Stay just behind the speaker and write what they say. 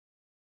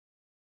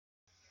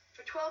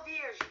12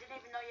 years, you didn't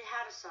even know you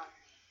had a son.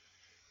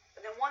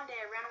 But then one day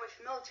I ran away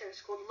from military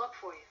school to look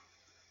for you.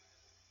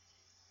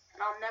 And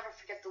I'll never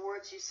forget the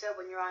words you said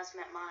when your eyes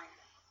met mine.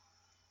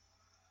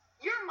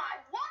 You're my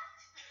what?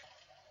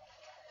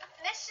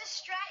 Mr.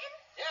 Stratton?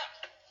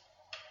 Yeah.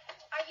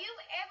 Are you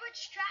Edward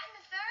Stratton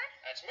III?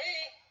 That's me.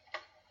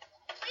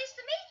 Pleased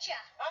to meet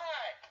you.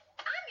 Hi.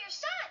 I'm your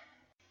son.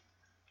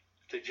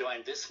 To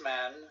join this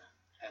man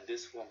and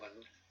this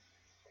woman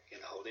in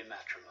holy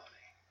matrimony.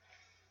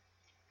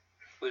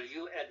 Will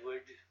you,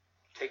 Edward,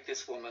 take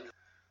this woman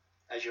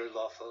as your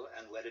lawful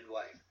and wedded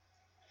wife?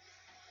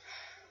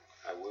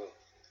 I will.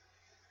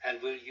 And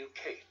will you,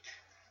 Kate,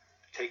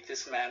 take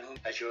this man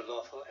as your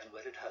lawful and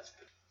wedded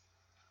husband?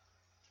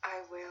 I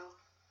will.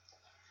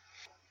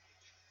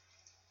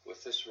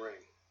 With this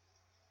ring,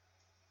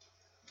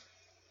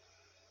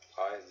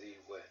 I thee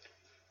wed.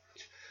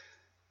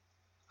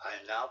 I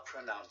now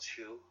pronounce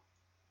you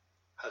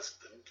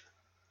husband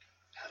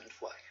and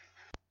wife.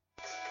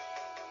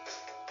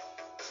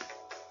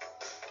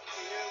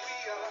 Here we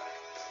are,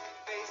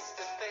 face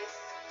to face,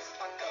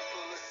 a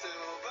couple of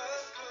silver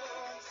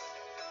spoons,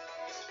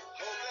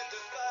 hoping to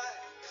fly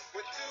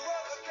with two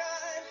of a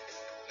kind,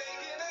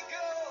 making it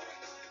go,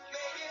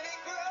 making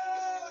it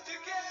grow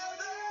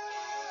together.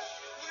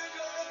 We're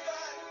gonna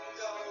find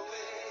our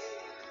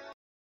way.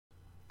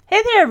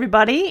 Hey there,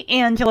 everybody.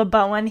 Angela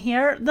Bowen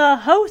here, the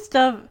host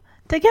of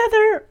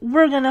Together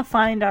We're Gonna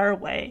Find Our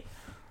Way,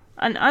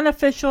 an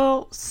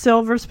unofficial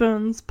Silver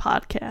Spoons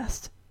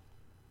podcast.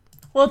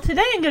 Well,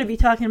 today I'm going to be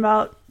talking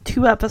about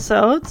 2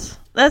 episodes.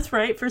 That's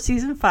right, for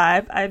season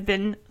 5, I've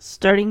been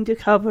starting to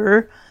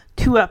cover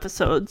 2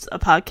 episodes a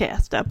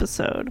podcast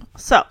episode.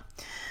 So,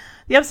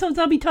 the episodes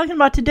I'll be talking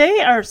about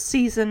today are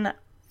season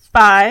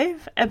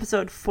 5,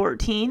 episode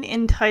 14,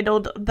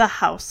 entitled The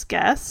House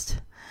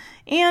Guest,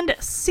 and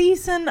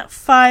season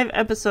 5,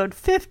 episode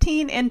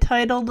 15,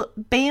 entitled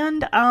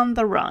Band on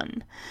the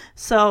Run.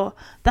 So,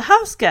 The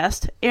House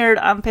Guest aired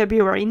on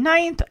February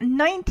 9th,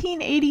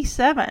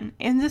 1987.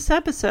 In this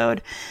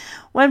episode,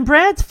 when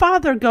Brad's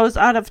father goes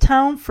out of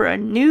town for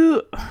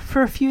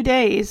a few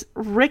days,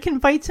 Rick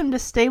invites him to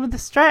stay with the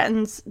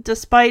Strattons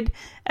despite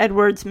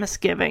Edward's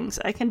misgivings.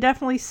 I can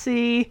definitely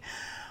see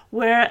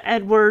where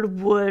Edward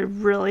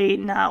would really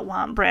not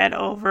want Brad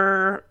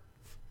over.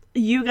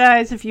 You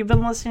guys, if you've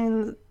been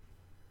listening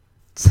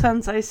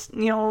since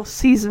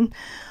season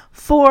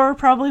 4,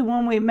 probably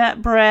when we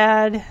met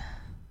Brad,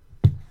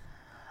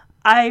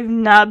 I've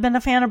not been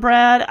a fan of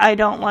Brad. I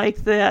don't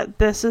like that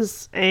this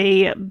is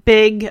a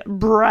big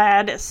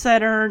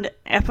Brad-centered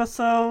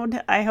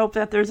episode. I hope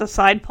that there's a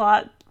side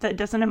plot that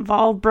doesn't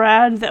involve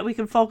Brad that we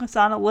can focus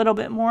on a little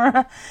bit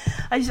more.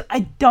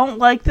 I don't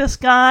like this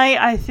guy.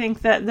 I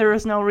think that there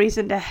is no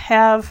reason to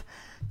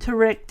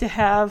Rick to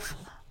have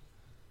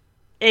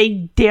a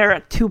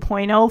Derek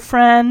 2.0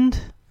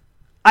 friend.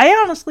 I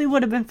honestly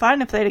would have been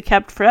fine if they'd have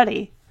kept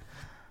Freddie.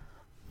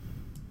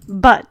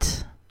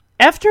 But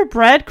after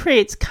Brad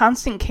creates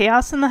constant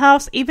chaos in the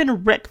house,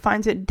 even Rick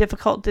finds it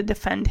difficult to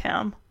defend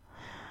him.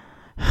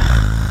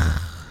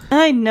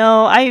 I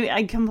know,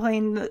 I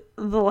complained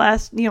the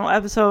last,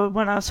 episode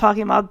when I was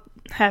talking about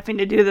having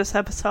to do this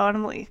episode.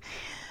 I'm like,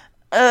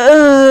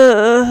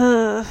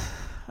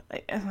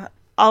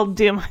 I'll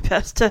do my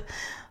best to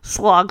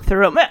slog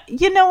through it.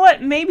 You know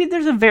what? Maybe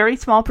there's a very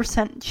small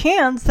 %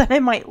 chance that I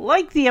might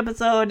like the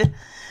episode.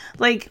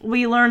 Like,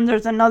 we learned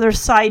there's another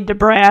side to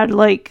Brad,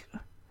 like,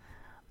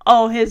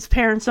 oh, his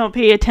parents don't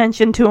pay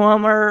attention to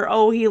him, or,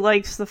 oh, he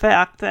likes the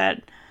fact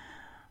that,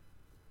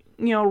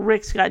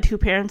 Rick's got 2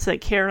 parents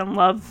that care and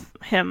love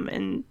him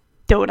and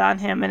dote on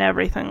him and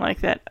everything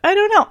like that. I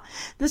don't know.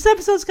 This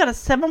episode's got a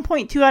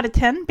 7.2 out of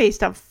 10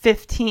 based on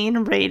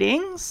 15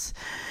 ratings.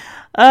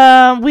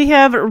 We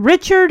have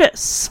Richard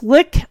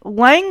Slick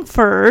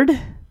Langford.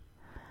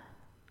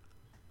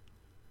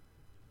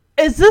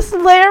 Is this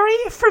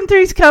Larry from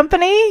Three's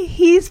Company?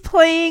 He's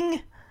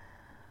playing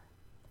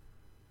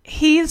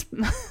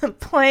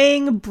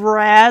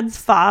Brad's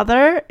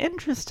father.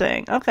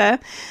 Interesting. Okay.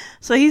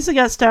 So he's a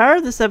guest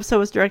star. This episode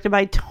was directed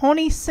by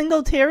Tony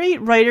Singletary.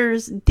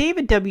 Writers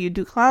David W.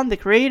 Duclan, the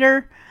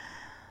creator.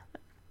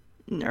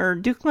 Or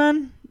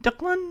Duclan?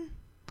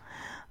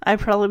 I've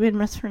probably been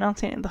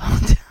mispronouncing it the whole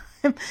time.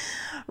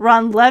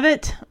 Ron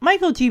Levitt,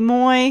 Michael G.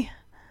 Moy,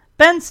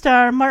 Ben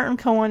Starr, Martin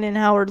Cohen, and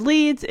Howard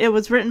Leeds. It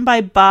was written by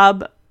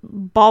Bob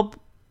Baublitz,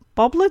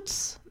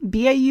 Baublitz.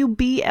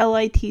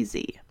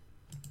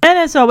 And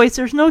as always,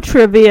 there's no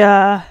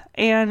trivia,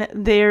 and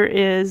there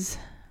is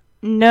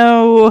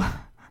no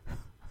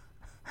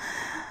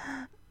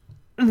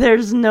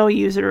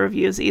user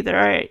reviews either.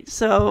 Alright,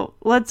 so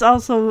let's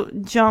also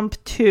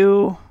jump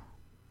to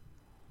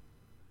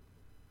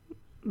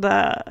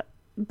the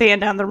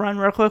Band on the Run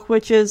real quick,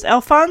 which is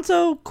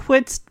Alfonso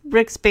quits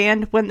Rick's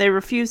band when they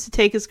refuse to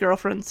take his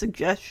girlfriend's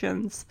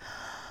suggestions.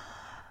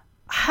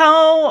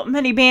 How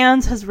many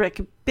bands has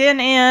Rick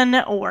been in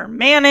or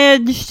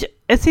managed?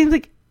 It seems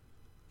like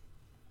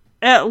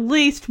at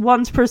least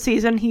once per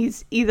season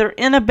he's either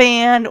in a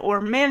band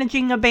or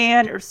managing a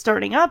band or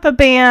starting up a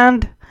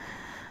band.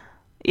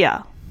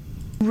 Yeah.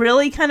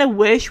 really kind of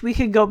wish we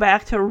could go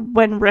back to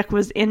when Rick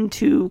was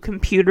into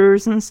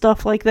computers and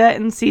stuff like that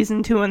in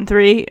season 2 and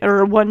 3,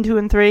 or 1, 2,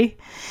 and 3.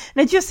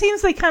 And it just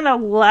seems they kind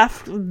of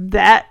left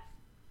that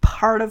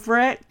part of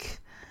Rick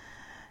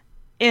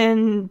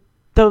in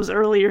those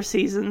earlier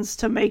seasons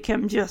to make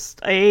him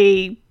just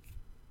a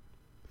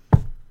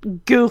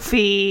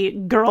goofy,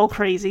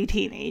 girl-crazy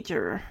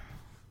teenager.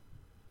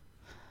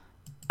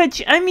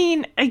 Which, I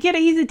mean, I get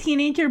it, he's a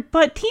teenager,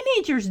 but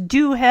teenagers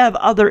do have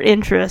other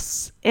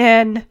interests,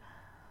 and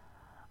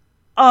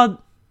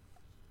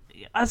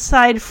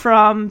aside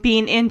from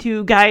being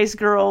into guys,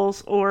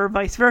 girls, or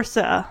vice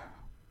versa.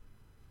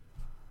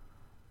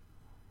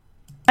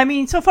 I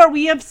mean, so far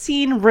we have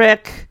seen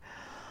Rick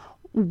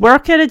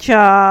work at a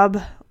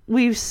job,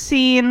 we've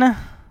seen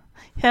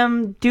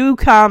him do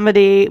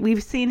comedy,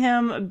 we've seen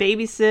him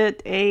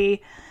babysit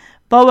a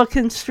boa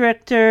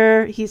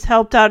constrictor, he's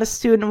helped out a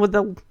student with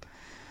a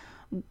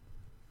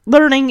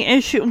learning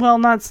issue, well,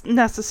 not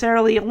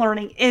necessarily a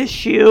learning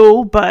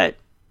issue, but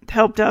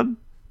helped a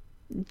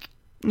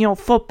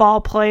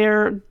football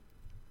player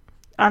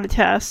on a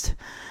test.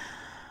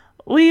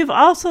 We've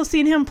also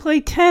seen him play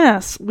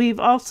tennis. We've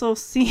also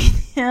seen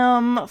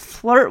him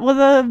flirt with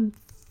a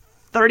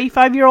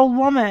 35-year-old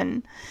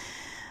woman.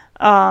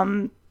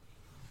 Have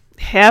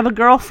a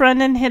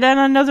girlfriend and hit on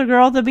another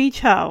girl at the beach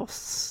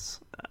house.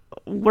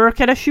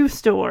 Work at a shoe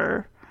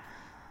store.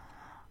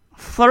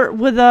 Flirt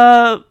with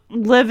a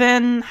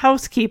live-in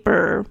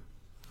housekeeper.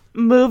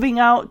 Moving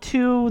out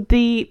to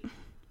the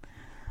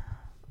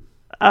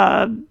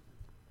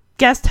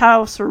guest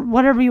house, or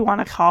whatever you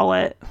want to call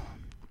it.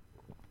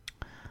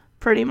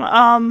 Pretty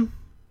much.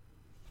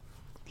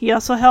 He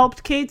also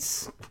helped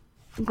Kate's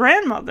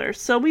grandmother.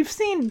 So we've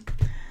seen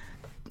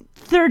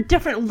there are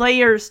different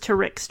layers to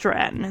Rick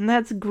Stratton, and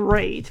that's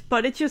great.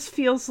 But it just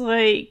feels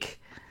like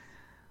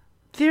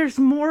there's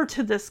more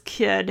to this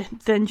kid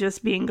than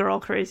just being girl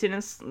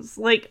craziness. It's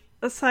like,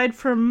 aside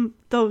from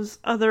those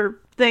other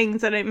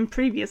things that in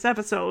previous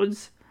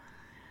episodes,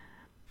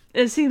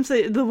 it seems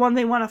that the one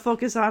they want to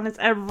focus on is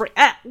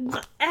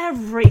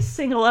every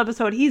single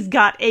episode. He's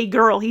got a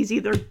girl he's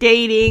either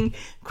dating,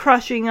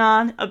 crushing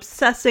on,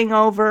 obsessing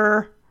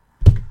over.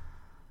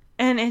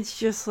 And it's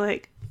just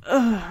like,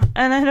 ugh.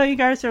 And I know you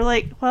guys are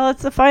like, well,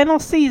 it's the final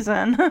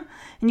season.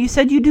 And you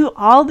said you do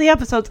all the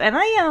episodes. And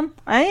I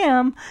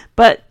am.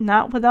 But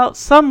not without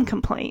some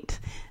complaint.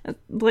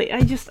 Like,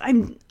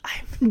 I'm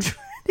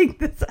dreading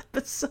this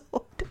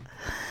episode.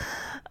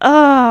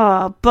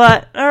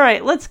 But,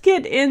 alright, let's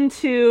get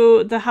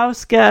into the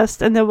house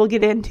guest, and then we'll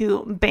get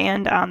into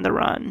Band on the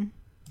Run.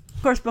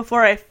 Of course,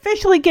 before I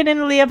officially get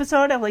into the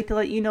episode, I'd like to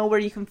let you know where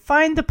you can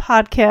find the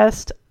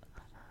podcast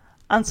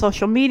on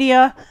social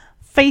media,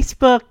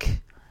 Facebook,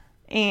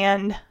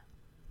 and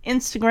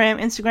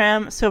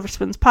Instagram, Silver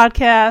Spoons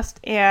Podcast,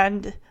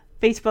 and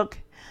Facebook.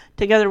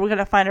 Together, we're going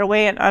to find our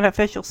way at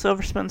Unofficial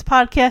Silver Spoons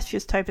Podcast.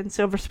 Just type in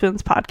Silver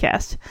Spoons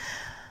Podcast.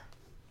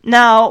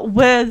 Now,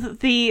 with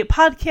the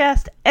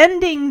podcast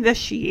ending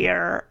this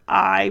year,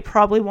 I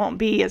probably won't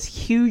be as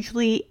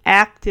hugely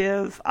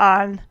active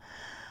on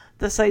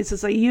the sites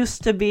as I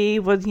used to be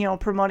with,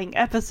 promoting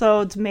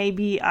episodes.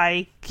 Maybe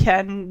I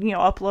can,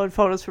 upload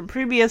photos from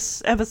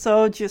previous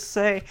episodes, just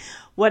say,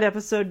 what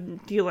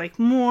episode do you like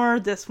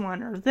more, this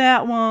one or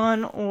that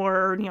one,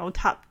 or,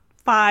 top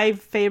 5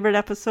 favorite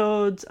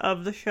episodes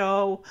of the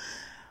show,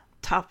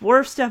 top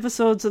worst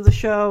episodes of the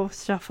show,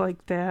 stuff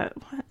like that.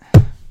 What?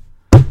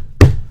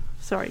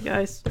 Sorry,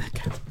 guys.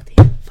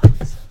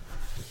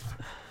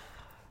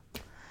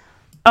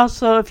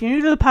 Also, if you're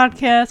new to the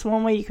podcast,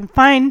 one way you can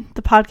find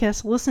the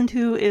podcast to listen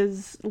to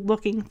is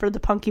looking for the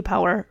Punky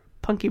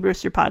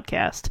Brewster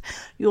podcast.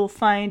 You'll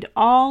find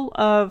all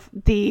of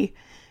the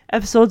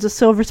episodes of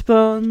Silver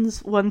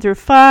Spoons 1 through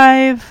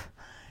 5.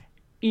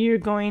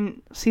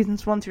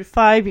 Seasons 1 through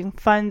 5. You can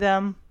find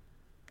them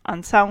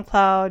on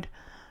SoundCloud.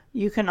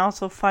 You can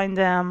also find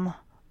them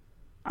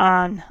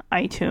on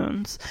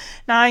iTunes.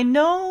 Now, I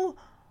know,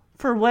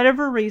 for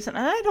whatever reason,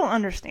 and I don't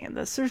understand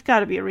this, there's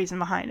got to be a reason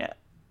behind it.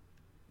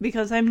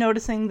 Because I'm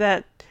noticing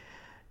that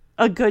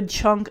a good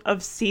chunk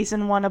of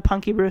season 1 of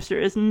Punky Brewster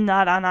is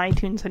not on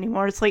iTunes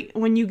anymore. It's like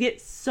when you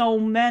get so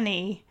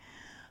many,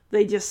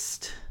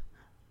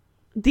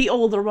 the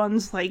older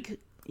ones, like,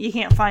 you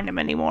can't find them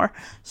anymore.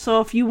 So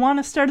if you want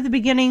to start at the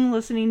beginning,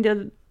 listening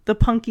to the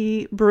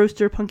Punky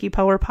Brewster Punky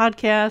Power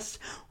podcast,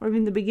 or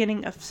even the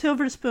beginning of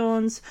Silver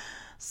Spoons,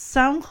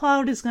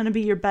 SoundCloud is going to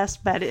be your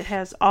best bet. It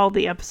has all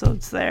the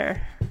episodes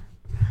there.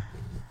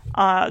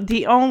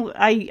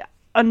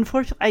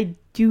 Unfortunately, I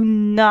do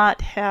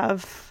not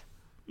have,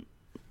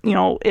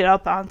 it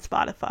up on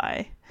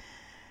Spotify.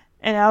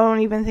 And I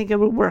don't even think it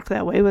would work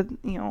that way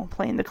with,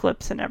 playing the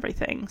clips and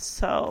everything.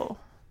 So,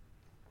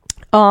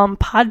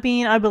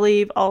 Podbean, I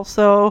believe,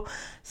 also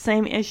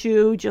same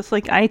issue. Just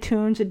like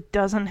iTunes, it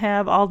doesn't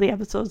have all the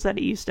episodes that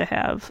it used to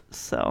have.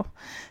 So,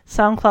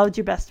 SoundCloud's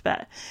your best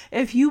bet.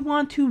 If you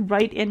want to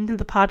write into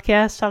the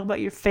podcast, talk about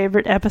your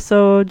favorite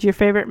episodes, your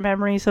favorite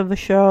memories of the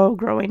show,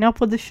 growing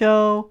up with the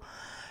show,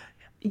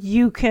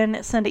 you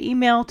can send an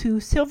email to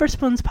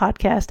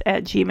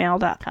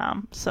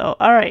silverspoonspodcast@gmail.com. So,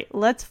 alright,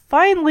 let's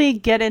finally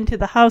get into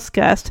the house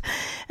guest.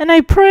 And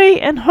I pray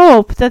and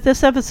hope that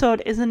this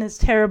episode isn't as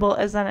terrible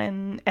as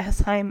I'm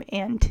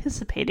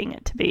anticipating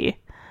it to be.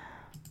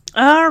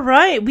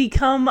 Alright, we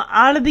come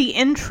out of the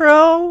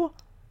intro.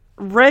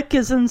 Rick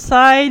is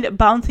inside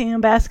bouncing a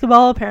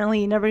basketball.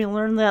 Apparently he never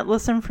learned that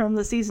lesson from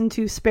the season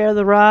 2 Spare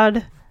the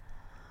Rod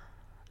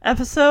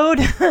episode.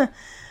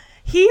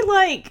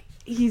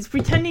 He's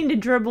pretending to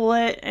dribble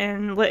it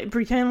and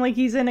pretend like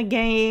he's in a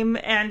game,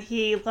 and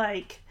you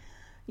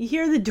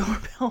hear the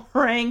doorbell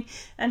ring,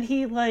 and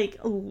he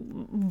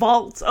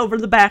vaults over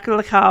the back of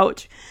the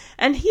couch,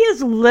 and he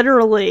is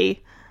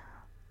literally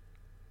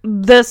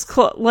this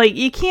close,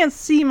 you can't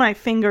see my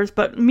fingers,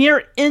 but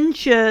mere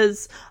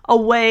inches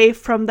away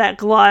from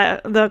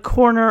the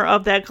corner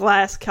of that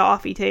glass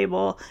coffee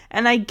table.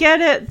 And I get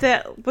it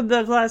that with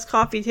the glass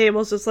coffee table,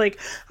 it's just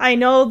I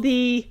know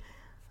the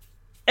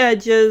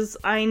edges,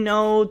 I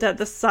know that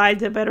the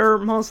sides of it are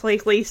most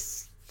likely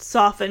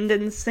softened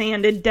and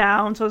sanded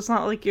down, so it's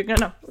not like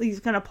he's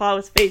gonna plow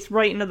his face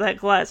right into that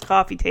glass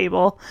coffee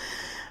table.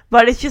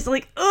 But it's just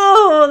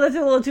oh, that's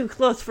a little too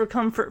close for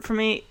comfort for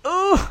me.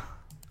 Oh.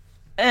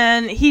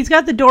 And he's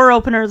got the door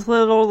openers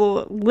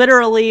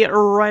literally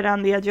right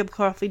on the edge of the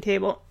coffee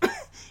table.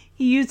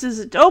 He uses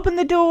it to open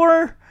the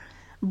door.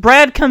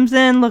 Brad comes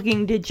in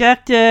looking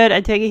dejected.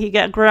 I take it he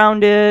got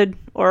grounded,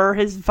 or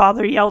his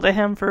father yelled at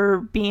him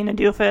for being a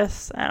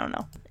doofus. I don't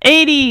know.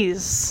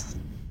 80s.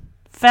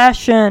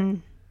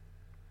 Fashion.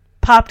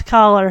 Popped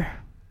collar.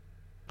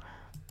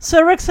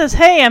 So Rick says,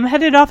 hey, I'm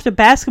headed off to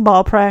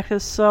basketball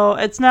practice, so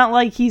it's not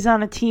like he's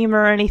on a team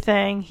or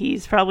anything.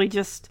 He's probably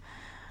just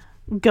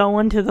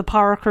going to the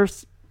park or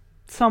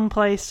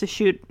someplace to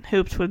shoot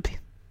hoops with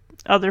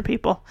other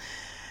people.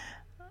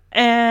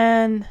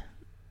 And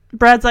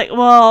Brad's like,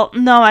 well,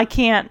 no, I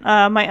can't.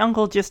 My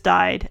uncle just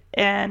died.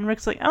 And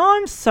Rick's like, oh,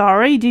 I'm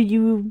sorry.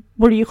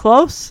 Were you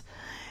close?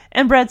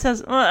 And Brad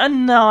says,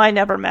 no, I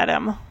never met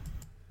him.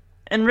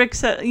 And Rick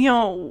said,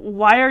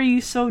 why are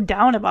you so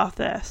down about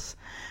this?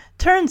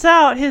 Turns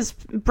out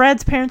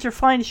Brad's parents are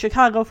flying to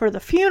Chicago for the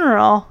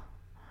funeral.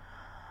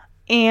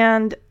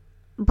 And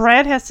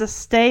Brad has to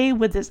stay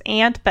with his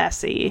Aunt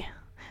Bessie.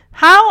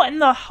 How in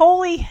the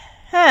holy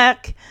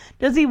heck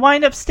does he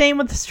wind up staying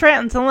with the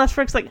Strattons unless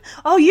Rick's like,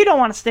 oh, you don't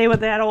want to stay with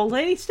that old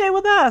lady? Stay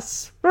with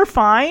us. We're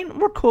fine.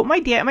 We're cool.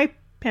 My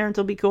parents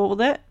will be cool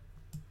with it.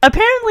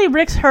 Apparently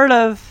Rick's heard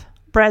of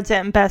Brad's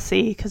Aunt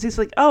Bessie because he's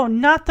like, oh,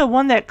 not the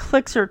one that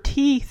clicks her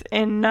teeth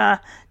in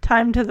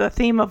time to the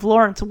theme of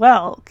Lawrence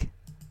Welk.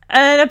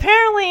 And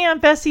apparently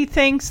Aunt Bessie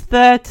thinks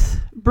that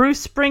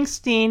Bruce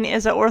Springsteen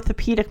is an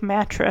orthopedic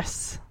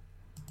mattress.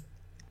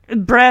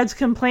 Brad's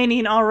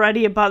complaining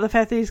already about the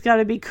fact that he's got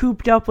to be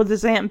cooped up with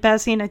his Aunt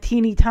Bessie in a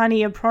teeny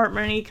tiny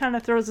apartment. And he kind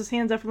of throws his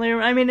hands up in the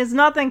air. I mean, it's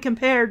nothing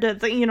compared to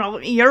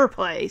your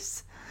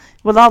place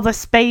with all the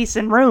space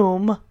and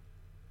room.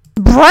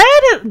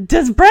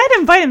 Does Brad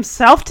invite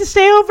himself to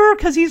stay over?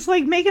 Because he's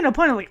making a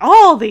point of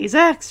all these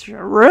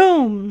extra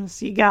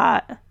rooms you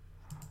got.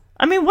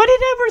 I mean, what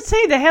did Edward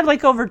say? They had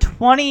over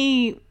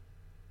 20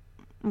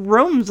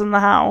 rooms in the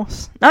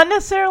house. Not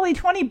necessarily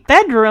 20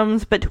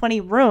 bedrooms, but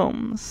 20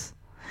 rooms.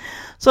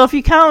 So if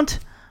you count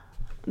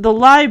the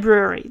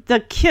library, the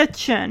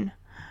kitchen,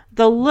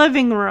 the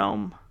living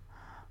room,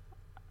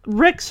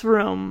 Rick's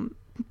room,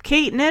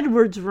 Kate and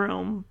Edward's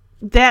room,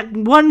 that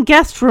one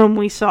guest room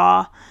we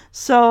saw,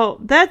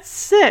 so that's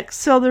 6.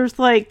 So there's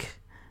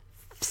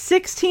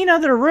 16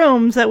 other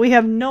rooms that we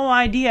have no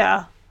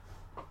idea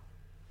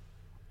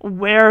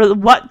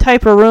what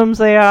type of rooms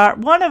they are.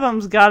 One of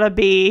them's gotta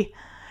be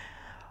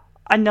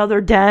another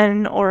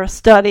den or a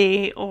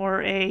study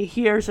or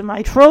here's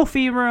my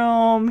trophy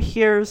room,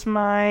 here's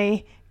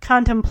my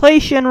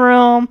contemplation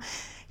room,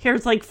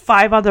 here's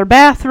 5 other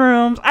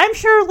bathrooms. I'm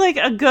sure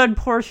a good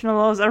portion of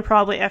those are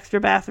probably extra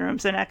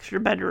bathrooms and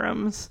extra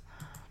bedrooms.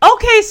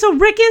 Okay, so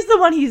Rick is the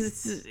one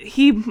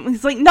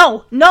he's like,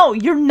 no,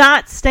 you're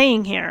not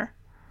staying here.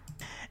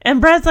 And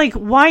Brad's like,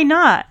 why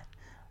not?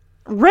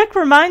 Rick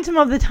reminds him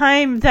of the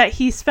time that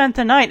he spent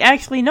the night.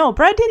 Actually, no,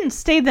 Brad didn't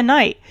stay the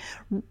night.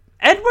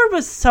 Edward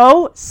was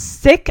so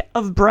sick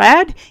of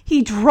Brad,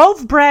 he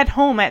drove Brad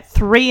home at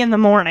 3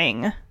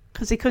 a.m.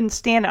 because he couldn't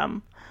stand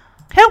him.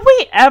 Have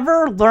we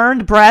ever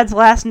learned Brad's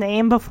last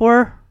name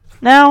before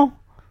now?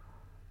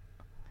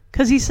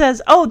 Because he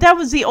says, oh, that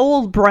was the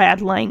old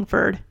Brad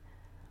Langford.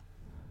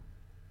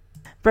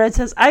 Brad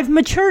says, I've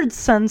matured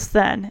since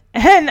then.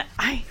 And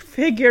I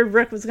figured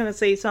Rick was going to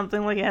say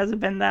something like it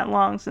hasn't been that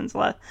long since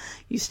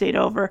you stayed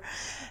over.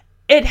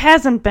 It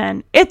hasn't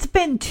been. It's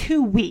been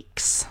 2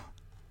 weeks.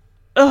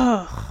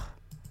 Ugh.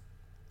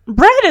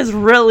 Brad is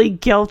really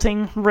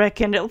guilting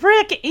Rick into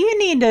Rick, you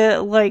need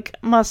to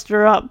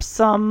muster up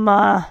some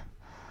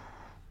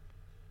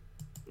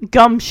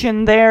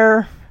gumption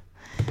there,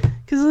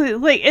 because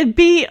it'd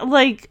be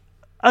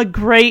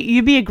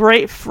you'd be a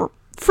great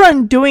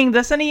friend doing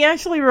this. And he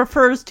actually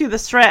refers to the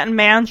Stratton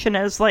mansion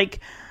as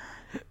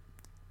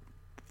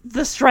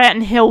the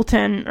Stratton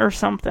Hilton or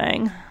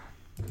something.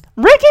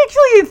 Rick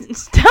actually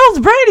tells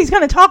Brad he's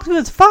going to talk to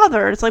his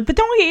father. It's like, but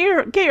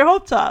don't get your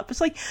hopes up.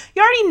 It's like,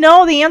 you already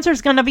know the answer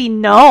is going to be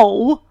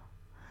no.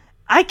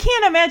 I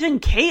can't imagine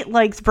Kate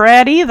likes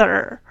Brad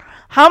either.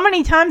 How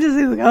many times is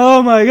he like,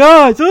 oh my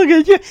gosh, look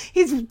at you.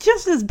 He's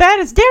just as bad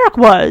as Derek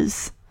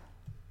was.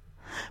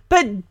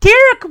 But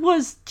Derek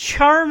was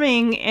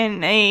charming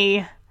in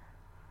a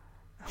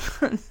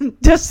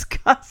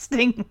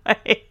disgusting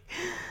way.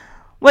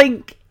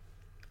 Like,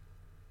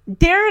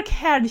 Derek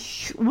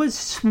was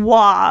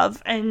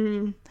suave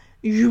and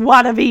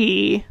joie de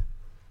vivre.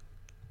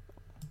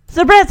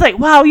 So Brad's like,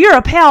 wow, you're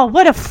a pal.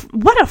 What a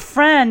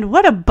friend.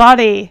 What a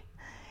buddy.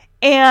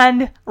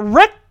 And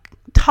Rick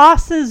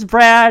tosses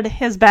Brad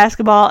his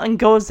basketball and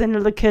goes into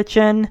the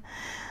kitchen.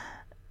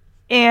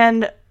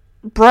 And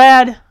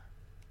Brad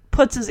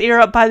puts his ear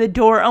up by the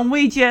door, and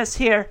we just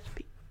hear,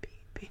 beep, beep,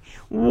 beep.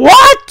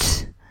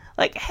 What?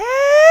 Like,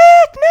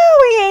 heck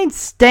no, he ain't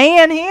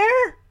staying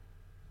here.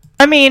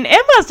 I mean,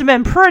 it must have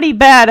been pretty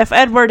bad if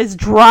Edward is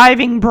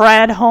driving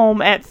Brad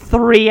home at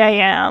 3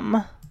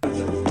 a.m.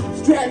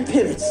 Stratton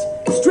pivots.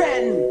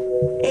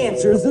 Stratton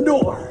answers the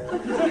door.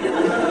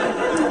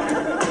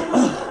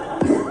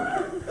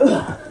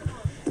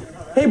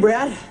 Hey,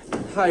 Brad.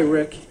 Hi,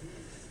 Rick.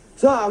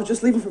 So, I was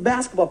just leaving for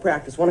basketball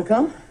practice. Want to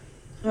come?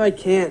 I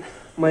can't.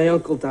 My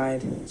uncle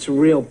died. It's a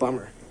real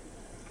bummer.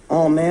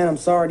 Oh, man, I'm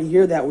sorry to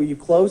hear that. Were you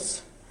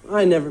close?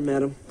 I never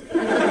met him.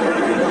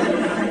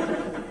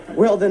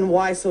 Well, then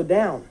why so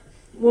down?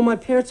 Well, my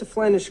parents are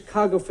flying to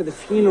Chicago for the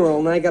funeral,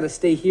 and I gotta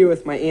stay here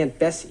with my Aunt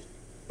Bessie.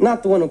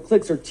 Not the one who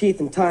clicks her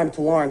teeth in time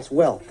to Lawrence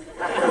Welk.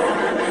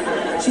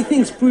 She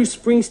thinks Bruce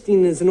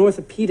Springsteen is an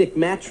orthopedic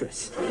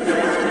mattress.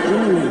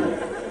 Ooh.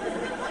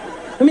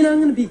 I mean,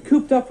 I'm gonna be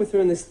cooped up with her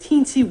in this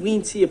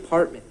teensy-weensy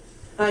apartment.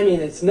 I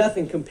mean, it's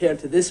nothing compared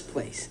to this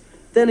place.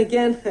 Then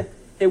again,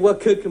 hey, what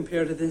could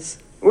compare to this?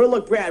 Well,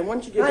 look, Brad, why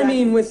don't you get back... I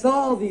mean, with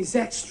all these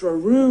extra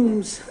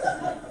rooms...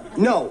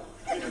 No.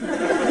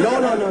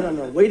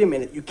 No. Wait a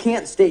minute. You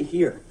can't stay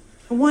here.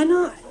 Why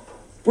not?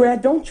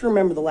 Brad, don't you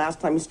remember the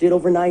last time you stayed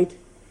overnight?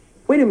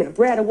 Wait a minute,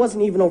 Brad, it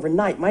wasn't even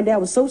overnight. My dad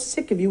was so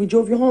sick of you, he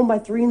drove you home by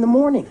 3 a.m.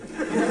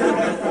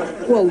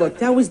 Well, look,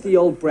 that was the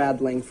old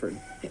Brad Langford.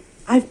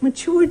 I've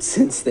matured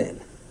since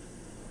then.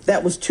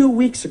 That was 2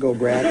 weeks ago,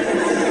 Brad.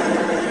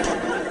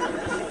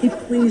 Hey,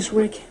 please,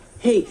 Rick.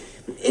 Hey,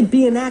 it'd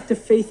be an act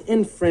of faith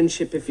and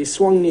friendship if you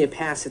swung me a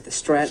pass at the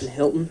Stratton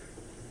Hilton.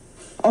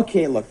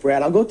 Okay, look,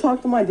 Brad, I'll go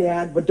talk to my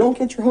dad, but don't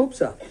get your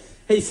hopes up.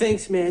 Hey,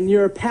 thanks, man.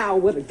 You're a pal.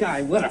 What a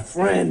guy. What a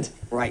friend.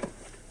 Right.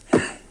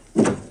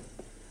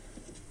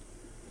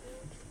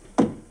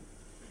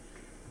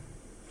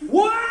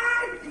 What?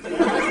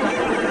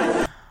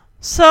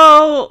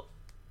 So,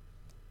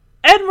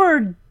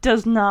 Edward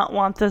does not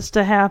want this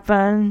to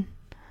happen.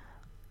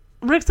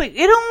 Rick's like,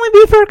 it'll only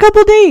be for a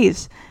couple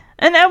days.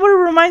 And Edward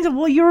reminds him,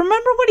 well, you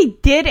remember what he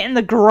did in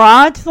the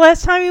garage the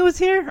last time he was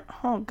here?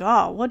 Oh,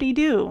 God, what'd he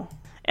do?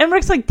 And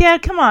Rick's like,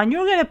 Dad, come on,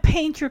 you're going to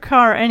paint your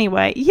car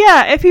anyway.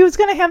 Yeah, if he was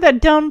going to have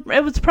that done,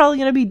 it was probably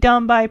going to be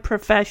done by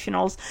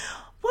professionals.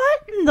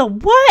 What in the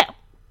what?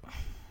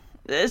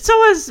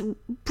 So is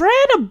Brad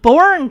a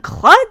boring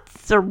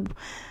klutz or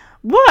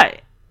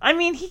what? I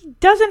mean, he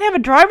doesn't have a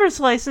driver's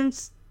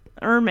license,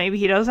 or maybe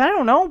he does, I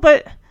don't know,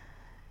 but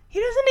he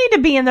doesn't need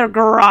to be in their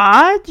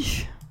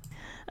garage.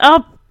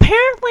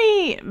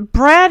 Apparently,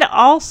 Brad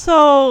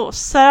also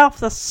set off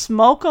the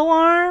smoke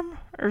alarm,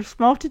 or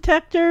smoke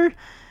detector.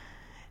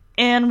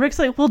 And Rick's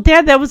like, well,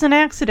 Dad, that was an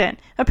accident.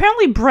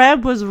 Apparently,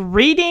 Brad was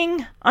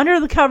reading Under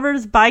the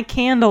Covers by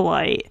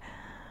candlelight.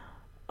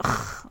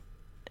 Ugh.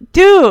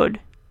 Dude,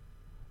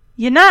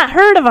 you not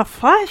heard of a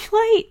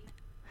flashlight?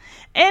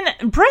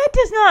 And Brad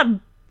does not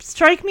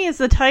strike me as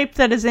the type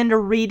that is into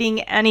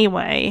reading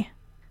anyway.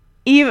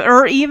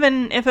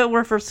 Even if it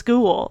were for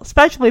school.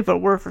 Especially if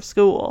it were for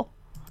school.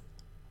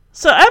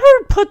 So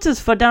Edward puts his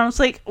foot down. It's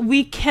like,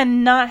 we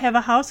cannot have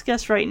a house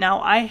guest right now.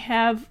 I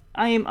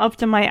am up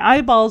to my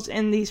eyeballs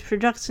in these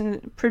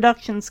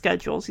production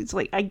schedules. He's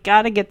like, I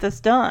gotta get this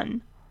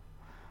done.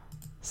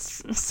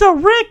 So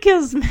Rick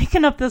is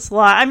making up this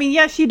lie. I mean,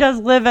 yeah, she does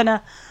live in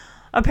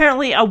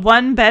apparently a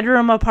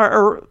one-bedroom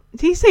apartment. Or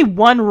did he say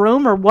one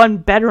room or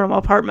one-bedroom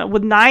apartment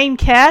with 9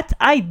 cats?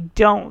 I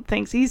don't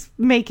think so. He's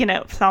making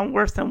it sound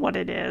worse than what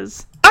it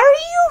is. Are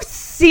you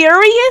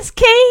serious,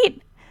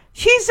 Kate?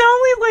 She's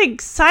only,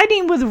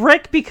 siding with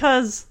Rick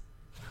because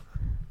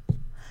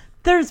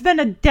there's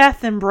been a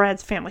death in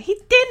Brad's family. He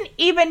didn't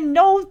even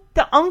know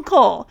the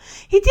uncle.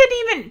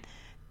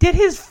 Did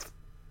his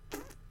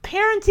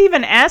parents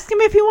even ask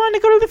him if he wanted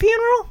to go to the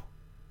funeral?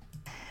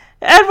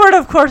 Edward,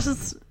 of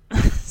course,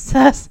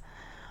 says,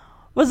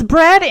 was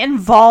Brad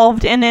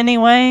involved in any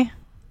way?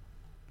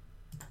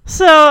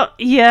 So,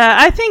 yeah,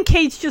 I think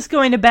Kate's just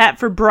going to bat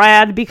for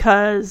Brad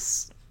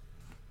because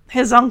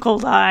his uncle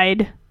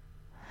died.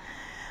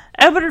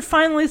 Edward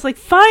finally is like,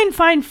 fine,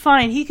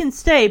 he can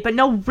stay, but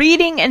no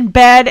reading in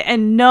bed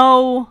and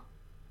no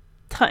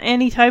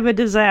any type of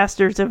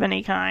disasters of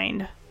any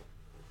kind.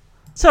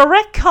 So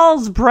Rick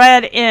calls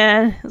Brad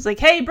in. He's like,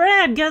 hey,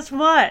 Brad, guess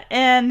what?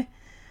 And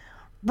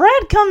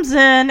Brad comes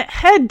in,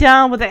 head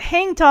down, with a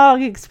hang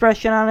dog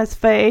expression on his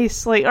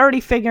face, like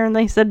already figuring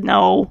they said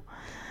no.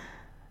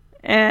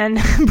 And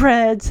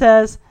Brad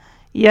says,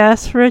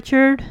 "Yes,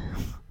 Richard?"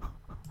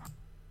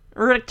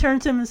 Rick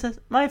turns to him and says,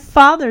 "My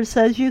father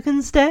says you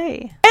can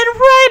stay." And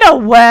right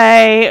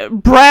away,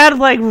 Brad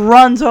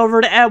runs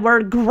over to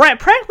Edward,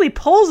 practically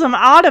pulls him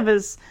out of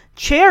his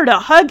chair to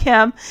hug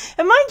him.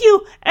 And mind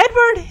you,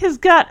 Edward has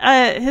got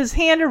his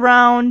hand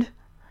around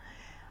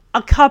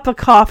a cup of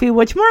coffee,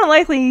 which more than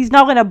likely he's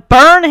not going to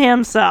burn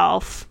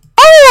himself.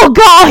 Oh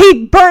God,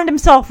 he burned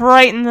himself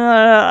right in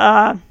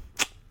the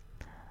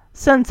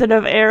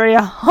sensitive area.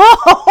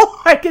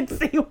 Oh, I can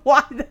see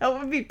why that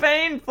would be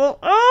painful.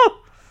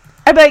 Oh,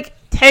 I'd be like,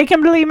 take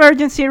him to the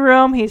emergency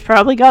room. He's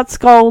probably got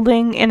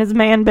scalding in his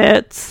man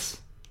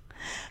bits.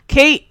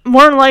 Kate,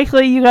 more than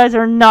likely you guys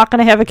are not going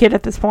to have a kid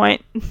at this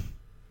point.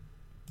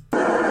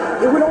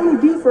 It would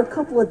only be for a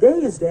couple of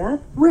days, Dad.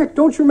 Rick,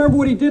 don't you remember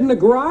what he did in the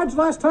garage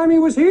last time he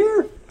was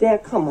here?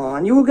 Dad, come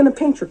on. You were going to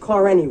paint your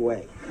car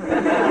anyway.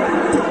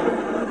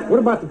 What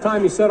about the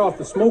time he set off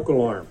the smoke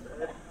alarm?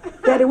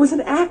 Dad, it was an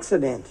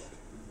accident.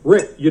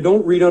 Rick, you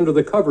don't read under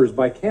the covers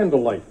by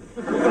candlelight.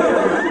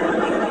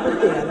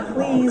 Dad,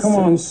 please. Come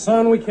on,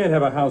 son. We can't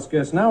have a house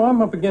guest now. I'm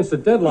up against a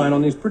deadline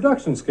on these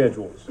production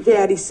schedules.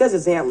 Dad, he says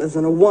his aunt lives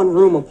in a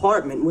one-room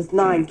apartment with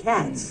 9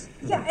 cats.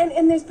 Yeah,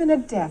 and there's been a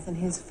death in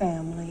his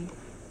family.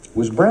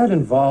 Was Brad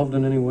involved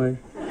in any way?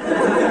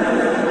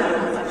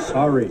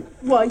 Sorry.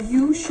 Well,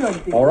 you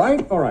should be. All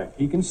right.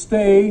 He can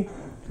stay,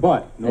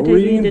 but no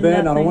reading in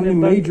bed. I don't want any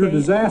major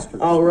disasters.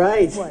 All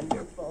right.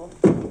 Wonderful.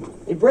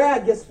 Hey,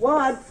 Brad, guess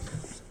what?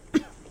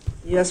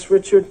 Yes,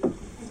 Richard?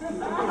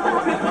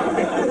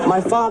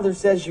 My father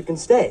says you can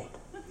stay.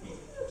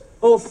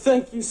 Oh,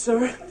 thank you,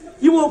 sir.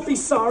 You won't be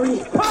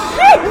sorry.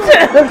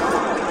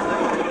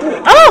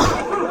 Oh!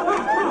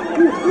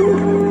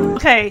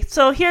 Okay,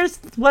 so here's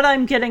what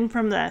I'm getting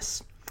from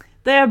this.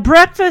 They have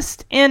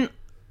breakfast in...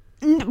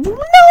 No, wait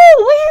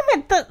a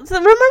minute.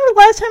 Remember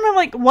last time I'm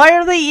like, why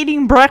are they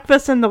eating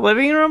breakfast in the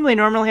living room? They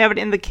normally have it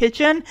in the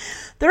kitchen.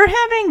 They're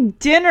having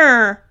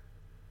dinner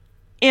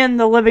in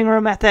the living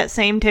room at that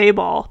same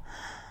table.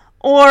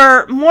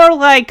 Or more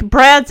like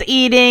Brad's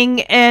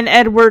eating and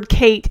Edward,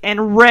 Kate,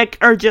 and Rick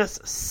are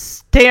just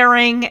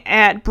staring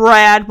at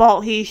Brad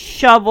while he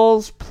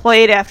shovels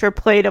plate after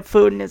plate of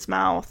food in his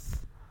mouth.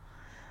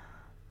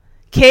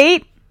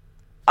 Kate,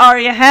 are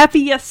you happy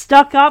you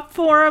stuck up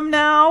for him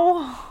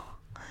now?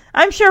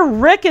 I'm sure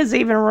Rick is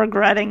even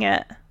regretting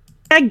it.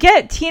 I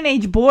get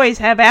teenage boys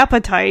have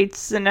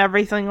appetites and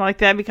everything like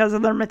that because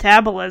of their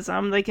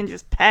metabolism. They can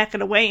just pack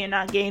it away and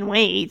not gain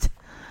weight.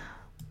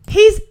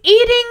 He's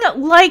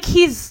eating like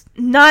he's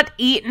not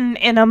eaten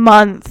in a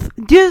month.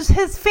 Does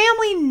his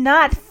family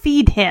not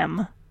feed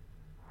him?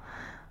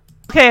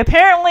 Okay,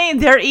 apparently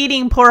they're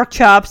eating pork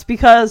chops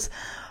because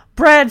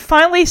Brad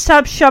finally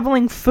stops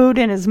shoveling food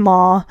in his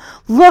maw,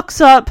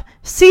 looks up,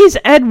 sees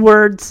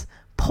Edward's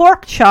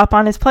pork chop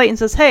on his plate and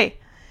says, "Hey,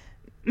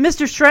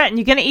 Mr. Stratton,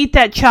 you gonna eat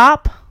that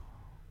chop?"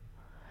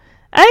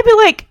 I'd be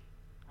like,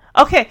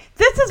 okay,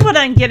 this is what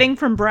I'm getting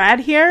from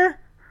Brad here.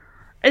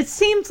 It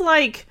seems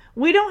like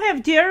we don't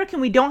have Derek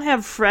and we don't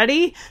have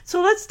Freddy,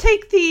 so let's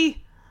take the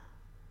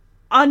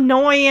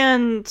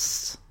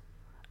annoyance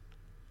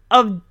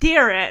of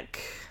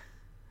Derek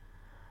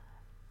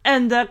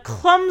and the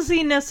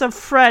clumsiness of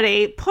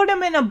Freddy, put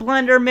him in a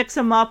blender, mix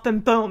him up,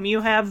 and boom,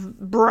 you have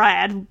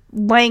Brad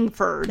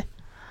Langford.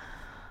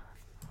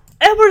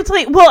 Edward's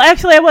like, well,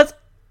 actually, I was...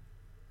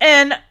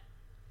 And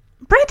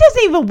Brad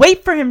doesn't even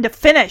wait for him to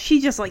finish.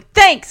 He's just like,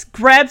 thanks,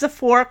 grabs a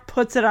fork,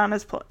 puts it on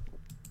his plate.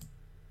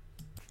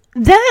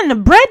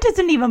 Then, Brad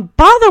doesn't even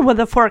bother with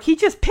a fork. He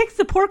just picks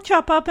the pork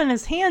chop up in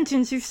his hands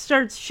and just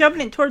starts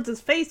shoving it towards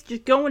his face,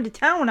 just going to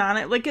town on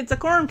it like it's a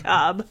corn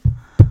cob.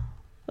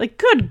 Like,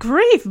 good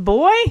grief,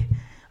 boy.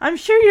 I'm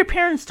sure your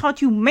parents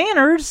taught you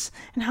manners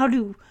and how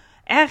to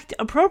act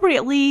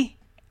appropriately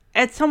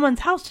at someone's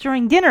house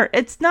during dinner.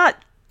 It's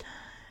not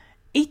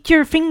eat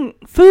your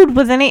food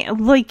with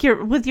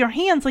with your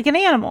hands like an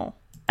animal.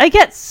 I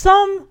get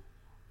some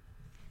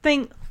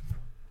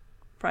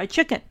fried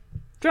chicken,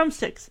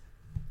 drumsticks.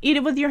 Eat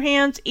it with your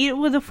hands, eat it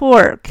with a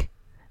fork.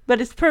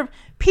 But it's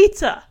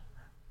pizza.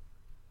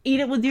 Eat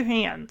it with your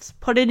hands.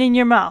 Put it in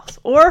your mouth.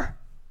 Or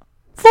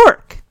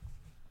fork.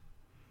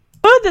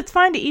 Food that's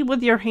fine to eat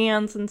with your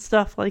hands and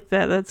stuff like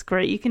that, that's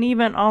great. You can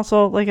even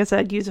also, like I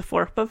said, use a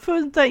fork. But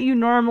food that you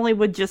normally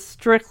would just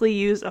strictly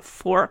use a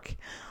fork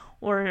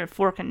or a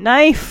fork and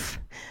knife,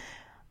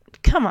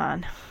 come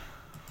on.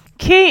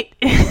 Kate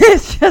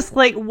is just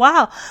like,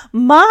 wow,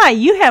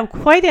 you have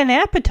quite an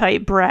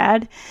appetite,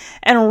 Brad.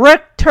 And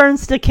Rick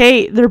turns to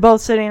Kate. They're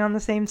both sitting on the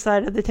same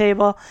side of the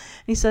table.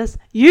 He says,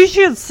 you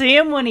should see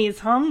him when he's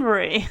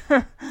hungry.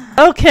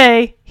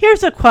 Okay,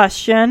 here's a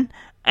question.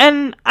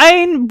 And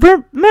I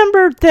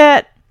remembered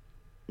that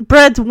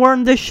Brad's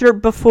worn this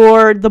shirt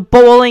before, the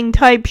bowling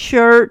type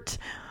shirt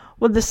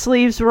with the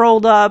sleeves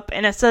rolled up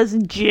and it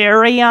says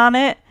Jerry on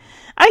it.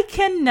 I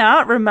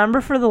cannot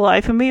remember for the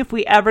life of me if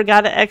we ever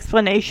got an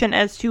explanation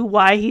as to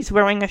why he's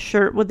wearing a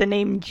shirt with the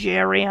name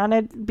Jerry on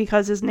it,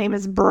 because his name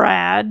is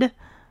Brad.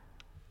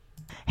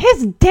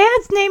 His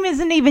dad's name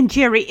isn't even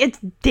Jerry. It's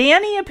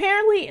Danny,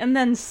 apparently, and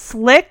then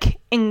Slick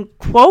in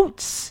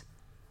quotes.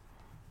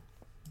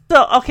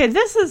 So, okay,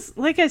 this is,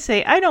 like I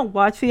say, I don't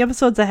watch the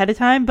episodes ahead of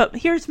time, but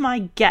here's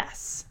my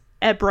guess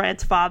at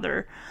Brad's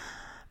father.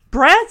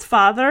 Brad's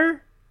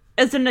father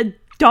is an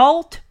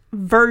adult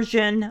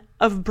version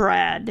of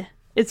Brad.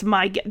 It's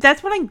my guess.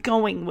 That's what I'm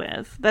going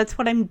with. That's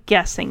what I'm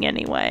guessing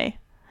anyway.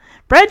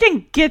 Brad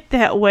didn't get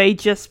that way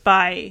just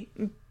by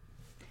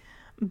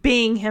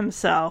being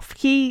himself.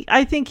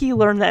 I think he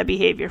learned that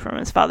behavior from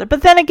his father.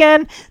 But then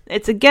again,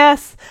 it's a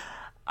guess.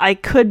 I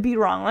could be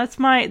wrong. That's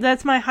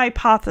my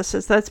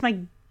hypothesis. That's my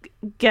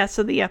guess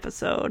of the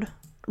episode.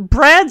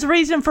 Brad's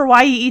reason for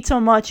why he eats so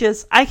much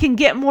is I can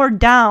get more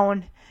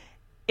down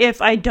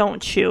if I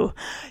don't chew.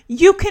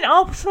 You can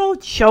also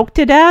choke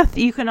to death.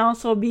 You can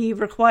also be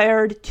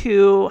required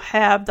to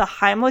have the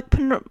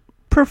Heimlich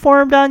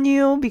performed on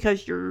you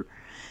because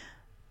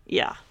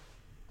yeah.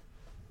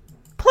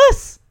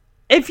 Plus,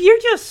 if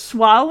you're just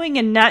swallowing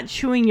and not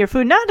chewing your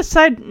food,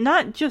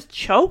 not just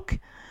choke,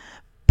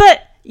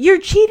 but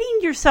you're cheating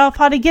yourself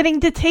out of getting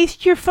to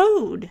taste your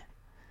food.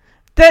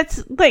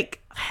 That's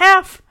like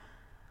half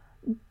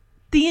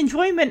the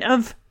enjoyment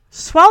of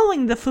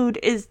swallowing the food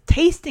is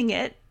tasting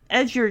it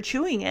as you're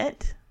chewing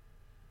it.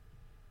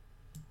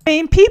 I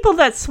mean, people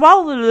that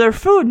swallow their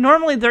food,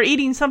 normally they're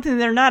eating something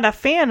they're not a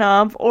fan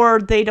of, or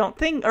they don't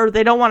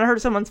want to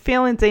hurt someone's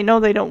feelings, they know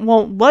they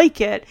won't like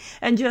it,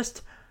 and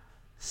just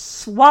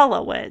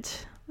swallow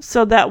it,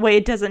 so that way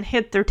it doesn't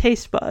hit their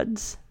taste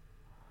buds.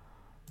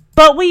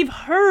 But we've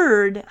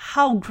heard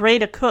how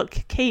great a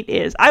cook Kate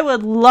is. I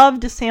would love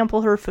to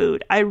sample her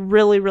food. I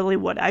really, really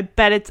would. I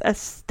bet it's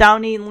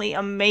astoundingly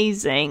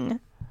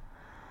amazing.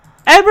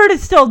 Edward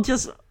is still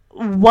just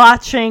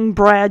watching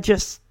Brad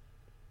just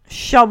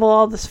shovel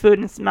all this food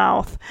in his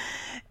mouth.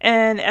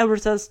 And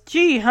Edward says,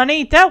 "Gee,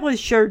 honey, that was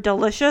sure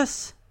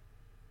delicious."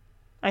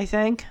 I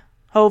think.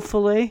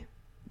 Hopefully.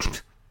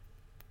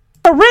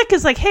 Rick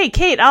is like, "Hey,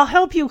 Kate, I'll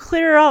help you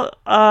clear out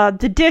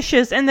the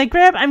dishes." And they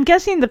grab, I'm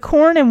guessing, the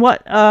corn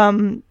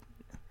and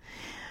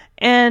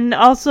and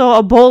also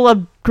a bowl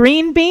of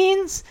green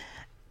beans.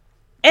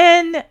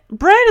 And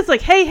Brad is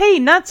like, hey,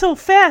 not so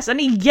fast. And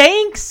he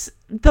yanks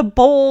the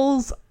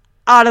bowls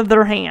out of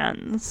their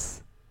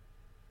hands.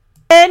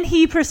 And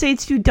he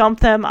proceeds to dump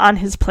them on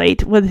his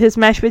plate with his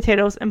mashed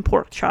potatoes and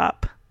pork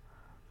chop.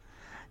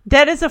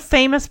 That is a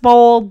famous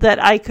bowl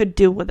that I could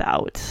do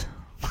without.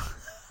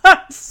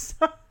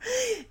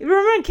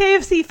 Remember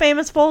KFC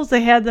famous bowls?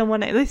 They had them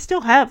they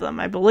still have them,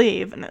 I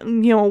believe.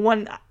 And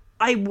when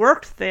I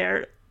worked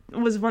there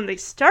was when they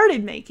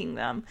started making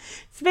them.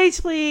 It's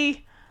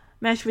basically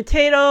mashed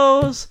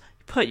potatoes,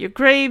 you put your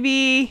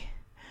gravy,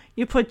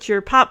 you put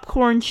your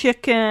popcorn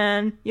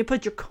chicken, you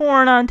put your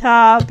corn on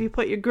top, you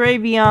put your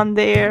gravy on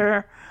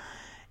there.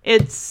 You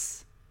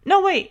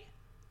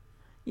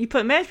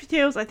put mashed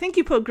potatoes, I think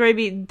you put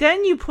gravy,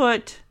 then you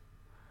put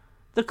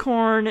the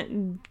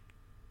corn,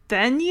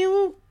 then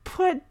you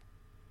put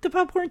the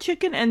popcorn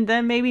chicken, and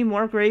then maybe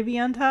more gravy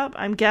on top.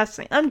 I'm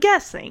guessing.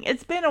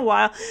 It's been a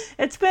while.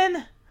 It's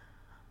been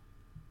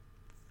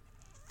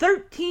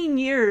 13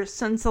 years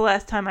since the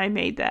last time I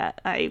made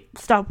that. I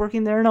stopped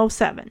working there in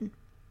 2007.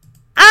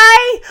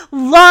 I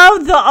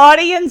love the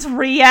audience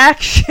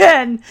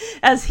reaction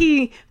as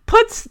he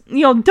puts,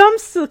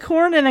 dumps the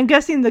corn and I'm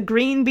guessing the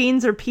green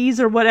beans or peas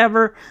or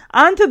whatever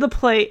onto the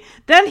plate.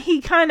 Then he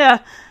kind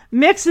of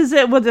mixes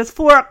it with his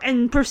fork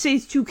and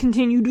proceeds to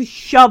continue to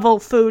shovel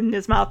food in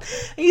his mouth.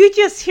 And you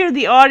just hear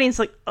the audience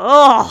like,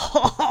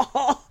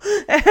 oh.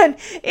 And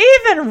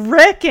even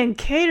Rick and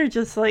Kate are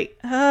just like,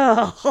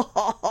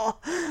 oh.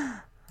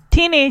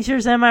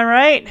 Teenagers, am I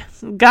right?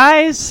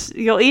 Guys,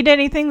 you'll eat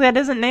anything that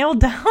isn't nailed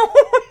down?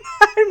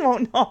 I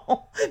don't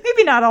know.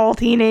 Maybe not all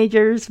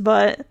teenagers,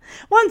 but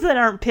ones that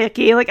aren't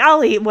picky. Like,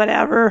 I'll eat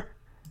whatever.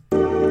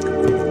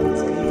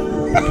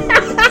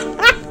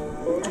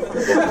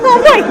 Oh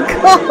my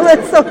god,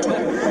 that's so...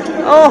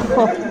 Oh.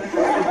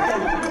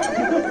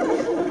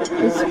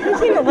 He's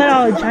supposed to let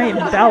out a giant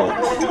belch.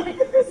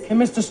 Hey,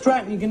 Mr.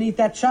 Stratton, you gonna eat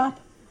that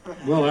chop?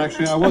 Well,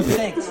 actually, I wasn't.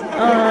 Thanks.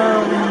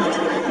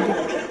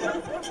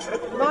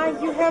 My,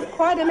 you have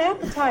quite an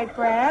appetite,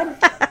 Brad.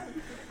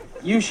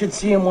 You should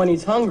see him when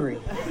he's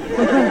hungry.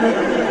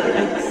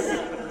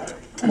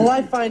 Well,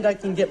 I find I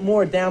can get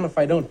more down if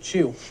I don't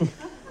chew.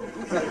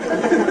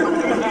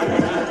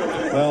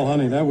 Well,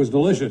 honey, that was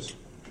delicious.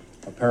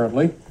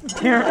 Apparently.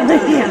 Yeah.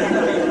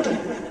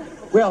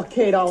 Well,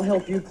 Kate, I'll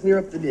help you clear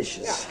up the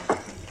dishes.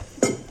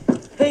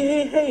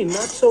 Hey, not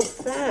so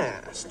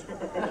fast.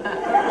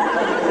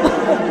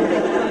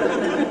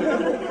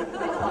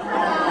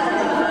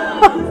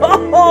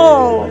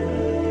 Oh.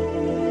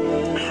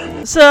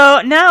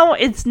 So now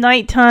it's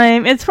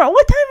nighttime. What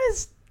time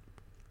is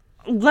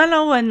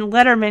Leno and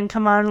Letterman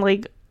come on?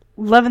 Like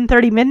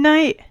 11:30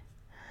 midnight?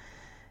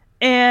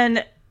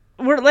 And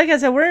like I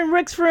said, we're in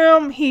Rick's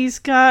room. He's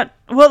got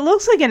what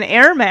looks like an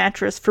air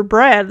mattress for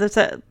Brad that's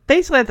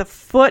basically at the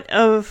foot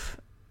of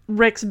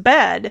Rick's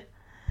bed.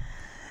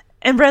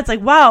 And Brad's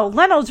like, wow,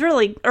 Letterman's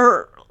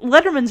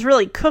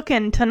really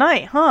cooking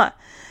tonight, huh?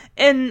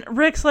 And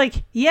Rick's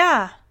like,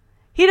 yeah,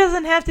 he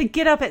doesn't have to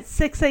get up at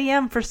 6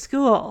 a.m. for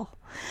school.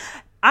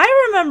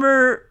 I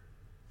remember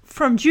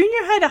from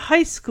junior high to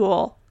high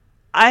school,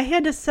 I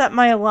had to set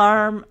my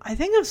alarm, I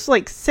think it was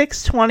like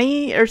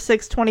 6:20 or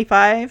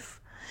 6:25,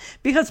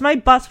 because my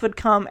bus would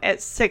come at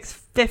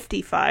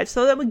 6:55.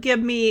 So that would give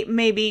me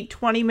maybe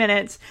 20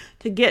 minutes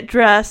to get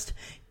dressed,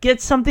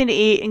 get something to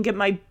eat, and get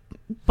my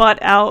butt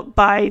out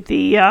by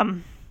the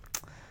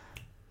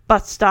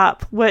bus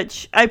stop,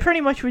 which I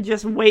pretty much would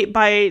just wait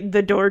by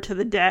the door to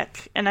the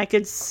deck, and I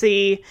could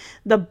see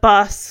the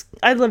bus.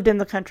 I lived in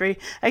the country.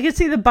 I could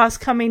see the bus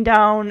coming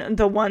down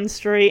the one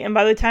street, and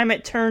by the time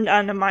it turned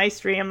onto my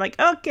street, I'm like,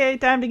 okay,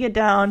 time to get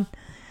down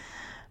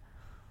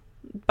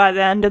by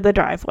the end of the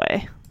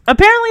driveway.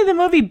 Apparently the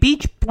movie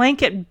Beach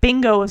Blanket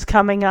Bingo is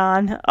coming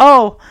on.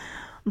 Oh,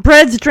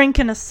 Brad's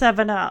drinking a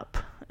 7-Up.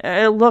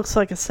 It looks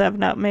like a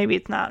 7-Up. Maybe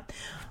it's not.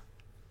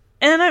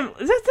 And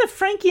that's a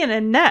Frankie and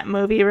Annette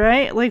movie,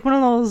 right? Like one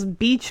of those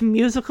beach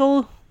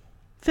musical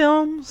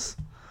films.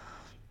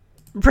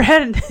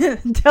 Brad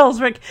tells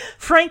Rick,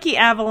 Frankie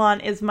Avalon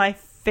is my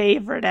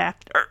favorite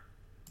actor.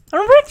 And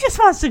Rick just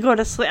wants to go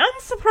to sleep.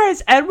 I'm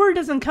surprised Edward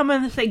doesn't come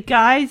in and say,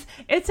 guys,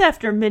 it's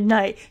after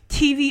midnight.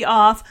 TV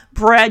off.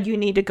 Brad, you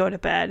need to go to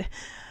bed.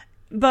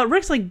 But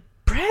Rick's like,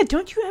 Brad,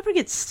 don't you ever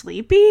get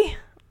sleepy?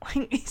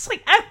 He's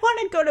like, I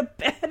want to go to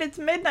bed. It's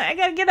midnight. I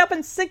got to get up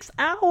in 6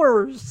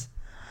 hours.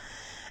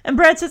 And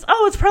Brad says,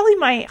 oh, it's probably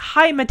my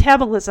high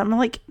metabolism. I'm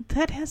like,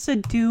 that has to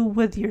do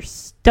with your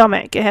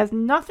stomach. It has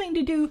nothing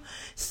to do...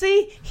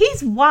 See,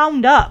 he's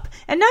wound up.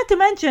 And not to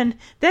mention,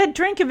 that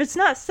drink, if it's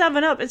not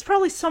 7-Up, it's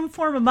probably some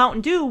form of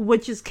Mountain Dew,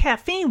 which is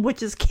caffeine,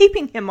 which is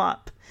keeping him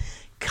up.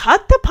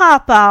 Cut the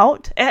pop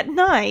out at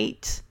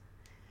night.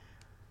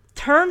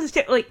 Turn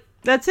the... Like,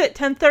 that's it,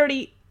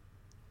 10:30.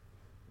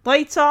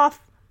 Lights off.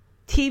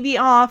 TV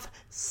off.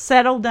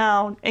 Settle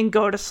down and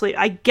go to sleep.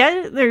 I get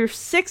it, they're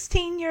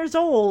 16 years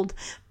old...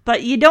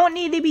 But you don't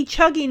need to be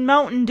chugging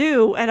Mountain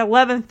Dew at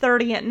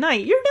 11:30 at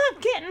night. You're not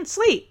getting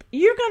sleep.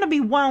 You're going to be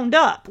wound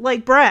up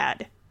like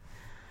Brad.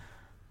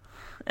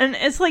 And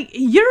it's like,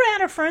 you're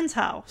at a friend's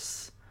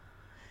house.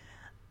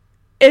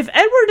 If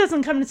Edward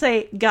doesn't come to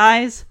say,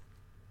 guys,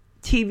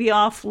 TV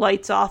off,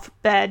 lights off,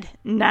 bed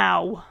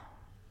now.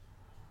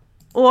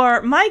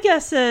 Or my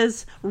guess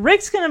is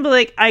Rick's going to be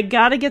like, I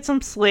got to get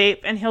some sleep.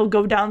 And he'll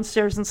go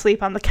downstairs and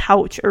sleep on the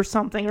couch or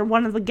something. Or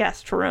one of the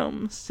guest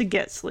rooms to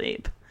get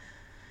sleep.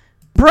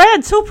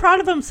 Brad, so proud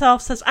of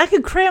himself, says, I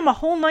could cram a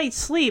whole night's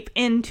sleep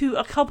into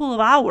a couple of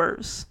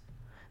hours.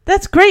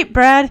 That's great,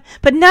 Brad,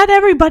 but not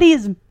everybody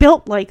is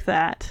built like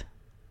that.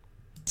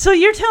 So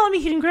you're telling me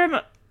he can cram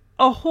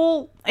a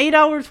whole 8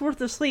 hours worth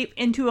of sleep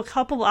into a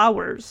couple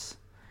hours?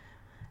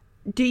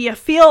 Do you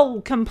feel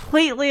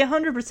completely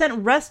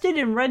 100% rested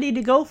and ready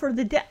to go for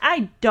the day?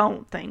 I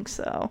don't think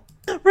so.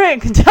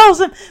 Rick tells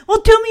him,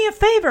 well, do me a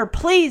favor,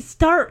 please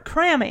start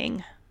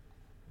cramming.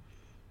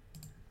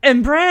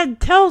 And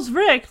Brad tells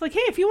Rick, like, hey,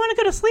 if you want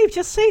to go to sleep,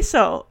 just say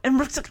so. And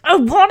Rick's like, I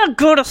want to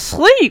go to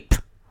sleep.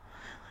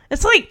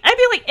 It's like, I'd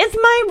be like, it's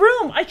my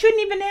room. I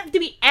shouldn't even have to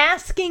be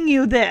asking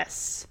you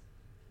this.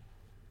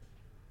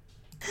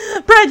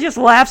 Brad just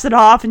laughs it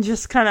off and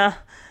just kind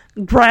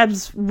of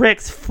grabs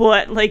Rick's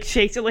foot, like,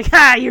 shakes it, like,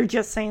 you're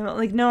just saying that.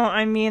 Like, no,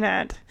 I mean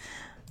it.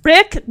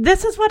 Rick,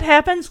 this is what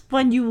happens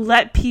when you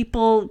let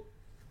people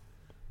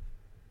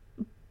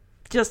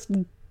just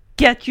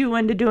get you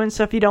into doing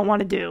stuff you don't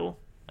want to do.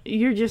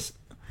 You're just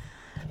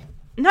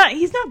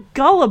he's not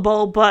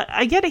gullible, but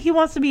I get it. He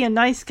wants to be a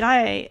nice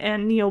guy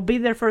and, be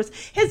there for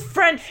his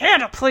friend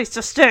had a place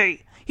to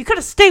stay. He could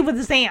have stayed with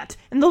his aunt.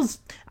 And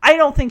I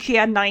don't think she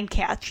had 9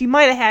 cats. She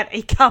might have had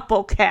a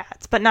couple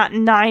cats, but not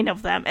 9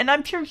 of them. And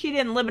I'm sure she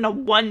didn't live in a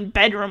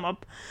 1-bedroom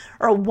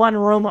or a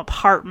 1-room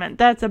apartment.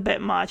 That's a bit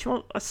much.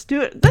 Well, that's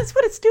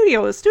what a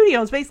studio is. A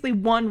studio is basically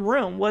 1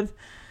 room with,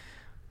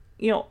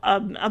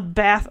 a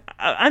bath.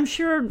 I'm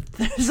sure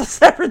there's a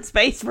separate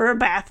space for a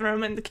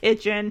bathroom and the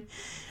kitchen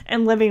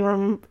and living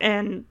room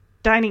and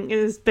dining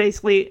is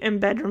basically, and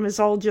bedroom is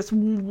all just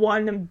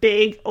one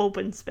big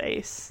open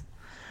space.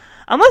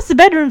 Unless the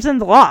bedroom's in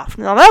the loft.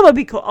 Now that would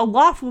be cool. A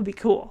loft would be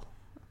cool.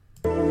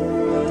 Hey,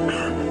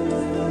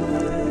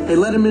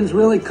 Letterman's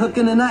really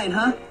cooking tonight,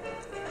 huh?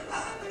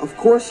 Of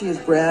course he is,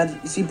 Brad.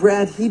 You see,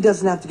 Brad, he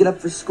doesn't have to get up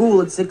for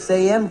school at 6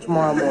 a.m.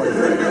 tomorrow morning.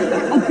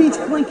 Oh, Beach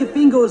Blanket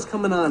Bingo is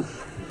coming on.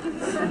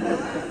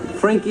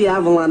 Frankie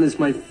Avalon is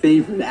my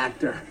favorite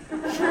actor.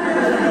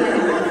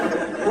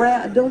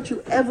 Brad, don't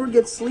you ever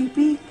get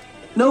sleepy?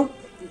 Nope.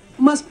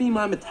 Must be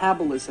my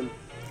metabolism.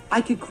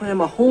 I could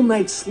cram a whole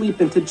night's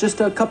sleep into just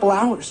a couple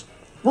hours.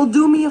 Well,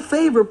 do me a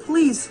favor.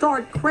 Please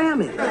start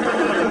cramming.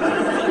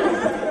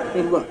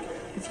 Hey, look.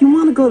 If you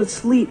want to go to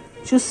sleep,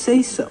 just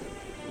say so.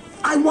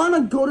 I want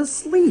to go to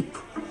sleep.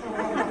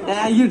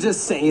 You're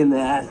just saying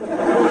that.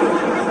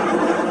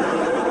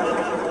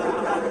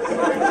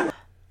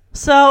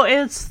 So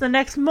it's the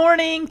next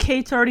morning.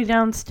 Kate's already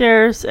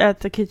downstairs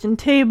at the kitchen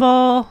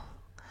table.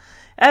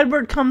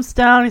 Edward comes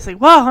down. He's like,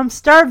 wow, I'm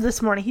starved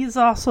this morning. He's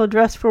also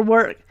dressed for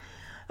work.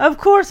 Of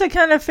course, I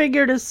kind of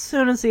figured as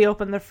soon as he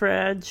opened the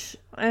fridge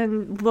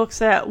and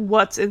looks at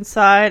what's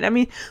inside. I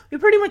mean, we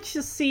pretty much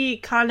just see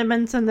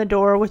condiments in the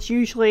door, which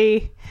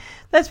usually,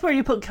 that's where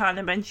you put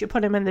condiments. You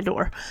put them in the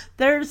door.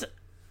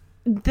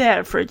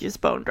 That fridge is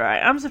bone dry.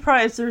 I'm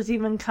surprised there's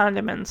even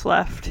condiments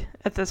left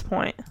at this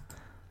point.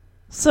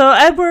 So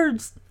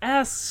Edward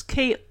asks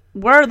Kate,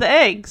 where are the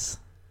eggs?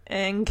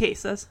 And Kate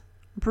says,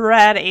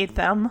 Brad ate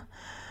them.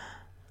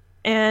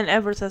 And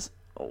Edward says,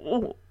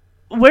 oh,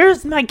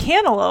 where's my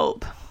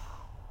cantaloupe?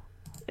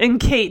 And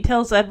Kate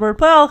tells Edward,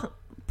 well,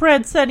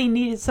 Brad said he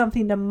needed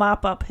something to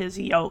mop up his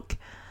yolk.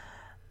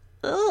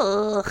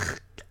 Ugh.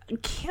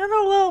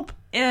 Cantaloupe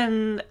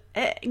and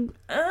egg.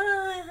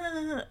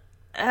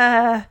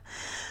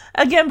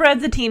 Again,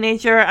 Brad's a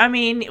teenager. I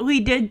mean, we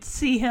did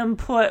see him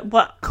put,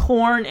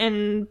 corn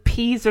and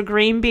peas or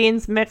green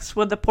beans mixed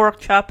with the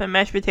pork chop and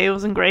mashed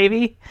potatoes and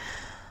gravy.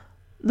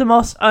 The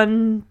most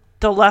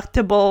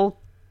undelectable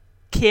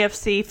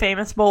KFC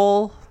famous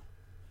bowl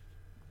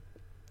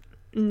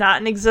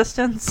not in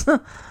existence.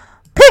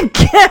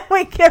 Can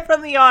we get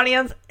from the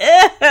audience?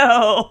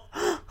 Ew!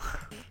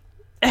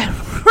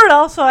 Edward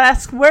also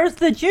asks, where's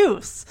the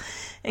juice?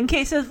 And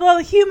Kate says, well,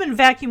 the human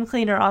vacuum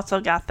cleaner also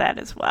got that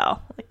as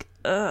well. Like,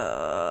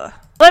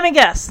 let me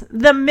guess.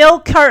 The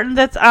milk carton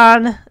that's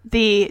on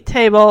the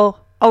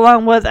table,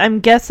 along with, I'm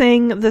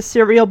guessing, the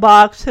cereal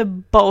box,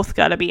 have both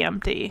got to be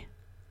empty.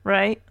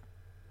 Right?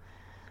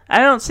 I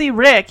don't see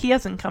Rick. He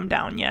hasn't come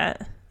down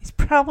yet. He's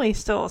probably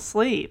still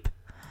asleep.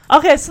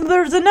 Okay, so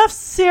there's enough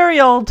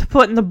cereal to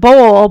put in the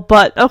bowl,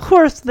 but of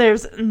course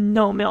there's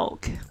no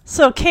milk.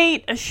 So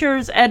Kate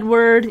assures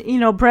Edward,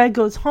 Brad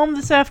goes home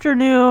this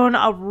afternoon,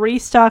 I'll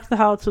restock the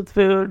house with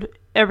food,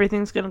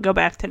 everything's gonna go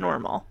back to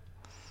normal.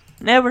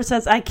 And Edward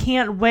says, I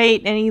can't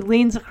wait, and he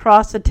leans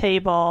across the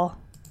table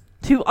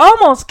to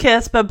almost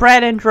kiss, but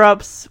Brad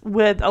interrupts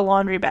with a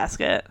laundry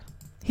basket.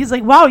 He's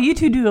like, wow, you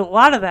two do a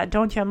lot of that,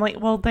 don't you? I'm like,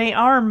 well, they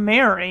are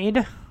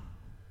married.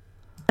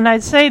 And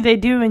I'd say they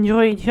do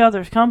enjoy each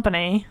other's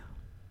company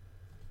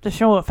to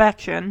show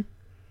affection.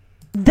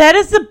 That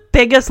is the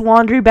biggest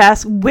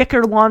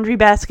wicker laundry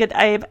basket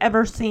I have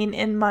ever seen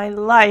in my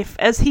life.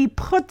 As he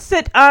puts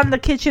it on the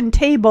kitchen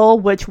table,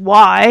 which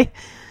why?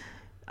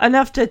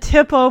 Enough to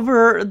tip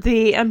over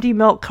the empty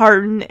milk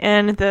carton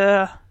and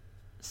the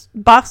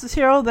box of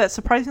cereal that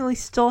surprisingly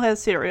still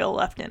has cereal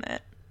left in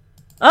it.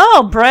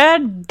 Oh,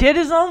 Brad did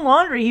his own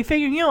laundry. He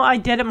figured, I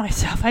did it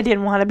myself. I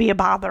didn't want to be a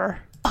bother.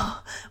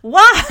 Oh,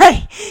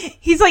 why?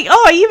 He's like,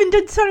 oh, I even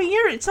did some of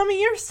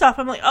your stuff.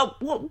 I'm like, oh,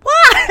 what?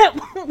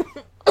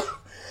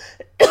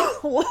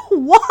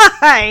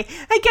 Why?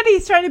 I get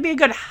he's trying to be a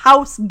good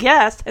house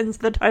guest, hence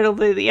the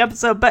title of the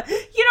episode, but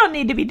you don't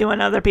need to be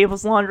doing other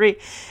people's laundry.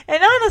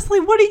 And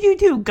honestly, what did you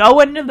do? Go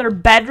into their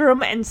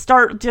bedroom and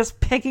start just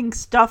picking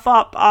stuff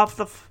up off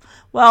the...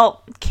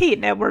 Well, Kate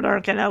and Edward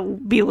aren't going to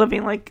be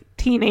living like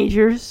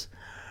teenagers.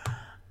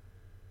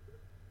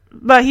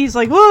 But he's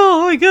like,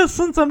 well, I guess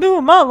since I'm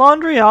doing my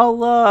laundry,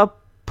 I'll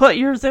put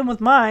yours in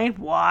with mine.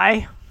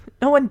 Why?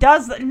 No one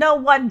does that. No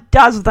one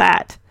does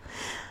that.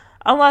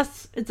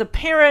 Unless it's a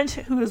parent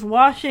who is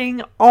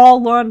washing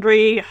all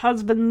laundry,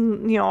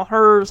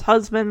 hers,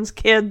 husband's,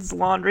 kids'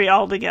 laundry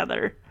all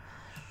together.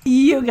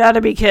 You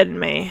gotta be kidding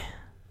me.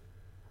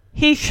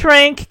 He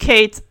shrank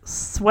Kate's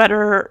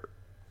sweater.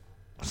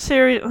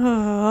 Seriously.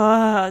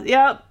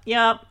 Yep,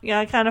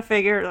 I kind of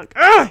figured, like,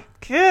 ugh,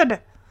 kid.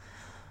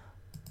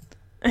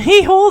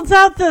 He holds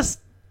out this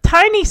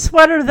tiny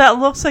sweater that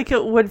looks like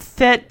it would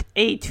fit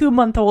a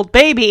 2-month-old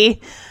baby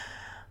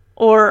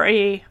or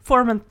a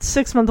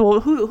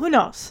 6-month-old. Who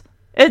knows?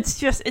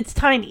 It's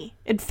tiny.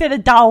 It'd fit a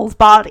doll's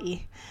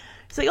body.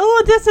 He's like,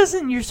 oh, this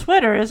isn't your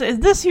sweater. Is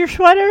this your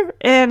sweater?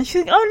 And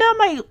she's like,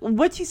 oh, no,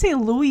 what'd you say,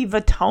 Louis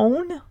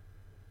Vuitton?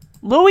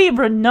 Louis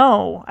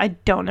Renault. I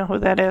don't know who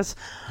that is.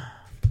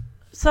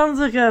 Sounds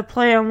like a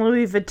play on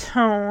Louis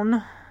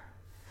Vuitton.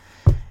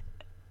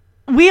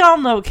 We all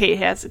know Kate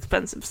has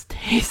expensive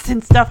taste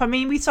and stuff. I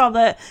mean, we saw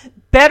the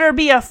better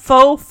be a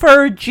faux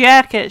fur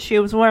jacket she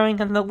was wearing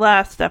in the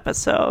last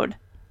episode.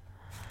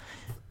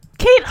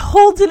 Kate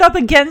holds it up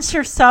against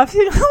herself.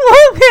 Look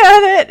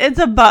at it. It's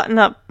a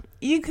button-up.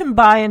 You can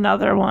buy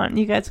another one.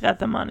 You guys got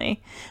the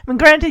money. I mean,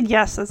 granted,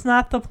 yes, that's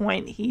not the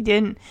point. He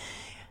didn't.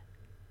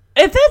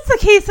 If that's the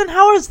case, then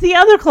how is the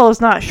other clothes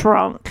not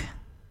shrunk?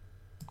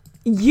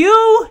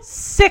 You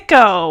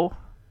sicko.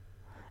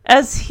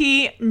 As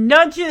he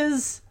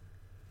nudges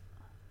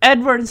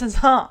Edward and says,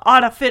 ought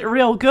to fit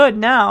real good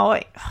now.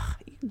 Like,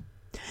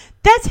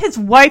 that's his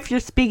wife you're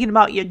speaking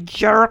about, you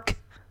jerk.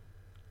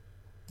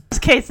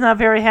 Kate's not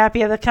very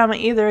happy at the comment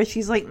either.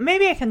 She's like,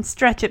 maybe I can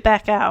stretch it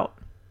back out.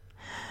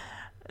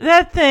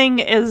 That thing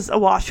is a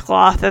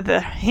washcloth at the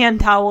hand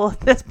towel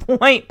at this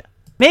point.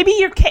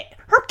 Maybe her cat,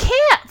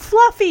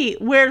 Fluffy.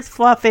 Where's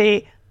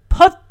Fluffy?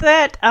 Put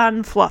that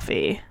on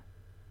Fluffy.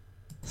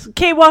 So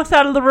Kate walks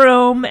out of the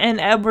room, and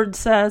Edward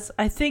says,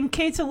 I think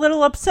Kate's a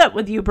little upset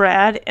with you,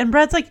 Brad. And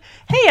Brad's like,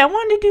 hey, I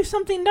wanted to do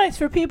something nice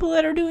for people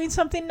that are doing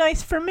something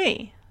nice for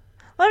me.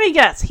 Let me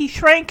guess, he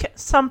shrank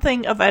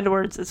something of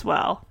Edward's as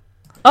well.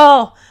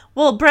 Oh,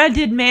 well, Brad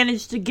did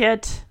manage to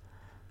get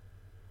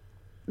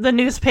the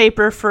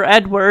newspaper for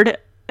Edward.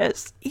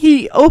 As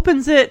he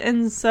opens it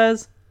and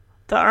says,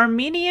 the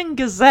Armenian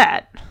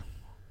Gazette.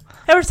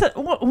 Edward said,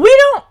 we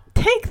don't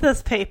take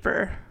this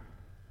paper.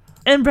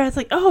 And Brad's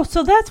like, oh,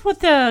 so that's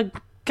what the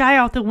guy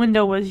out the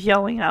window was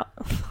yelling out.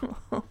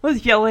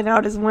 Was yelling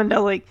out his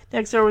window. Like,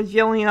 next door was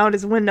yelling out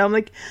his window. I'm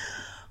like,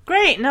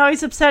 great, now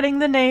he's upsetting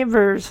the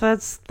neighbors.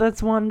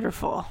 That's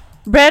wonderful.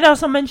 Brad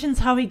also mentions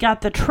how he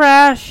got the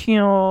trash,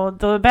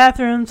 the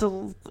bathrooms,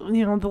 the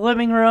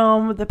living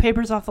room, the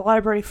papers off the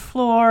library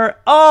floor.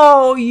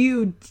 Oh,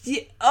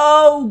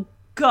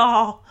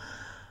 God.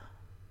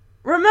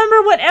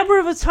 Remember what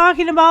Edward was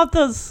talking about?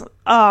 Those,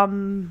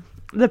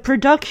 the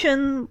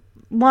production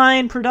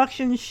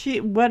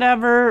sheet,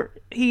 whatever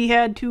he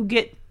had to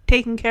get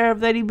taken care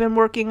of that he'd been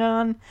working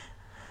on,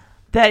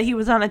 that he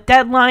was on a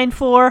deadline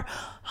for.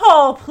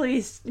 Oh,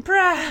 please,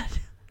 Brad,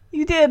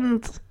 you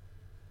didn't.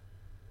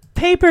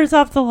 Papers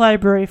off the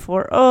library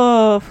floor.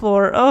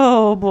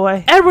 Oh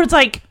boy. Edward's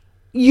like,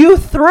 you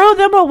throw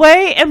them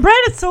away? And Brad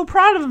is so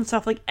proud of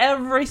himself. Like,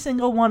 every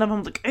single one of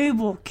them. Like, I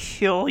will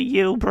kill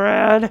you,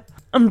 Brad.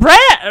 And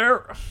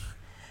Edward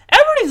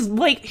is,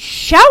 like,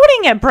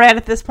 shouting at Brad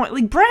at this point.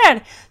 Like,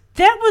 Brad,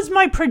 that was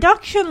my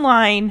production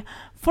line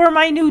for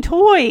my new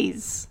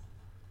toys.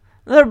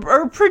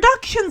 Or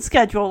production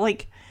schedule.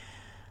 Like,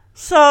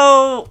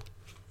 so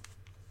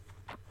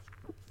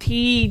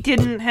he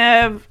didn't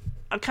have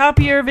a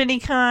copier of any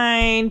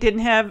kind,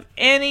 didn't have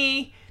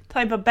any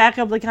type of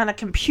backup, like on a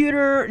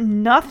computer,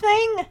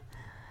 nothing.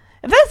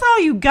 If that's all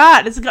you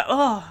got,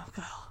 oh,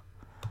 God.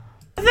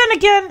 But then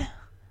again,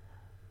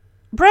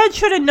 Brad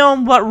should have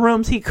known what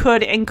rooms he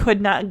could and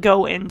could not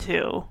go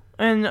into.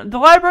 And the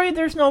library,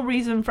 there's no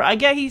reason for... I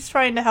get he's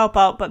trying to help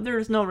out, but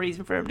there's no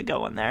reason for him to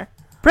go in there.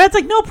 Brad's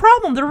like, no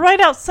problem, they're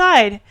right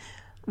outside.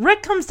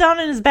 Rick comes down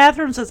in his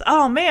bathroom and says,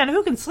 oh man,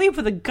 who can sleep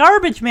with a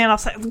garbage man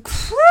outside?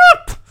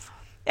 Crap!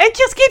 It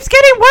just keeps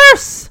getting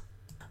worse!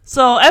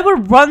 So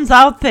Edward runs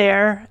out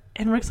there,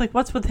 and Rick's like,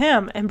 what's with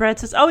him? And Brad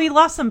says, oh, he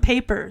lost some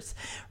papers.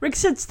 Rick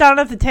sits down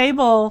at the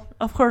table.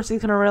 Of course,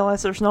 he's going to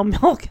realize there's no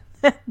milk in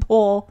that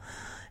bowl,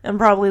 and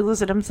probably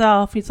lose it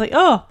himself. He's like,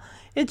 oh,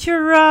 it's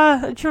your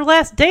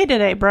last day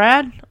today,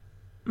 Brad.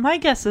 My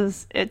guess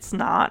is it's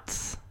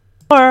not.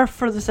 Or,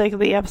 for the sake of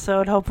the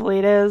episode, hopefully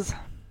it is.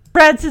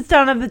 Brad sits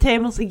down at the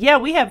table and says, yeah,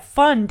 we had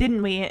fun,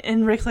 didn't we?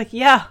 And Rick's like,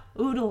 yeah,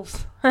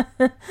 oodles.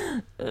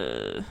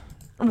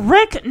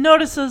 Rick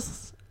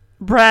notices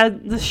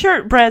the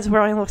shirt Brad's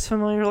wearing looks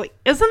familiar. Like,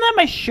 isn't that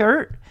my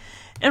shirt?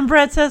 And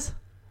Brad says,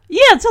 yeah,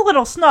 it's a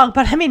little snug,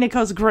 but I mean, it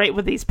goes great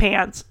with these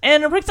pants.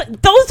 And Rick's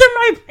like, those are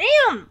my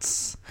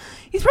pants!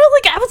 He's probably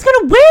like, I was going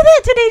to wear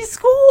that today to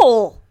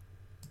school.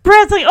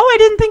 Brad's like, oh, I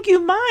didn't think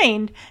you'd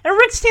mind. And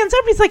Rick stands up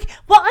and he's like,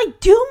 well, I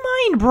do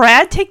mind,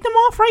 Brad. Take them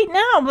off right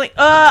now. I'm like,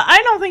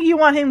 I don't think you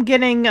want him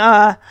getting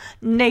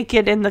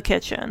naked in the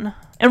kitchen.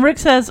 And Rick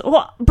says,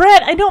 well,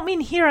 Brad, I don't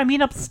mean here, I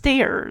mean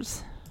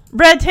upstairs.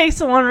 Brad takes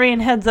the laundry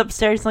and heads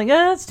upstairs. Like,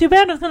 it's too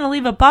bad I was going to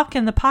leave a buck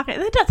in the pocket.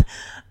 That does,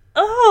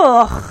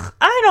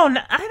 I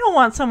don't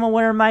want someone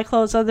wearing my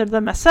clothes other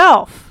than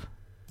myself.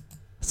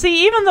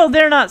 See, even though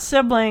they're not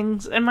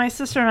siblings, and my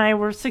sister and I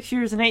were 6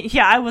 years and 8,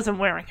 yeah, I wasn't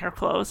wearing her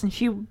clothes, and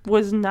she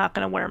was not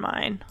going to wear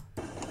mine.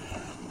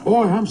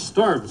 Boy, I'm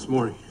starved this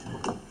morning.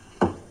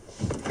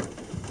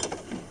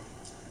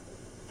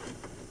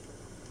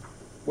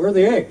 Where are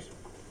the eggs?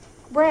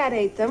 Brad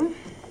ate them.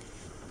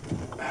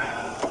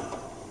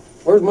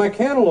 Where's my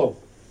cantaloupe?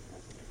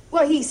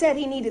 Well, he said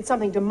he needed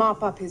something to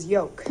mop up his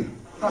yolk.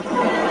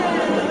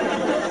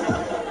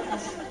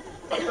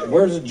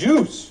 Where's the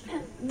juice?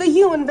 The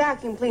human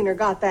vacuum cleaner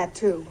got that,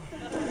 too.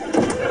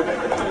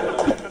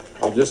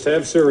 I'll just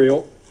have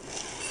cereal.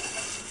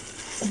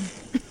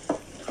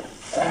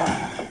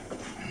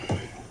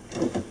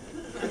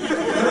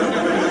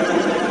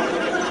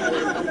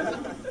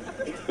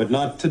 But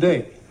not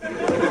today.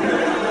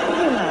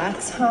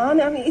 Relax, hon.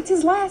 I mean, it's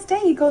his last day.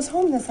 He goes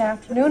home this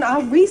afternoon.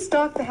 I'll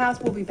restock the house.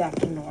 We'll be back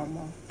to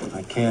normal.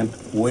 I can't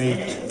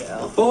wait.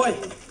 Boy,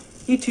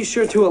 you two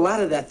sure do a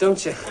lot of that,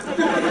 don't you?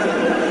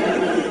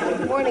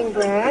 Morning,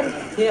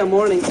 Brad. Yeah,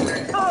 morning.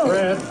 Oh.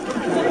 Brad.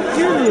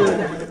 Dude.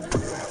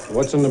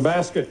 What's in the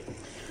basket?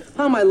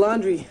 Oh, my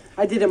laundry.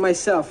 I did it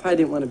myself. I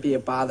didn't want to be a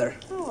bother.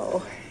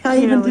 Oh. I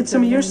even did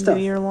some of your stuff.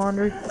 Do your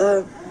laundry.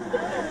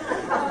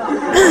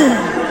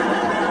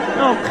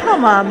 Oh,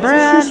 come on,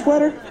 Brad. Is this your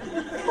sweater?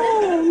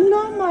 Oh,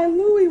 not my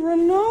Louis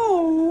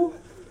Renault.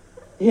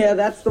 Yeah,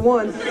 that's the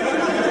one.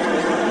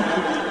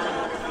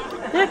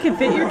 That could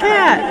fit your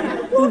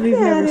cat, who we've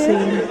never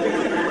seen.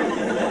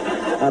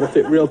 Ought to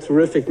fit real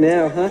terrific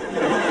now, huh?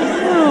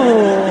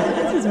 Oh,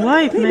 that's his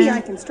wife, Maybe man.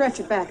 I can stretch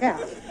it back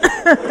out.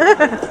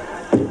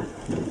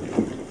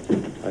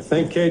 I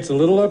think Kate's a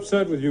little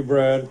upset with you,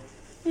 Brad.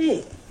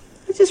 Hey,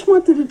 I just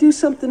wanted to do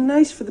something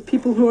nice for the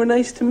people who are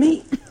nice to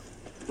me.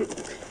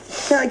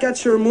 Yeah, I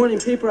got your morning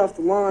paper off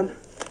the lawn.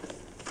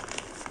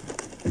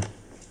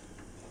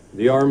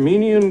 The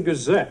Armenian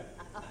Gazette.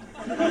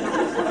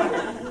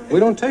 We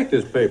don't take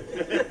this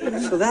paper.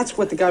 So that's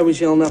what the guy was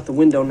yelling out the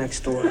window next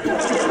door.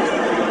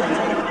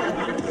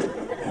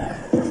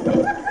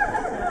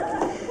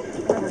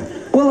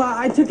 Well,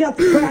 I took out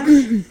the trash.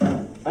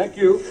 Thank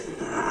you.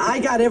 I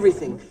got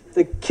everything.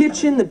 The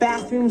kitchen, the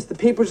bathrooms, the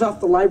papers off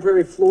the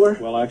library floor.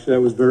 Well, actually,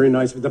 that was very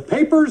nice. The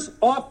papers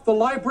off the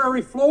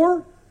library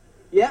floor?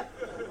 Yep.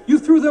 You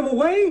threw them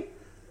away?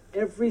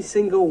 Every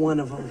single one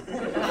of them.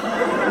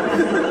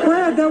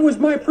 Brad, that was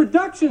my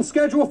production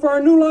schedule for our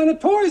new line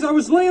of toys. I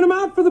was laying them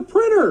out for the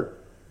printer.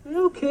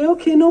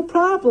 Okay, no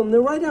problem.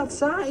 They're right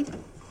outside.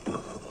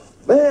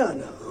 Man,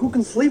 who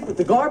can sleep with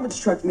the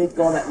garbage truck making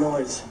all that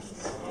noise?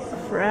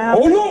 Crap.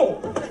 Oh, no!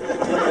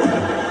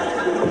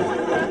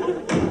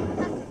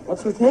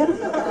 What's with him?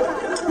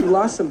 He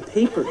lost some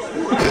papers.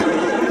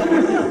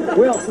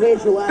 Well,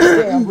 today's your last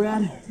day, huh,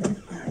 Brad?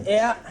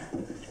 Yeah.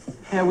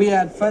 Yeah, we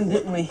had fun,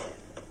 didn't we?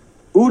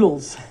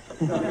 Oodles.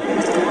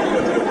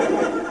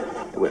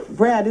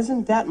 Brad,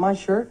 isn't that my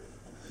shirt?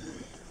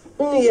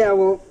 Yeah,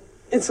 well,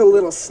 it's a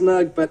little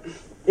snug, but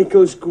it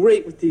goes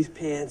great with these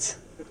pants.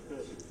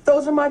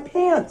 Those are my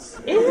pants.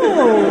 Ew.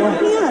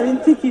 Yeah, I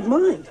didn't think you'd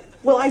mind.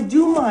 Well, I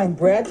do mind,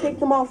 Brad. Take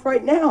them off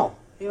right now.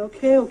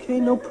 Okay,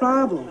 no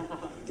problem.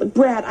 But,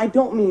 Brad, I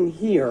don't mean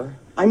here.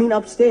 I mean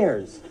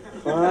upstairs.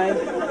 Fine.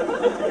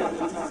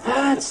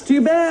 It's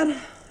too bad.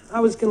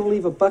 I was gonna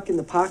leave a buck in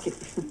the pocket.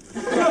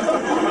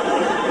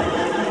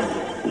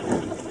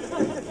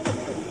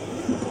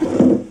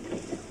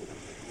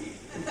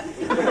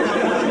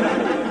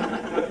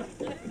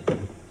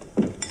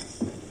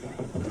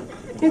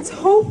 It's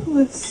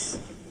hopeless.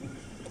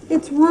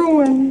 It's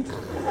ruined.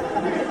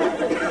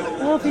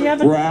 Well, if you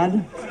have a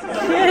Brad?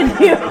 kid,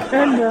 you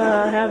can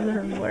have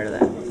him wear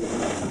that.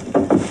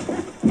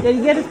 Did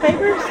he get his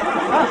papers?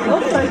 Oh,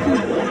 looks like he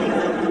did.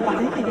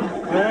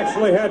 I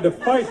actually had to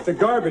fight the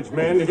garbage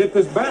man to get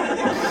this back.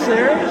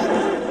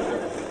 Seriously?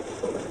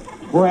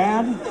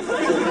 Brad?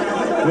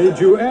 Made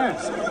you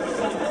ask.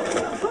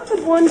 How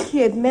could one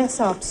kid mess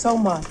up so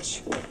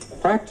much?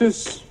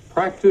 Practice.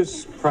 How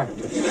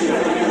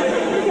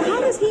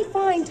does he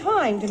find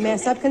time to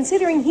mess up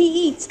considering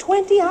he eats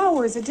 20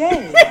 hours a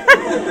day?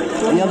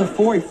 The other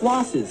 4 he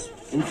flosses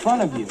in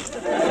front of you.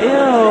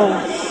 Ew.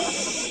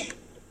 It's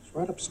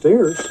right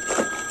upstairs.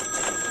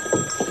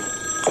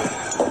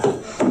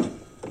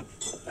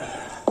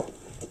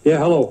 Yeah,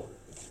 hello.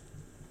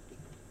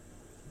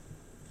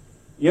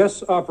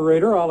 Yes,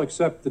 operator, I'll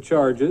accept the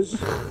charges.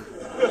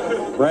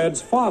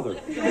 Brad's father.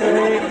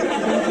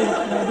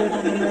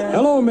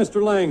 Hello,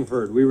 Mr.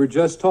 Langford. We were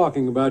just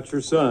talking about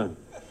your son.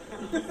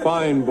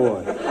 Fine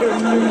boy.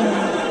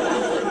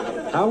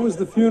 How was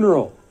the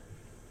funeral?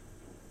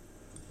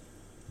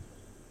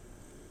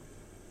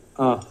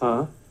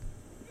 Uh-huh.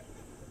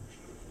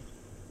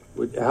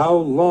 How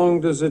long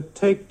does it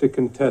take to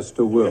contest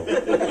a will?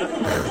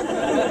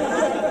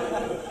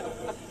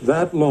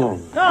 That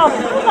long. Oh,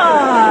 come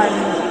on.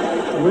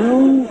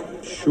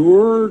 Well,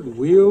 sure,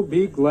 we'll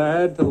be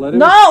glad to let him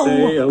No!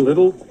 stay a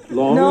little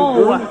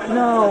longer.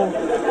 No.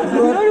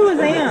 Go to his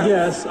aunt.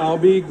 Yes, I'll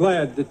be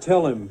glad to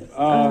tell him.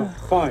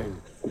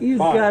 Fine. You've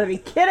Fine. got to be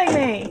kidding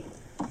me.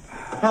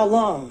 How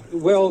long?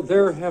 Well,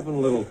 they're having a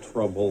little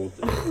trouble.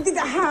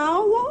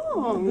 How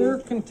long? They're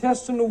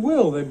contesting a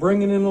will. They're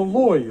bringing in a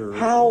lawyer.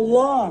 How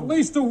long? At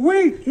least a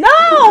week. No!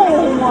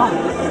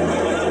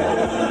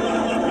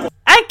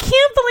 I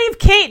can't believe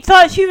Kate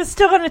thought she was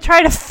still going to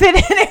try to fit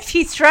in if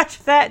she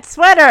stretched that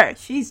sweater.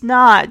 She's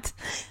not.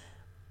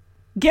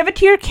 Give it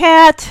to your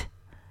cat.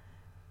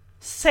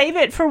 Save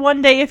it for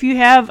one day if you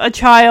have a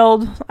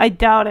child. I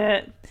doubt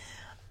it.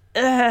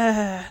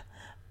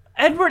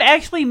 Edward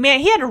actually,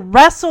 he had to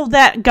wrestle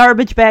that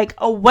garbage bag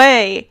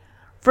away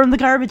from the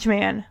garbage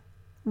man.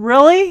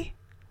 Really?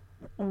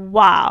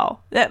 Wow.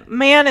 That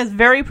man is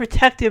very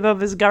protective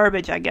of his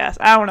garbage, I guess.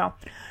 I don't know.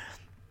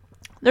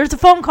 There's a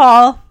phone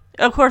call.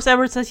 Of course,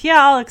 Edward says,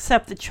 yeah, I'll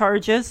accept the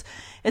charges.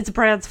 It's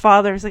Brad's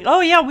father. He's like, oh,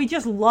 yeah, we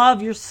just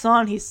love your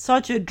son. He's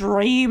such a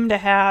dream to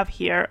have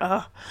here.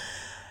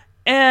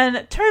 And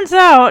it turns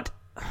out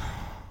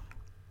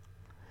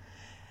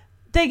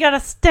they got to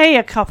stay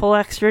a couple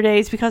extra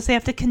days because they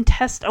have to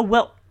contest a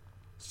will.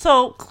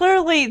 So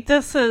clearly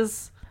this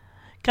is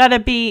got to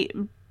be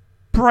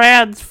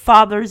Brad's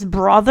father's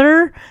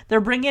brother.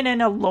 They're bringing in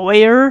a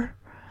lawyer.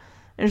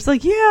 And it's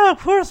like, yeah, of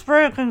course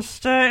Brad can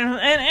stay.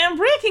 And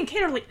Brad and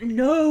Kate are like,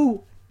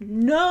 no. You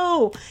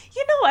know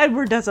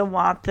Edward doesn't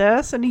want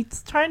this. And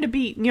he's trying to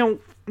be,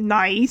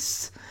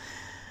 nice.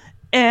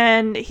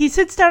 And he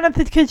sits down at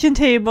the kitchen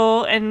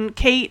table. And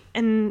Kate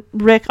and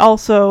Rick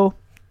also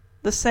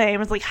the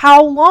same. It's like,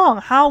 how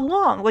long?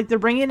 Like, they're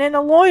bringing in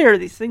a lawyer.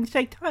 These things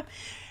take time.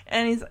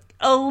 And he's like,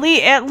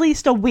 at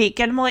least a week.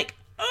 And I'm like,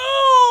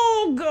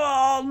 oh,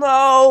 God,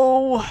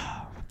 no.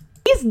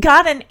 He's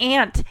got an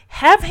aunt.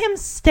 Have him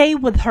stay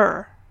with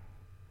her.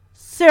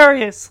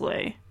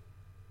 Seriously.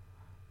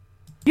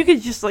 You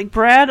could just like,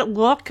 Brad,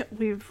 look,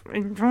 we've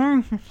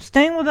enjoyed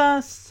staying with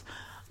us,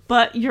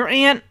 but your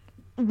aunt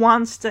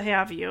wants to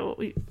have you.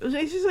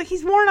 It's just like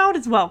he's worn out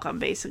his welcome,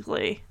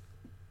 basically,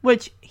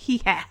 which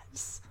he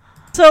has.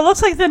 So it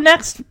looks like the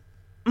next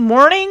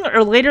morning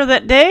or later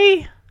that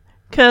day,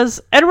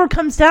 because Edward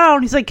comes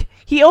down, he's like,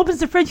 he opens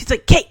the fridge, he's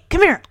like, Kate,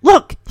 come here,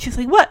 look. She's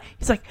like, what?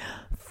 He's like,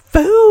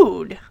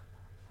 food.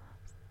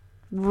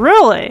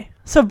 Really?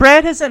 So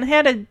Brad hasn't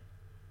had a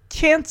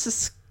chance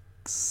to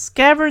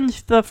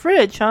scavenge the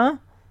fridge, huh?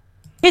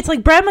 It's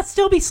like, Brad must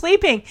still be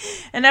sleeping.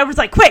 And Edward's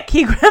like, quick,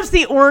 he grabs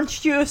the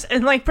orange juice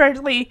and like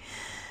practically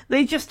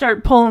they just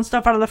start pulling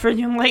stuff out of the fridge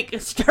and like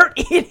start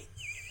eating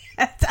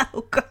it.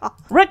 Oh god.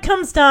 Rick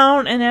comes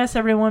down and asks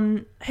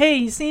everyone, hey,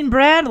 you seen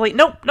Brad? Like,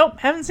 nope,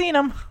 haven't seen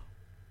him.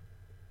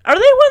 Are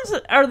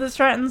the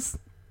Strattons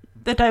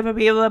the type of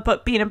people that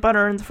put peanut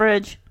butter in the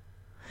fridge?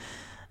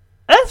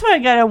 That's why I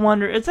gotta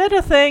wonder, is that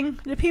a thing?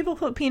 Do people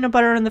put peanut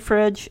butter in the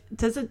fridge?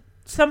 Does it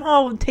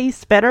somehow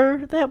taste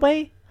better that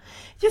way?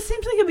 It just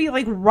seems like it'd be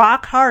like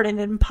rock hard and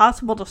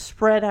impossible to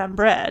spread on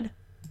bread.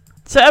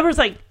 So Edward's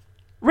like,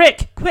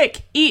 Rick,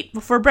 quick, eat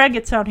before Brad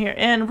gets down here.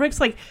 And Rick's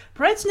like,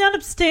 Brad's not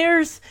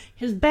upstairs.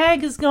 His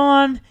bag is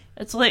gone.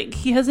 It's like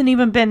he hasn't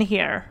even been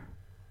here.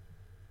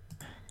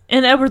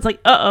 And Edward's like,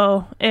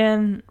 uh-oh.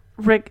 And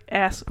Rick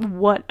asks,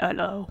 what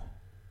uh-oh?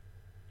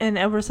 And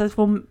Edward says,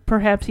 well,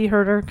 perhaps he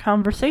heard our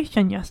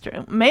conversation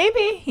yesterday.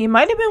 Maybe. He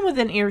might have been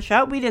within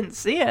earshot. We didn't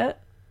see it.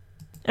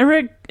 And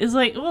Rick is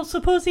like, well,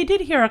 suppose he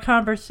did hear a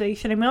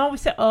conversation. And we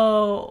always say,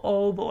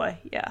 oh boy,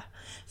 yeah.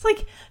 It's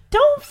like,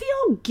 don't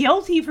feel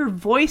guilty for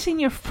voicing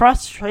your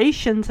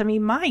frustrations. I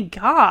mean, my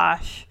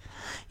gosh.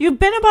 You've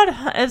been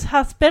about as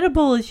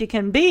hospitable as you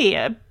can be.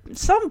 At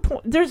some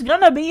point, there's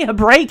gonna be a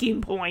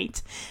breaking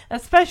point.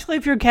 Especially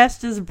if your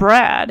guest is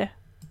Brad.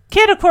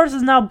 Kate, of course,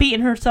 is now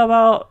beating herself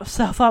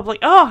up like,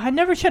 oh, I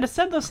never should have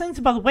said those things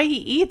about the way he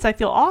eats. I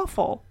feel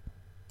awful.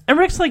 And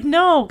Rick's like,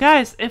 no,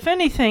 guys, if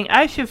anything,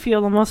 I should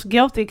feel the most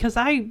guilty because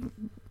I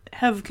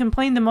have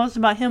complained the most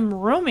about him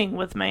rooming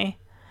with me.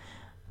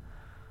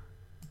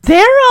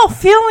 They're all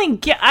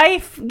feeling,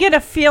 I get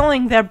a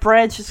feeling that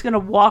Brad's just going to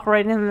walk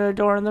right into the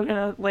door and they're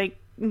going to, like,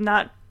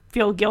 not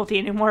feel guilty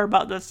anymore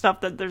about the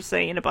stuff that they're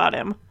saying about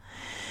him.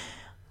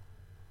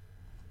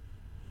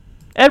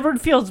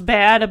 Edward feels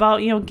bad about,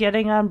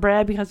 getting on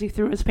Brad because he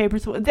threw his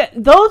papers away.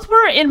 Those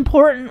were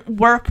important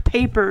work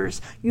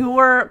papers.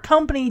 Your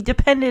company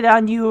depended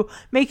on you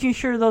making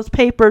sure those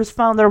papers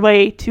found their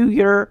way to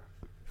your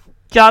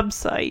job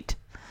site.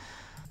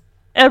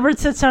 Edward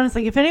sits down and is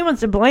like, if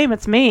anyone's to blame,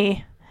 it's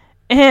me.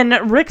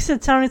 And Rick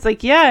sits down and he's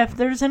like, yeah, if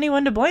there's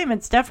anyone to blame,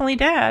 it's definitely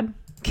Dad.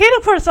 Kate,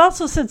 of course,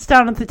 also sits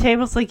down at the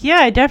table. It's like, yeah,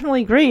 I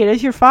definitely agree. It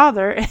is your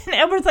father. And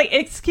Edward's like,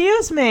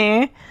 excuse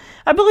me.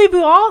 I believe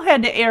we all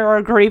had to air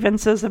our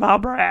grievances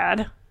about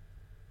Brad.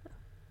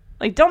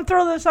 Like, don't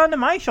throw this onto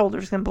my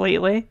shoulders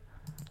completely.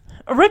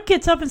 Rick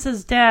gets up and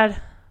says, Dad,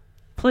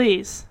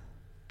 please.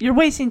 You're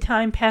wasting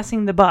time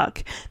passing the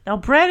buck. Now,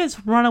 Brad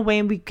has run away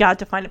and we've got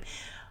to find him.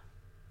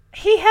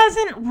 He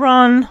hasn't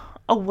run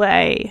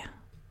away.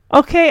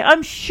 Okay,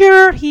 I'm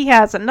sure he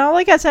hasn't. Now,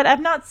 like I said, I've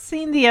not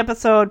seen the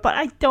episode, but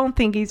I don't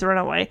think he's run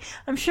away.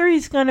 I'm sure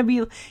he's going to be,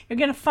 you're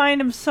going to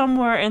find him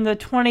somewhere in the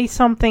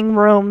 20-something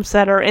rooms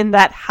that are in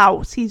that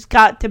house. He's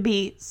got to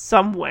be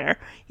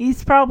somewhere.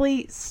 He's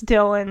probably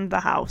still in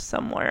the house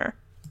somewhere.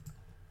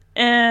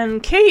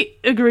 And Kate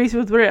agrees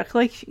with Rick.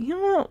 Like,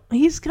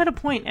 he's got a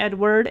point,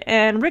 Edward.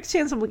 And Rick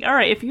stands up like, all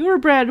right, if you were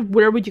Brad,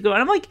 where would you go?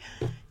 And I'm like,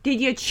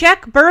 did you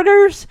check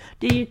Burgers?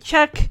 Did you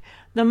check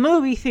the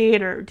movie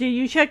theater? Did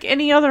you check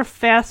any other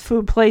fast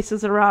food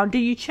places around? Did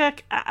you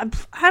check, I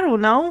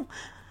don't know.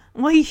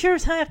 Well, he sure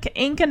as heck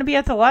ain't gonna be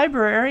at the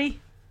library.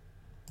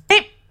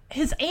 Hey,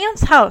 his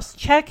aunt's house.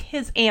 Check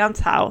his aunt's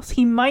house.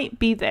 He might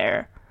be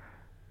there.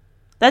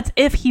 That's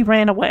if he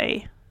ran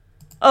away.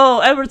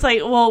 Oh, Edward's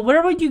like, well,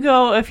 where would you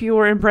go if you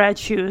were in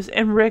Brad's shoes?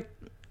 And Rick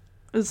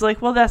is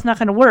like, well, that's not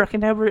gonna work.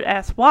 And Edward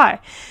asks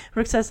why.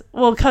 Rick says,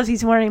 well, because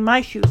he's wearing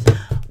my shoes.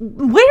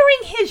 Wearing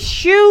his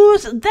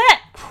shoes,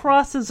 that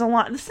crosses a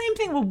line. The same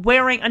thing with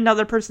wearing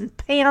another person's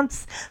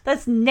pants.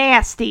 That's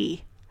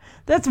nasty.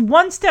 That's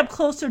one step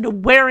closer to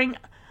wearing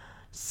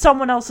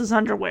someone else's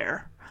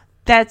underwear.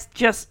 That's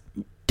just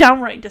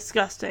downright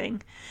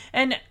disgusting.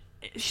 And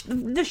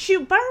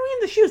borrowing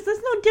the shoes,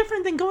 that's no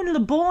different than going to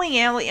the bowling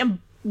alley and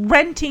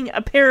renting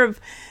a pair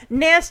of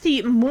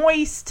nasty,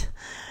 moist,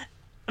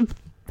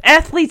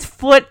 athlete's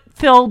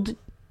foot-filled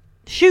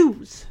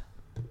shoes.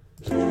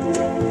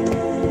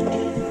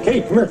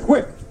 Kate, come here,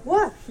 quick.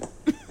 What?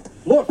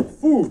 Look,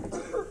 food.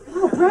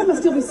 Oh, Brad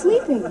must still be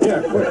sleeping.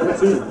 Yeah, quick,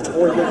 let's eat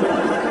before we get there.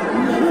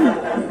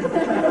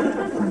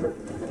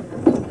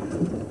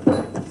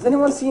 Has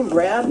anyone seen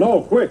Brad?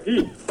 No, quick,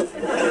 eat.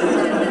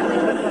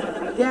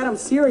 Dad, I'm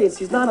serious.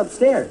 He's not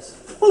upstairs.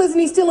 Well, isn't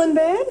he still in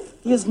bed?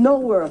 He is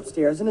nowhere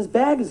upstairs, and his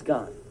bag is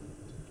gone.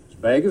 His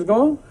bag is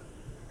gone?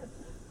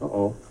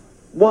 Uh-oh.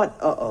 What?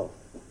 Uh-oh.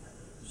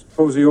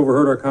 Suppose he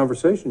overheard our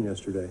conversation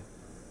yesterday.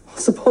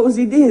 Suppose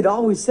he did.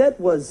 All we said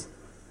was,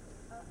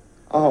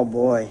 oh,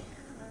 boy.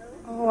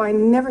 Oh, I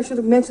never should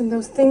have mentioned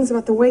those things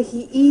about the way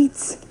he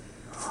eats.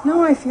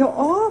 No, I feel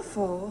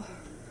awful.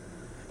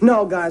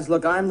 No, guys,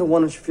 look, I'm the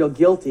one who should feel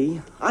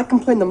guilty. I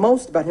complain the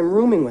most about him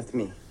rooming with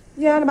me.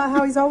 Yeah, and about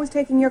how he's always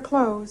taking your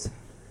clothes.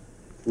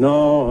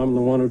 No, I'm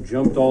the one who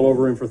jumped all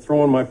over him for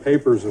throwing my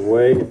papers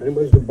away. If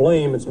anybody's to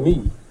blame, it's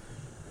me.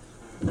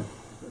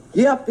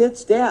 Yep,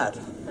 it's Dad.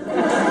 No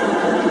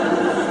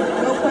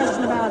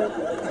question about it.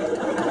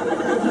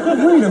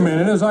 Wait a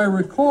minute. As I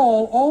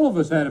recall, all of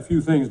us had a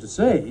few things to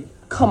say.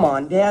 Come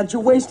on, Dad,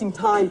 you're wasting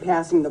time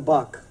passing the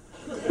buck.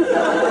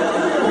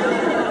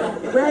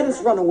 Brad has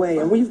run away,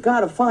 and we've got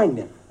to find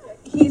him.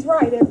 He's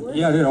right, Edward.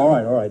 Yeah,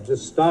 all right.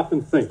 Just stop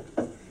and think.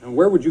 And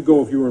where would you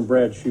go if you were in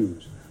Brad's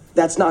shoes?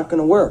 That's not going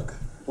to work.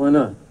 Why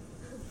not?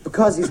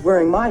 Because he's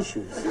wearing my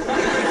shoes.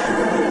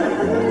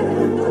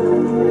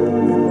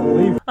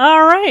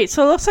 All right,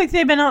 so it looks like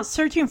they've been out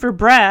searching for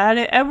Brad.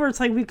 Edward's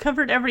like, we've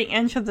covered every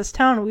inch of this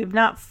town. We've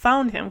not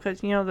found him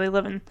because, they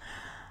live in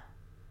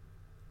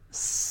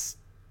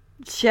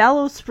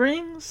Shallow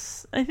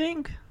Springs, I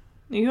think,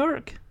 New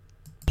York.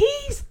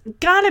 He's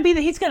got to be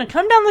that he's going to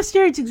come down the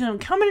stairs. He's going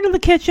to come into the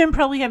kitchen,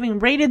 probably having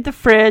raided the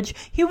fridge.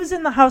 He was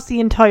in the house the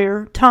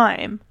entire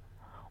time.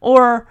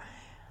 Or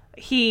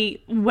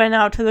he went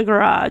out to the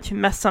garage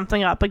and messed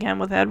something up again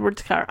with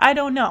Edward's car. I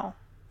don't know.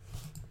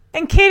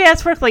 And Kate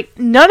asks Rick, like,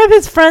 none of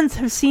his friends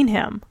have seen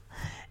him.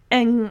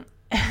 And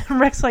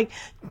Rick's like,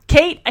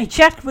 Kate, I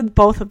checked with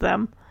both of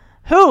them.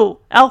 Who?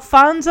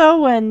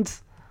 Alfonso and...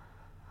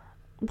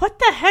 What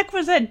the heck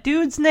was that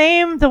dude's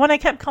name? The one I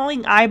kept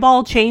calling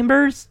Eyeball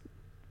Chambers?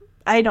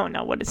 I don't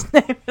know what his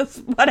name is.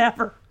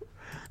 Whatever.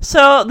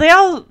 So they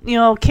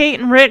all, Kate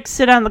and Rick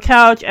sit on the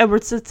couch.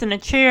 Edward sits in a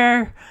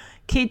chair.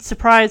 Kate's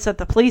surprised that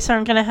the police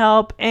aren't going to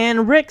help.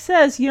 And Rick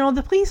says,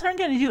 the police aren't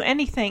going to do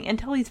anything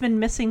until he's been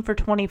missing for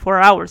 24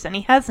 hours. And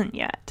he hasn't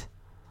yet.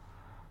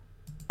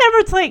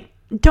 Edward's like,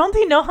 don't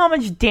they know how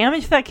much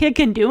damage that kid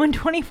can do in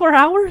 24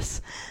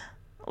 hours?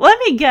 Let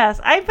me guess.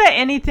 I bet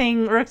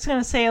anything Rick's going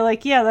to say,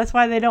 like, yeah, that's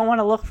why they don't want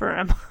to look for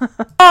him.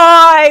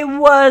 I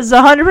was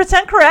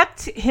 100%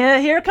 correct.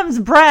 Here comes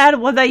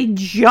Brad with a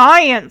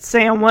giant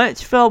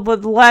sandwich filled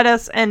with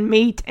lettuce and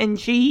meat and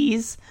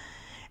cheese.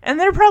 And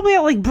they're probably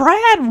all like,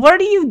 Brad, where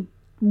have you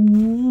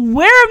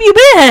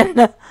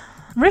been?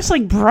 Rick's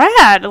like,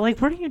 Brad, like,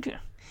 what are you doing?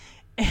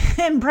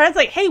 And Brad's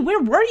like, hey,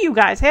 where were you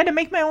guys? I had to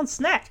make my own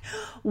snack.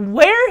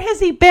 Where has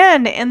he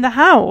been in the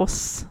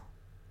house?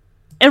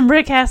 And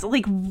Rick asks,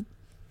 like,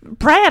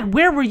 Brad,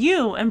 where were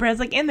you? And Brad's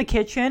like, in the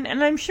kitchen.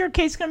 And I'm sure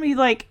Kate's going to be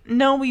like,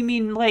 no, we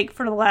mean like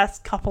for the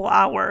last couple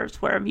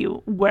hours. Where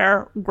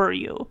were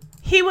you?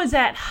 He was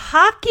at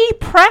hockey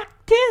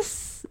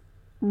practice?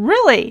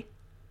 Really?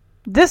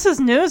 This is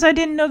news? I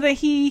didn't know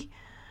that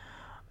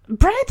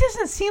Brad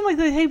doesn't seem like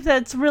the type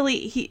that's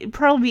really, he'd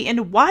probably be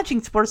into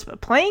watching sports, but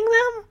playing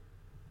them?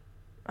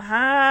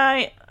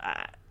 I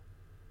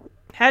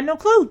had no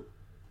clue.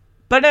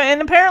 But,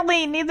 and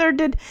apparently neither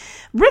did,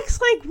 Rick's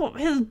like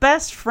his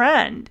best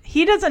friend.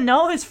 He doesn't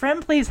know his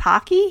friend plays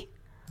hockey?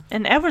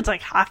 And Edward's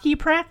like, hockey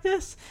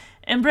practice?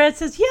 And Brad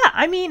says, yeah,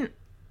 I mean,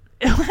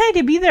 I had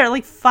to be there at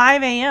like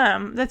 5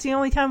 a.m. That's the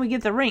only time we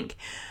get the rink.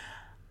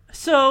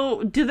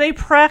 So, do they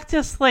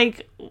practice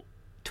like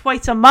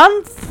twice a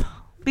month?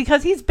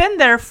 Because he's been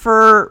there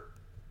for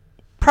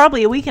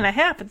probably a week and a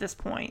half at this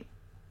point.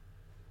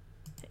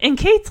 And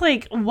Kate's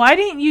like, why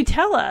didn't you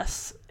tell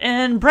us?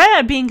 And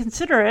Brad, being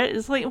considerate,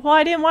 is like, well,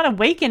 I didn't want to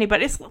wake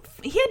anybody.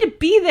 He had to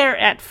be there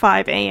at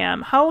 5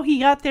 a.m. How he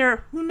got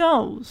there, who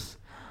knows?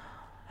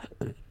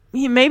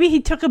 Maybe he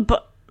took I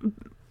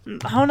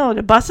don't know,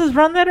 do buses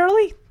run that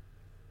early?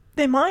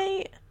 They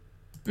might.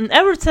 And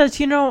Edward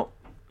says,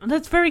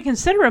 that's very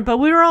considerate, but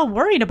we were all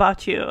worried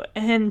about you.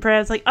 And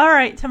Brad's like, all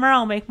right, tomorrow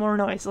I'll make more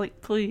noise.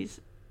 Like, please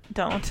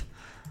don't.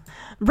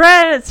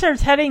 Brad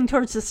starts heading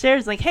towards the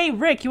stairs like, hey,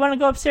 Rick, you want to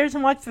go upstairs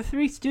and watch the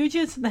Three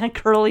Stooges? That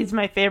Curly's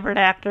my favorite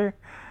actor.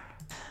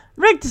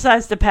 Rick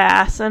decides to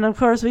pass, and of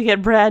course we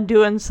get Brad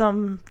doing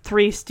some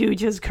Three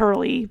Stooges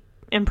Curly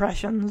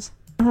impressions.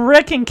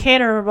 Rick and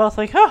Kate are both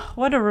like, oh,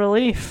 what a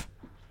relief.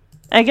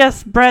 I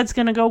guess Brad's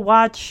going to go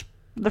watch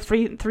the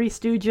Three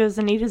Stooges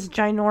and eat his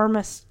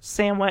ginormous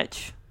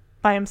sandwich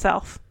by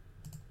himself.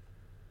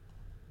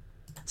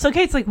 So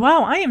Kate's like,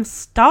 wow, I am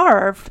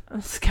starved.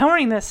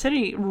 Scouring this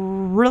city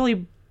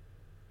really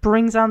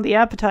brings on the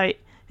appetite.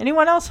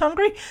 Anyone else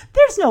hungry?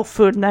 There's no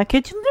food in that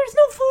kitchen.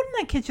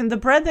 The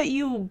bread that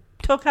you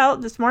took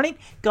out this morning,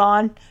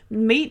 gone.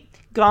 Meat,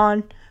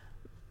 gone.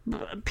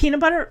 Peanut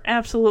butter,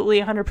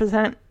 absolutely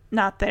 100%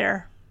 not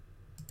there.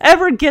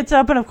 Edward gets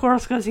up and, of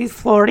course, because he's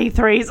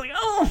 43, he's like,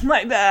 oh,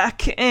 my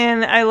back.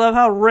 And I love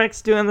how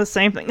Rick's doing the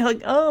same thing.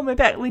 Like, oh, my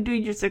back.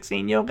 Dude, you're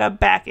 16. You don't got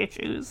back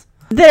issues.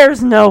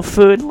 There's no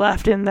food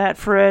left in that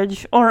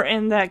fridge or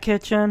in that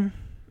kitchen.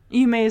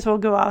 You may as well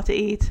go out to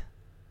eat.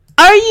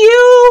 Are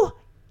you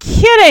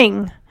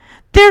kidding?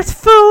 There's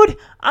food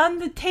on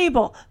the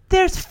table.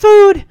 There's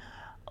food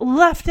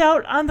left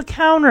out on the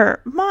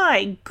counter.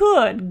 My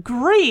good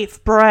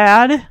grief,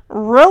 Brad.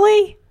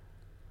 Really?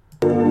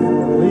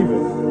 Believe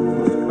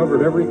it.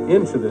 Covered every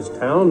inch of this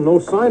town. No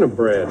sign of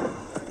Brad.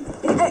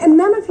 And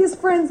none of his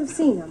friends have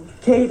seen him.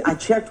 Kate, I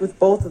checked with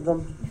both of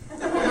them.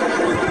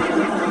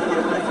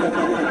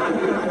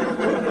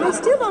 I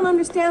still don't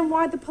understand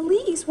why the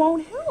police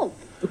won't help.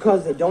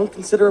 Because they don't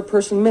consider a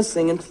person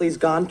missing until he's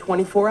gone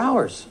 24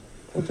 hours.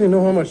 Don't they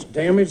know how much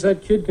damage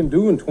that kid can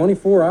do in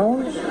 24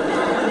 hours?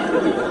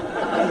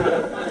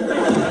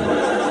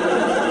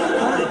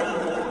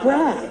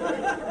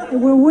 Brad, hey,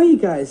 where were you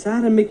guys? I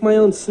had to make my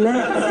own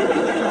snacks.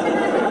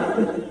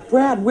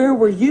 Brad, where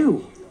were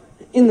you?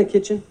 In the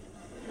kitchen.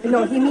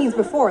 No, he means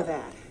before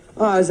that.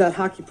 Oh, I was at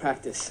hockey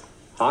practice.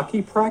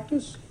 Hockey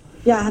practice?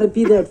 Yeah, I had to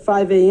be there at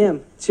 5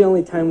 a.m. It's the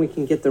only time we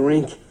can get the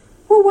rink.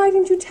 Well, why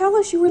didn't you tell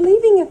us you were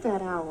leaving at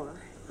that hour?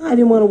 I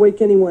didn't want to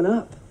wake anyone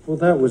up. Well,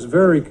 that was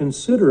very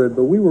considerate,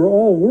 but we were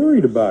all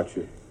worried about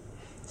you.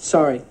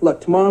 Sorry.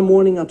 Look, tomorrow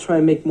morning I'll try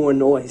and make more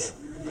noise.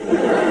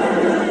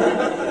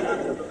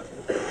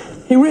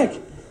 Hey,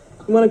 Rick,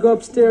 you want to go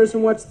upstairs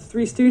and watch the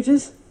Three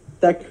Stooges?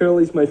 That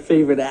Curly's my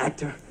favorite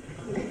actor.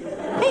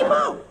 Hey,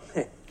 Mo!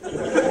 Hey.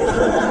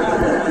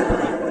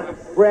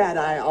 Brad,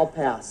 I'll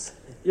pass.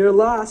 You're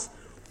lost.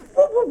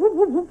 What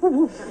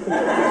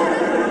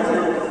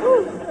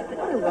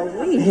a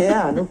relief.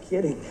 Yeah, no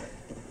kidding.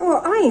 Oh,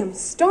 I am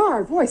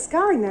starved. Boy,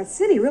 scouring that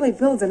city really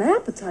builds an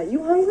appetite.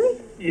 You hungry?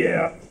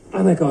 Yeah,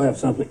 I think I'll have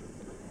something.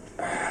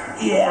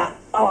 Yeah,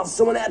 I'll have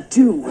some of that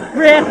too.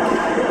 Rick!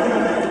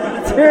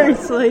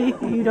 Seriously,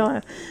 you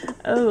don't.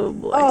 Oh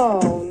boy.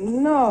 Oh,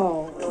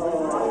 no.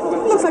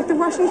 It looks like the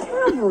Russian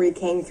cavalry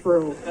came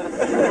through.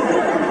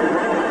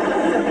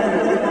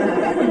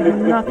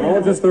 Nothing.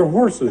 Oh, just their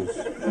horses.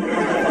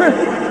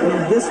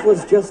 This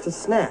was just a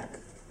snack.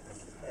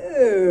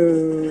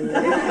 Ew.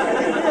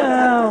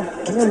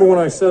 Oh. Remember when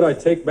I said I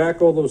take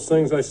back all those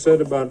things I said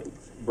about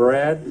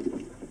Brad?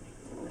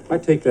 I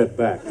take that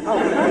back.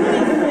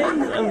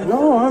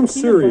 No, I'm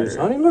serious,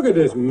 honey. Look at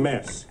this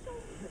mess.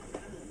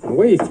 The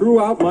way he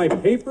threw out my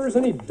papers,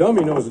 any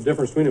dummy knows the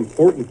difference between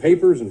important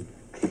papers and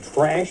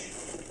trash.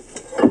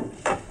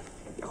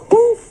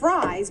 Who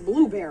fries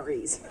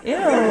blueberries? Ew.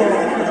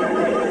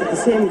 The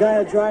same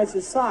guy that dries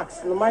his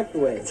socks in the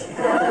microwave. Ew.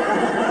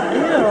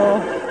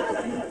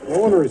 No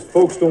wonder his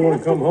folks don't want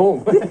to come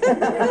home.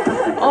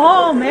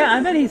 Oh, man,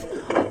 I bet he's...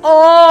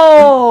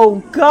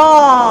 Oh,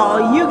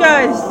 God. You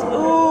guys...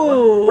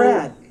 Ooh.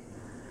 Brad,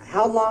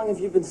 how long have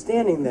you been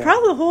standing there?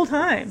 Probably the whole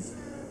time.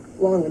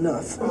 Long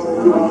enough.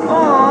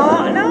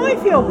 Aw, now I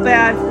feel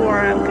bad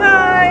for him.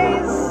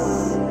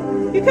 Guys,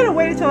 you could have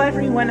waited till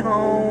after he went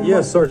home.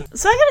 Yes, Sergeant.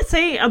 So I gotta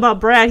say about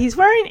Brad, he's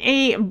wearing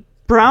a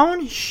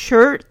brown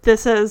shirt that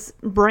says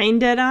Brain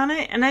Dead on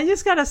it, and I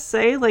just gotta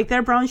say, like,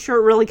 that brown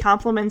shirt really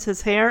complements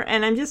his hair,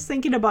 and I'm just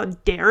thinking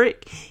about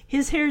Derek.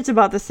 His hair is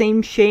about the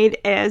same shade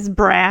as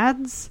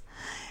Brad's,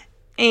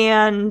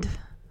 and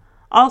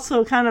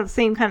also kind of the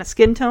same kind of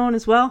skin tone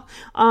as well.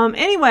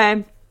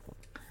 Anyway,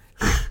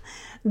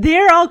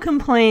 they're all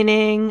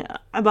complaining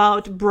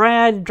about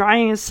Brad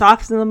drying his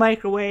socks in the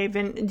microwave,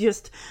 and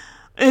just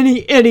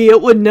any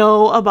idiot would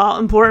know about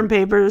important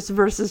papers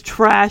versus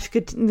trash.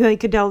 They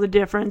could tell the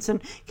difference.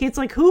 And Kate's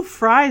like, who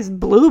fries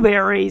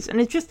blueberries? And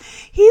it's just,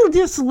 he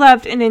just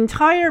left an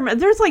entire,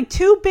 there's like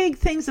 2 big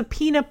things of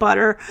peanut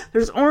butter.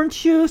 There's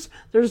orange juice.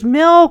 There's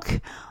milk.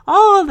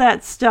 All of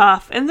that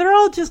stuff. And they're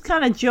all just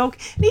kind of joke.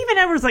 And even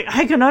Edward's like,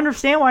 I can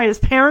understand why his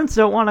parents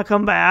don't want to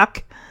come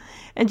back.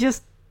 And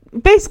just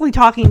basically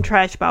talking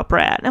trash about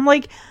Brad. And I'm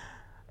like,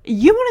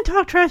 you want to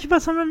talk trash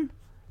about someone?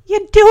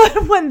 You do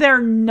it when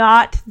they're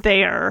not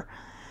there.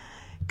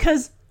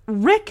 Because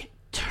Rick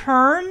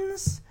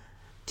turns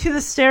to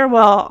the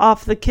stairwell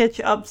off the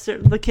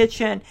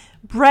kitchen.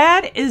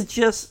 Brad is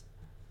just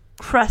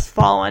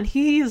crestfallen.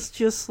 He's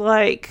just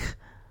like,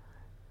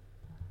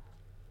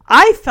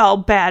 I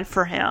felt bad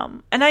for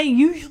him. And I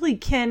usually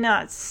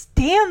cannot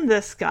stand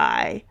this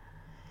guy.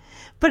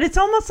 But it's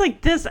almost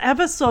like this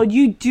episode,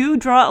 you do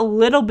draw a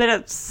little bit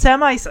of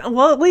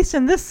well, at least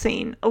in this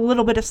scene, a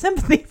little bit of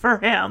sympathy for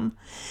him.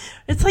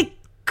 It's like,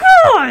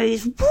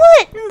 guys,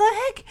 what in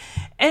the heck?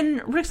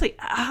 And Rick's like,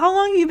 how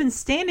long have you been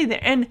standing there?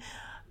 And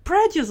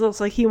Brad just looks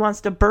like he wants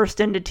to burst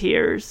into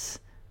tears.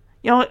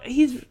 You know,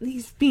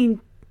 he's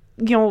being,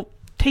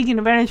 taking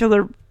advantage of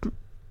their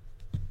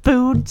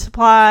food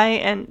supply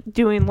and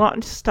doing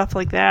stuff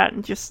like that.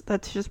 And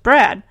that's just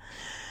Brad.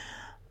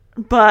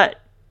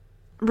 But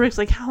Rick's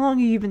like, how long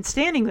have you been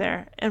standing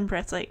there? And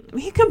Brad's like,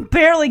 he can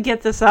barely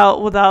get this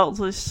out without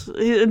this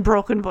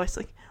broken voice.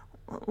 Like,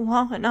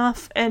 long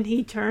enough. And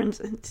he turns,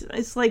 and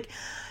it's like,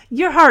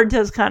 your heart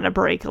does kind of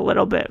break a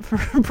little bit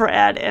for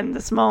Brad in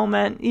this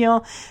moment.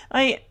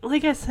 Like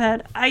I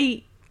said,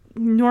 I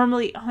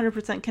normally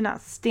 100%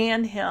 cannot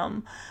stand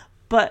him.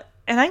 But,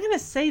 and I'm going to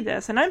say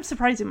this, and I'm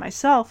surprising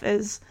myself,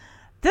 is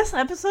this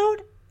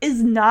episode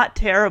is not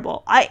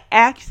terrible. I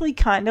actually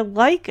kind of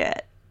like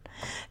it.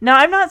 Now,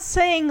 I'm not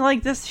saying,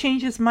 like, this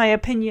changes my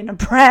opinion of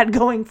Brad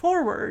going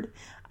forward.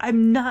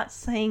 I'm not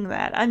saying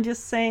that. I'm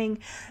just saying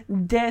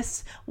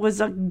this was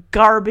a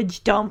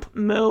garbage dump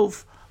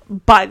move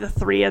by the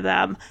 3 of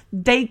them.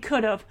 They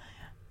could have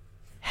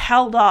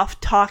held off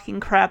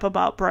talking crap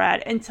about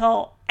Brad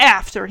until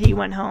after he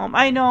went home.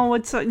 I know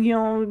it's,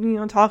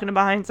 talking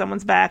behind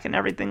someone's back and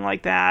everything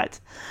like that.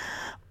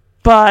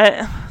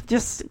 But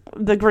just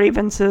the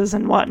grievances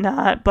and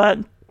whatnot. But,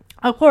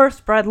 of course,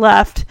 Brad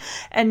left.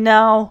 And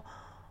now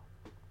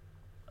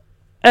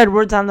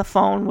Edward's on the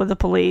phone with the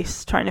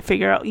police trying to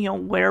figure out,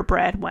 where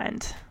Brad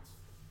went.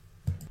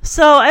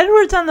 So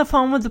Edward's on the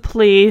phone with the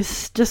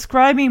police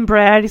describing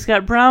Brad. He's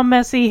got brown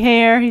messy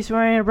hair. He's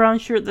wearing a brown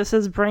shirt that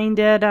says Brain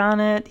Dead on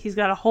it. He's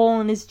got a hole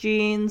in his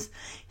jeans.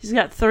 He's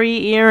got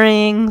 3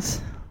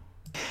 earrings.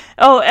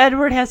 Oh,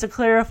 Edward has to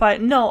clarify.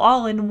 No,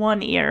 all in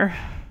one ear.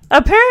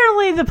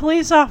 Apparently the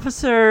police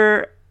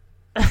officer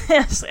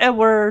asked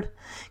Edward,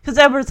 because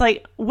Edward's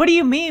like, what do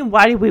you mean?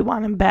 Why do we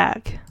want him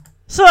back?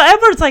 So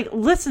Edward's like,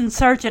 listen,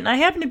 Sergeant, I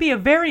happen to be a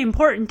very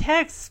important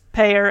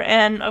taxpayer.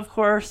 And, of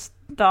course,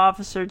 the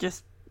officer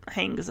just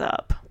hangs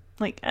up.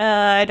 Like,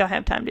 I don't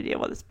have time to deal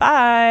with this.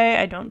 Bye.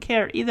 I don't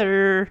care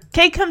either.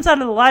 Kate comes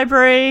out of the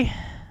library,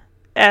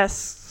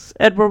 asks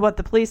Edward what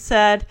the police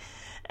said,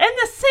 and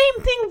the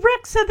same thing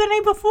Rick said the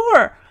night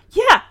before.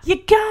 Yeah, you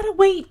gotta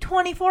wait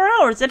 24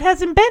 hours. It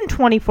hasn't been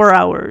 24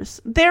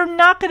 hours. They're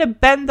not gonna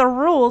bend the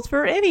rules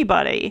for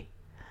anybody.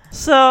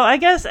 So I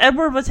guess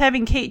Edward was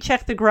having Kate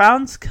check the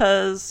grounds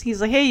because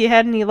he's like, hey, you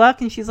had any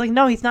luck? And she's like,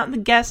 no, he's not in the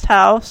guest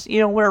house,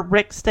 where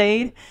Rick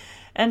stayed.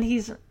 And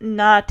he's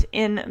not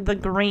in the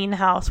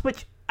greenhouse,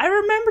 which I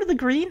remember the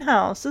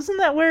greenhouse. Isn't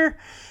that where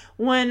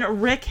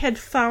when Rick had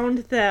found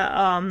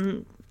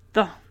the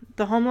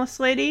homeless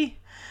lady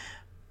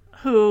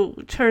who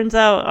turns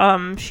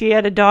out she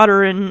had a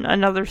daughter in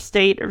another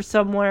state or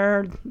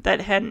somewhere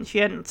that she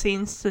hadn't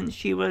seen since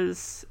she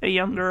was a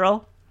young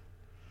girl?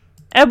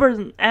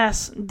 Edward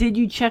asks, did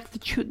you check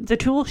the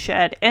tool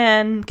shed?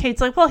 And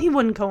Kate's like, well, he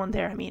wouldn't go in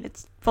there. I mean,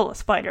 it's full of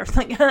spiders.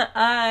 Like,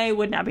 I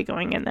would not be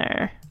going in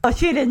there. Oh,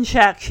 she didn't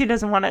check. She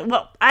doesn't want to.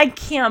 Well, I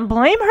can't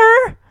blame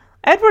her.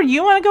 Edward,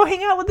 you want to go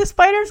hang out with the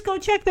spiders? Go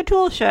check the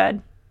tool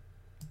shed.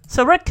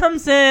 So Rick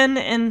comes in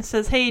and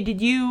says, hey,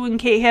 did you and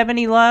Kate have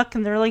any luck?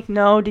 And they're like,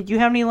 no. Did you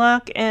have any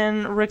luck?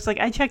 And Rick's like,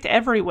 I checked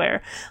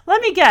everywhere.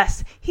 Let me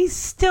guess. He's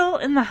still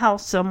in the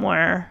house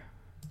somewhere.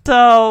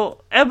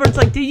 So Edward's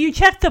like, did you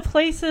check the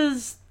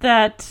places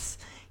that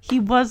he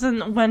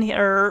wasn't when he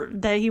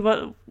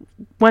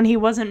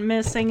wasn't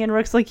missing? And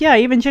Rick's like, yeah, I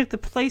even checked the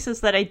places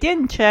that I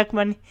didn't check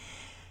when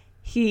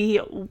he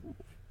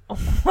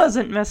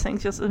wasn't missing.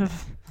 Just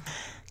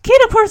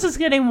Kate, of course, is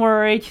getting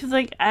worried. She's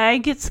like, I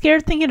get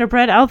scared thinking of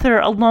Brad out there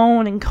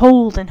alone and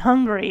cold and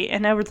hungry.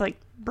 And Edward's like,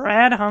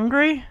 Brad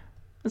hungry?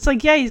 It's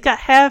like, yeah, he's got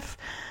half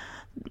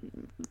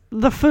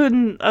the food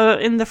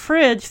in the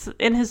fridge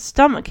in his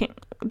stomach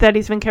that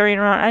he's been carrying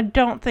around. I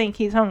don't think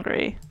he's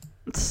hungry.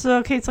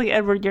 So Kate's like,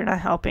 Edward, you're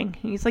not helping.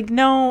 He's like,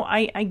 no,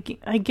 I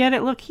get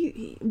it. Look,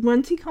 he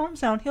once he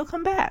calms down, he'll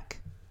come back.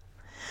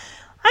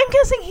 I'm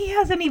guessing he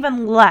hasn't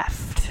even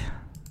left.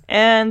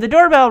 And the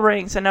doorbell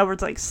rings, and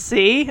Edward's like,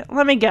 see?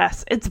 Let me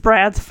guess. It's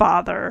Brad's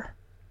father.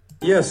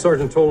 Yes,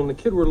 Sergeant told him the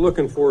kid we're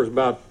looking for is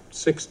about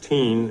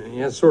 16. He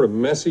has sort of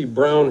messy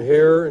brown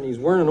hair, and he's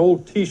wearing an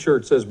old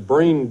T-shirt that says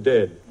Brain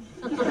Dead.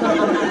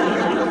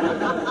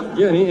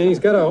 Yeah, and he's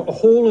got a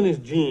hole in his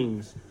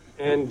jeans.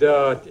 And,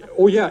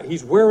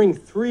 he's wearing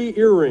 3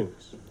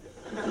 earrings.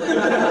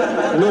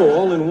 No,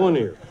 all in one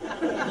ear.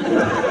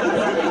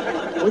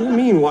 What do you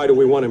mean, why do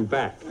we want him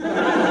back?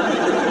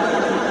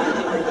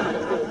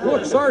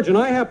 Look, Sergeant,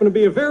 I happen to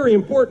be a very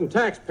important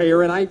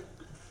taxpayer, and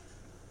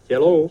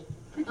Hello?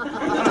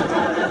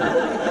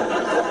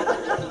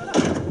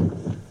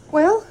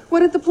 Well, what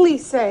did the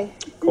police say?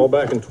 Call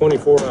back in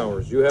 24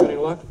 hours. You have any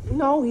luck?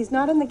 No, he's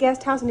not in the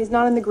guest house and he's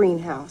not in the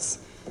greenhouse.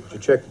 Did you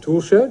check the tool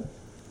shed?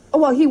 Oh,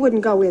 well, he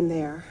wouldn't go in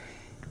there.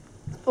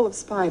 It's full of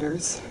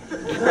spiders.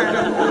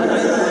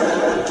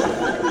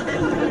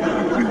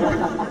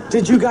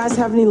 Did you guys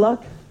have any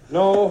luck?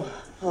 No.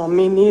 Oh,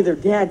 me neither.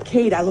 Dad,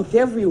 Kate, I looked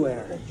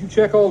everywhere. Did you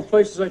check all the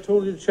places I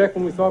told you to check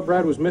when we thought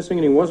Brad was missing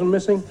and he wasn't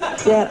missing?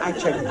 Dad, I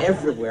checked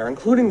everywhere,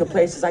 including the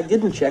places I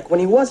didn't check when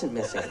he wasn't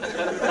missing.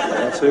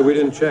 I'd say we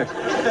didn't check.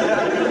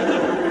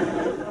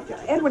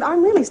 Edward,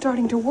 I'm really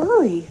starting to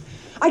worry.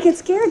 I get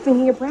scared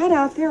thinking of Brad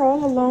out there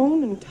all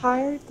alone and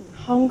tired and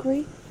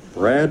hungry.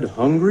 Brad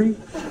hungry?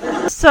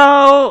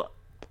 So,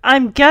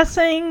 I'm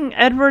guessing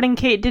Edward and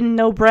Kate didn't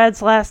know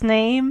Brad's last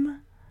name.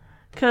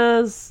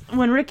 Because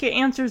when Rick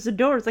answers the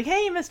door, it's like,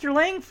 hey, Mr.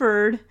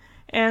 Langford.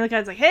 And the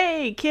guy's like,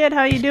 hey, kid,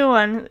 how you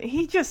doing?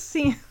 He just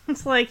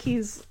seems like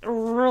he's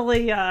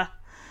really a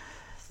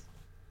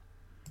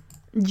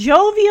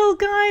jovial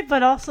guy,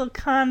 but also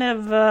kind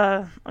of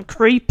a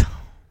creep.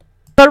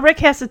 But Rick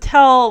has to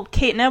tell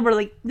Kate and Edward,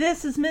 like,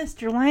 this is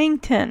Mr.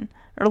 Langton,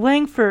 or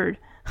Langford.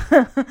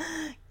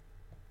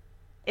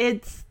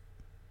 It's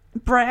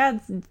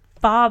Brad's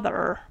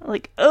father.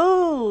 Like,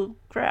 oh,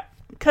 crap.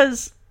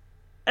 Because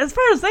as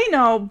far as they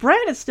know,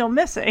 Brad is still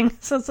missing.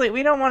 So it's like,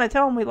 we don't want to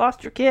tell him we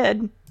lost your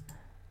kid.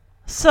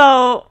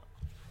 So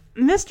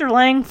Mr.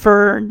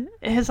 Langford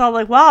is all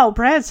like, wow,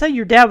 Brad said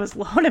your dad was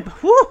loaded.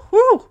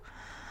 Woo-hoo.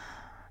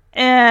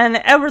 And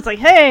Edward's like,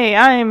 hey,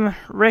 I'm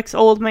Rick's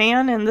old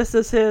man, and this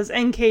is his...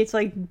 And Kate's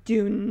like,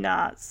 do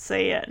not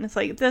say it. And it's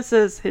like, this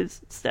is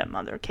his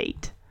stepmother,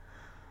 Kate.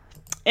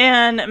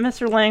 And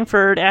Mr.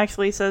 Langford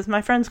actually says,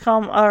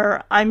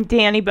 I'm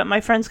Danny, but my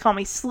friends call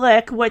me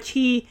Slick, which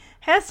he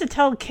has to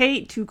tell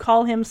Kate to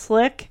call him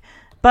Slick.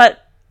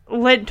 But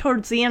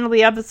towards the end of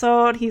the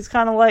episode, he's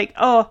kind of like,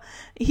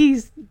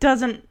 he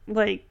doesn't,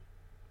 like...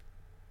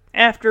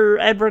 After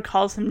Edward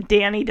calls him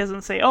Danny,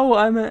 doesn't say,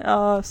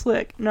 I'm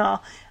Slick. No.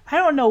 I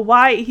don't know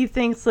why he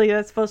thinks like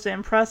that's supposed to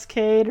impress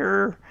Kate,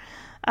 or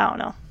I don't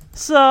know.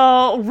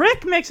 So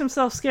Rick makes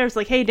himself scared. It's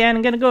like, hey, Dan,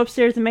 I'm going to go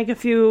upstairs and make a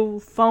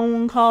few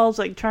phone calls,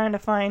 like trying to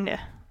find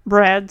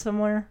Brad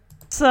somewhere.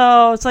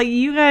 So it's like,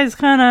 you guys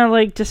kind of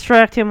like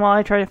distract him while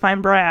I try to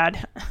find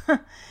Brad.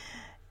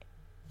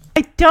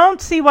 I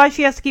don't see why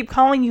she has to keep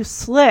calling you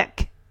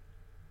Slick.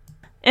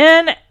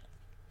 And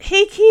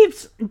he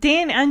keeps...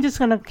 Danny, I'm just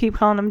going to keep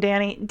calling him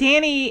Danny.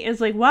 Danny is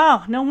like,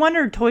 wow, no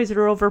wonder toys are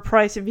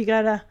overpriced if you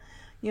got to,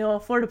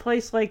 afford a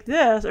place like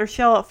this, or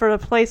shell out for a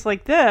place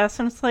like this.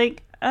 And it's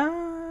like,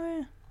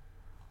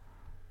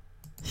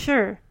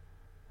 sure.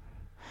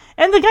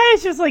 And the guy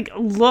is just, like,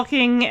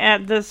 looking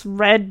at this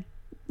red,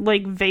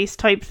 like, vase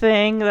type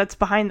thing that's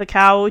behind the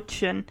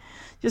couch, and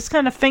just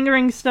kind of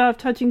fingering stuff,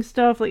 touching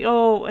stuff. Like,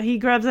 he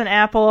grabs an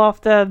apple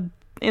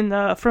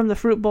from the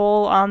fruit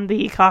bowl on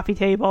the coffee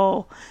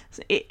table.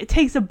 It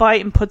takes a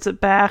bite and puts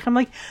it back. I'm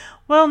like,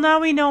 well, now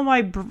we know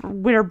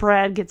where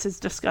Brad gets his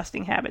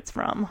disgusting habits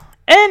from.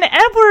 And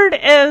Edward,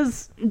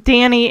 as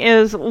Danny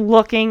is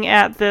looking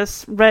at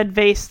this red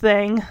vase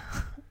thing,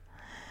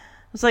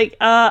 it's like,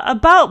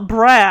 about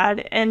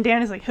Brad. And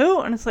Danny's like,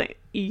 who? And it's like,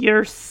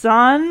 your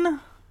son?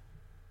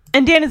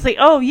 And Danny's like,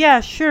 oh,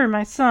 yeah, sure,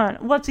 my son.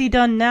 What's he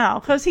done now?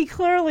 Because he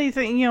clearly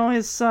thinks,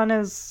 his son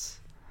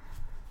is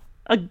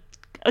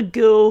a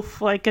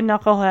goof, like a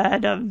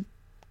knucklehead, a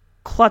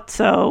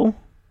klutzo.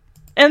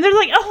 And they're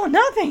like, oh,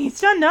 nothing, he's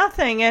done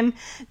nothing. And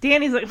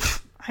Danny's like,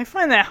 I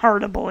find that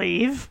hard to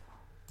believe.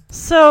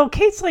 So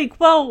Kate's like,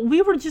 well,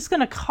 we were just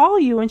going to call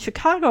you in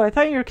Chicago. I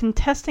thought you were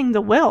contesting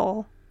the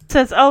will.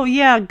 Says, oh,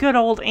 yeah, good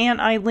old Aunt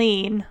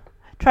Eileen.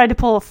 Tried to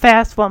pull a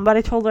fast one, but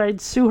I told her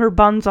I'd sue her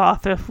buns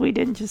off if we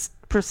didn't just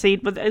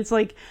proceed with it. It's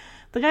like,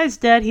 the guy's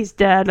dead, he's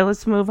dead,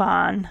 let's move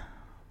on.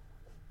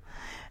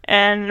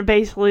 And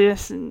basically,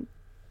 this...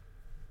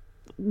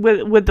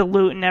 With the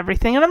loot and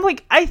everything. And I'm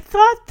like, I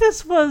thought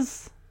this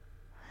was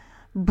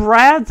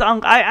Brad's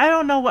uncle. I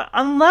don't know what,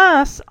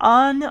 unless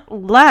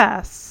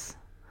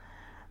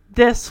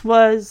this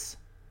was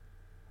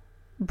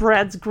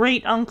Brad's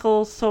great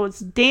uncle, so it's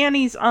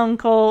Danny's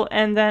uncle,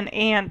 and then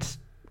Aunt,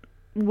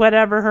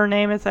 whatever her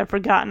name is, I've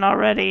forgotten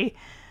already,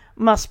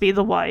 must be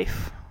the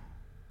wife.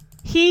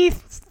 He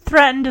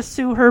threatened to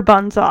sue her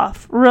buns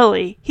off.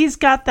 Really? He's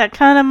got that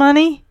kind of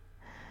money?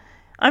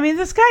 I mean,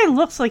 this guy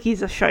looks like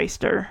he's a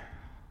shyster.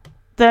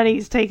 That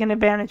he's taking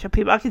advantage of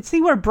people. I can see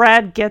where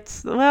Brad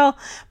gets... Well,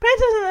 Brad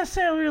doesn't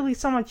necessarily really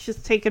so much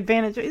just take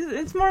advantage.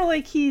 It's more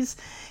like he's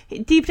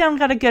deep down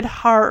got a good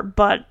heart,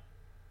 but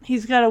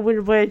he's got a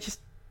weird way of just,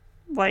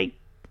 like...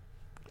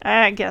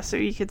 I guess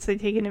you could say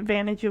taking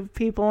advantage of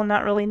people and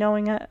not really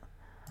knowing it.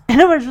 And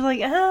everyone's like,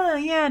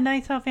 yeah,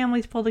 nice how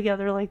families pull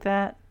together like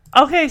that.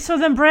 Okay, so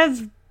then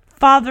Brad's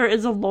father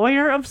is a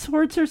lawyer of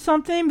sorts or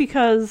something,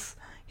 because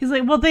he's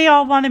like, well, they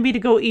all wanted me to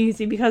go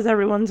easy because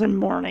everyone's in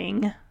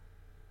mourning.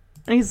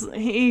 And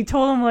he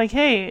told him, like,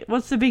 hey,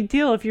 what's the big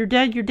deal? If you're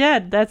dead, you're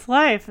dead. That's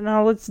life.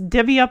 Now let's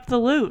divvy up the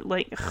loot.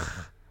 Like,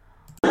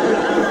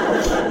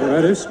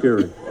 That is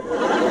scary.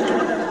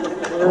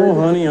 Oh,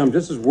 honey, I'm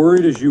just as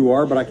worried as you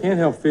are, but I can't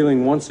help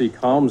feeling once he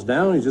calms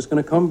down, he's just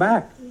going to come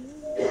back.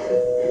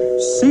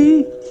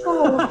 See?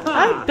 Oh,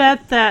 I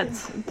bet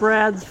that's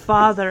Brad's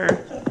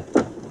father.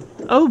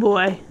 Oh,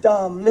 boy.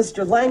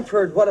 Mr.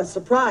 Langford, what a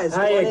surprise.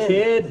 Hiya,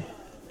 kid.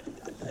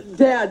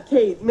 Dad,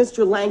 Kate,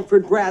 Mr.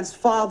 Langford, Brad's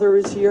father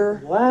is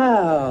here.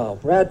 Wow,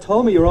 Brad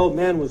told me your old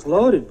man was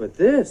loaded, but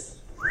this...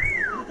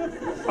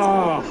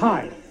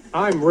 Hi.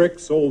 I'm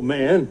Rick's old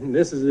man, and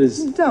this is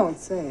his... Don't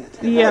say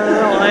it. Yeah,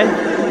 really.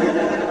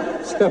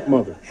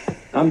 stepmother.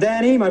 I'm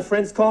Danny. My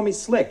friends call me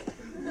Slick.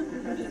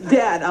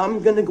 Dad,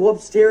 I'm gonna go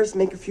upstairs,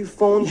 make a few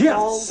phone calls.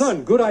 Yeah,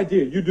 son, good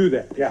idea. You do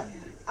that, yeah.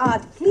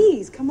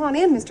 Please, come on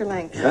in, Mr.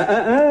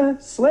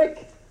 Langford.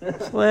 Slick.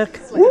 Slick.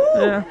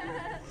 Yeah.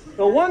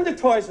 No wonder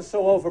toys are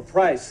so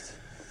overpriced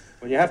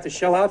when you have to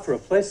shell out for a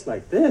place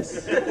like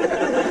this.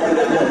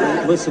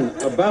 Listen,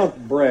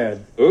 about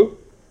Brad. Who?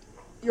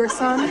 Your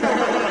son?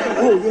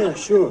 Oh, yeah,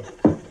 sure.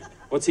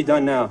 What's he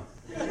done now?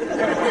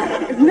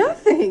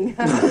 Nothing.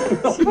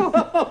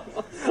 I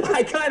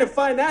kind of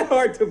find that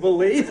hard to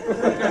believe.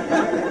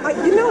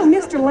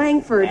 Mr.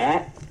 Langford.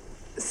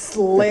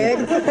 Slick.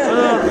 We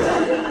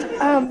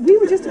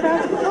were just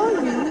about to call you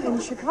in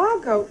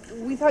Chicago.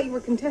 We thought you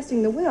were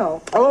contesting the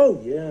will.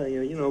 Oh, yeah.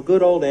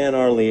 Good old Aunt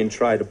Arlene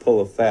tried to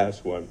pull a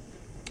fast one.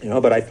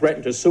 But I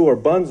threatened to sue her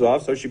buns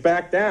off, so she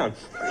backed down.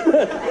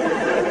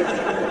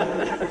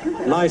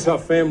 Nice how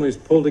families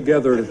pull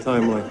together at a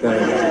time like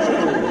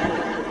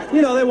that.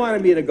 You know, they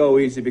wanted me to go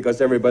easy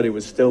because everybody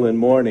was still in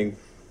mourning.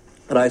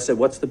 And I said,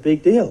 what's the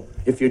big deal?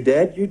 If you're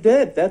dead, you're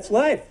dead. That's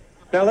life.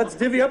 Now let's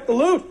divvy up the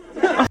loot.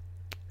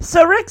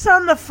 So Rick's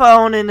on the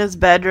phone in his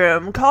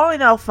bedroom,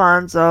 calling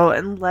Alfonso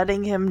and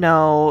letting him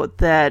know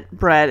that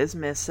Brad is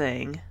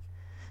missing.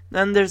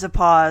 Then there's a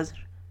pause,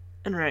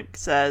 and Rick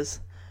says,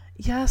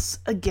 "Yes,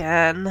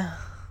 again."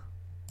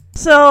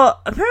 So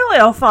apparently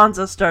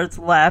Alfonso starts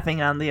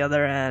laughing on the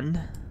other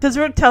end, because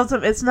Rick tells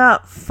him it's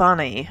not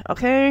funny,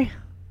 okay?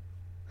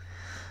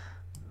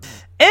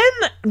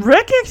 And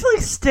Rick actually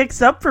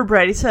sticks up for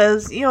Brad. He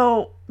says, you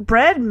know,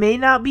 Brad may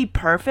not be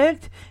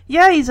perfect.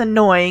 Yeah, he's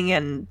annoying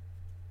and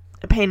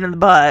a pain in the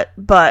butt,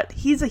 but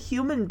he's a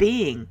human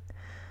being.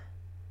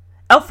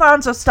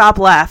 Alfonso, stop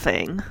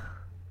laughing.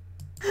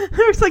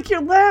 It's like,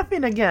 you're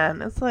laughing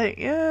again. It's like,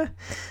 yeah,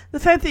 the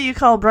fact that you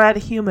call Brad a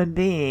human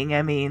being,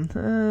 I mean,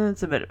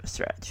 it's a bit of a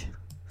stretch.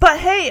 But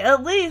hey,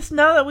 at least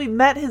now that we've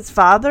met his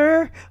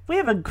father, we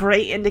have a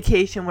great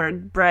indication where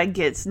Brad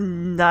gets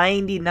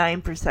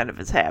 99% of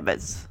his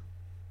habits.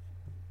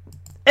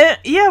 And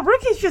yeah,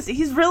 Rick is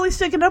he's really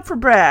sticking up for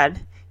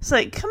Brad. He's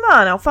like, come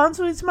on,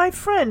 Alfonso, he's my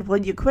friend.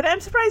 Will you quit? I'm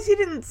surprised he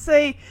didn't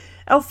say,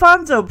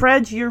 Alfonso,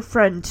 Brad's your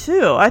friend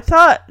too. I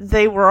thought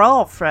they were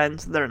all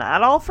friends. They're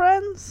not all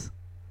friends?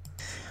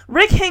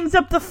 Rick hangs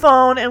up the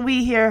phone and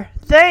we hear,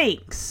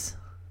 thanks,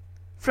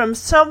 from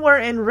somewhere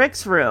in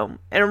Rick's room.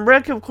 And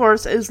Rick, of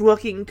course, is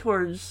looking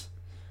towards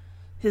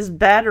his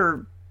bed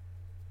or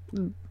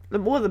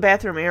one of the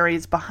bathroom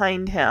areas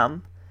behind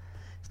him.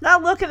 He's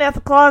not looking at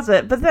the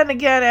closet, but then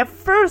again, at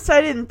first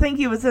I didn't think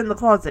he was in the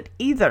closet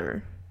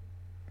either.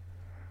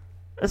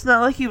 It's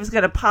not like he was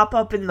going to pop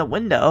up in the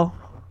window.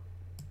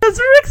 Because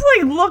Rick's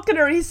like looking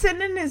around. He's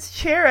sitting in his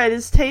chair at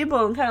his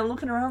table and kind of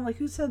looking around like,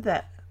 who said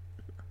that?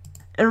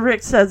 And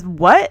Rick says,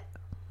 what?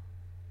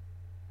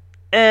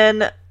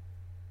 And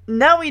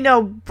now we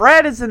know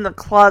Brad is in the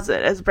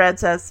closet, as Brad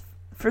says,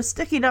 for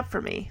sticking up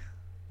for me.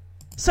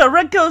 So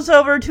Rick goes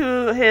over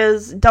to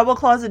his double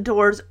closet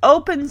doors,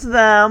 opens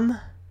them,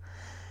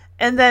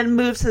 and then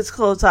moves his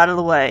clothes out of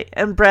the way.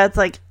 And Brad's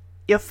like,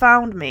 you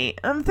found me.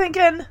 I'm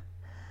thinking,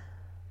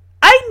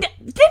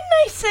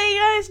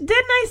 didn't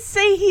I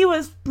say he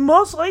was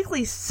most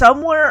likely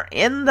somewhere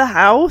in the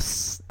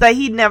house that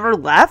he never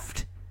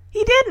left?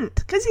 He didn't,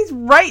 because he's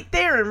right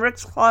there in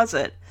Rick's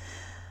closet.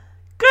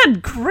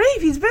 Good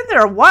grief, he's been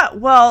there a while.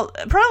 Well,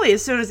 probably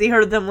as soon as he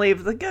heard them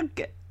leave, like,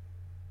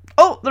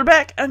 oh, they're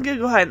back. I'm gonna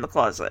go hide in the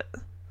closet.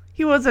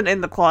 He wasn't in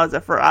the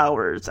closet for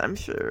hours, I'm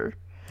sure.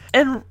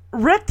 And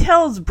Rick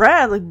tells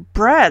Brad, like,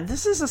 Brad,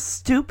 this is a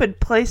stupid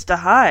place to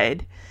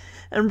hide.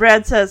 And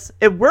Brad says,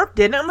 it worked,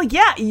 didn't it? I'm like,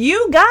 yeah,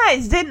 you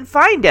guys didn't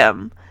find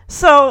him.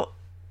 So,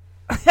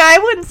 I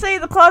wouldn't say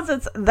the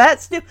closet's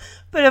that stupid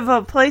of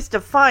a place to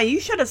find. You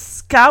should have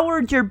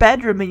scoured your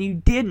bedroom and you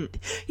didn't.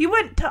 You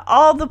went to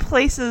all the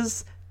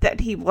places that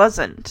he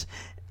wasn't.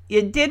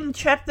 You didn't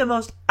check the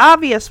most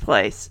obvious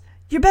place,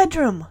 your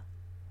bedroom.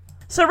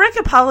 So Rick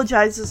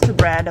apologizes to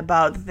Brad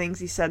about the things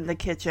he said in the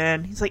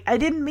kitchen. He's like, I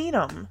didn't mean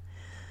them.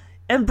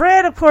 And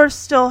Brad, of course,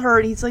 still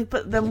hurt. He's like,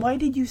 but then why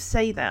did you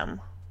say them?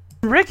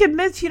 Rick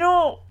admits,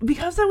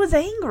 because I was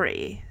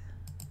angry.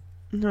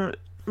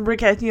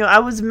 Rick, I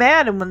was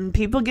mad, and when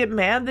people get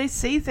mad, they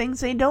say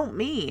things they don't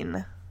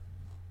mean.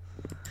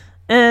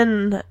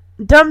 And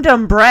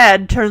Dum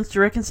Brad turns to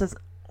Rick and says,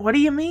 what do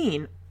you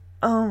mean?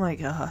 Oh my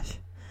gosh.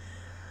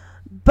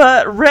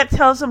 But Rick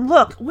tells him,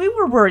 look, we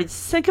were worried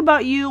sick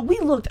about you. We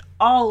looked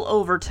all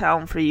over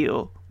town for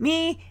you.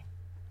 Me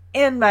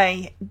and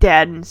my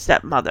dad and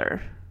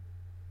stepmother.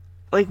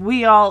 Like,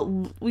 we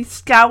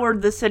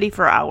scoured the city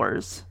for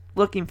hours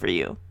looking for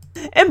you.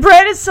 And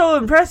Brad is so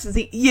impressed. He's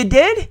like, you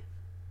did?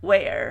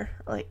 Where?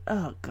 Like,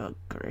 oh, good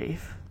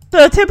grief.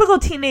 So, typical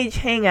teenage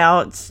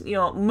hangouts,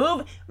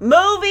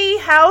 movie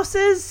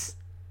houses.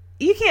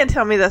 You can't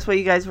tell me that's what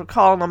you guys were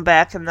calling them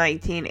back in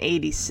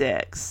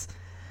 1986.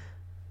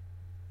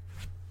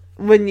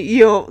 When,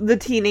 the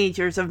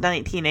teenagers of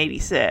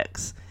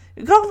 1986.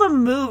 We called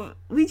them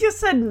we just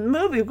said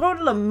movie. We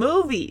called them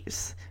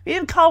movies. We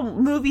didn't call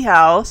movie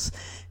house.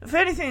 If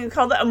anything, we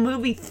called it a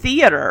movie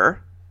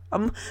theater.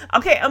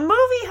 Okay, a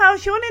movie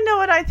house. You want to know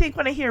what I think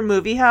when I hear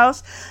movie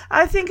house?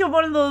 I think of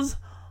one of those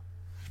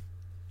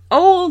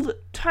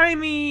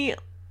old-timey,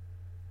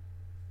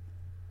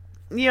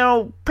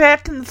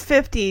 back in the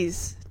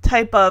 50s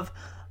type of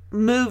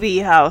movie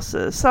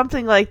houses.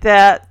 Something like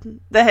that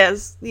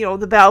has,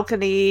 the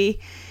balcony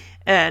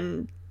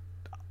and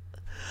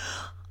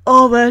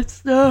all that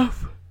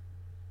stuff.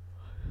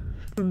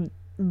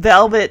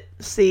 Velvet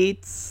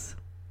seats,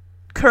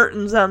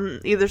 curtains on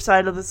either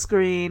side of the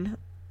screen.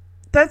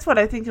 That's what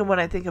I think of when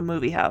I think of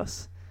movie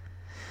house.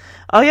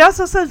 Oh, he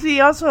also says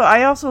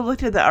I also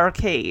looked at the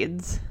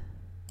arcades.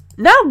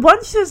 Not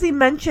once does he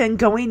mention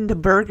going to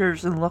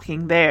Burgers and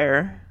looking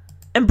there.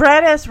 And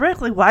Brad asks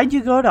Rick, like, why'd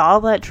you go to all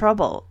that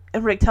trouble?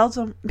 And Rick tells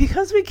him,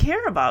 because we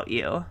care about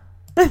you.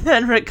 And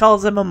then Rick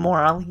calls him a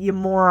moron. You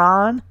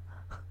moron?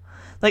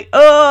 Like,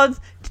 oh,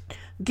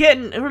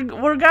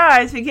 we're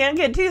guys, we can't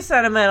get too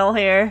sentimental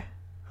here.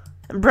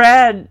 And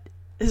Brad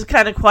is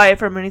kind of quiet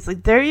for a minute. He's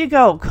like, there you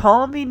go,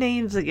 call me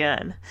names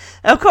again.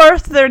 Of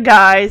course, they're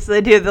guys.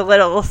 They do the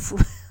little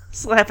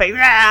slapping,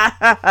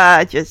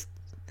 just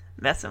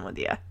messing with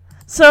you.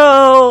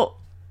 So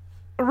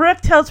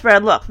Rick tells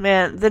Brad, look,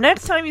 man, the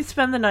next time you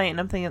spend the night, and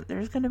I'm thinking,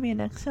 there's going to be a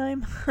next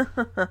time?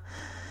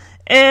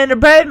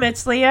 And Brad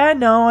admits, yeah, I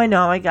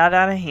know, I got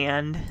out of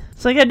hand.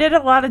 It's like I did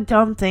a lot of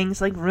dumb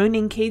things, like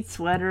ruining Kate's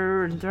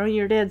sweater and throwing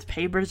your dad's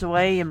papers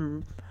away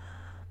and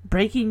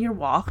breaking your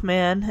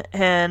Walkman.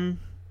 And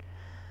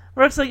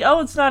Rick's like,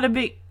 oh, it's not a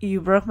big...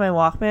 You broke my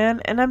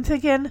Walkman? And I'm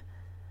thinking,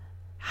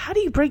 how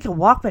do you break a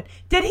Walkman?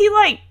 Did he,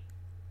 like,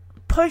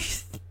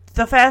 push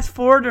the fast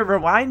forward or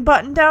rewind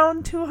button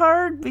down too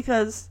hard?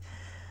 Because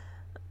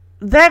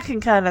that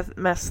can kind of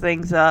mess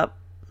things up.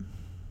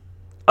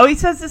 Oh, he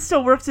says this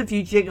still works if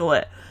you jiggle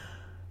it.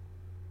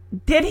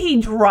 Did he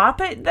drop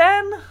it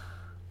then?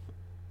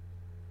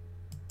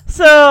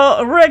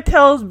 So Rick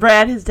tells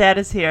Brad his dad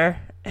is here.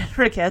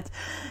 Rick heads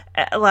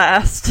at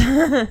last.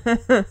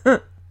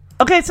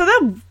 Okay,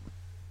 so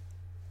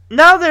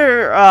now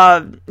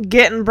they're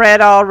getting Brad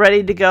all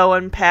ready to go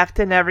and packed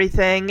and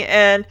everything.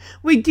 And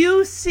we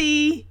do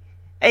see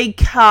a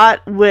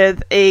cot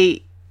with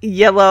a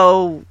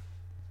yellow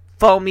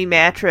foamy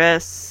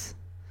mattress.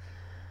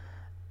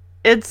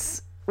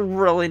 It's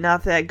really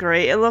not that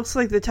great. It looks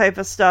like the type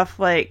of stuff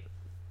like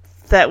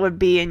that would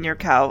be in your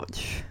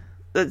couch.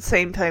 The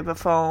same type of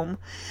foam.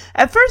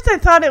 At first I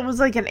thought it was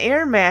like an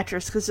air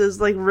mattress because it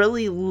was like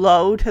really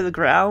low to the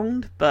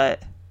ground,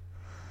 but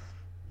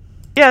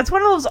yeah, it's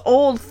one of those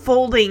old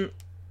folding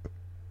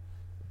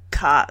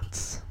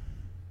cots.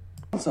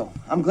 So,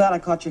 I'm glad I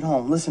caught you at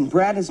home. Listen,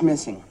 Brad is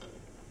missing.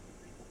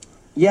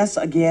 Yes,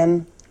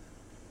 again.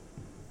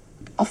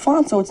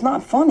 Alfonso, it's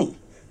not funny.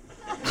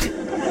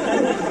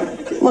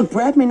 Look,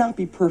 Brad may not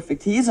be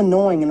perfect. He is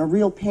annoying and a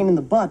real pain in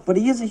the butt, but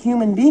he is a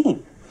human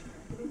being.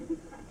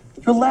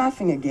 You're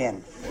laughing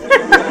again.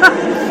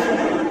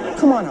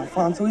 Come on,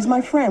 Alfonso. He's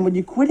my friend. Would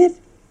you quit it?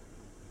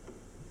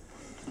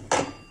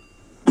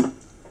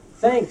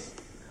 Thanks.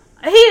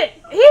 He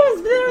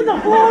was there the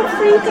whole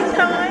freaking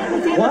time.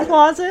 Was he in the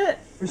closet?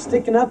 For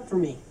sticking up for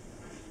me.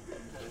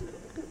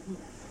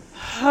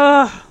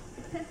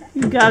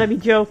 You gotta be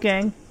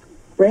joking.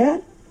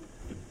 Brad?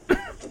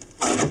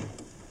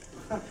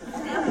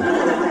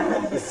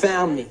 You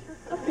found me.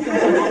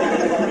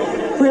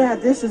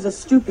 Brad, this is a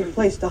stupid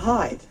place to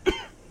hide.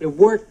 It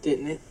worked,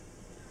 didn't it?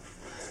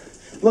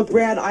 Look,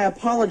 Brad, I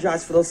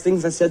apologize for those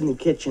things I said in the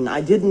kitchen.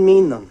 I didn't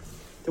mean them.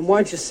 Then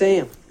why'd you say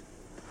them?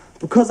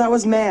 Because I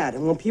was mad,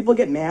 and when people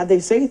get mad, they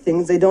say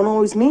things they don't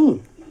always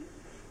mean.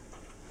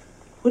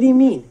 What do you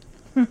mean?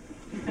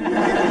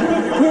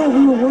 Brad,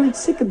 we were worried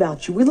sick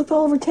about you. We looked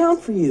all over town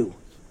for you.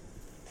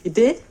 You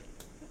did?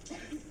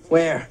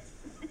 Where?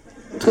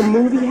 The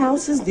movie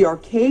houses, the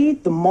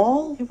arcade, the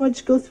mall. Hey, why'd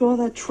you go through all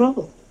that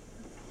trouble?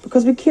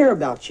 Because we care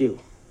about you,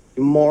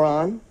 you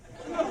moron.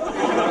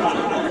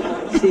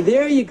 See,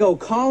 there you go,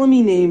 calling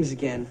me names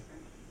again.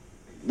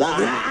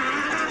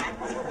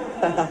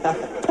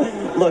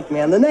 Look,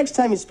 man, the next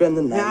time you spend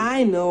the night... Yeah,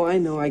 I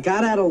know. I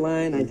got out of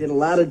line. I did a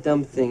lot of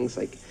dumb things,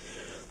 like,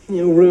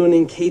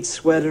 ruining Kate's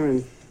sweater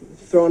and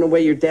throwing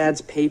away your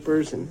dad's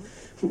papers and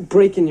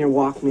breaking your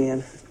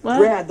Walkman. What?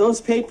 Brad,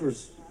 those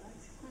papers.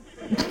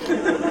 Break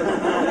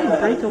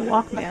a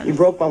Walkman. You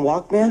broke my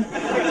Walkman?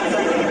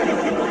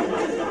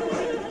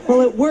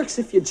 Well, it works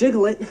if you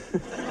jiggle it.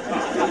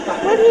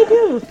 What do you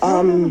do?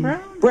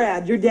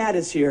 Brad, your dad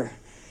is here.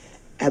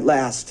 At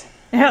last.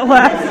 At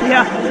last,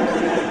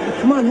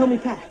 yeah. Come on, help me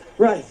pack.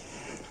 Right.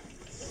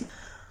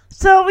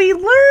 So we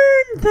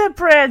learned that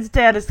Brad's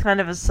dad is kind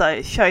of a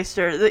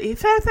shyster. The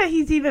fact that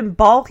he's even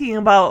balking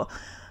about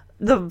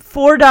the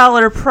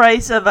 $4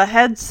 price of a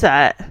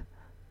headset.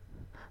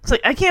 It's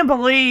like, I can't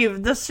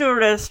believe the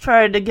stewardess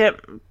tried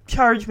to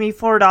charge me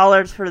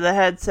 $4 for the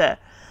headset.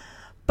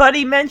 But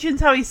he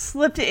mentions how he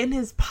slipped it in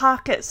his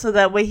pocket so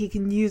that way he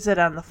can use it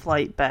on the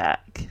flight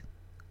back.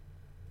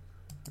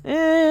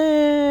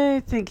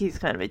 I think he's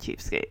kind of a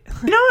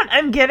cheapskate. You know what?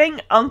 I'm getting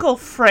Uncle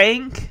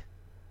Frank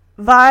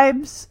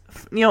vibes.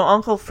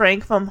 Uncle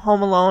Frank from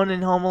Home Alone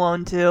and Home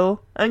Alone 2.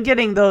 I'm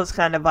getting those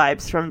kind of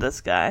vibes from this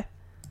guy.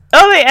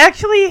 Oh, they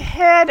actually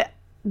had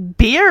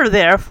beer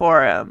there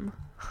for him.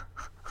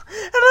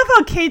 I love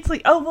how Kate's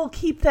like, oh, we'll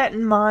keep that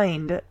in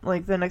mind.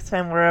 Like, the next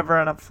time we're ever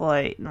on a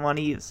flight and want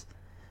to use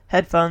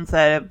headphones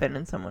that have been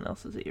in someone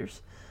else's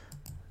ears.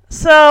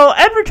 So,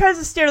 Edward tries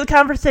to steer the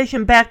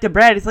conversation back to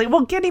Brad. He's like,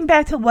 well, getting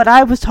back to what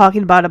I was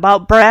talking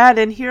about Brad,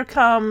 and here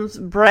comes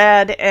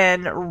Brad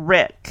and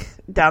Rick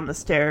down the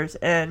stairs,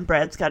 and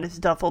Brad's got his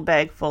duffel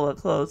bag full of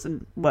clothes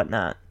and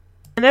whatnot.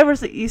 And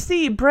Edward's like, you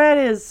see, Brad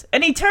is...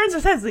 And he turns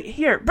his head, like,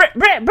 here,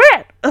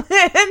 Brad!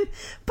 And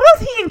both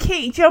he and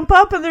Kate jump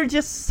up, and they're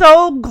just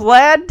so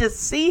glad to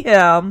see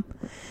him.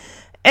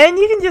 And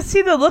you can just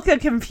see the look of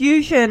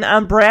confusion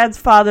on Brad's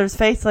father's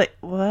face, like,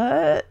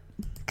 what?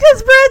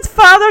 Because Brad's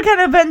father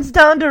kind of bends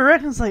down to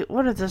Rick and is like,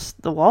 what are this,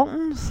 the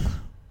Waltons?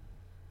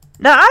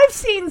 Now, I've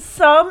seen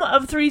some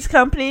of Three's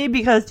Company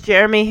because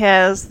Jeremy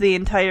has the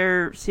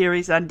entire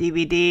series on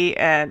DVD,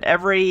 and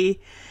every,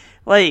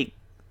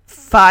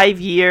 5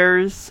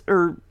 years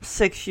or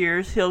 6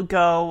 years, he'll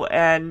go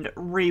and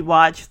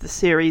rewatch the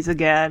series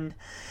again.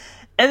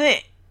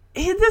 And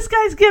this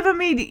guy's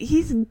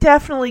he's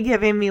definitely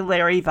giving me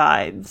Larry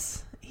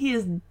vibes. He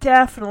is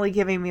definitely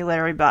giving me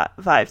Larry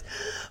vibes.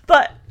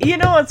 But,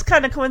 it's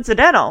kind of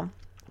coincidental.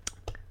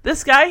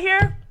 This guy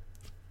here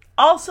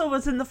also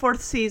was in the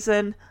 4th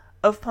season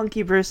of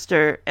Punky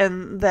Brewster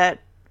and that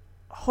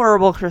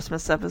horrible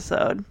Christmas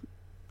episode.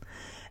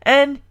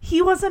 And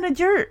he wasn't a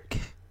jerk.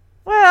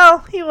 Well,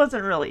 he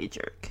wasn't really a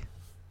jerk.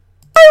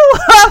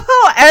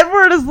 Oh,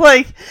 Edward is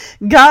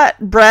got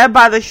Brad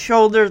by the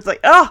shoulders,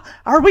 oh,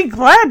 are we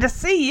glad to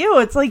see you?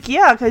 It's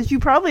yeah, because you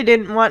probably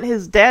didn't want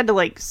his dad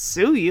to,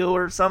 sue you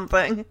or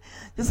something.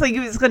 Just he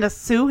was going to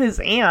sue his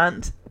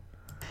aunt.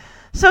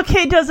 So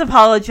Kate does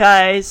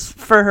apologize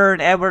for her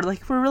and Edward,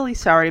 we're really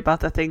sorry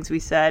about the things we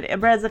said. And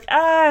Brad's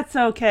it's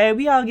okay.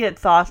 We all get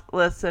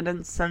thoughtless and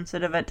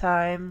insensitive at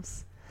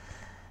times.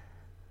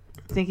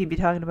 I think he'd be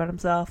talking about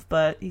himself,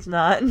 but he's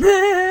not.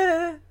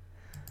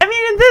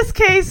 In this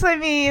case,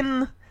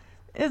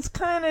 it's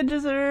kind of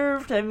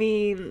deserved.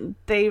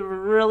 They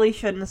really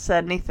shouldn't have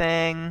said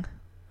anything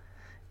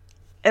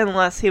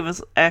unless he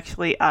was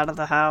actually out of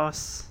the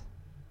house.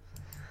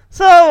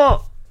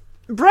 So,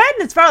 Brad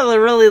and his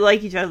father really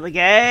like each other.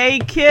 Hey,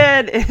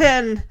 kid.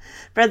 And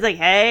Brad's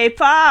hey,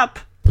 Pop.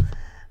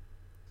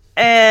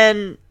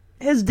 And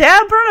his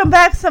dad brought him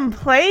back some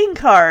playing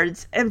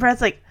cards. And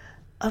Brad's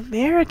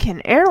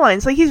American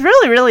Airlines. He's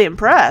really, really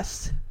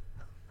impressed.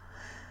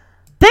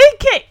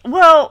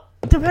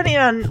 Depending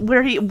on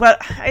where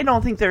I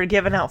don't think they're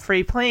giving out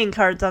free playing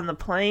cards on the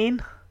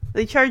plane.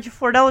 They charge you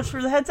 $4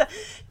 for the headset.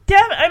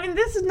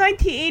 This is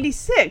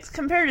 1986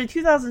 compared to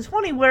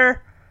 2020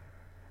 where,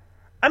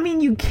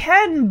 you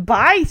can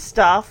buy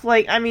stuff.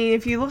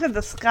 If you look at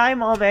the Sky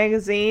Mall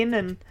magazine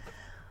and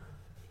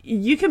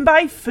you can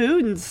buy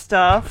food and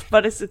stuff,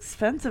 but it's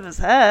expensive as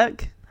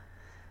heck.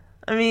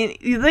 They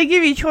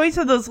give you choice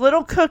of those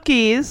little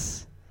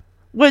cookies,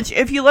 which,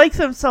 if you like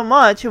them so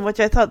much, and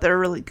which I thought they were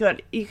really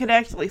good, you can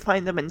actually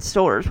find them in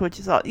stores, which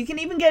is all. You can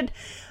even get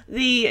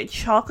the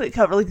chocolate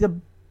cover, the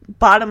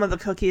bottom of the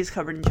cookie is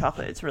covered in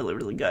chocolate. It's really,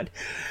 really good.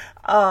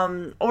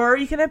 Or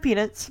you can have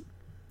peanuts.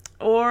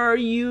 Or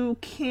you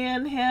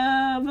can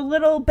have a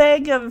little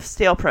bag of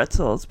stale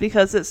pretzels,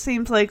 because it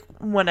seems like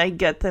when I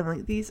get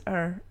them, these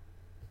are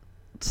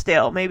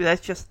stale. Maybe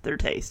that's just their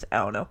taste. I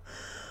don't know.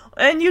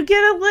 And you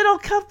get a little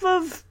cup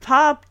of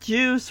pop,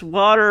 juice,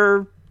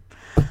 water.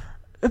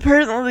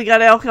 Apparently they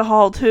got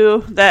alcohol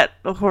too. That,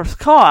 of course,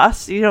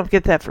 costs. You don't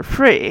get that for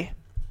free.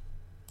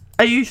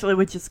 I usually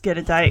would just get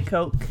a Diet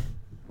Coke.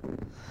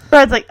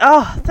 Brad's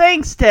oh,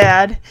 thanks,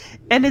 Dad.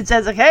 And his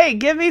dad's hey,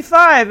 give me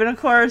 5. And, of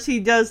course, he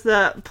does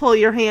the pull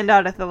your hand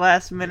out at the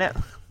last minute.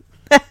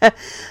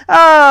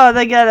 Oh,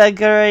 they got a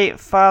great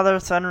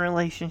father-son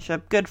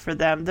relationship. Good for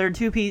them. They're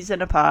 2 peas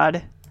in a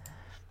pod.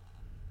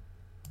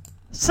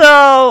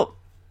 So,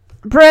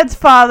 Brad's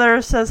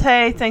father says,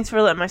 hey, thanks for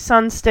letting my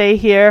son stay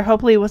here.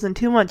 Hopefully he wasn't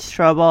too much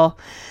trouble.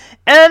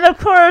 And, of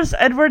course,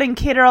 Edward and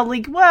Kate are all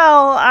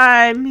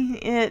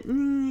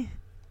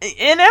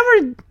and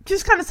Edward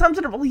just kind of sums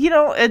it up.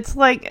 It's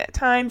at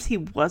times he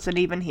wasn't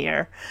even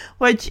here.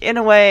 Which, in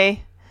a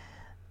way,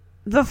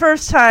 the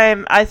first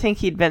time, I think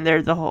he'd been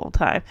there the whole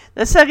time.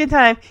 The second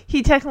time,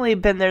 he technically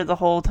had been there the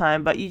whole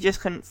time, but you just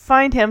couldn't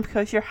find him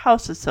because your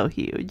house is so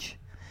huge.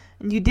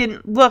 And you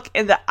didn't look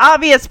in the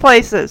obvious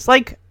places,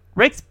 like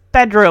Rick's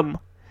bedroom,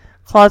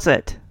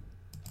 closet.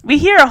 We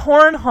hear a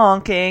horn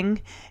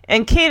honking,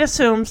 and Kate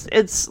assumes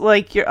it's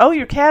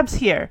your cab's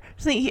here.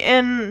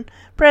 And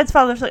Brad's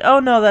father's oh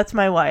no, that's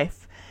my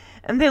wife.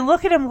 And they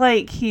look at him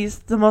like he's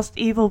the most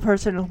evil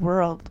person in the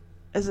world.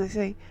 As they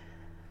say,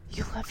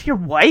 you left your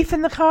wife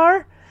in the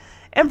car?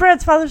 And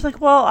Brad's father's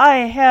well, I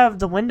have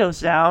the windows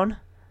down.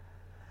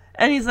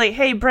 And he's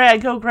hey,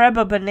 Brad, go grab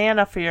a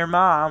banana for your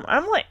mom.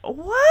 I'm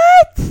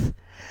what?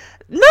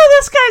 No,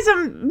 this guy's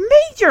a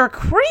major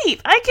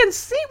creep. I can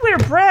see where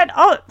Brad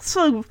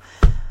also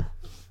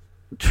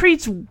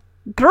treats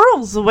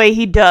girls the way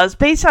he does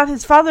based on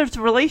his father's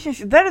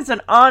relationship. That is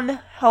an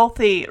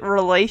unhealthy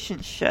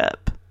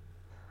relationship.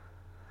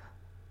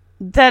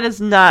 That is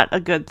not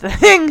a good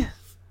thing.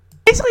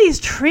 Basically,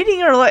 he's treating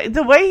her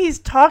the way he's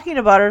talking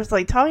about her is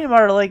talking about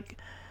her like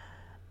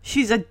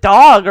she's a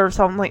dog or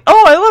something.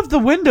 Oh, I left the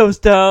windows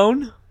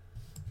down.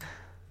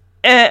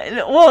 And,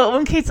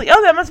 when Kate's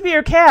oh, that must be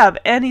your cab.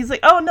 And he's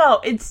oh,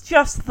 no, it's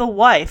just the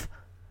wife.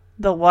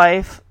 The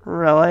wife?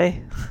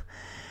 Really?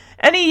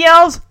 And he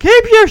yells,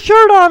 keep your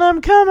shirt on,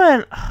 I'm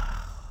coming.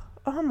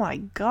 Oh, my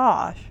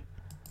gosh.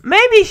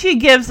 Maybe she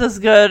gives as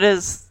good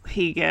as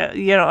he gets,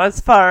 as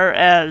far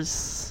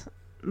as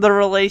the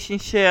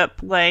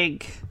relationship,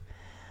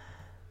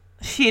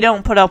 she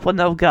don't put up with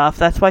no guff.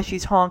 That's why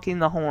she's honking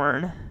the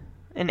horn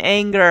in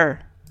anger.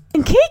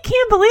 And Kate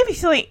can't believe it.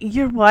 She's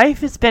your wife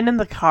has been in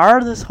the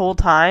car this whole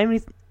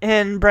time?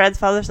 And Brad's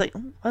father's like,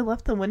 oh, I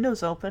left the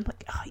windows open.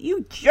 Like, oh,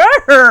 you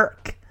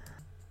jerk!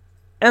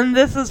 And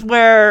this is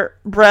where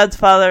Brad's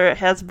father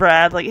has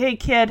Brad like, hey,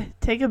 kid,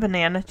 take a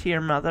banana to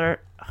your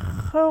mother.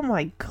 Oh,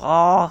 my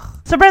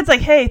God. So Brad's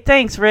like, hey,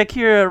 thanks, Rick.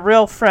 You're a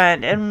real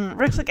friend. And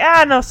Rick's like,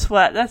 no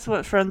sweat. That's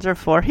what friends are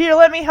for. Here,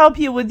 let me help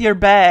you with your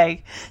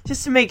bag,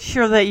 just to make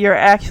sure that you're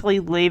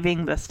actually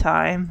leaving this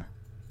time.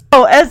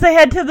 Oh, as they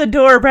head to the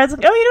door, Brad's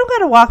like, oh, you don't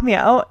gotta walk me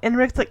out. And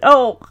Rick's like,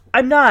 oh,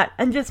 I'm not.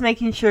 I'm just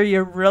making sure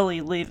you're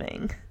really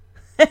leaving.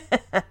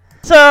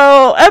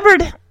 So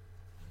Edward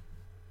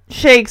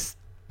shakes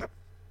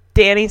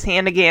Danny's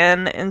hand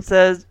again and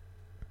says,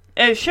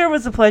 it sure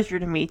was a pleasure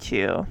to meet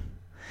you.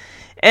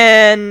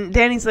 And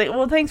Danny's like,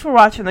 well, thanks for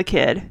watching the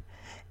kid.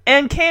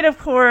 And Kate, of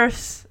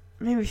course,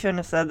 maybe shouldn't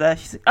have said that.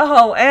 She's like,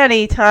 oh,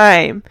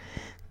 anytime.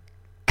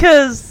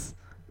 Because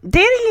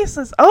Danny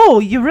says, oh,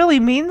 you really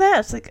mean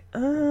that? It's like,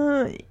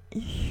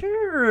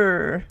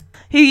 sure.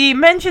 He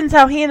mentions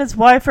how he and his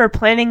wife are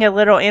planning a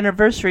little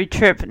anniversary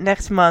trip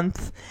next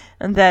month,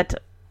 and that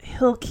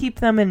he'll keep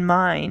them in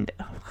mind.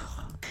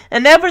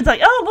 And Edward's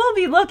like, oh, we'll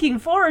be looking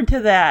forward to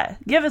that.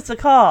 Give us a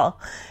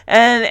call.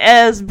 And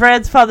as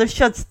Brad's father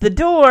shuts the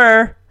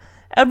door,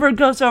 Edward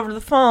goes over to the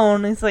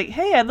phone. And he's like,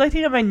 hey, I'd like to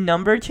get my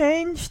number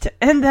changed.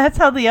 And that's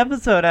how the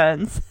episode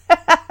ends.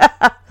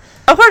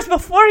 Of course,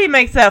 before he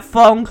makes that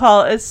phone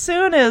call, as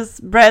soon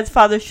as Brad's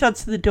father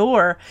shuts the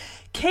door,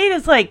 Kate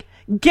is like,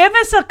 give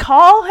us a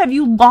call? Have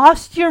you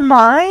lost your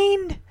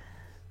mind?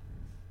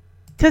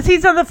 Because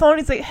he's on the phone.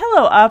 He's like,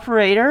 hello,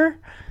 operator.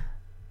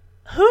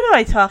 Who do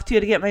I talk to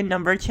get my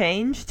number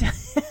changed? I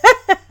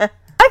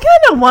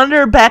kind of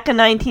wonder back in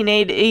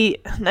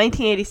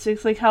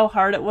 1986, like how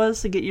hard it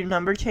was to get your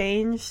number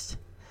changed.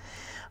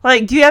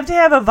 Like, do you have to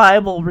have a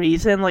viable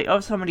reason? Like, oh,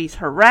 somebody's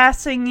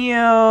harassing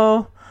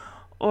you,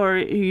 or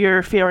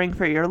you're fearing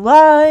for your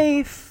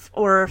life,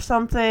 or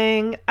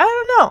something. I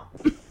don't know.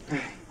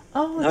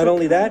 Oh, not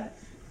only that,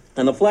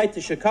 on the flight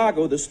to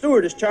Chicago, the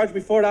stewardess charged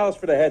me $4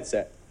 for the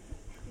headset.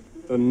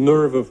 The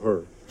nerve of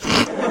her.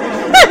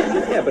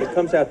 Yeah, but it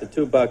comes out to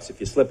 $2 if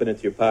you slip it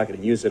into your pocket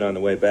and use it on the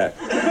way back.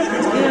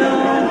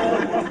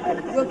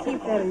 We'll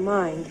keep that in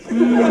mind.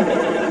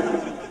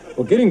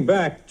 Well, getting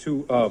back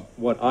to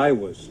what I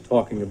was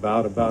talking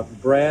about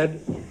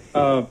Brad,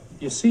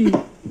 you see,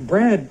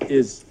 Brad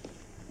is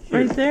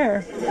here. Right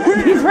there.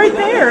 He's right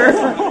there.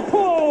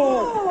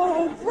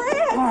 Oh,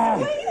 Brad,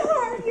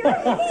 sweetheart, you're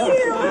here.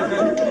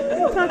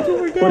 I thought you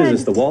were dead. What is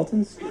this, the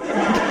Waltons?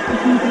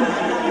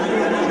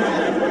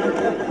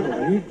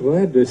 I'm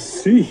glad to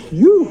see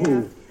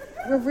you.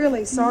 We're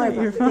really sorry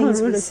about the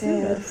things we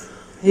said.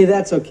 Hey,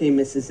 that's okay,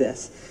 Mrs.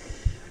 S.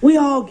 We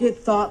all get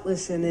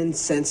thoughtless and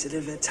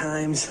insensitive at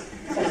times.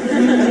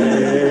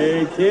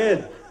 Hey,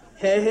 kid.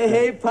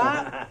 Hey,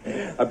 Pop.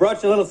 I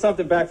brought you a little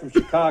something back from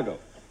Chicago.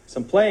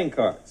 Some playing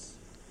cards.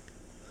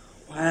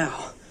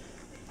 Wow.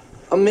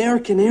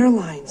 American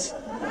Airlines.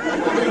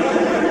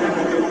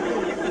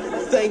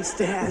 Thanks,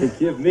 Dad. They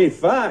give me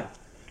 5.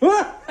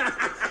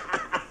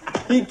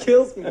 He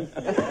kills me.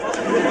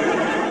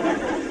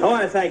 I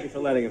want to thank you for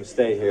letting him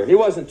stay here. He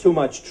wasn't too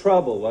much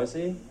trouble, was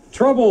he?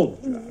 Trouble?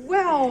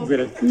 Well,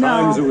 But at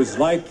times it was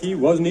like he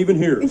wasn't even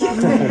here.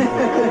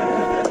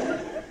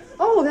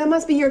 Oh, that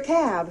must be your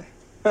cab.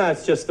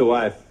 It's just the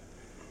wife.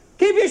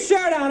 Keep your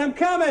shirt on, I'm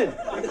coming.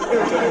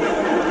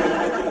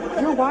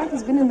 Your wife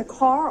has been in the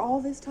car all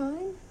this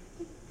time?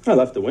 I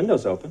left the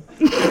windows open.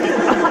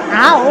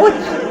 Ouch.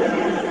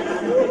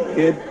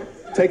 Kid,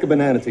 take a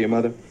banana to your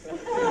mother.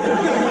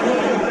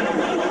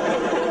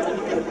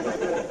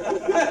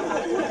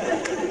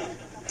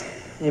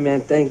 Hey,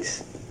 man,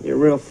 thanks. You're a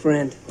real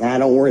friend. Nah,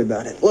 don't worry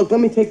about it. Look, let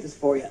me take this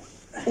for you.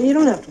 Hey, you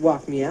don't have to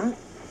walk me out.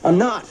 I'm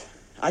not.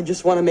 I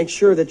just want to make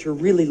sure that you're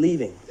really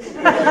leaving.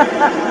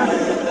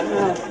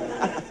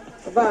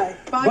 Bye.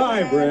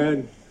 Bye,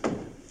 Brad.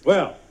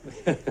 Well,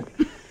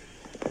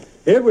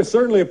 it was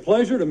certainly a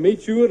pleasure to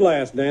meet you at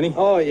last, Danny.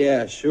 Oh,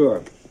 yeah,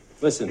 sure.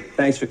 Listen,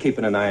 thanks for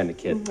keeping an eye on the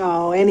kid.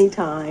 Oh,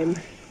 anytime.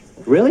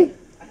 Really?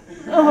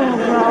 Oh,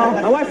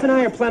 no. My wife and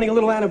I are planning a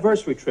little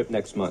anniversary trip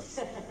next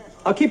month.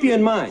 I'll keep you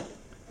in mind.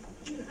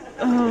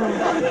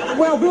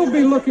 Well, we'll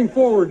be looking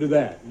forward to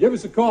that. Give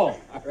us a call.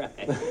 All right.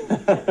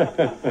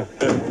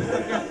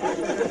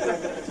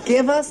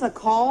 Give us a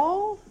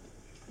call?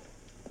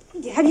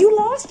 Have you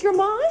lost your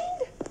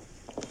mind?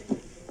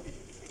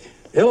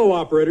 Hello,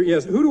 operator.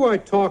 Yes, who do I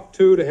talk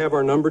to have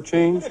our number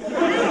changed?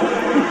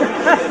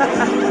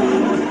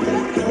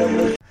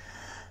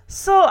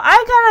 So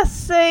I gotta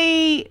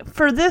say,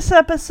 for this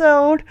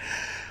episode,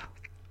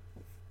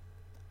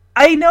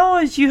 I know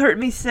as you heard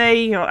me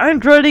say, I'm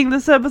dreading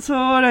this episode,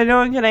 I know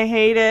I'm gonna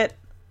hate it.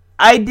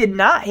 I did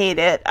not hate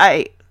it.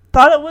 I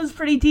thought it was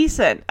pretty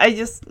decent. I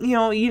just,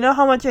 you know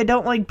how much I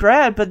don't like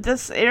Brad, but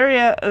this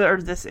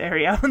episode,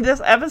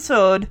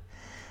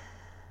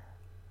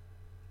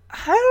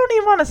 I don't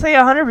even want to say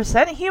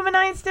 100%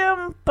 humanized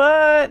him,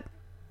 but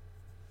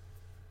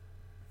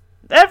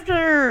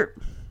after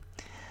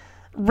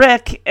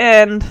Rick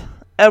and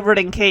Edward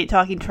and Kate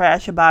talking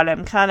trash about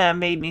him kind of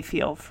made me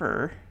feel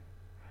for...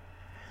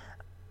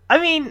 I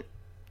mean,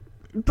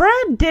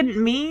 Brad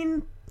didn't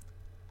mean...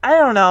 I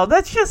don't know.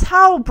 That's just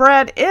how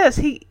Brad is.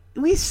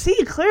 We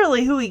see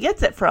clearly who he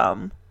gets it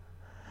from.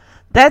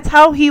 That's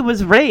how he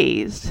was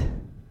raised.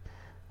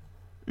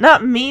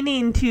 Not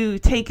meaning to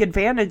take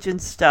advantage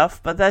and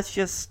stuff, but that's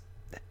just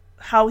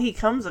how he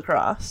comes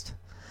across.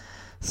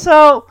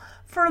 So,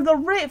 for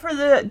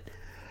the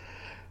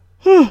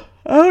I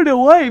don't know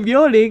why I'm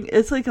yawning.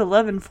 It's like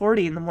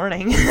 11:40 in the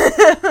morning.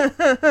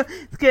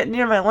 It's getting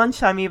near my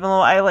lunchtime, even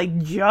though I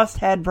just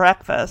had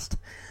breakfast.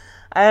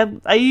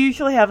 I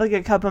usually have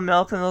a cup of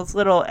milk and those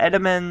little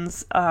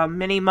Edamons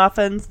mini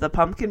muffins, the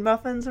pumpkin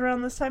muffins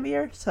around this time of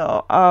year.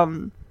 So,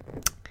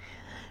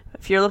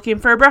 if you're looking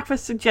for a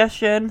breakfast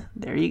suggestion,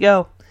 there you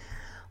go.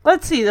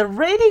 Let's see,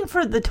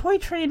 the Toy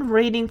Train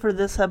rating for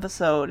this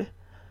episode.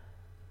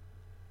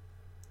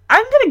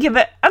 I'm gonna give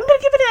it an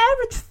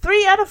average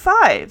 3 out of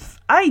 5.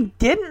 I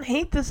didn't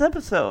hate this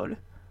episode.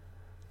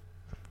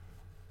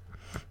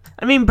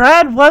 I mean,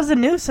 Brad was a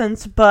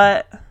nuisance,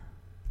 but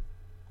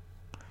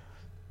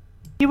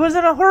he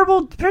wasn't a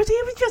horrible person.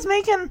 He was just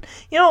making,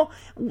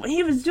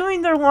 he was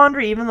doing their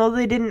laundry even though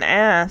they didn't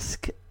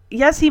ask.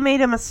 Yes, he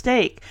made a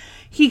mistake.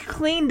 He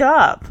cleaned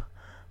up.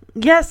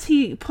 Yes,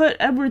 he put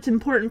Edward's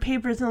important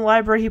papers in the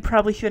library. He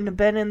probably shouldn't have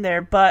been in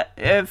there. But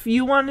if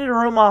you wanted a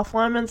room off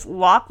limits,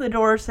 lock the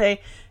door,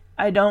 say,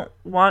 I don't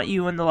want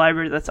you in the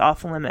library that's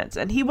off limits.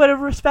 And he would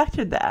have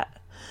respected that.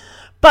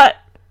 But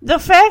the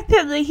fact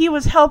that he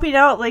was helping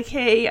out,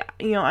 hey,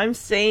 I'm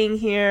staying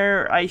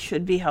here, I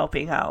should be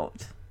helping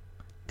out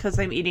because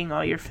I'm eating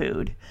all your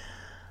food.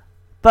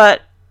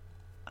 But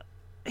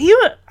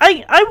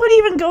I would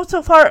even go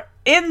so far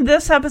in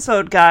this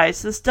episode,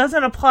 guys. This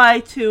doesn't apply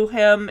to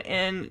him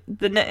in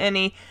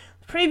any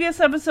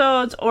previous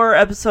episodes or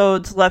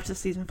episodes left of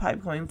season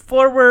 5 going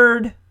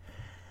forward.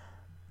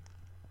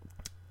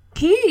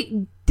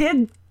 He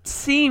did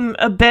seem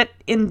a bit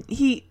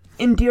he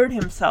endeared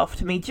himself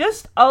to me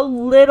just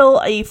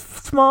a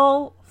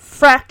small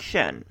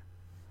fraction.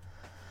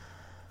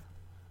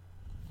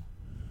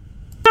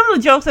 Some of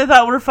the jokes I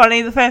thought were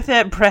funny. The fact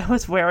that Brad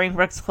was wearing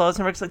Rick's clothes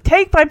and Rick's like,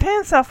 take my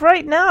pants off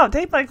right now.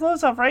 Take my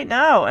clothes off right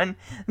now. And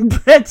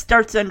Brad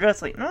starts to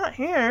undress like, not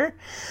here.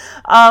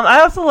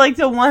 I also like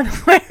the one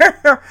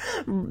where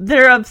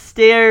they're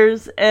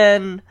upstairs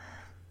and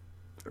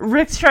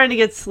Rick's trying to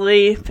get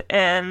sleep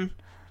and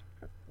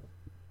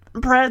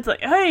Brad's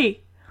like,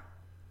 hey,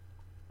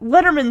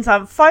 Letterman's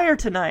on fire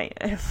tonight.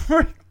 And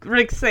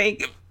Rick's saying,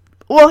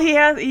 well, he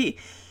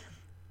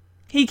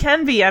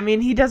can be. I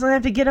mean, he doesn't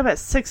have to get up at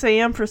 6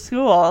 a.m. for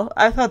school.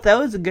 I thought that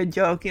was a good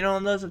joke,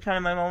 and those are kind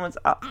of my moments.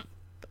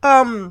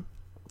 The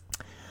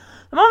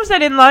moments I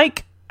didn't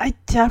like, I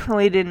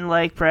definitely didn't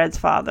like Brad's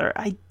father.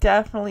 I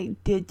definitely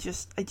I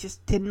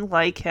just didn't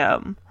like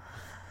him.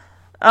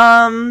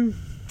 Let's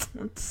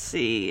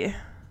see.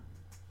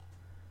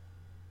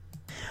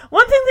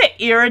 One thing that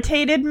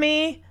irritated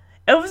me,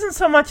 it wasn't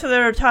so much that they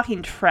were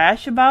talking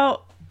trash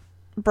about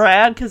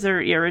Brad because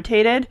they're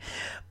irritated,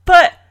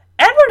 but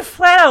Edward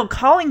flat out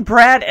calling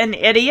Brad an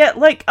idiot,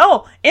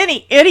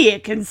 any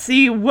idiot can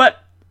see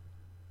what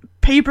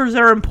papers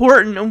are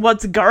important and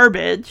what's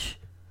garbage.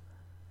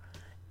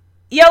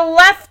 You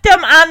left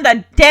them on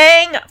the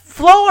dang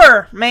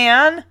floor,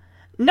 man.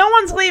 No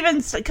one's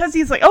leaving, because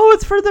he's like,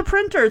 it's for the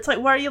printer. It's like,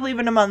 why are you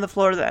leaving them on the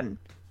floor then?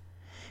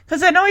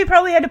 Because I know he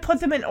probably had to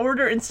put them in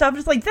order and stuff.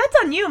 It's like, that's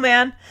on you,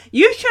 man.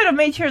 You should have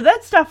made sure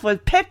that stuff was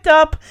picked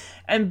up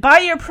and by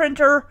your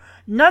printer,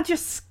 not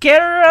just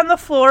scattered on the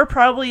floor,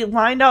 probably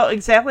lined out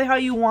exactly how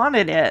you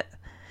wanted it.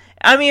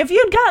 I mean, if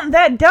you'd gotten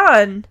that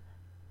done,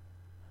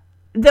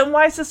 then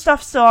why is the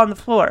stuff still on the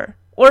floor?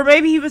 Or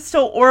maybe he was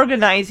still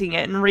organizing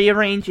it and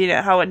rearranging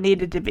it how it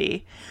needed to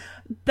be.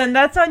 Then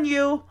that's on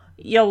you.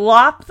 You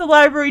lock the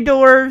library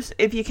doors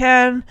if you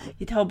can.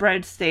 You tell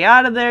Brad to stay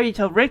out of there. You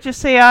tell Rick to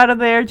stay out of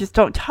there. Just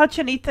don't touch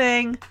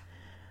anything.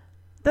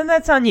 Then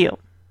that's on you.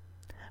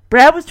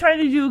 Brad was trying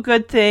to do a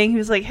good thing. He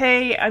was like,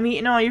 hey, I'm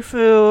eating all your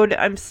food.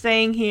 I'm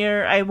staying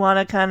here. I want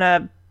to kind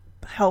of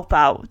help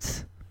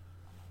out.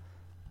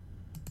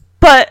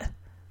 But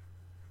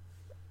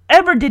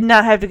Edward did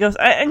not have to go.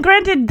 And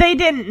granted, they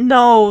didn't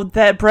know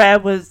that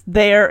Brad was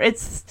there.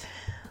 It's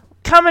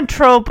common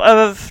trope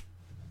of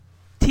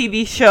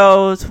TV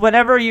shows.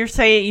 Whenever you're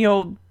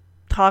saying,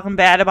 talking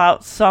bad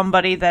about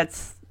somebody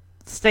that's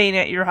staying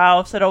at your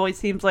house, it always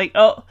seems like,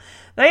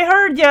 they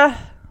heard you.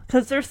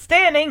 Because they're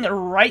standing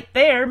right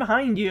there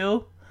behind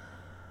you.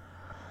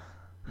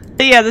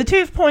 But yeah, the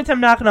 2 points I'm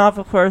knocking off,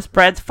 of course,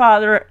 Brad's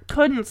father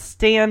couldn't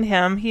stand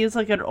him. He's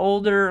like an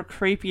older,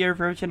 creepier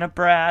version of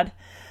Brad.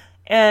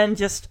 And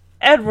just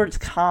Edward's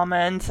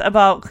comments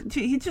about,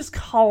 he's just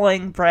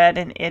calling Brad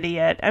an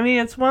idiot. I mean,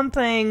 it's one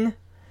thing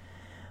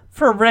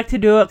for Rick to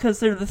do it because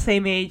they're the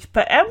same age,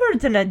 but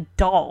Edward's an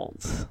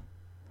adult.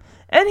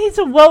 And he's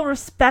a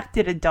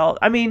well-respected adult.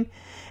 I mean,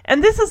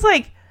 and this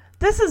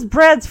is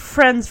Brad's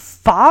friend's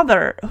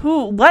father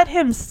who let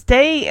him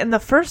stay in the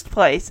first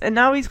place, and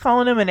now he's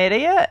calling him an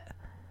idiot?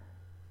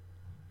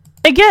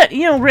 I get,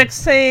 Rick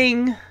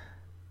saying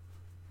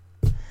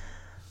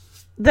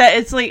that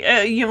it's like,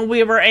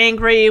 we were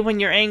angry. When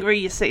you're angry,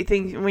 you say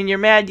things. When you're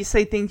mad, you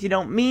say things you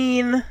don't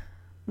mean,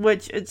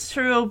 which it's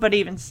true, but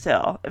even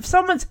still. If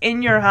someone's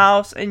in your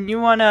house and you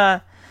want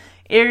to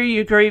air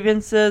your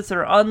grievances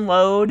or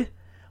unload,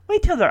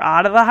 wait till they're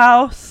out of the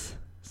house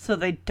so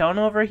they don't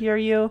overhear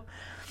you.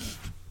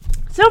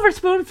 Silver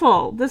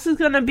Spoonful. This is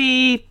going to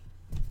be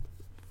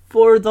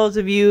for those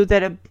of you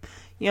that have,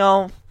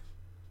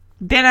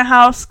 been a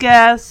house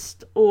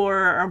guest or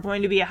are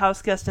going to be a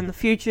house guest in the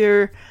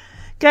future.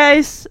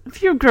 Guys,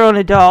 if you're grown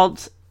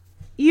adults,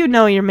 you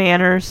know your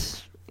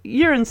manners.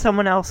 You're in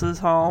someone else's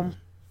home.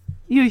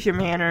 Use your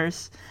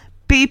manners.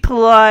 Be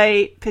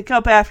polite. Pick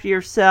up after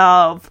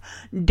yourself.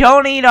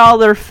 Don't eat all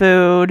their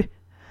food.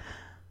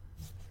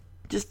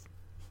 Just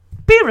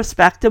be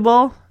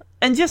respectable.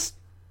 And just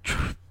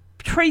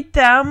treat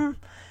them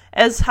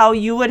as how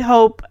you would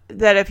hope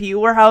that if you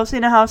were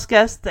housing a house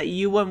guest, that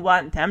you would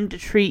want them to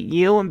treat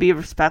you and be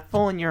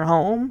respectful in your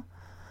home.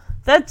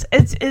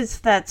 It's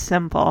that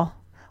simple.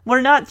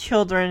 We're not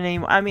children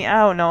anymore. I mean, I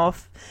don't know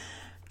if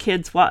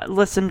kids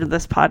listen to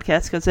this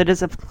podcast because it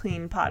is a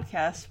clean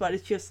podcast, but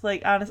it's just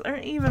like, honest, or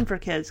even for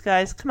kids,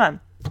 guys, come on.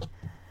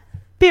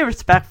 Be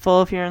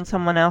respectful if you're in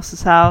someone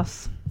else's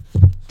house.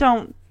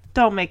 Don't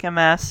make a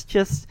mess.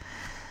 Just,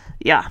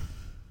 yeah.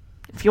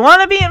 If you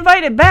want to be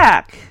invited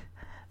back,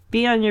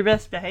 be on your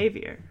best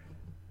behavior.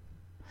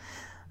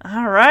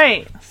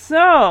 Alright,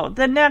 so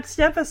the next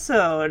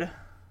episode,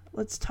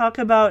 let's talk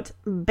about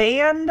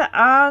Band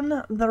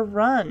on the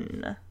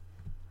Run.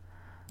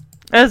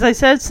 As I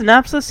said,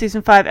 synopsis,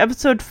 Season 5,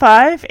 Episode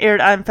 5, aired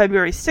on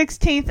February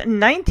 16th,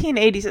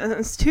 1980.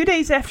 It's 2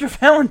 days after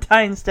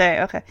Valentine's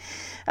Day. Okay.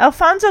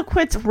 Alfonso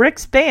quits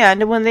Rick's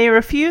band when they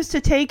refuse to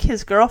take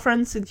his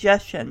girlfriend's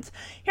suggestions.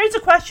 Here's a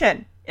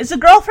question. Is the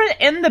girlfriend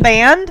in the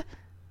band?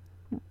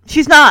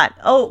 She's not.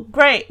 Oh,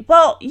 great.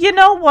 Well, you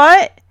know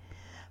what?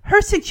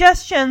 Her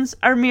suggestions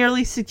are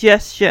merely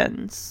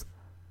suggestions.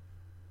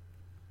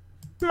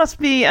 Must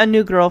be a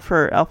new girl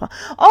for Alfonso.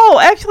 Oh,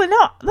 actually,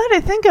 no. Let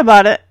I think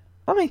about it.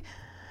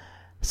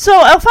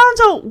 So,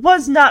 Alfonso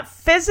was not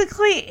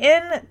physically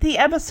in the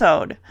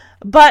episode,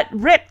 but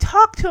Rick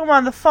talked to him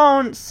on the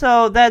phone,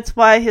 so that's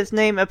why his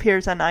name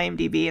appears on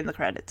IMDb in the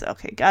credits.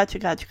 Okay, gotcha.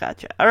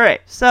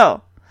 Alright,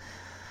 so,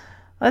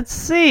 let's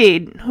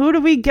see. Who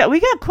do we get? We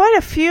got quite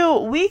a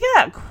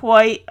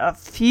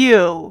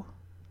few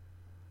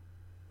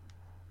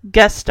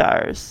guest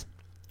stars.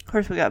 Of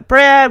course, we got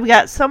Brad. We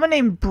got someone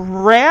named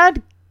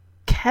Brad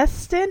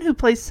Keston, who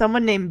plays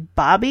someone named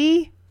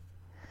Bobby,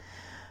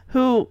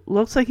 who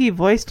looks like he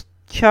voiced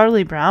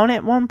Charlie Brown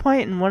at one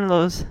point in one of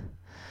those,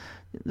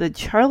 the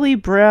Charlie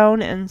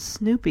Brown and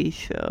Snoopy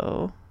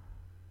show.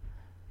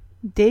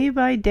 Day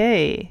by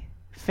Day.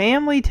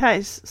 Family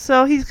Ties.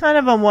 So he's kind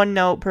of a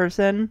one-note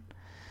person.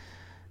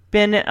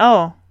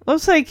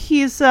 Looks like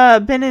he's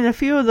been in a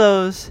few of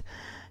those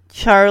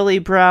Charlie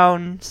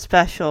Brown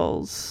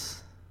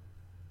specials.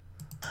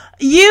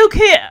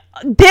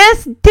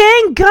 This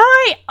dang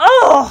guy!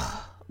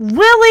 Oh!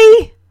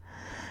 Really?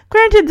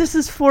 Granted, this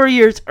is 4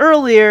 years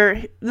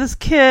earlier. This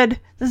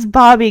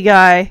Bobby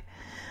guy,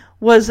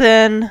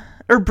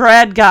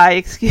 Brad guy,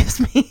 excuse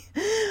me,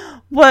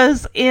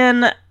 was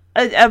in an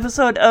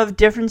episode of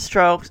Different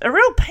Strokes. A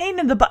real pain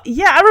in the butt.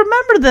 Yeah, I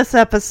remember this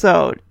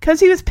episode,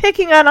 because he was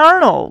picking on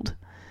Arnold.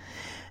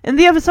 In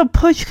the episode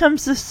Push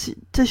Comes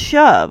to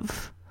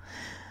Shove.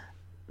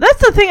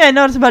 That's the thing I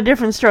noticed about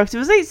Different Strokes. It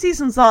was 8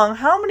 seasons long.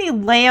 How many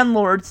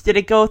landlords did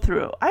it go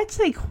through? I'd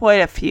say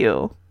quite a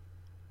few.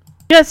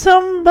 We got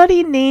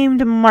somebody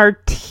named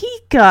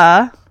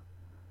Martika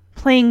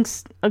playing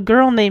a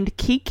girl named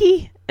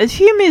Kiki. Is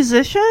she a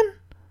musician?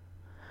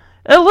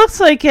 It looks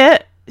like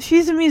it.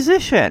 She's a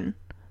musician.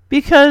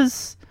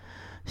 Because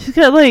she's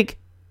got,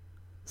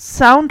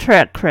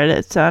 soundtrack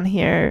credits on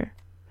here.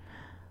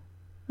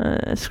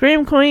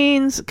 Scream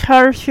Queens,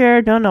 Car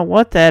Share, don't know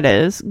what that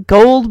is.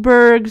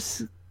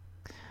 Goldbergs.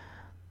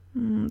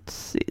 Let's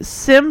see.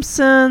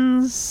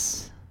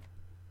 Simpsons.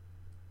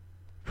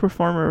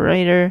 Performer,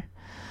 writer.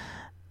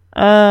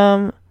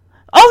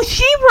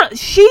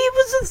 She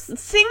was a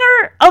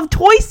singer of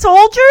Toy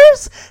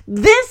Soldiers?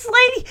 This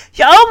lady,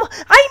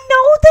 I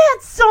know that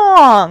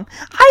song.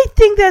 I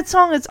think that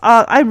song is,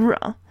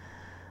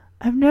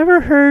 I've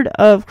never heard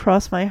of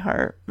Cross My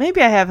Heart.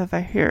 Maybe I have if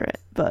I hear it,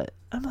 but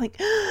I'm like,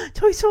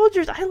 Toy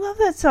Soldiers, I love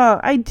that song.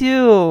 I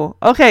do.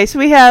 Okay, so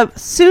we have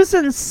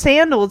Susan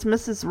Sandals,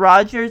 Mrs.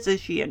 Rogers.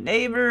 Is she a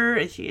neighbor?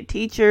 Is she a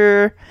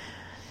teacher?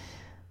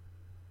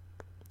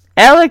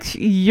 Alex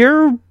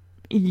Uribe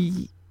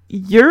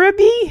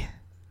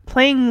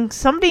playing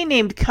somebody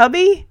named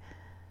Cubby.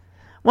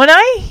 When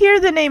I hear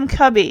the name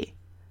Cubby,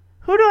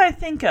 who do I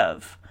think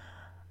of?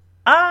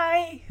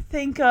 I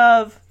think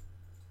of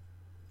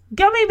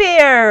Gummy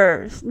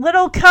Bears,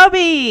 Little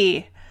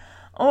Cubby.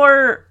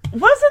 Or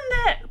wasn't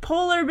that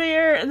Polar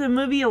Bear in the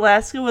movie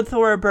Alaska with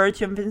Thora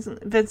Birch and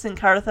Vincent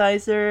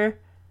Kartheiser?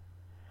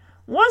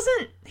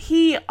 Wasn't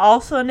he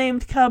also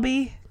named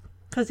Cubby?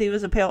 Because he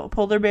was a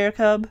polar bear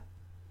cub?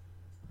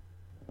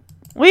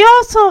 We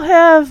also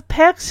have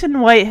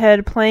Paxton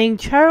Whitehead playing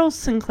Charles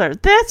Sinclair.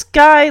 This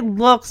guy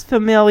looks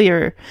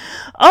familiar.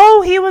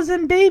 Oh, he was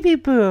in Baby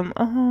Boom.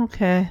 Oh,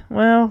 okay.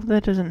 Well,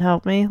 that doesn't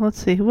help me.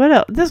 Let's see. What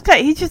else? This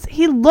guy,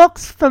 he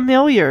looks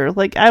familiar.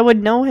 Like, I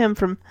would know him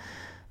from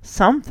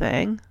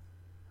something.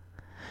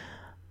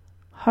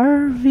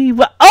 Harvey...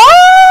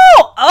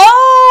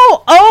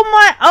 Oh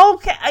my...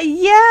 Okay.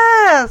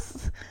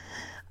 Yes!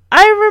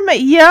 I remember...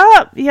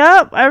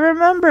 Yep, I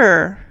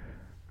remember.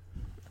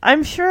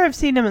 I'm sure I've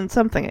seen him in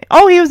something.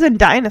 Oh, he was in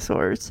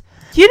Dinosaurs.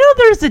 Do you know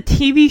there's a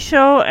TV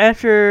show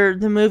after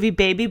the movie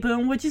Baby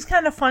Boom, which is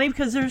kind of funny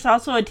because there's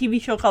also a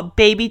TV show called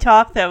Baby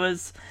Talk that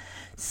was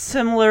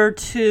similar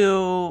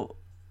to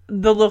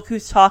the Look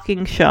Who's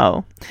Talking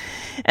show.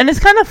 And it's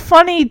kind of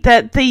funny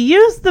that they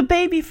used the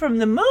baby from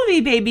the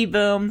movie Baby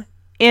Boom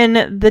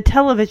in the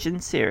television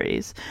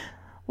series.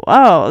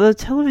 Wow, the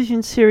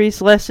television series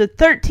lasted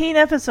 13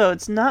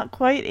 episodes, not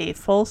quite a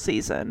full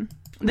season.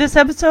 This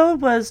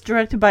episode was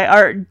directed by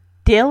Art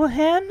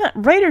Dalehan,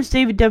 writers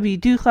David W.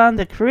 Duchlon,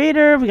 the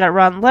creator. We got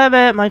Ron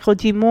Levitt, Michael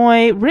G.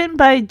 Moy, written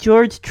by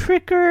George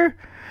Tricker,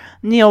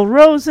 Neil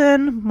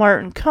Rosen,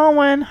 Martin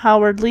Cohen,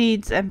 Howard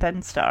Leeds, and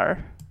Ben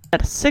Starr.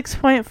 At a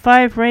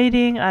 6.5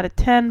 rating out of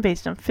 10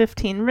 based on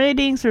 15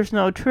 ratings. There's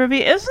no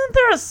trivia. Isn't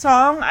there a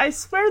song? I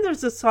swear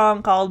there's a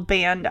song called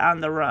Band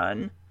on the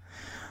Run.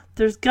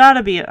 There's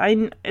gotta be.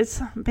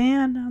 It's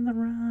Band on the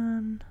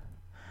Run.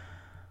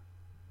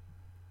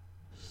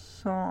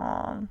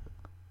 Song.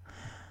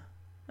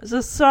 It's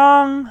a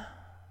song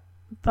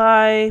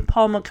by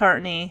Paul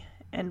McCartney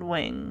and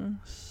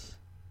Wings.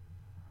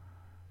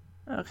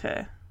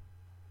 Okay.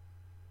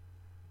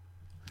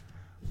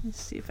 Let's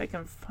see if I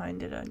can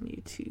find it on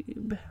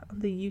YouTube. On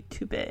the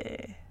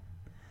YouTube.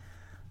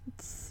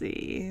 Let's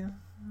see.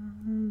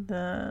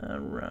 The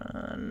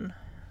Run.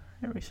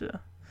 Here we go.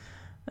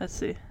 Let's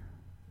see.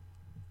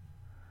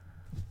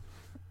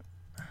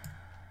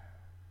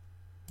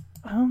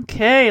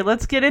 Okay,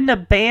 let's get into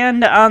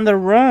Band on the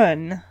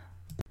Run.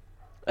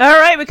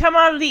 Alright, we come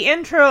out of the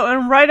intro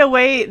and right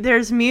away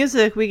there's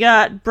music. We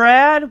got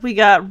Brad, we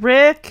got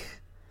Rick,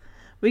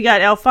 we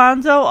got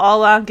Alfonso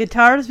all on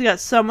guitars, we got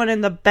someone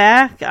in the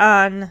back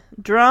on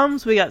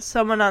drums, we got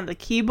someone on the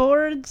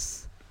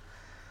keyboards.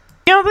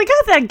 You know, they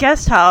got that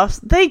guest house.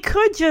 They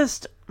could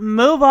just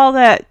move all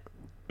that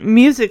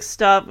music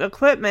stuff,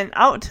 equipment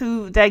out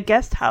to that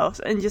guest house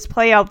and just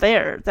play out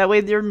there. That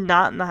way they're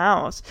not in the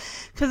house.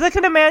 Because I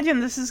can imagine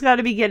this has got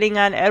to be getting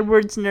on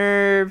Edward's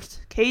nerves,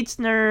 Kate's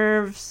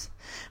nerves.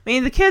 I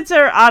mean, the kids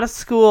are out of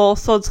school,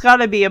 so it's got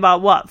to be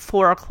about,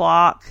 4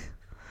 o'clock?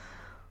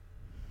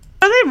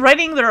 Are they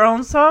writing their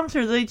own songs,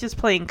 or are they just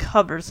playing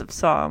covers of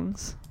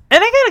songs?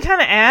 And I gotta kind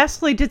of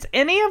ask, like,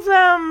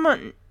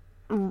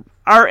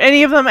 are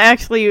any of them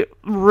actually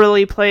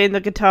really playing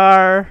the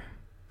guitar?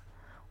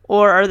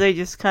 Or are they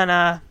just kind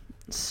of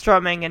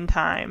strumming in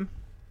time?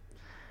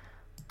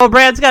 Well,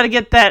 Brad's got to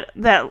get that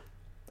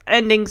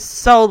ending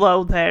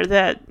solo there,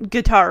 that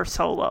guitar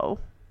solo.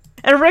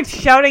 And Rick's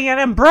shouting at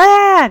him,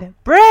 Brad!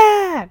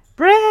 Brad!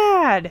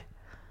 Brad!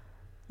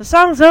 The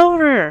song's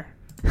over.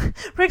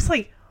 Rick's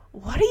like,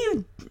 what are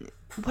you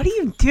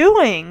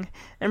doing?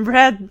 And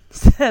Brad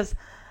says,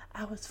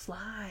 I was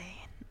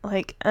flying.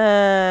 Like,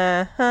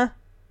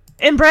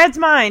 In Brad's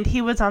mind,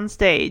 he was on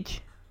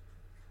stage.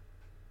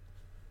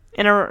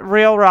 In a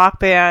real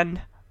rock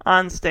band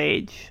on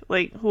stage.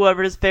 Like,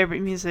 whoever his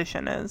favorite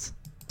musician is.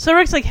 So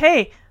Rick's like,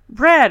 hey,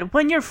 Brad,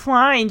 when you're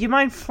flying, do you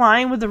mind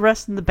flying with the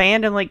rest of the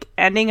band and, like,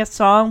 ending a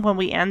song when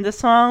we end the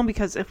song?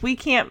 Because if we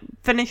can't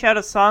finish out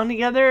a song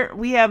together,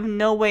 we have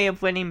no way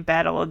of winning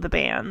Battle of the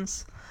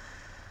Bands.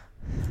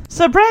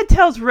 So Brad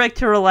tells Rick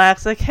to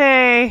relax, like,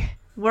 hey,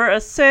 we're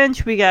a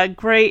cinch, we got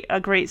a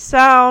great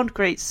sound,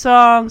 great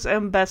songs,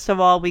 and best of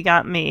all, we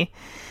got me.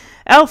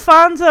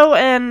 Alfonso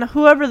and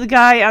whoever the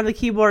guy on the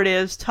keyboard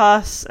is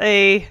toss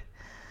a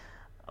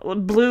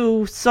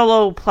blue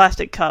solo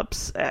plastic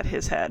cups at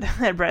his head,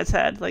 at Brad's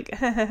head. Like,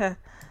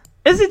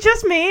 is it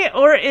just me,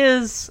 or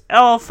is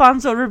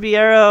Alfonso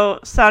Ribeiro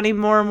sounding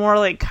more and more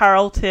like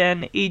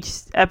Carlton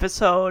each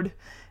episode,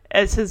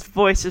 as his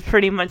voice is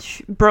pretty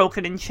much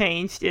broken and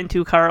changed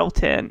into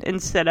Carlton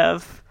instead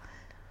of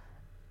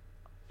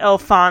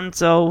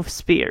Alfonso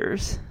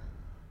Spears?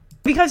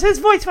 Because his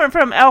voice went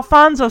from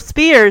Alfonso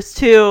Spears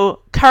to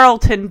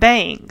Carlton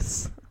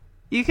Banks.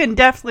 You can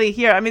definitely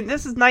hear. I mean,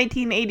 this is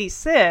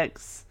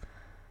 1986.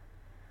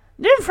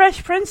 Didn't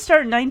Fresh Prince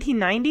start in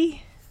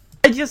 1990?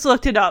 I just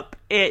looked it up.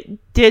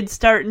 It did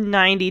start in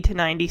 90 to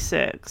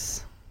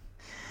 96.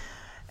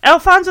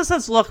 Alfonso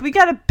says, look, we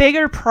got a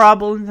bigger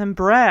problem than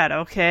Brad,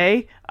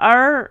 okay?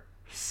 Our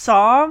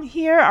song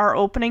here, our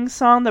opening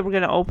song that we're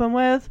going to open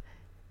with,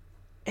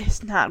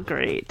 is not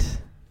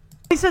great.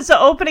 He says the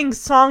opening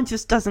song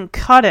just doesn't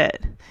cut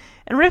it.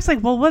 And Rick's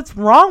like, well, what's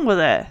wrong with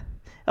it?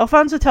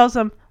 Alfonso tells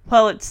him,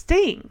 well, it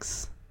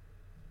stinks.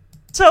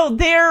 So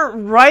they're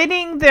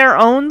writing their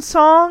own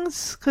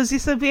songs? Because he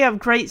said we have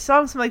great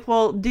songs. I'm like,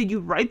 well, did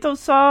you write those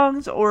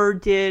songs? Or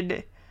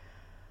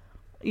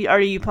are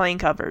you playing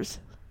covers?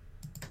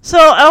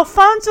 So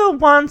Alfonso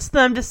wants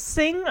them to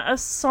sing a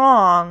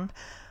song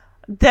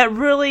that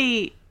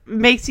really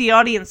makes the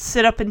audience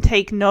sit up and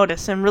take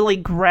notice and really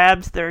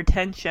grabs their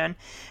attention.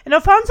 And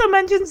Alfonso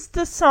mentions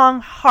the song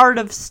Heart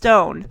of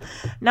Stone.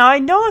 Now, I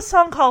know a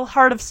song called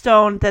Heart of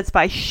Stone that's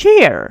by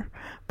Cher,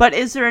 but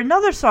is there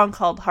another song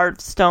called Heart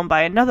of Stone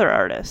by another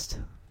artist?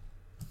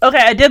 Okay,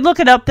 I did look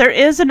it up. There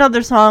is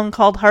another song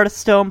called Heart of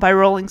Stone by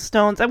Rolling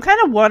Stones. I'm kind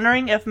of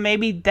wondering if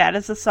maybe that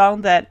is a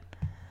song that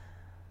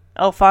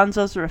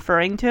Alfonso's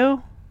referring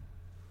to.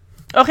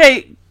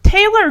 Okay,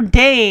 Taylor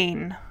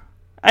Dayne.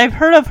 I've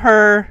heard of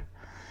her.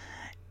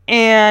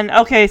 And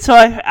okay, so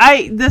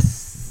the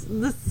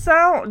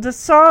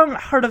song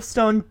Heart of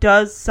Stone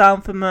does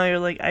sound familiar.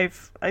 Like I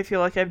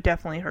feel like I've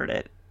definitely heard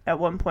it at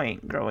one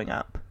point growing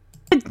up.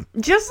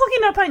 Just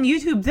looking up on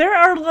YouTube, there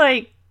are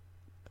like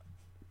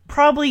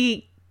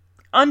probably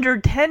under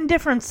 10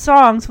 different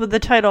songs with the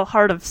title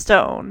Heart of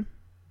Stone.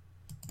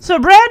 So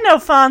Brad and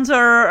Alfonso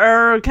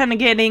are kind of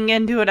getting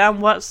into it on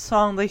what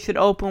song they should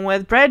open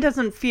with. Brad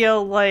doesn't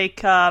feel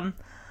like an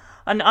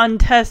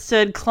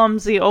untested,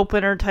 clumsy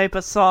opener type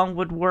of song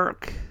would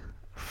work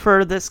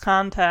for this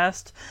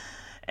contest.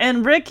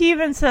 And Rick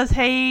even says,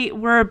 hey,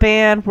 we're a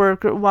band, we're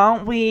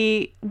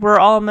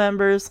all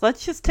members,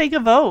 let's just take a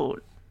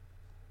vote.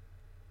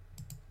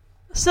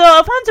 So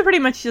Alfonso pretty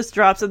much just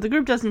drops it. The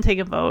group doesn't take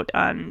a vote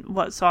on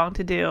what song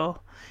to do.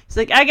 He's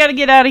like, I gotta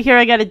get out of here,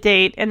 I got a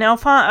date. And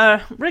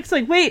Rick's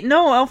like, wait,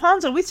 no,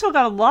 Alfonso, we still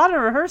got a lot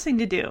of rehearsing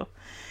to do.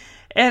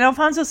 And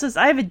Alfonso says,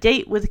 I have a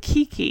date with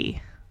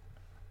Kiki.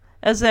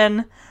 As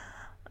in,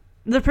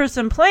 the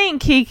person playing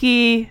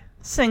Kiki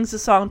sings the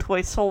song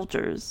Toy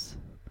Soldiers.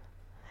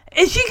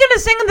 Is she gonna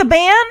sing in the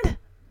band?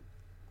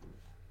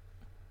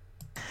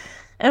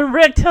 And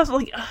Rick tells her,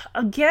 like,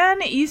 again,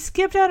 you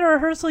skipped out a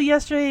rehearsal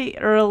yesterday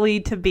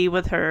early to be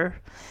with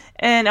her.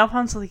 And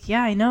Alfonso's like,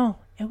 yeah, I know.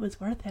 It was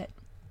worth it.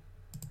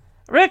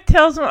 Rick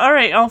tells him,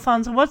 alright,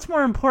 Alfonso, what's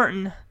more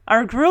important,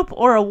 our group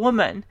or a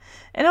woman?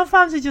 And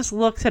Alfonso just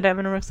looks at him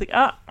and Rick's like,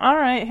 oh,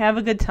 alright, have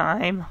a good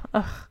time.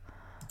 Ugh.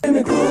 I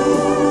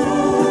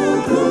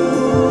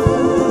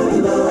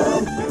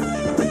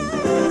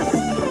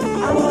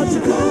want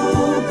you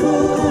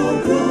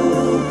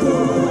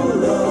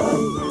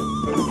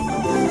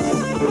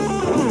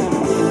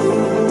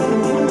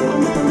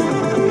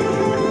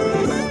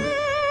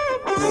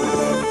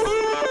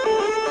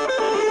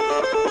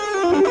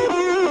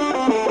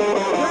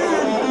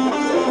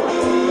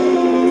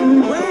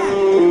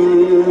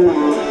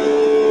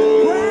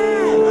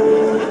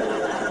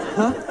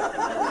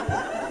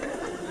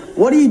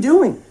What are you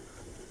doing?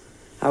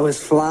 I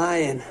was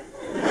flying.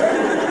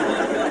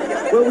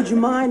 Well, would you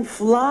mind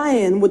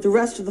flying with the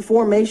rest of the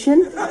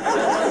formation?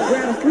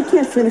 Brad, if we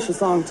can't finish a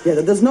song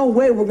together, there's no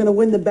way we're going to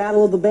win the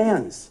Battle of the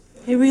Bands.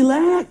 Hey,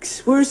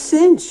 relax. We're a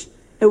cinch.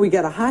 Hey, we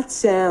got a hot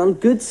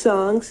sound, good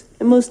songs,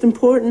 and most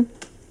important,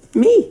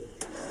 me.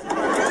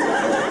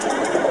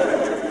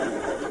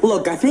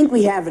 Look, I think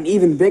we have an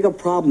even bigger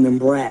problem than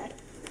Brad.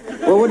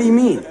 Well, what do you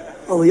mean?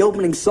 Well, the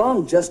opening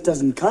song just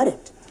doesn't cut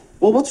it.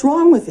 Well, what's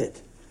wrong with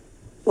it?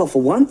 Well,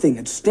 for one thing,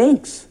 it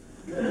stinks.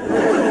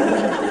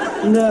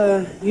 And,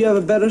 you have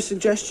a better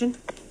suggestion?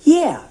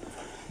 Yeah.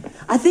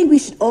 I think we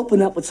should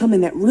open up with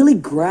something that really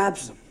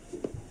grabs them.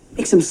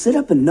 Makes them sit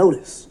up and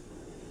notice.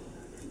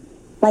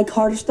 Like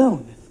Heart of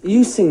Stone.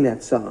 You sing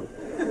that song.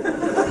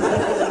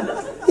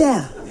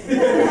 Yeah.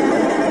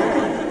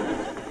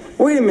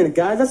 Wait a minute,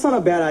 guys. That's not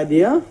a bad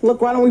idea. Look,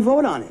 why don't we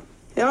vote on it?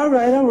 Yeah, all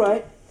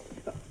right.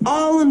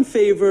 All in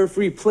favor of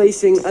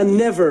replacing a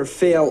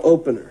never-fail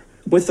opener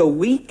with a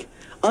weak,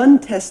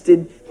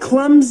 untested,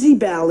 clumsy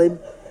ballad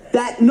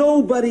that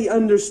nobody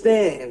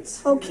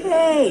understands.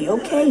 Okay,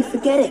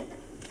 forget it.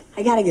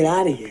 I gotta get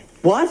out of here.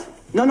 What?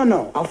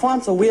 No.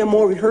 Alfonso, we have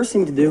more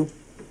rehearsing to do.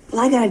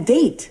 Well, I got a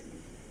date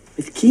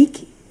with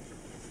Kiki.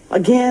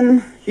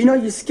 Again, you know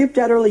you skipped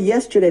out early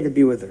yesterday to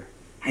be with her.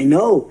 I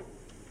know.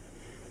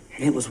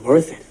 And it was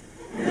worth it.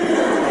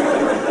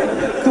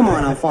 Come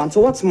on, Alfonso,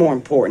 what's more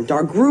important,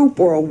 our group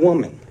or a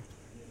woman?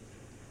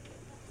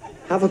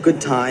 Have a good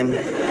time.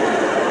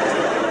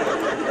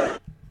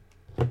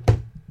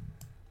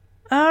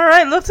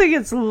 Alright, looks like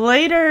it's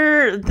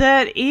later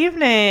that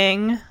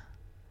evening.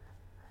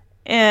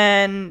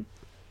 And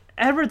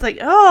Edward's like,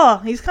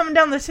 oh, he's coming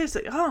down the stairs.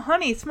 Like, oh,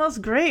 honey, it smells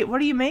great.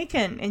 What are you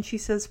making? And she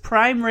says,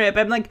 prime rib.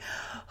 I'm like,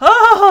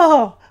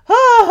 oh,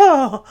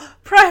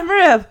 prime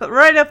rib.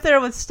 Right up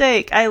there with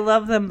steak. I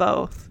love them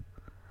both.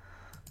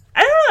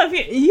 I don't know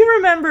if you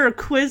remember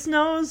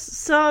Quiznos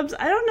subs.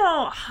 I don't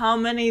know how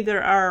many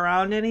there are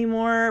around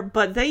anymore,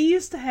 but they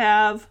used to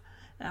have,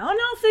 I don't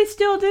know if they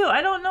still do.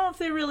 I don't know if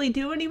they really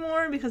do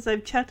anymore because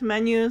I've checked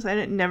menus. I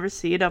didn't never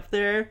see it up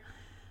there.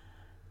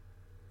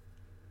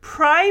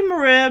 Prime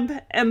rib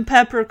and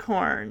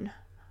peppercorn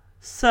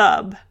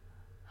sub.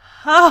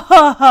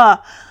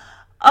 Ha.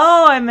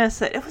 Oh, I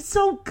miss it. It was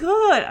so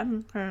good.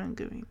 I'm going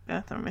to give me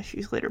bathroom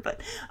issues later,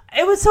 but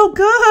it was so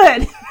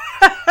good.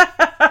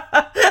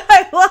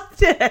 I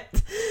loved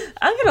it.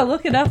 I'm going to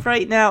look it up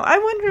right now. I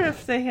wonder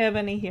if they have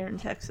any here in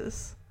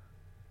Texas.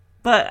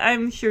 But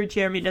I'm sure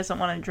Jeremy doesn't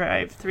want to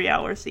drive 3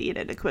 hours to eat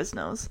at a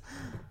Quiznos.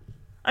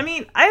 I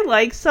mean, I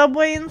like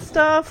Subway and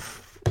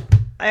stuff.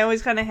 I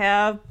always kind of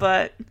have,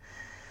 but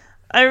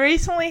I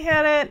recently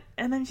had it,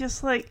 and I'm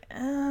just like,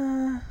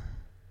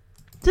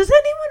 Does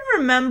anyone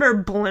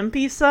remember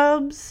Blimpie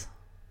subs?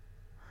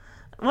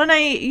 When I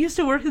used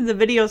to work at the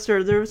video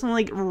store, there was one,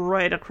 like,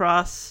 right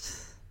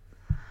across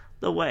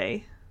the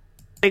way.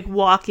 Like,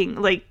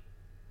 walking, like,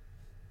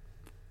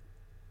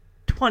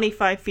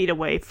 25 feet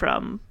away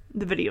from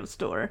the video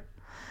store.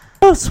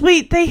 Oh,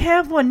 sweet, they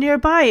have one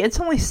nearby. It's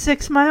only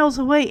 6 miles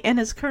away,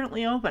 and it's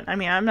currently open. I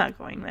mean, I'm not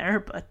going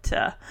there,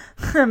 but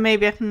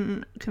maybe I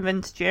can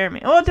convince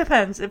Jeremy. Oh, it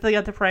depends if they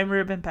got the prime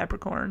rib and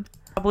peppercorn.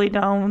 Probably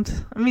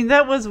don't. I mean,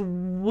 that was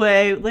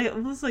way...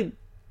 It was like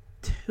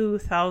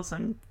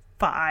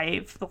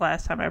 2005, the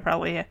last time I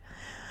probably had...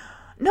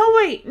 No,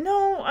 wait,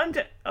 no,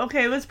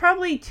 okay, it was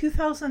probably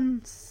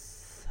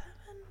 2007,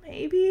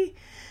 maybe?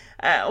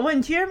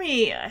 When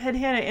Jeremy had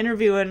an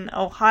interview in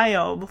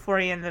Ohio before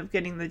he ended up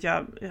getting the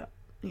job,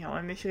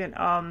 in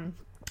Michigan,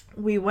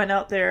 we went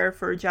out there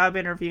for a job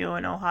interview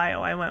in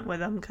Ohio. I went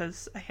with him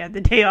because I had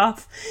the day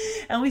off,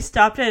 and we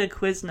stopped at a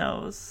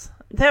Quiznos.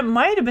 That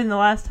might have been the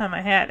last time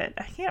I had it.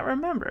 I can't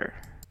remember.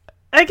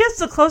 I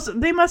guess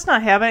they must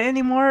not have it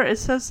anymore. It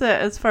says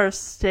that as far as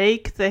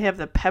steak, they have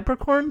the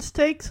peppercorn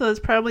steak, so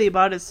it's probably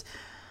about as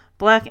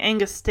Black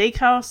Angus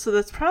Steakhouse, so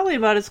that's probably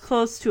about as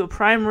close to a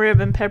prime rib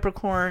and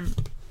peppercorn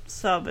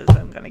sub as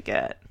I'm gonna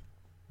get.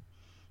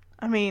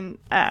 I mean,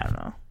 I don't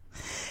know.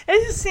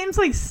 It just seems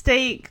like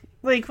steak,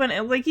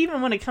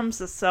 even when it comes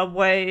to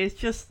Subway, it's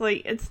just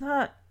like, it's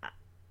not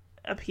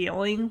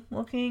appealing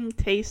looking,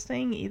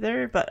 tasting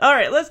either. But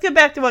alright, let's get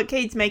back to what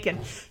Kate's making.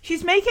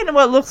 She's making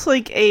what looks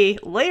like a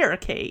layer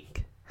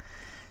cake.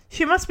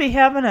 She must be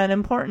having an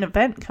important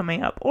event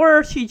coming up,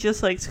 or she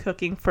just likes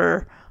cooking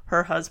for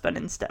her husband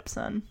and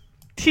stepson.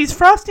 She's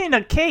frosting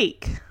a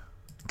cake.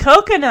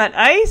 Coconut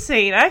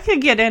icing. I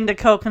could get into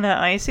coconut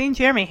icing.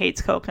 Jeremy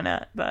hates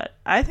coconut, but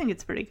I think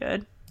it's pretty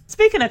good.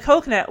 Speaking of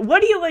coconut,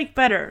 what do you like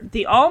better?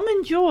 The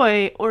Almond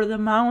Joy or the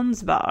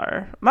Mounds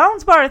Bar?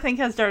 Mounds Bar, I think,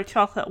 has dark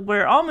chocolate,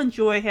 where Almond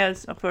Joy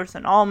has, of course,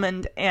 an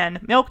almond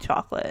and milk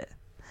chocolate.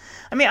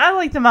 I mean, I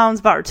like the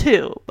Mounds Bar,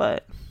 too,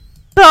 but...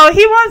 So,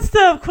 he wants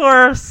to, of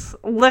course,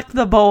 lick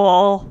the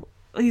bowl.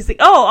 He's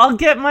like, oh, I'll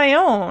get my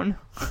own.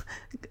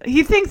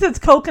 He thinks it's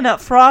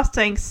coconut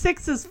frosting,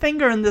 sticks his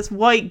finger in this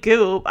white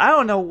goop. I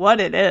don't know what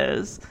it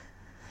is.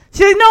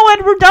 She's like, no,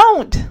 Edward,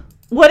 don't.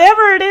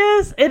 Whatever it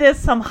is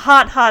some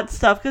hot, hot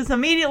stuff. Because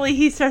immediately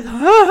he starts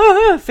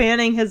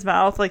fanning his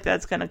mouth like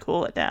that's going to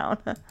cool it down.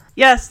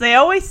 Yes, they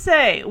always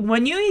say,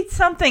 when you eat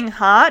something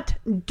hot,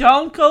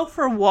 don't go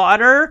for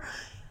water,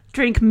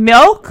 drink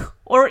milk,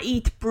 or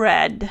eat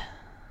bread.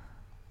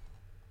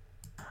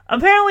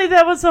 Apparently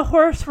that was a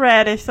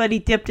horseradish that he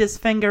dipped his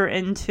finger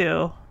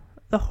into.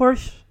 The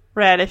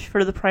horseradish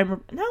for the prime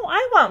rib. No,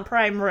 I want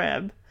prime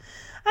rib.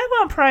 I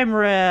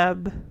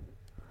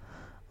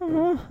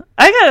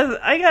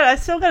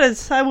still gotta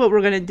decide what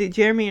we're gonna do.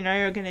 Jeremy and I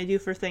are gonna do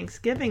for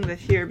Thanksgiving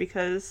this year,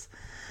 because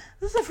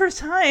this is the first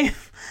time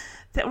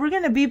that we're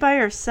gonna be by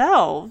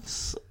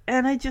ourselves.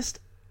 And I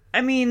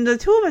mean, the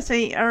two of us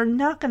are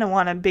not gonna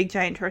want a big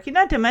giant turkey.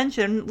 Not to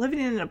mention, living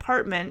in an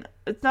apartment,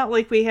 it's not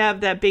like we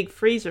have that big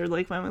freezer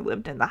like when we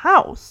lived in the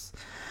house.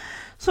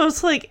 So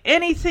it's like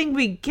anything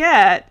we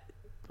get,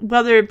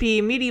 whether it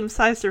be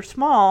medium-sized or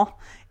small,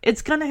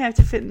 it's going to have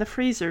to fit in the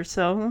freezer,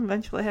 so we'll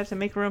eventually have to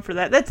make room for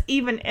that. That's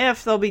even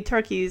if there'll be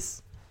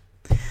turkeys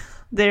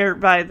there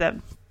by the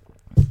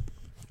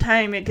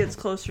time it gets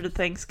closer to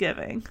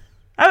Thanksgiving.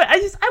 I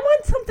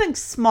want something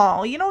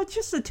small, it's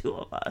just the two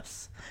of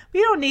us.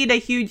 We don't need a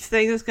huge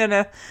thing that's going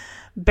to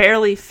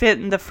barely fit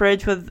in the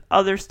fridge with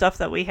other stuff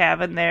that we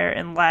have in there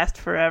and last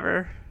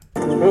forever.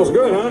 Smells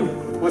good,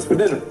 hon. What's for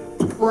dinner?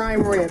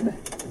 Prime rib.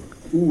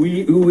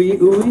 Ooey, ooey,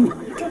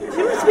 ooey.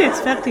 She must be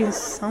expecting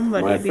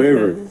somebody. My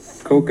favorite.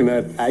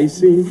 Coconut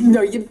icing.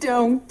 No, you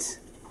don't.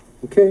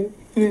 Okay.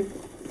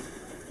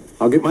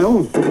 I'll get my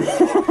own.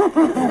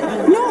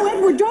 No,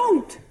 Edward,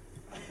 don't.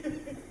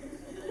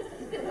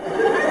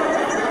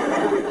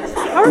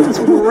 How is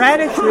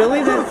radish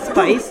really that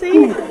spicy?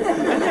 I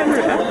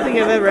don't think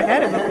I've ever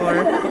had it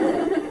before.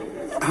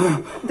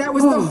 That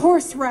was the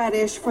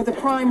horseradish for the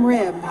prime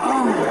rib.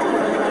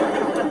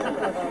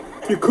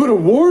 You could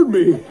have warned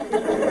me.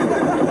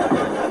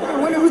 I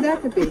wonder who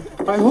that could be.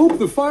 I hope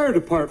the fire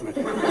department.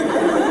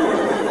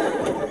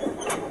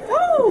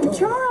 Oh,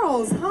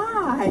 Charles,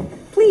 hi.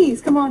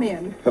 Please, come on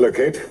in. Hello,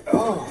 Kate.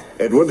 Oh.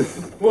 Edward.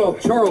 Well,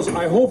 Charles,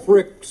 I hope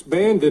Rick's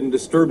band didn't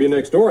disturb you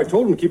next door. I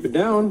told him to keep it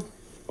down.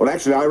 Well,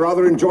 actually, I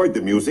rather enjoyed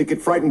the music. It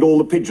frightened all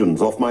the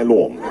pigeons off my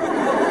lawn.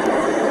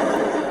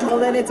 Well,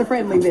 then it's a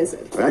friendly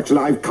visit. Actually,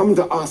 I've come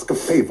to ask a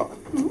favor.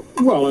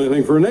 Well,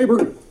 anything for a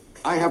neighbor.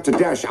 I have to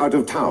dash out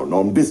of town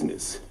on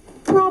business.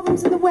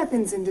 Problems in the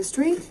weapons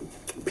industry.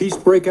 Peace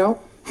break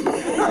out?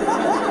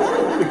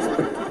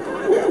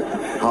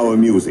 How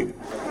amusing.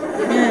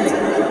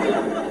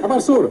 How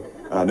about soda?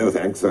 No,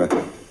 thanks.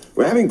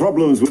 We're having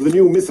problems with the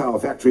new missile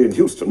factory in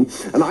Houston,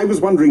 and I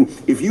was wondering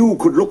if you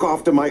could look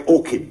after my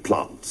orchid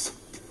plants.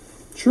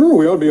 Sure,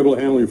 we ought to be able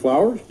to handle your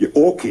flowers. Your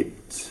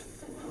orchids.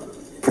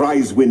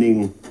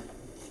 Prize-winning,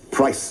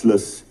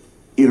 priceless,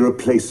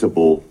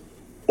 irreplaceable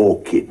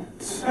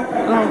orchids.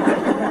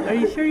 Are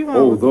you sure you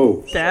want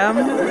those. them?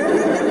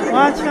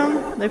 Watch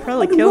them. They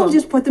probably kill We'll them.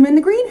 just put them in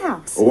the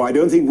greenhouse. Oh, I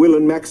don't think Will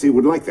and Maxie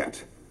would like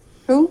that.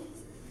 Who?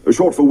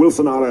 Short for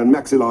Wilsonara and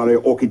Maxillare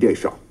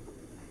orchidacea.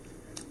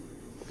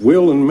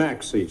 Will and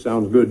Maxie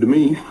sounds good to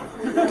me.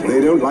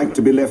 They don't like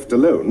to be left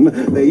alone.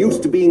 They're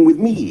used to being with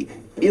me,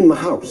 in the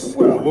house.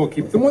 Well, we'll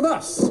keep them with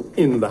us,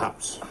 in the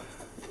house.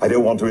 I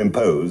don't want to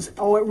impose.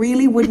 Oh, it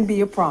really wouldn't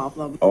be a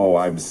problem. Oh,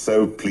 I'm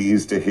so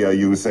pleased to hear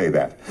you say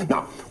that.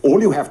 Now,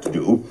 all you have to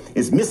do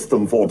is mist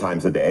them 4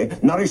 times a day,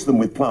 nourish them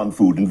with plant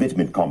food and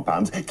vitamin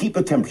compounds, keep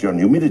the temperature and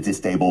humidity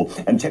stable,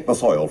 and check the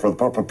soil for the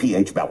proper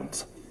pH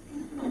balance.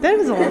 That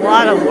is a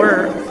lot of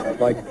work.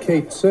 Like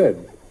Kate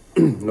said,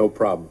 no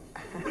problem.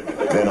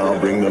 Then I'll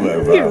bring them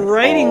over. You're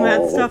writing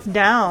that stuff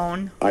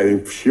down.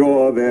 I'm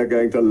sure they're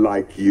going to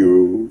like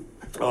you.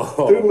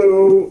 Oh.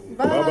 Toodaloo.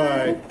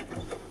 Bye-bye.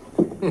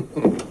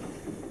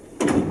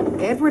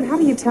 Edward, how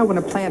do you tell when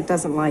a plant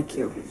doesn't like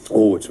you?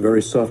 Oh, it's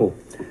very subtle.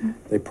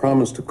 They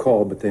promise to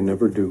call, but they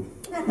never do.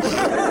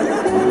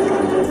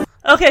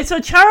 Okay, so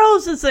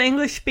Charles is the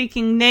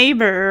English-speaking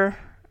neighbor,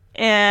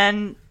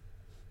 and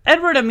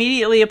Edward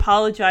immediately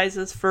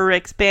apologizes for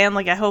Rick's band,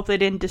 like, I hope they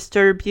didn't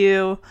disturb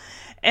you.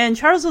 And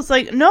Charles was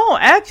like, no,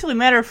 actually,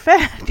 matter of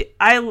fact,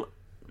 I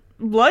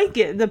like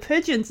it. The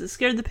pigeons, it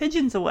scared the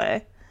pigeons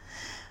away.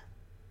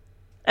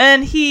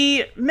 And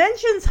he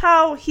mentions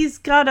how he's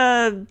got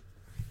a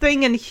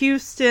thing in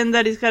Houston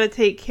that he's got to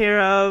take care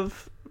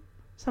of.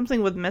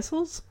 Something with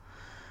missiles?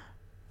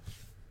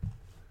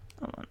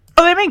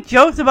 Oh, they make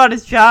jokes about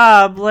his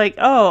job, like,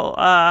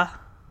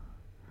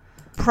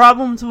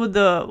 problems with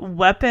the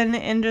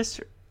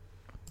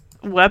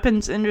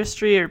weapons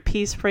industry or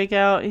peace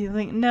breakout. You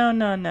think,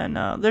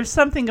 no. There's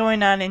something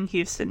going on in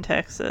Houston,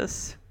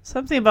 Texas.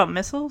 Something about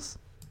missiles?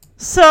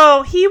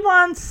 So he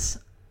wants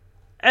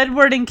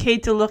Edward and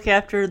Kate to look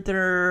after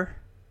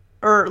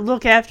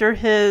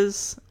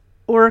his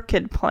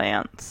orchid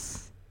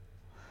plants.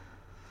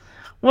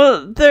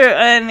 Well,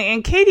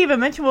 and Kate even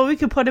mentioned, well, we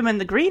could put him in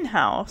the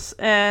greenhouse.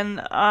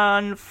 And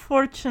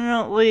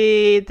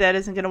unfortunately, that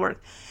isn't going to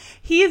work.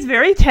 He is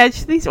very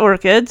attached to these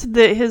orchids.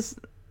 His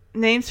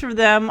names for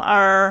them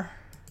are...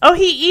 Oh,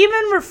 he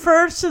even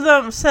refers to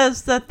them,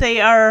 says that they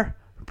are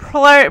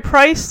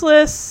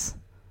priceless,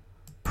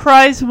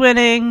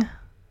 prize-winning...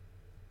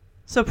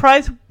 So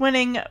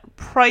prize-winning,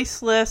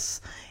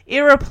 priceless,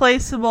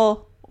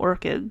 irreplaceable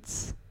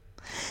orchids.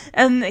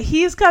 And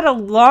he's got a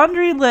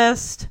laundry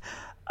list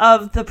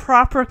of the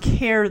proper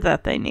care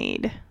that they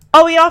need.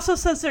 Oh, he also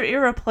says they're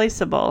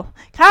irreplaceable.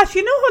 Gosh,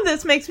 you know who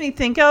this makes me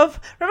think of?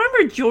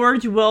 Remember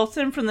George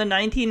Wilson from the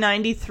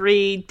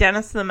 1993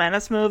 Dennis the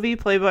Menace movie,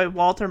 played by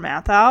Walter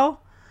Matthau?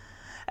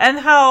 And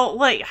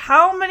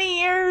how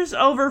many years?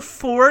 Over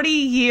 40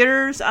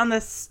 years on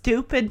this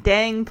stupid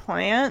dang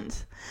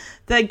plant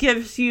that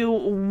gives you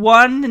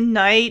one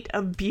night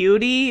of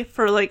beauty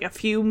for like a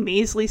few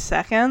measly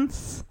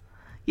seconds.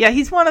 Yeah,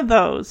 he's one of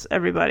those,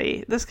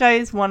 everybody. This guy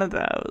is one of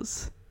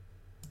those.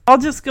 I'll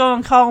just go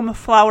and call him a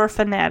flower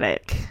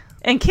fanatic.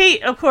 And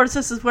Kate, of course,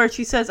 this is where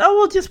she says, oh,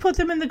 we'll just put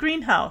them in the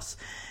greenhouse.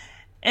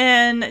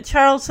 And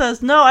Charles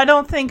says, no, I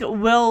don't think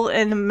Will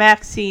and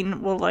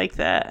Maxine will like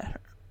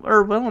that.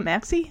 Or Will and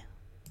Maxie?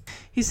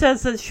 He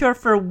says it's short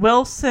for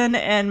Wilson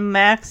and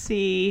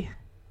Maxie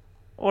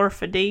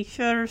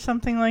orchidacea or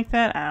something like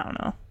that. I don't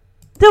know.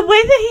 The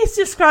way that he's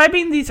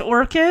describing these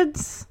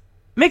orchids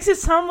makes it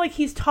sound like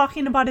he's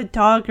talking about a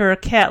dog or a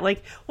cat.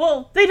 Like,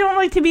 well, they don't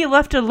like to be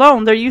left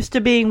alone. They're used to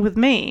being with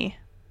me.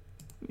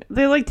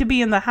 They like to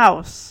be in the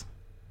house.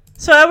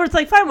 So Edward's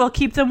like, fine, we'll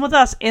keep them with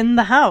us in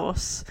the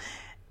house.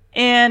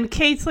 And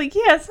Kate's like,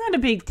 yeah, it's not a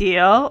big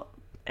deal.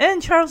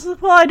 And Charles is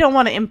like, well, I don't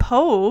want to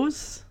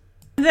impose.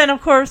 And then,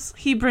 of course,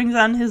 he brings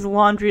on his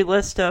laundry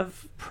list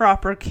of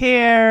proper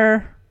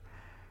care.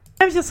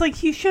 I was just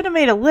like, you should have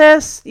made a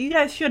list. You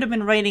guys should have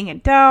been writing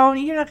it down.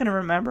 You're not going to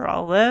remember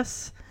all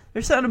this.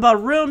 There's something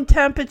about room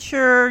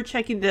temperature,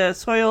 checking the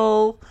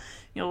soil,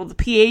 the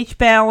pH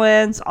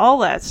balance, all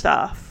that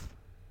stuff.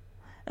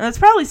 And that's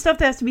probably stuff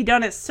that has to be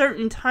done at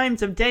certain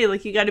times of day.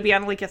 Like, you got to be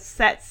on, like, a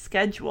set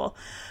schedule.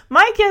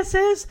 My guess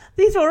is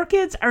these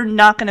orchids are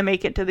not going to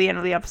make it to the end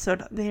of the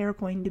episode. They are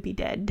going to be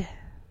dead.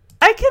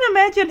 I can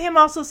imagine him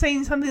also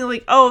saying something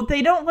like, oh,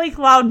 they don't like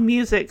loud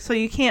music, so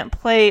you can't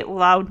play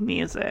loud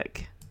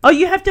music. Oh,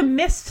 you have to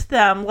mist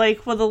them,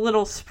 like, with a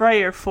little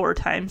sprayer 4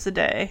 times a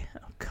day.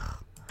 Oh, God.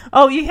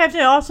 Oh, you have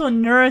to also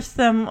nourish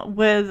them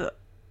with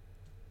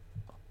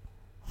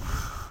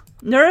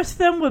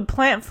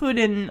plant food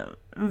and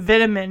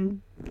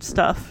vitamin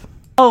stuff.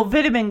 Oh,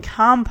 vitamin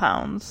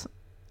compounds.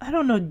 I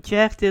don't know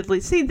jack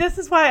diddly. See, this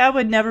is why I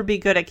would never be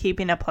good at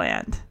keeping a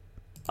plant.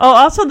 Oh,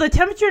 also the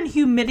temperature and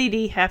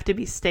humidity have to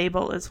be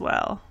stable as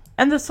well.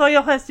 And the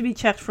soil has to be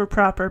checked for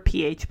proper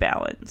pH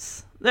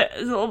balance.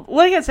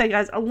 Like I said,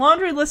 guys, a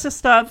laundry list of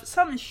stuff.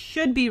 Something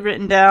should be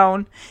written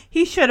down.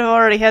 He should have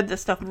already had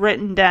this stuff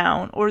written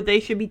down, or they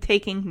should be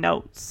taking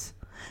notes.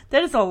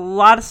 That is a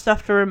lot of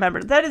stuff to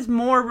remember. That is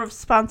more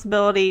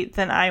responsibility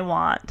than I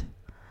want.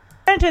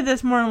 Granted,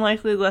 there's more than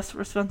likely less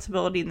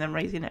responsibility than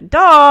raising a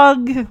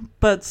dog,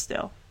 but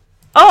still.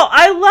 Oh,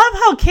 I love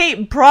how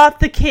Kate brought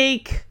the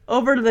cake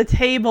over to the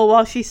table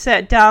while she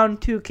sat down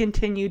to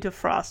continue to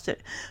frost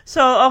it.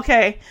 So,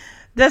 okay,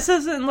 this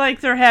isn't like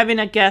they're having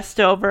a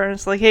guest over, and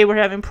it's like, hey, we're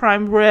having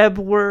prime rib,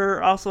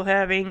 we're also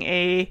having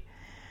a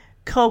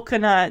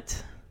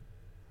coconut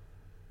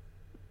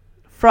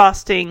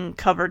frosting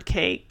covered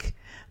cake.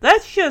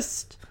 That's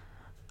just,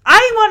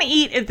 I want to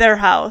eat at their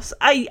house.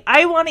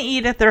 I want to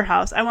eat at their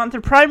house. I want their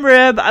prime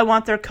rib, I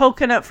want their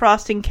coconut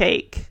frosting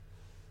cake.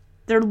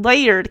 Their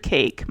layered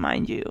cake,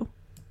 mind you.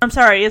 I'm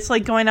sorry, it's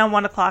like going on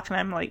 1 o'clock and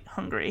I'm like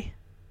hungry.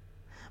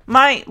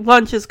 My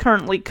lunch is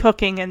currently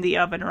cooking in the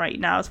oven right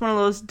now. It's one of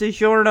those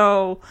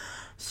DiGiorno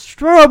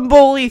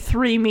Stromboli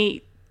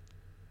 3-meat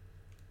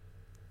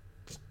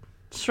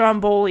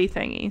Stromboli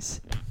thingies.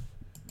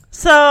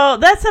 So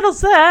that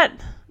settles that.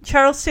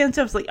 Charles stands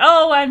up and is like,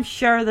 oh, I'm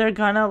sure they're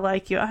gonna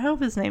like you. I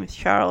hope his name is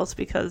Charles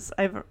because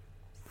I'm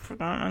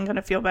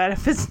gonna feel bad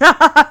if it's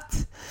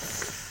not.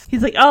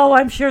 He's like, oh,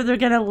 I'm sure they're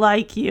gonna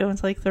like you.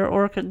 It's like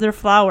they're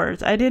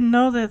flowers. I didn't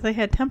know that they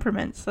had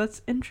temperaments.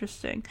 That's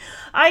interesting.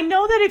 I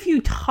know that if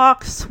you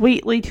talk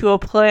sweetly to a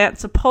plant,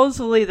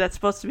 supposedly that's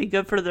supposed to be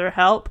good for their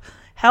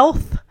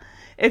health.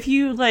 If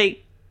you,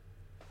 like,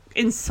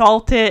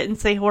 insult it and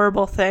say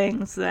horrible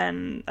things,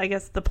 then I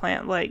guess the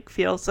plant, like,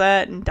 feels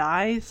that and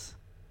dies.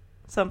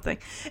 Something.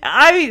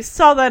 I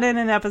saw that in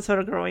an episode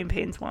of Growing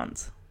Pains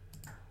once.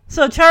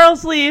 So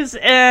Charles leaves,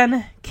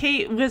 and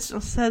Kate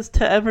says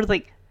to Edward,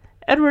 like,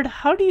 Edward,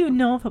 how do you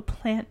know if a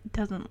plant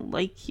doesn't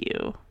like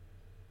you?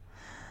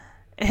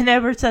 And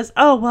Edward says,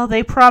 oh, well,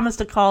 they promise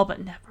to call,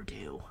 but never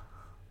do.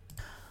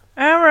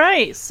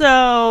 Alright,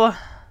 so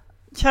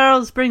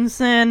Charles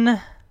brings in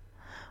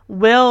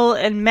Will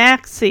and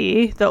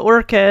Maxie, the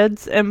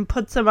orchids, and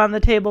puts them on the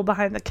table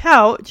behind the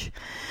couch.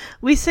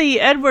 We see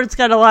Edward's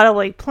got a lot of,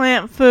 like,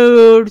 plant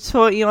food,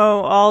 so, you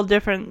know, all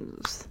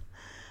different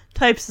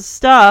types of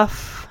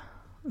stuff.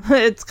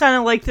 It's kind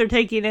of like they're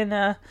taking in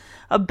a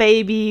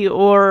baby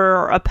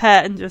or a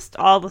pet and just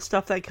all the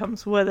stuff that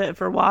comes with it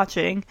for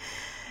watching.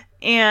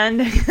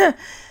 And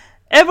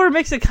Edward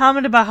makes a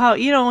comment about how,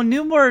 you know,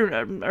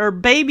 newborn or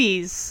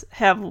babies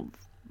have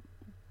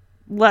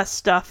less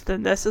stuff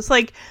than this. It's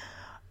like,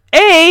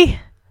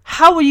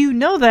 how will you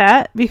know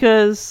that?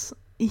 Because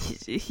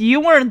you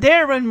weren't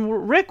there when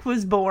Rick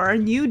was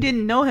born. You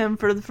didn't know him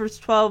for the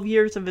first 12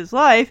 years of his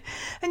life.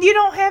 And you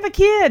don't have a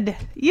kid.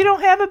 You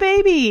don't have a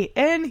baby.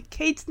 And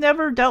Kate's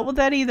never dealt with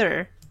that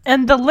either.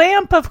 And the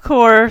lamp, of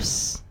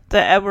course,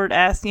 that Edward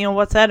asked, you know,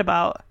 what's that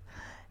about?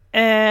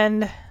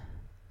 And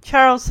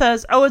Charles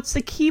says, oh, it's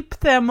to keep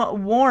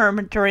them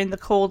warm during the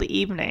cold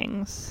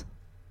evenings.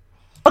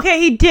 Okay,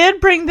 he did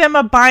bring them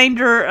a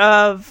binder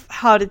of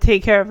how to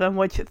take care of them,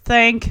 which,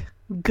 thank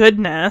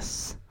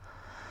goodness.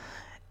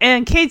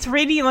 And Kate's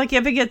reading, like,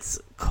 if it gets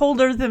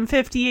colder than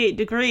 58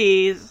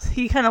 degrees,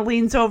 he kind of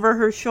leans over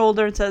her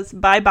shoulder and says,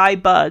 bye-bye,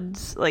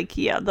 buds. Like,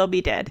 yeah, they'll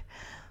be dead.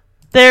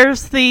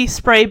 There's the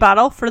spray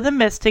bottle for the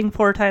misting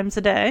 4 times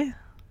a day.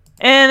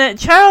 And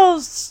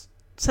Charles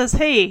says,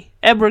 hey,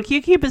 Edward, can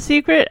you keep a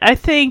secret? I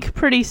think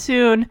pretty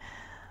soon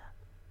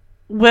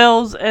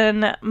Will's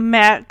and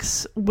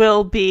Max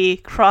will be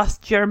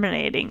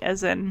cross-germinating,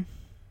 as in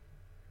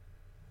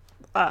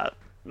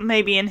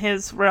maybe in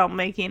his realm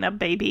making a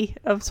baby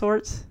of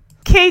sorts.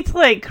 Kate's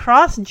like,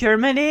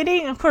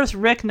 cross-germinating? Of course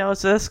Rick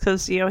knows this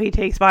because, you know, he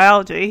takes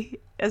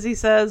biology. As he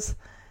says,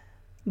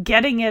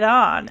 getting it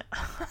on.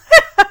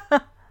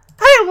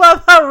 I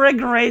love how Rick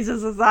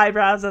raises his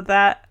eyebrows at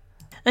that.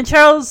 And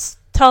Charles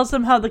tells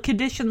him how the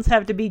conditions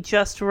have to be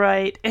just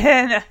right.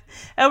 And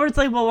Edward's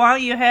like, well, why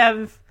don't you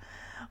have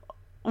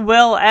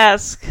Will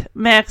ask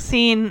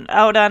Maxine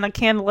out on a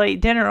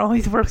candlelight dinner?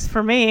 Always works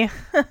for me.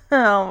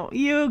 Oh,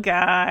 you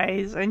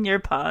guys and your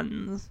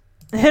puns.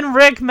 And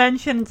Rick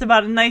mentions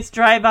about a nice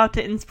drive out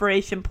to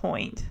Inspiration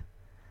Point.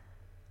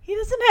 He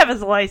doesn't have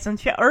his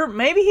license yet. Or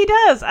maybe he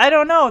does. I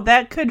don't know.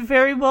 That could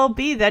very well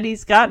be that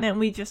he's gotten it and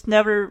we just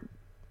never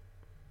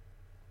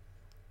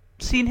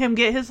seen him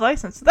get his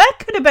license. That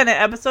could have been an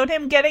episode,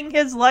 him getting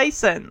his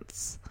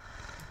license.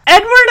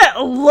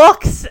 Edward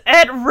looks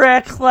at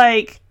Rick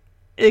like,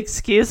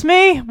 excuse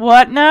me?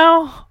 What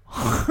now?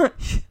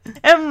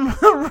 And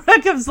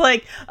Rick is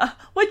like,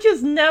 which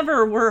has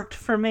never worked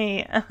for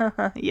me.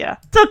 Yeah.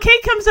 So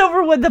Kate comes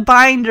over with the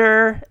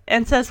binder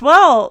and says,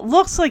 well,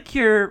 looks like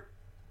your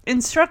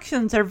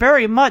instructions are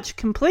very much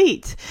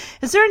complete.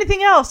 Is there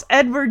anything else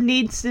Edward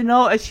needs to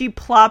know? As she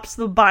plops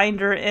the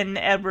binder in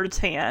Edward's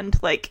hand.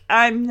 Like,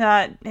 I'm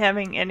not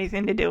having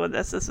anything to do with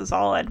this. This is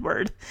all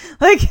Edward.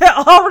 Like,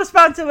 all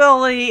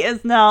responsibility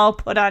is now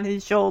put on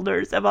his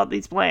shoulders about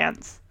these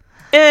plans.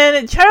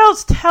 And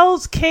Charles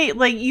tells Kate,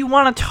 like, you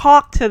want to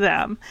talk to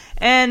them.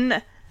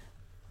 And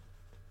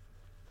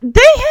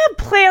They have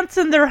plants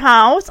in their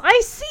house. I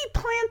see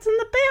plants in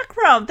the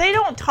background. They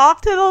don't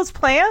talk to those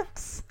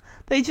plants.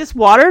 They just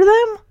water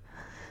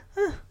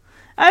them.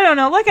 I don't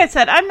know. Like I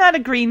said, I'm not a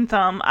green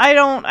thumb. I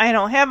don't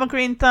have a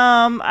green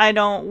thumb. I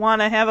don't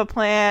want to have a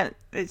plant.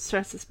 It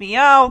stresses me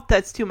out.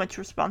 That's too much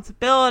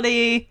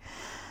responsibility.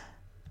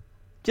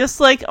 Just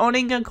like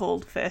owning a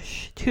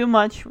goldfish. Too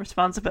much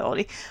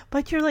responsibility.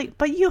 But you're like,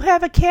 but you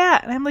have a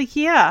cat. And I'm like,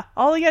 yeah.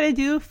 All I gotta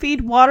do,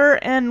 feed, water,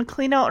 and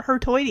clean out her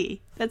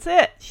toidy. That's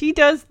it. She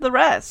does the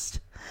rest.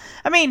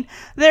 I mean,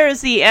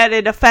 there's the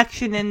added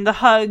affection in the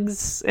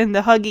hugs and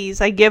the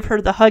huggies. I give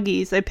her the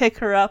huggies. I pick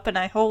her up and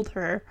I hold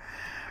her.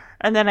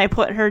 And then I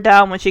put her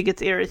down when she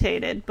gets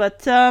irritated.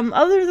 But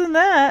other than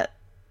that,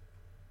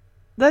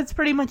 that's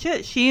pretty much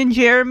it. She and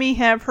Jeremy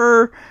have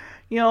her,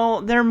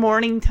 their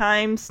morning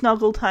time,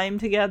 snuggle time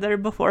together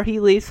before he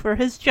leaves for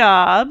his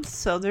job.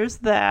 So there's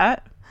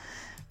that.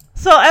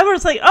 So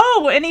Edward's like,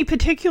 oh, any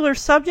particular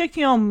subject,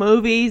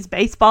 movies,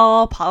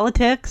 baseball,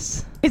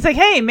 politics? He's like,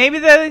 hey, maybe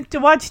they like to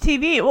watch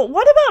TV. Well,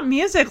 what about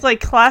music, like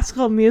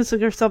classical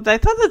music or something? I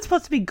thought that's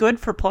supposed to be good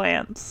for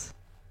plants.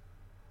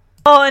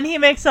 Oh, and he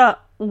makes a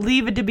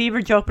Leave It to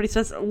Beaver joke, but he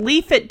says,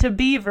 leaf it to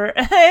Beaver.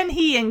 And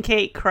he and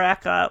Kate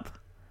crack up.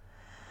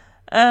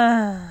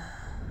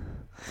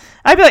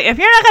 I'd be like, if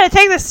you're not going to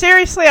take this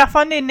seriously, a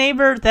funded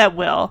neighbor, that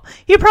will.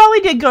 He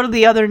probably did go to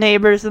the other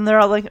neighbors, and they're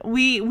all like,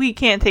 we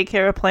can't take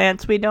care of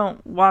plants. We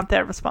don't want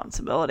that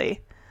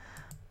responsibility.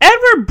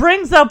 Edward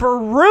brings up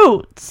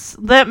Roots,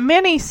 that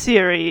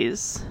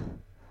miniseries,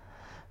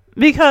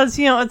 because,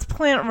 it's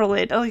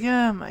plant-related. Like,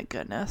 oh my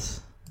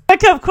goodness.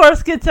 Rick, of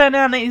course, gets on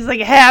it. He's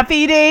like,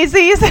 happy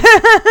daisies.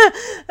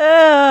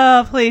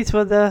 Oh, please,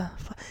 with the...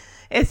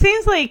 It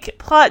seems like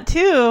plot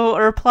 2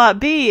 or plot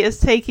B is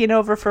taking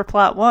over for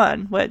plot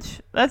 1, which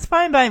that's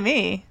fine by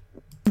me.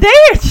 They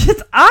are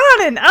just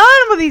on and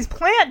on with these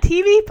plant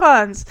TV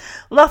puns.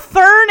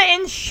 LaFern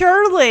and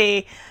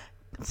Shirley.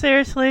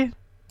 Seriously?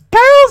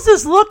 Charles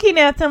is looking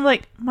at them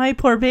like, my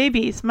poor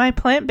babies, my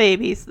plant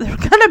babies. They're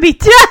gonna be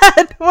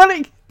dead when I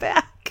get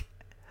back.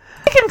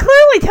 I can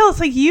clearly tell it's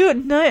like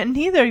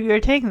neither of you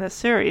are taking this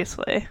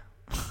seriously.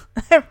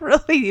 I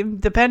really am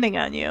depending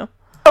on you.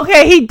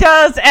 Okay, he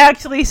does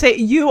actually say,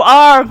 you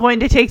are going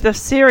to take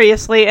this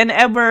seriously, and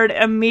Edward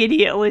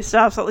immediately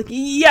stops it. Like,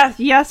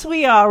 yes,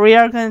 we are. We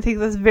are going to take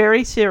this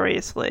very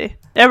seriously.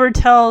 Edward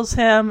tells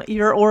him,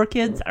 your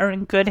orchids are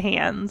in good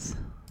hands.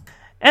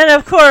 And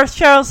of course,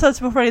 Charles says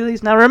before he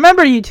leaves, now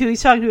remember you two,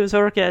 he's talking to his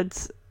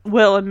orchids,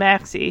 Will and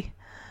Maxie.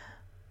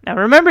 Now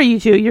remember you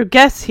two, you're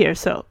guests here,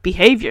 so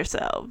behave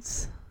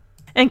yourselves.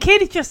 And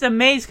Katie's just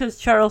amazed because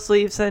Charles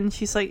leaves, and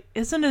she's like,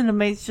 isn't it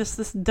amazing, just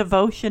this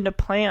devotion to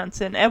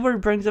plants? And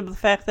Edward brings up the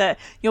fact that,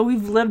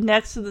 we've lived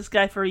next to this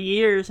guy for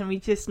years, and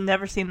we've just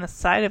never seen the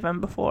side of him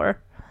before.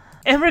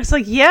 And Rick's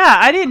like, yeah,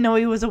 I didn't know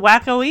he was a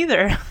wacko either.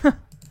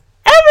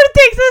 Edward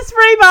takes a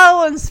spray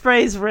bottle and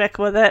sprays Rick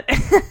with it.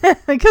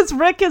 Because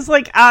Rick is,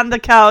 like, on the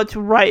couch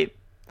right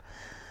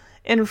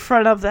in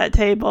front of that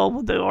table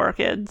with the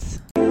orchids.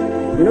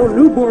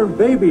 Newborn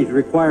babies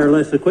require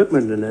less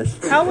equipment than this.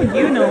 How would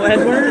you know,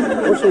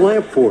 Edward? What's the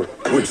lamp for?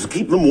 Which is to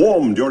keep them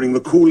warm during the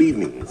cool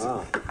evenings.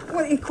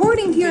 Well,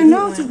 according to your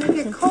notes, if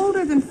they get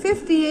colder than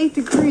 58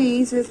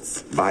 degrees,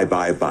 it's...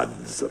 Bye-bye,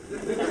 buds.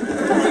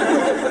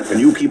 Can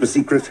you keep a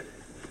secret?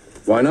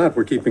 Why not?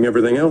 We're keeping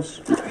everything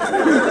else.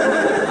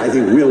 I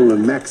think Will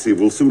and Maxie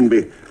will soon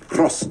be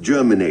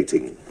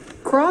cross-germinating.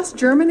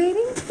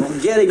 Cross-germinating? I'm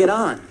getting it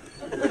on.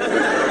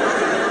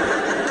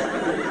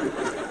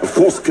 Of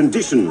course,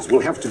 conditions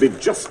will have to be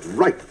just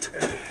right.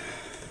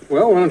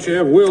 Well, why don't you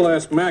have Will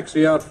ask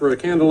Maxie out for a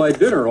candlelight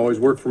dinner? Always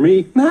worked for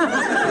me.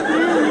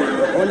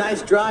 Or a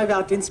nice drive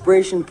out to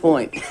Inspiration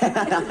Point.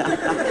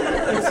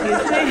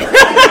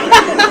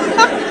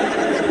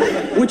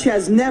 Which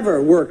has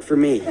never worked for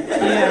me.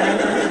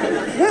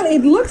 Yeah. Well,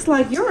 it looks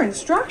like your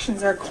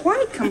instructions are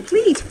quite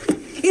complete.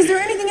 Is there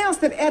anything else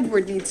that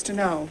Edward needs to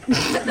know?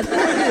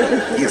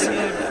 Yes.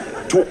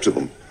 Talk to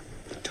them.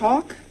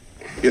 Talk?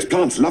 Yes,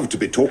 plants love to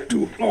be talked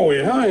to. Oh,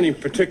 yeah? Any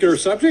particular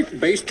subject?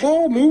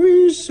 Baseball,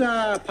 movies,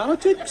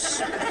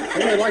 politics?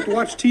 I'd like to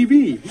watch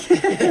TV.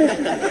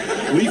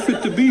 Leaf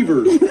it to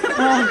Beaver.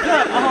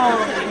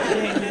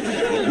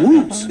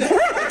 Roots.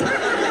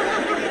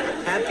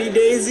 Happy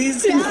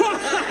daisies.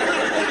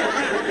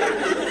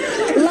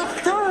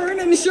 LaFern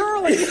and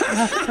Shirley.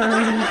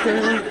 LaFern and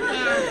Shirley.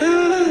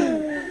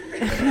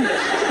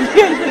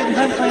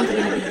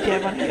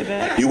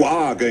 You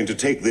are going to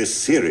take this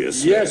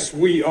seriously. Yes,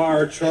 we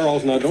are,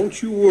 Charles. Now, don't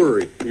you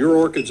worry. Your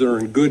orchids are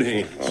in good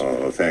hands.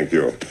 Oh, thank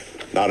you.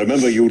 Now,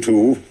 remember, you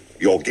two,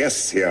 your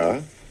guests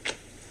here,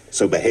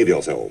 so behave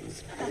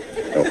yourselves.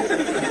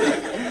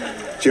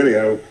 Oh.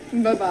 Cheerio.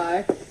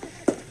 Bye-bye.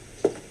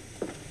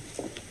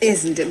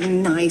 Isn't it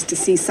nice to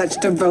see such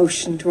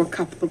devotion to a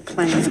couple of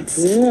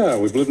plants? Yeah,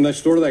 we've lived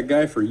next door to that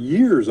guy for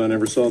years. I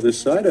never saw this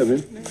side of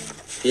him.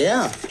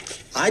 Yeah,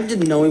 I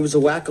didn't know he was a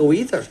wacko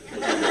either.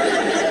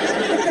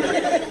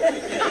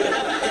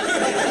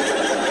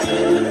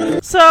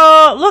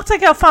 So So it looks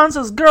like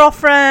Alfonso's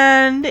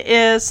girlfriend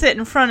is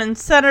sitting front and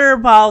center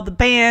while the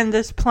band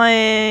is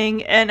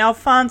playing. And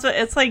Alfonso,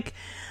 it's like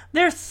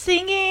they're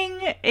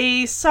singing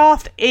a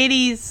soft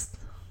 80s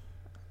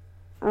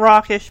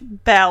rockish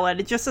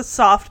ballad. Just a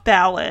soft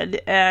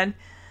ballad. And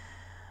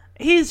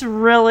he's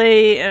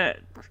really...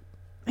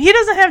 he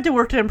doesn't have to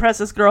work to impress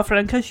his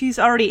girlfriend because she's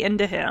already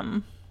into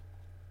him.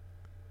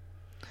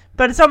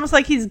 But it's almost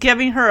like he's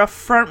giving her a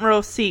front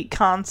row seat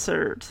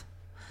concert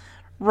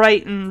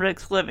right in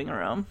Rick's living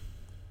room.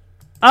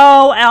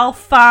 Oh,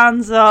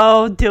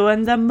 Alfonso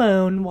doing the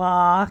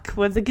moonwalk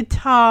with the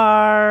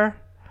guitar.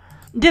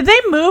 Did they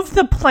move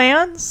the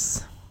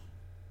plants?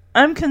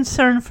 I'm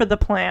concerned for the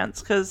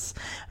plants because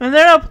they're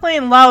not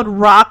playing loud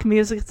rock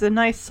music. It's a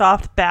nice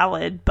soft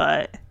ballad,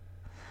 but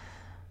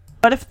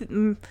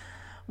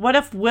what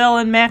if Will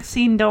and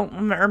Maxine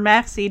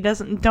Maxie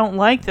don't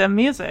like the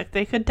music?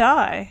 They could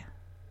die.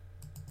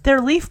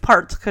 Their leaf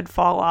parts could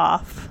fall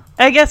off.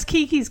 I guess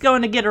Kiki's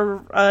going to get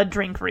a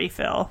drink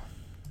refill.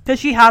 Because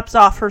she hops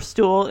off her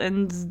stool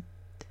and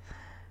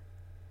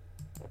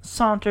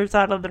saunters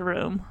out of the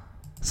room.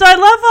 So I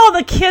love all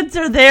the kids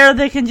are there.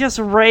 They can just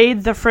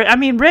raid the fridge. I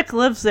mean, Rick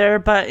lives there,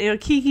 but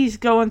Kiki's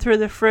going through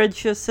the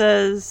fridge just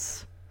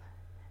as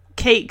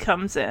Kate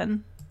comes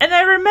in. And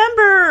I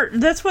remember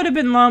this would have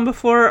been long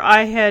before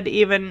I had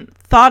even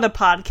thought of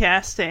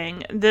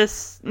podcasting.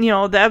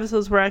 The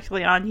episodes were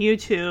actually on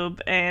YouTube,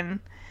 and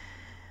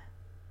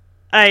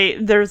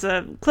there's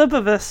a clip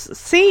of a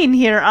scene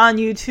here on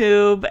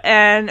YouTube,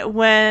 and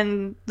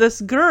when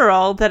this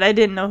girl, that I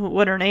didn't know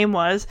what her name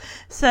was,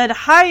 said,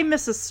 "Hi,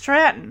 Mrs.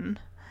 Stratton."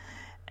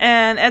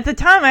 And at the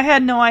time, I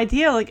had no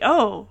idea,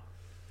 oh,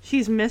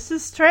 she's Mrs.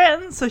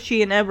 Stratton, so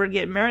she and Edward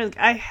get married.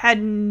 I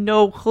had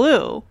no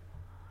clue.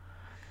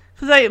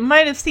 Because I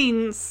might have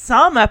seen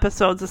some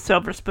episodes of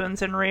Silver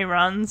Spoons in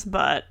reruns,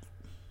 but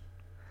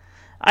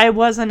I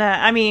wasn't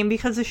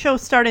because the show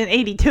started in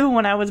 82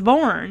 when I was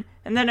born.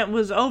 And then it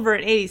was over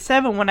in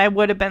 87 when I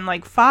would have been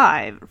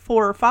 4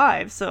 or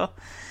 5. So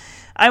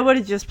I would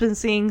have just been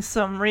seeing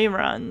some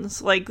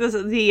reruns.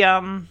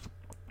 The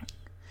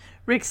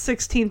Rick's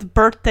 16th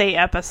birthday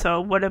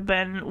episode would have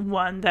been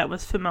one that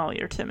was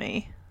familiar to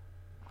me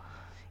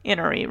in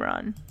a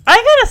rerun. I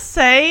gotta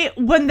say,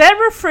 when that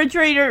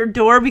refrigerator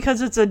door,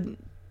 because it's a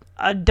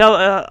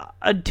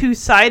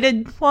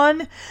two-sided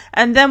one,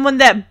 and then when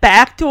that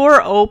back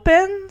door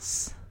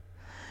opens,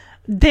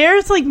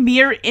 there's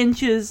mere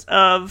inches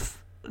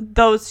of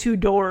those two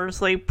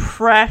doors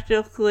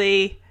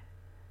practically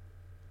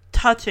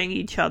touching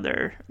each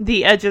other,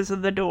 the edges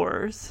of the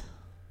doors.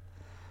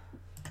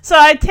 So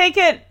I take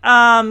it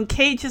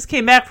Kate just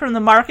came back from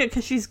the market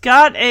because she's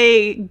got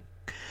a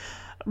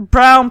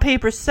brown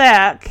paper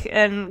sack,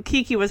 and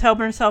Kiki was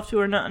helping herself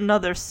to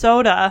another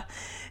soda,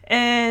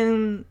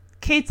 and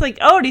Kate's like,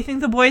 "Oh, do you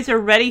think the boys are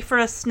ready for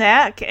a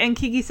snack?" And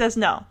Kiki says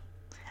no.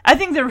 I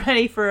think they're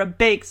ready for a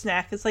big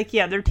snack. It's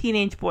yeah, they're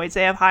teenage boys.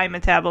 They have high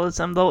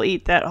metabolism. They'll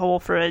eat that whole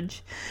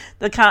fridge.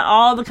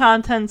 All the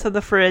contents of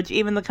the fridge,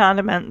 even the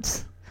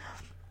condiments.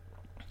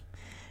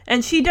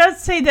 And she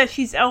does say that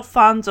she's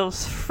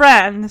Alfonso's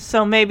friend,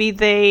 so maybe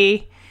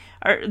they're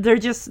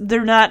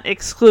not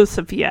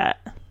exclusive yet.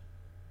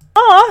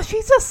 Oh,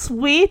 she's a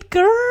sweet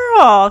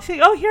girl. She's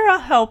like, "Oh, here, I'll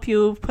help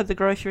you put the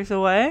groceries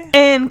away."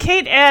 And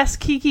Kate asks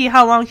Kiki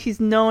how long she's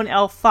known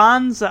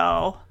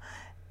Alfonso.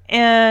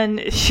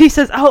 And she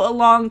says, "Oh, a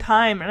long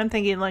time." And I'm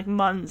thinking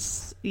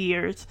months,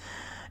 years.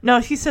 No,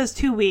 she says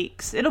 2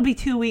 weeks. It'll be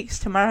 2 weeks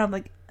tomorrow.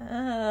 I'm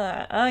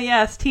oh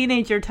yes,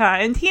 teenager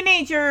time. And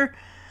teenager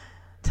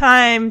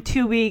time,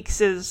 2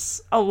 weeks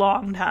is a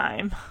long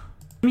time.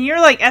 I mean, you're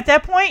at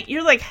that point,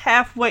 you're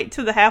halfway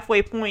to the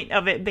halfway point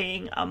of it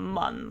being a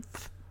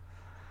month.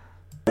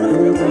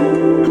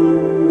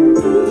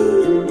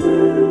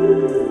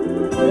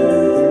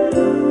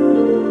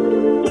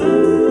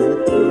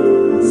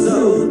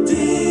 So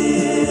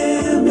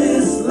dear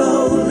Miss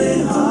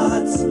Lonely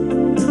Hearts,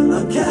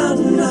 I'm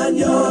counting on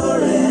your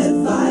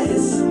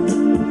advice.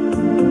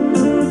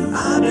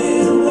 I've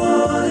been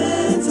worn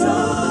and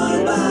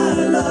torn by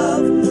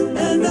love,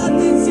 and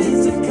nothing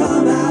seems to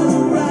come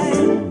out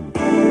right.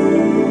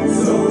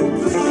 So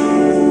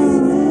please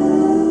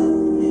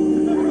help me.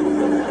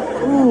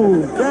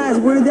 Ooh, guys,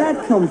 where'd that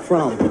come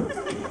from?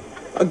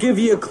 I'll give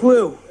you a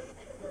clue.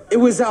 It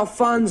was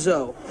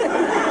Alfonso.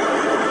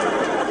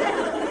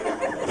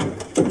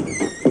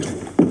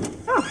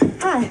 Oh,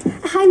 hi.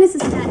 Hi,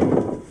 Mrs.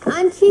 Stratton.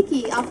 I'm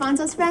Kiki,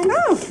 Alfonso's friend.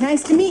 Oh,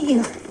 nice to meet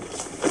you.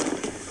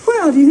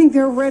 Well, do you think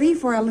they're ready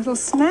for a little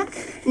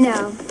snack?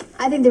 No,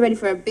 I think they're ready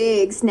for a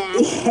big snack.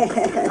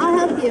 Yeah. I'll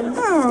help you.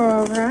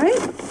 All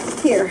right.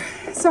 Here.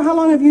 So how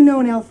long have you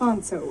known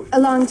Alfonso? A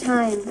long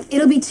time.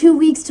 It'll be 2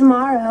 weeks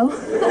tomorrow.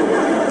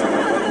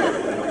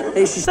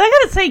 So I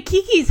gotta say,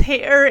 Kiki's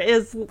hair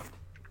is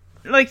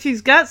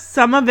she's got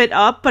some of it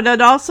up, but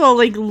it also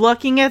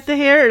looking at the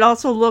hair, it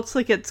also looks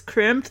like it's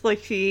crimped,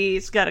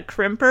 she's got a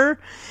crimper.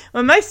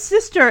 When my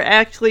sister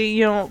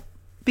actually,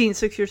 being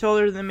 6 years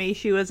older than me,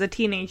 she was a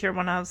teenager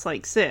when I was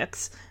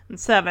 6 and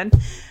 7,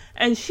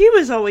 and she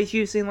was always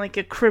using a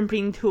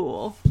crimping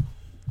tool.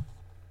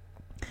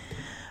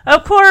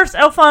 Of course,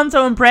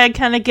 Alfonso and Brad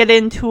kind of get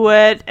into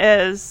it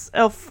as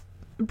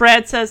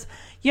Brad says,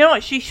 you know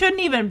what, she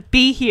shouldn't even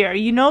be here.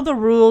 You know the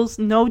rules,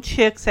 no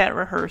chicks at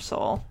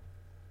rehearsal.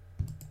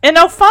 And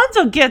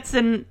Alfonso gets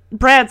in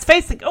Brad's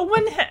face like, oh,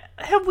 when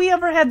have we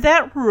ever had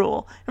that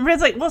rule? And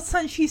Brad's like, well,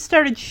 since she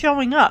started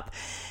showing up.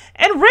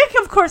 And Rick,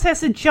 of course,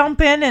 has to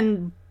jump in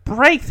and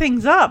break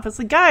things up. It's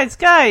like,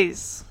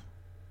 guys.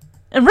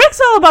 And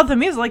Rick's all about the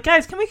music. Like,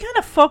 guys, can we kind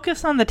of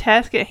focus on the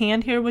task at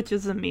hand here, which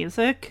is the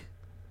music?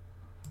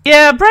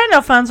 Yeah, Brad and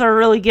Alfonso are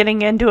really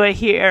getting into it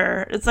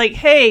here. It's like,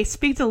 hey,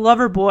 speak to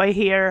Loverboy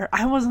here.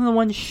 I wasn't the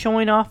one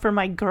showing off for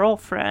my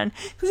girlfriend.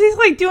 Because he's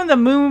like doing the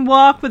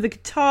moonwalk with the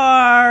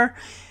guitar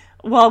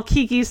while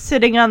Kiki's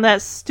sitting on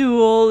that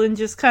stool and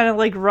just kind of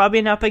like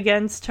rubbing up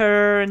against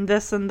her and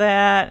this and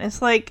that. And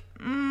it's like,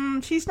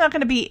 she's not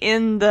going to be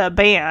in the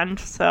band,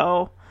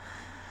 so...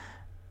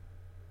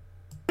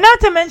 Not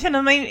to mention,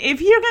 I mean,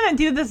 if you're going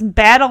to do this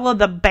Battle of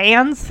the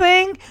Bands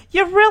thing,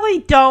 you really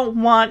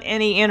don't want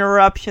any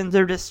interruptions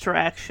or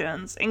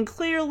distractions. And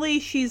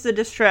clearly, she's a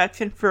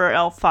distraction for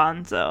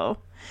Alfonso.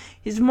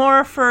 He's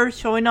more for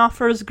showing off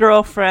for his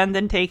girlfriend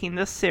than taking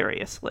this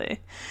seriously.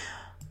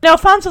 Now,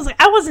 Alfonso's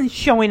like, I wasn't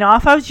showing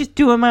off, I was just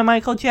doing my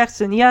Michael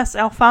Jackson. Yes,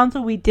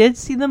 Alfonso, we did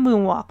see the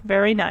moonwalk.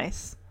 Very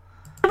nice.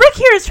 Rick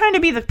here is trying to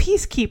be the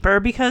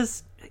peacekeeper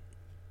because,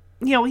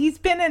 you know, he's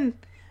been in...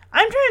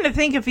 I'm trying to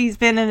think if he's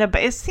been in a...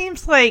 It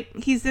seems like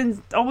he's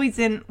always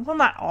in... Well,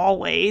 not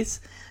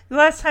always. The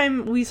last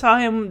time we saw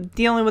him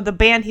dealing with the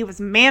band, he was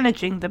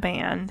managing the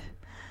band.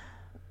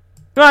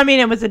 Well, I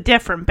mean, it was a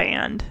different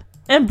band.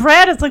 And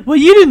Brad is like, well,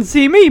 you didn't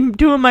see me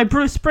doing my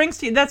Bruce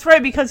Springsteen. That's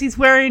right, because he's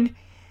wearing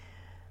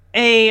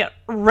a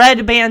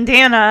red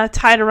bandana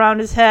tied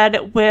around his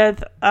head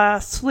with a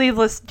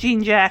sleeveless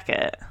jean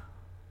jacket.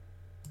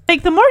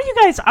 Like, the more you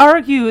guys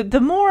argue, the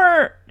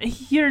more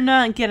you're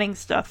not getting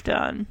stuff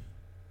done.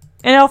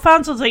 And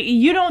Alfonso's like,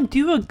 you don't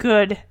do a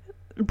good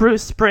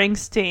Bruce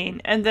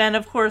Springsteen. And then,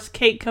 of course,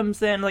 Kate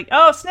comes in like,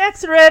 oh,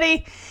 snacks are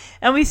ready.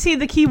 And we see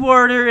the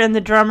keyboarder and the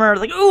drummer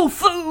like, ooh,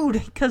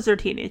 food. Because they're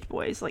teenage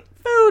boys. Like,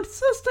 food,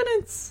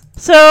 sustenance.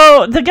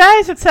 So the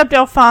guys, except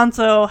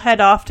Alfonso,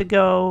 head off to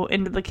go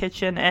into the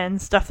kitchen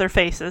and stuff their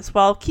faces.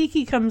 While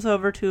Kiki comes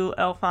over to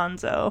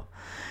Alfonso.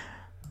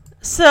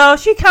 So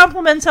she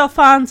compliments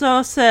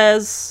Alfonso,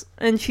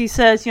 she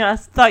says, you know, I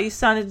thought you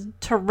sounded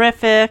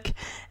terrific,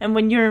 and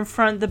when you're in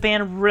front, the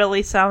band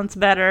really sounds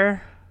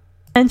better.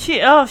 And she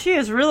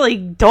is really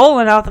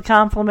doling out the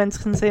compliments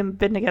since they've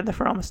been together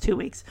for almost 2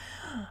 weeks.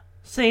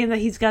 Saying that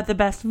he's got the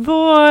best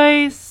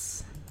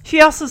voice. She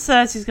also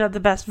says he's got the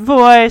best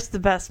voice, the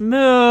best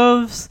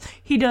moves.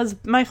 He does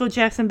Michael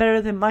Jackson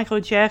better than Michael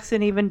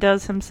Jackson even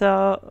does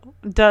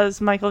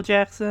Michael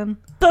Jackson.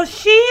 So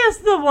she is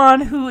the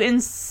one who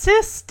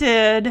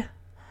insisted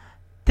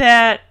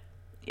that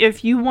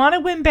if you want to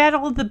win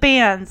Battle of the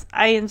Bands,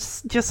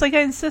 just like I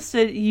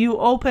insisted, you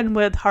open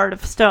with Heart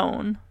of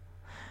Stone.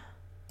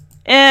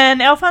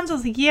 And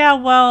Alfonso's like, yeah,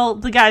 well,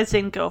 the guys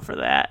didn't go for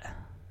that.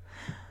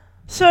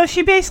 So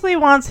she basically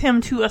wants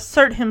him to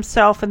assert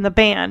himself in the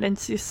band and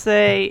to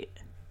say,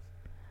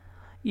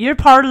 you're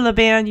part of the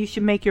band, you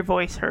should make your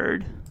voice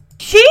heard.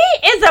 She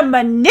is a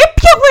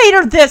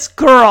manipulator, this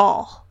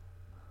girl!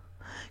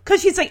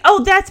 Because she's like,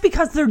 oh, that's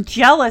because they're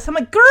jealous. I'm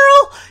like,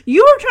 girl,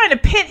 you were trying to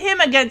pit him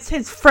against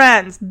his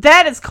friends.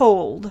 That is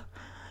cold.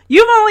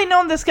 You've only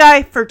known this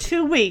guy for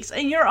 2 weeks,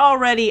 and you're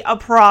already a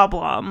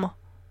problem.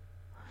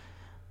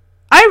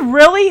 I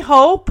really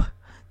hope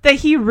that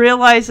he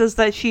realizes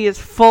that she is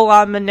full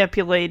on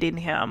manipulating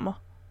him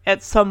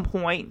at some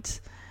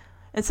point.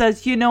 And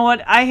says, you know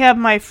what, I have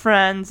my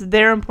friends,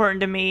 they're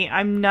important to me,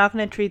 I'm not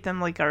going to treat them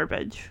like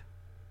garbage.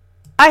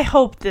 I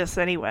hope this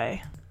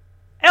anyway.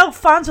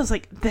 Alfonso's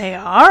like, they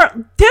are?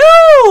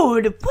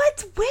 Dude,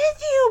 what's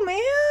with you,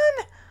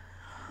 man?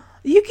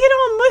 You get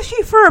all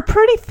mushy for a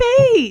pretty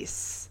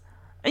face.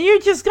 And you're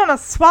just going to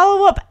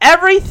swallow up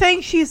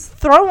everything she's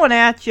throwing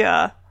at you.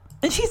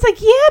 And she's like,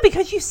 yeah,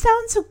 because you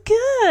sound so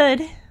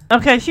good.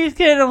 Okay, she's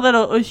getting a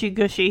little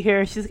ushy-gushy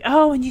here. She's like,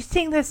 oh, when you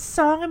sing this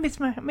song, it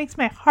makes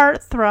my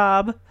heart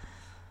throb.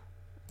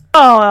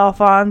 Oh,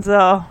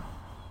 Alfonso.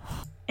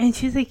 And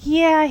she's like,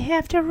 yeah, I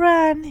have to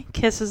run.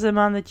 Kisses him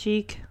on the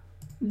cheek.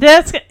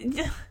 That's... Well,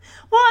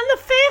 and the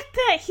fact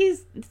that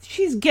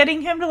she's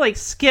getting him to, like,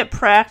 skip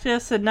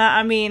practice and not,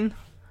 I mean...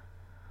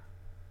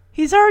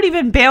 He's already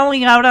been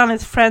bailing out on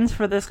his friends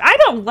for this. I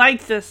don't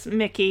like this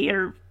Mickey,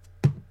 or...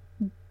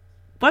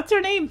 What's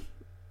her name?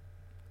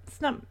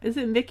 Is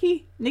it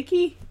Mickey?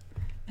 Nikki?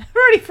 I've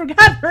already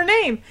forgot her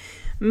name.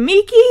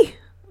 Miki?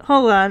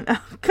 Hold on.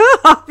 Oh,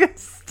 God,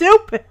 that's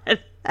stupid.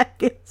 I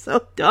get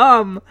so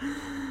dumb.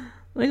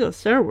 Lego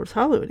Star Wars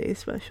Holiday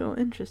Special.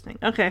 Interesting.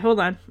 Okay,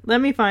 hold on.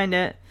 Let me find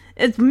it.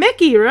 It's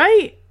Mickey,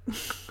 right?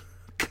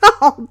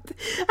 God,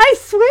 I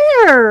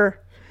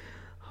swear.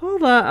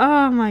 Hold on.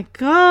 Oh, my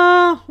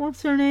God.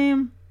 What's her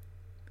name?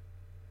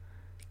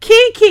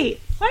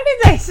 Kiki. Why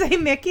did I say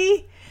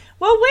Mickey?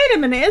 Well, wait a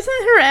minute.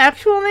 Isn't her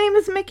actual name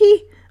is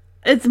Mickey?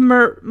 It's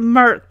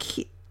Martika.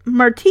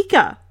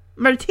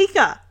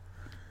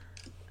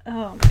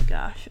 Oh my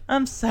gosh.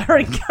 I'm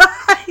sorry,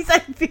 guys. I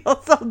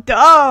feel so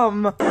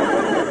dumb.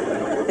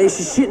 Hey,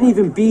 she shouldn't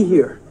even be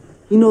here.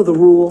 You know the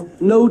rule.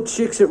 No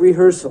chicks at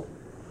rehearsal.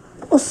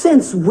 Well,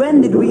 since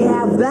when did we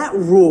have that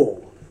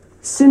rule?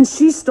 Since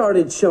she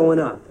started showing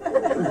up.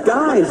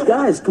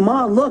 Guys, come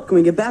on, look. Can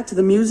we get back to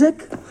the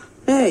music?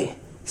 Hey,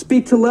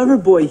 speak to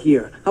Loverboy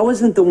here. I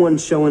wasn't the one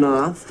showing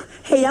off.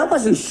 Hey, I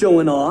wasn't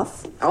showing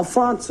off.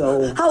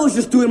 Alfonso. I was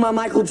just doing my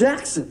Michael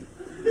Jackson.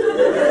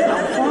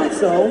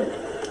 Alfonso?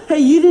 Hey,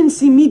 you didn't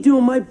see me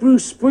doing my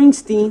Bruce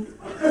Springsteen.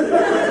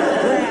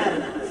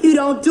 You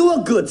don't do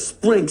a good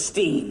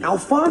Springsteen.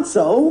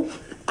 Alfonso,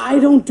 I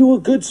don't do a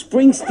good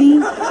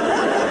Springsteen.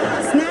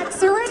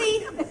 Snacks are ready.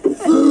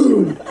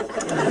 Food.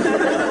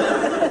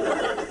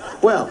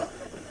 Well,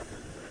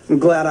 I'm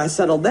glad I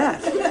settled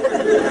that.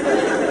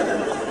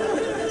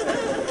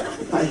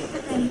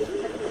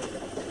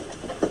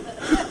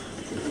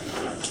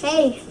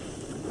 Hey,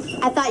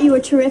 I thought you were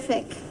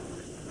terrific.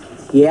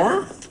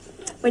 Yeah?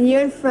 When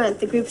you're in front,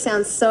 the group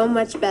sounds so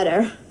much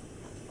better.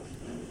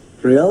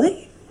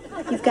 Really?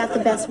 You've got the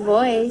best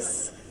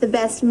voice, the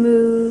best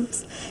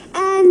moves,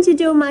 and you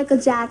do Michael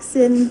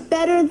Jackson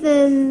better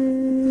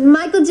than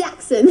Michael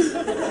Jackson.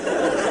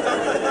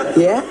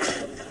 Yeah?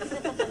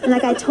 And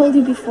like I told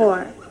you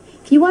before,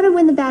 if you want to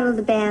win the Battle of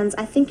the Bands,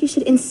 I think you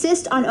should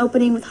insist on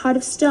opening with Heart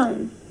of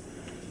Stone.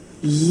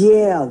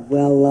 Yeah,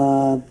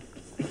 well,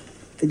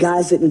 the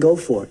guys didn't go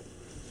for it.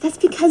 That's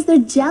because they're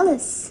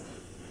jealous.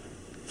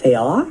 They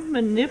are?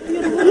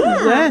 Manipulative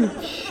Yeah.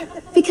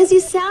 wench. Because you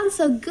sound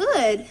so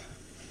good.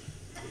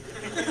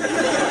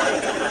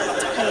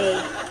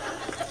 Hey,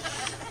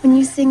 when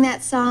you sing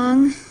that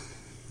song,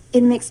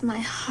 it makes my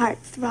heart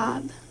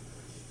throb.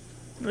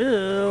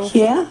 Ew.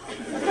 Yeah?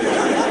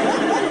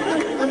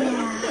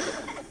 Yeah.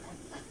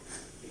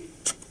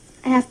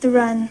 I have to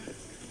run.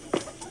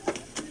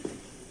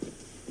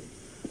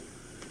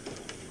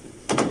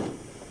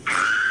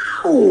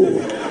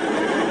 Oh.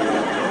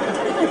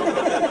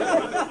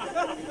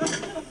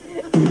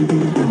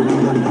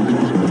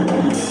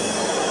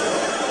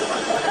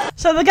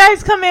 So the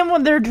guys come in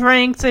with their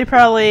drinks. They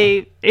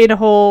probably ate a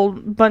whole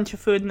bunch of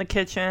food in the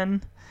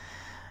kitchen.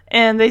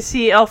 And they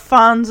see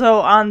Alfonso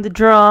on the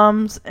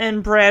drums.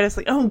 And Brad is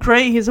like, oh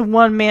great, he's a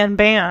one-man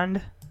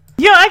band.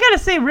 You know, I gotta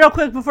say real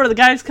quick before the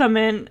guys come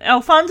in,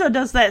 Alfonso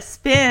does that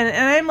spin.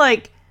 And I'm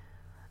like,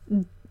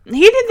 he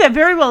did that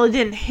very well. It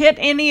didn't hit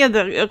any of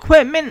the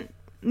equipment.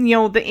 You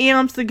know, the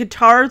amps, the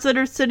guitars that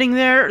are sitting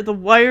there, the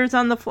wires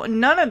on the floor.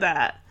 None of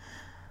that.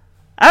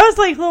 I was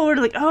like,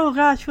 oh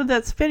gosh, with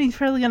that spin, he's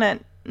probably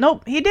gonna...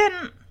 Nope, he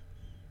didn't.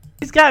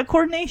 He's got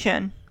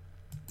coordination.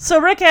 So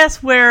Rick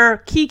asks where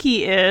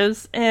Kiki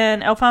is,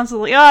 and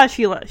Alfonso's like,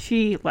 she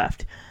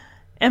left.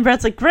 And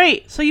Brad's like,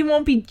 great, so you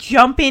won't be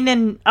jumping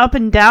and up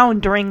and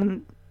down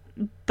during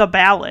the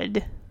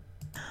ballad.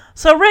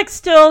 So Rick's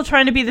still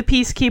trying to be the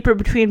peacekeeper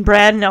between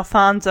Brad and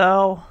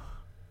Alfonso.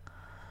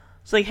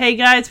 It's like, hey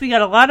guys, we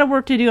got a lot of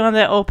work to do on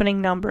that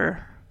opening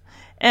number.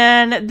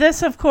 And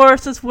this, of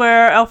course, is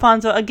where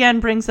Alfonso again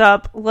brings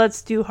up,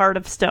 let's do Heart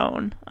of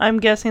Stone. I'm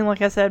guessing,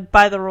 like I said,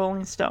 by the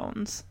Rolling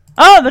Stones.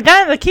 Oh, the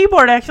guy on the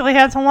keyboard actually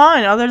has a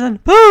line other than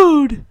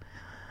food.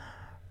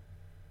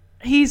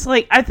 He's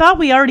like, I thought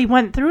we already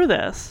went through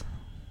this.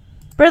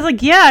 Brad's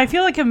like, yeah, I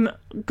feel like I'm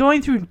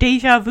going through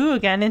deja vu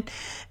again. And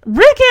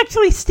Rick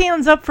actually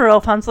stands up for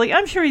Alfonso. Like,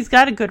 I'm sure he's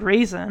got a good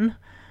reason.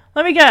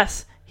 Let me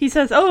guess. He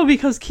says, oh,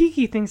 because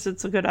Kiki thinks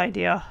it's a good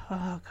idea.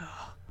 Oh, God.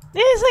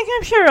 He's like,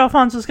 I'm sure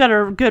Alfonso's got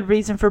a good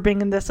reason for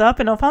bringing this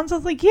up. And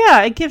Alfonso's like,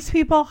 yeah, it gives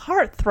people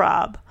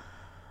heartthrob.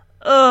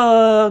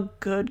 Oh,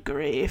 good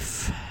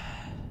grief.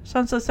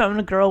 Sounds like something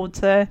a girl would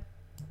say.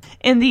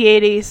 In the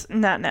 80s,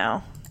 not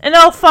now. And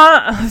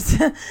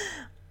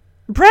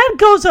Brad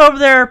goes over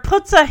there,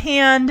 puts a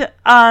hand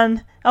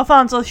on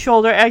Alfonso's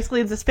shoulder,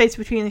 actually the space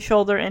between the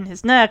shoulder and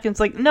his neck. And it's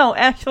like, no,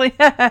 actually,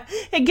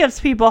 it gives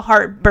people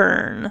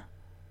heartburn.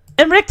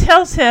 And Rick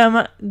tells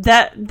him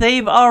that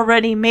they've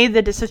already made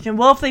the decision.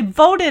 Well, if they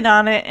voted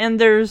on it and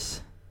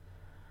there's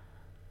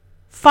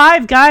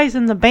 5 guys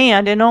in the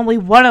band and only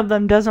one of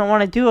them doesn't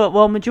want to do it,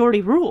 well,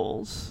 majority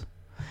rules.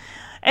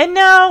 And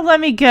now,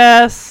 let me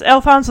guess,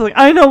 Alfonso's like,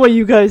 I know why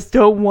you guys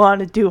don't want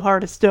to do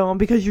Heart of Stone,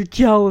 because you're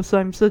jealous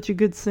I'm such a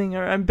good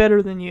singer, I'm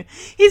better than you.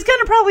 He's going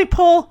to probably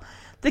pull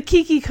the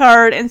Kiki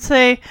card and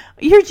say,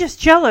 you're just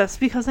jealous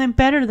because I'm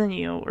better than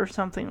you, or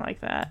something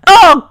like that.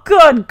 Oh,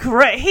 good,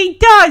 great. He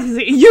does. He's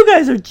like, you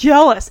guys are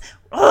jealous.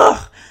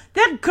 Ugh,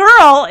 that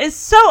girl is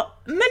so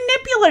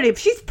manipulative.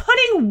 She's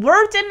putting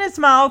words in his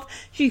mouth.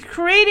 She's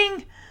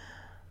creating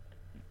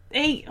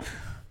a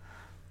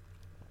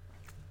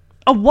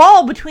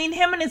wall between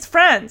him and his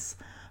friends.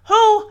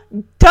 Who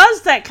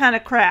does that kind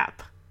of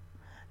crap?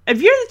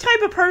 If you're the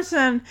type of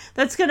person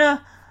that's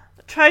gonna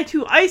try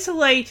to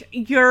isolate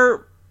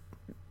your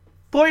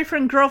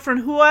boyfriend, girlfriend,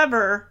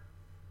 whoever,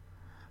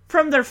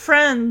 from their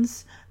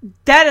friends,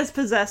 that is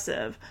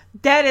possessive.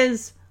 That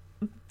is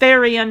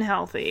very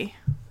unhealthy.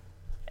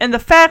 And the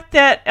fact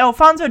that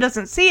Alfonso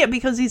doesn't see it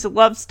because he's a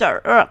love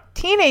star or a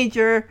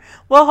teenager,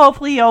 well,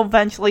 hopefully he'll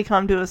eventually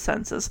come to his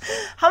senses.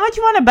 How much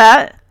you want to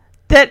bet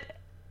that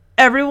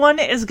everyone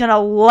is going to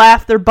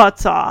laugh their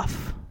butts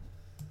off?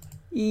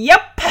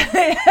 Yep.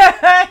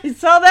 I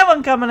saw that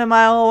one coming a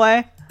mile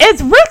away.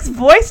 Is Rick's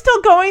voice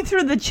still going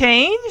through the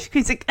change?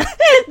 He's like,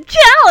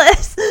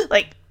 jealous.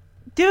 Like,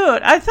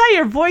 dude, I thought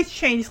your voice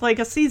changed like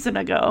a season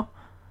ago.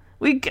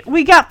 We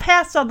got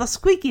past all the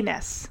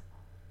squeakiness.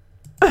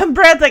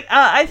 Brad's like,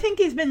 I think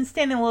he's been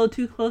standing a little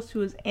too close to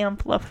his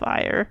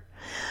amplifier.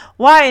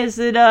 Why? Is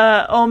it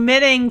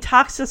omitting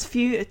toxic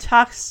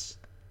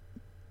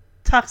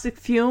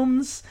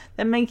fumes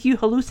that make you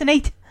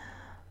hallucinate?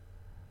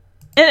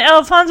 And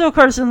Alfonso, of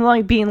course, is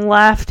like being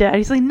laughed at.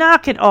 He's like,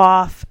 knock it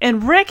off.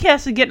 And Rick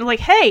has to get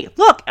like, hey,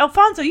 look,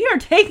 Alfonso, you're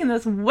taking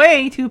this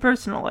way too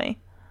personally.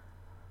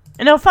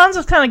 And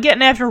Alfonso's kind of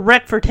getting after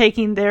Rick for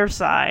taking their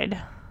side.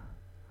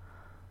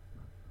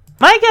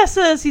 My guess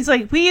is he's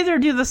like, we either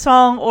do the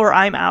song or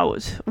I'm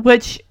out.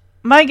 Which,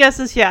 my guess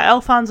is, yeah,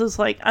 Alfonso's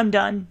like, I'm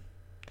done.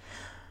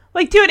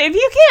 Like, dude, if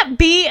you can't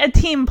be a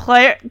team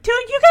player, dude,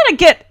 you gotta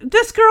get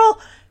this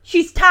girl,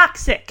 she's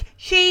toxic.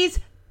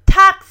 She's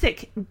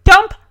toxic.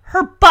 Dump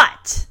her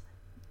butt.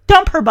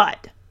 Dump her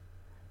butt.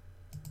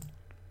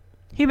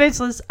 He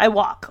basically says, I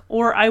walk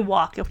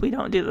if we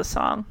don't do the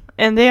song.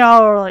 And they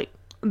all are like,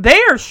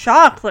 they are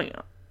shocked. Like,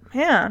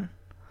 man,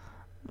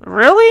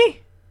 really?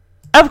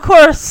 Of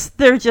course,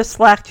 they're just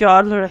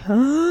slack-jawed. They're like,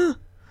 huh?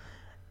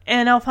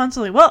 And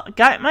Alfonso's like, well,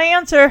 got my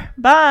answer.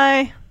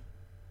 Bye.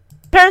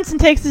 Berenson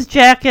takes his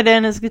jacket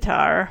and his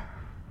guitar.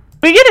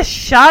 We get a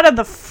shot of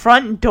the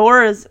front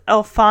door as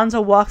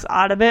Alfonso walks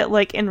out of it,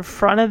 like in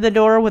front of the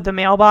door with the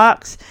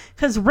mailbox.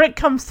 Because Rick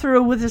comes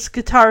through with his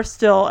guitar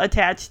still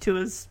attached to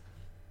his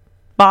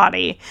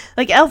body.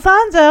 Like,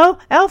 Alfonso!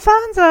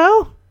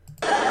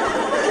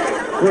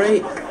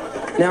 Great.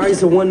 Now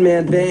he's a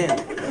one-man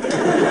band.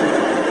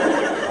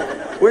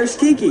 Where's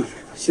Kiki?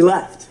 She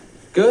left.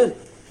 Good.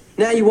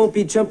 Now you won't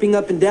be jumping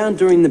up and down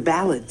during the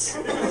ballads.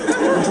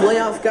 Let's lay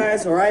off,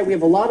 guys, all right? We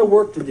have a lot of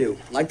work to do.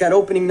 Like that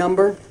opening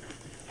number.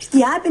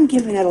 Yeah, I've been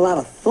giving that a lot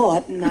of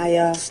thought, and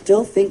I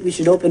still think we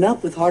should open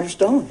up with Heart of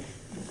Stone.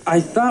 I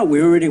thought we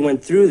already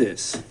went through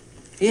this.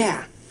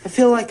 Yeah, I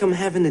feel like I'm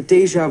having a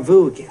deja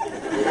vu again.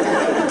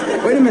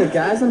 Wait a minute,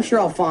 guys. I'm sure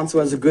Alfonso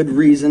has a good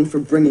reason for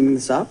bringing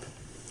this up.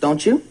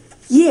 Don't you?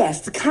 Yeah,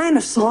 it's the kind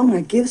of song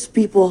that gives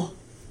people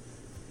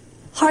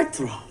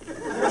heartthrob.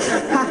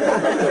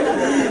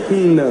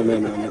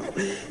 No.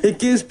 It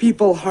gives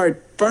people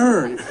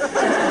heartburn.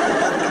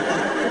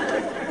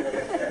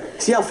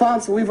 See,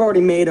 Alfonso, we've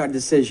already made our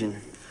decision.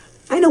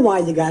 I know why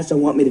you guys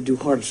don't want me to do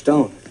Heart of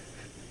Stone.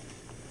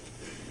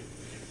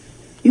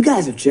 You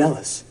guys are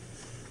jealous.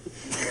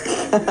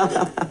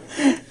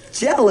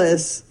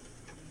 Jealous?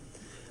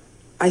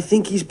 I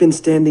think he's been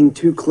standing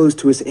too close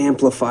to his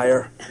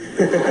amplifier.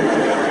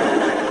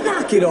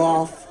 Knock it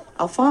off.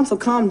 Alfonso,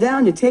 calm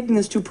down. You're taking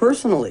this too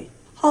personally.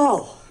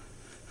 Oh,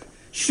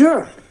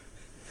 sure.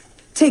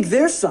 Take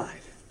their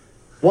side.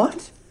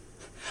 What?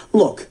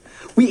 Look,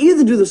 we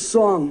either do the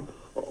song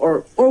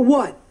or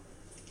what?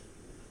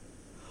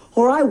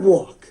 Or I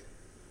walk.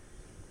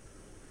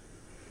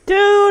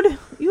 Dude,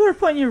 you were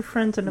putting your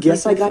friends in a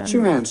Guess position. I got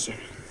your answer.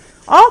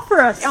 All for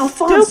a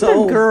Alfonso.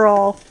 stupid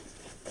girl.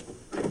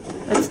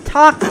 It's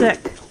toxic.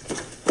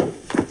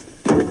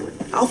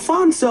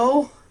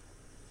 Alfonso!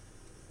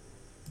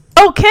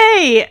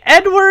 Okay,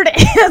 Edward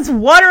is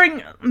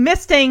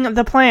misting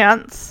the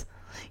plants.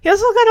 He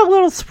also got a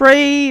little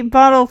spray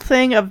bottle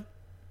thing of,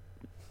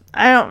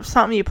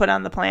 something you put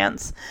on the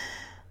plants.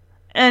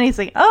 And he's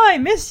like, oh, I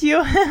miss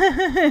you.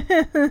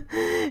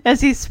 As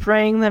he's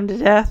spraying them to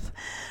death.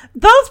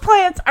 Those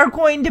plants are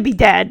going to be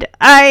dead.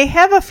 I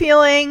have a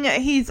feeling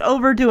he's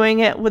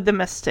overdoing it with the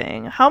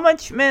misting. How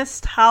much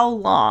mist? How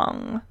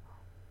long?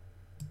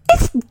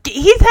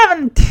 He's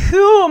having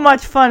too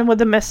much fun with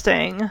the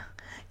misting.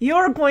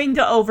 You're going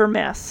to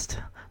overmist.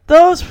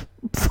 Those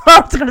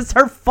flowers are going to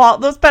start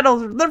those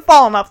petals, they're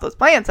falling off those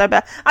plants, I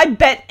bet. I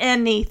bet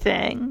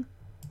anything.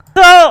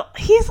 So,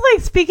 he's like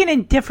speaking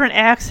in different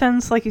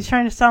accents, like he's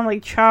trying to sound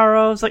like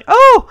Charo's, like,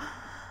 oh,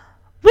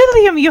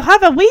 William, you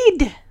have a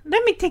weed.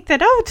 Let me take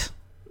that out.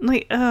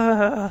 Like,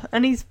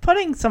 and he's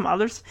putting some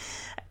others.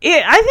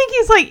 I think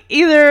he's like,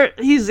 either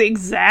he's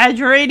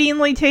exaggerating,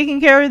 like, taking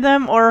care of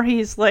them, or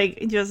he's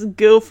like, just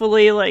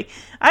goofily, like,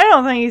 I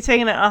don't think he's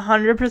taking it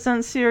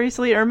 100%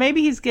 seriously, or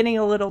maybe he's getting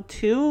a little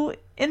too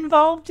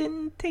involved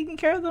in taking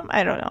care of them.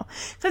 I don't know.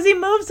 Because he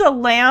moves a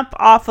lamp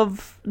off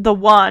of the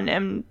one,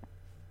 and,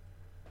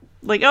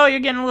 like, oh,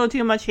 you're getting a little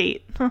too much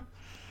heat.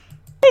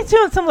 He's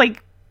doing some,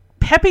 like,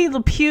 Pepe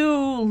Le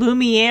Pew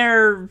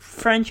Lumiere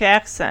French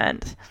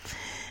accent.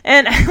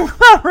 And I love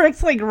how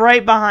Rick's, like,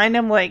 right behind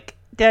him, like,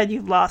 Dad,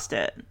 you've lost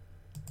it.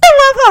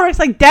 I love how Rick's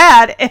like,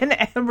 Dad, and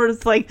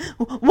Edward's like,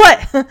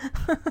 what?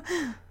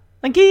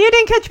 Like, you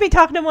didn't catch me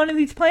talking to one of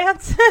these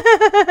plants?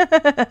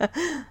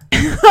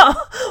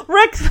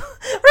 Rick's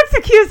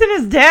accusing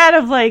his dad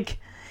of, like,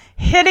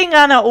 hitting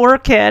on an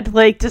orchid.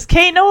 Like, does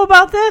Kate know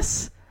about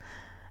this?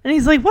 And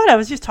he's like, what? I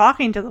was just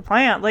talking to the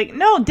plant. Like,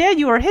 no, Dad,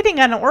 you were hitting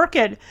on an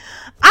orchid.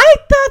 I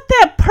thought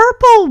that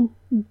purple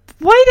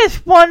whitish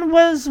one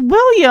was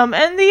William,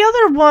 and the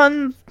other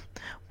one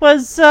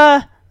was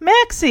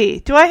Maxie.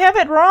 Do I have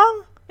it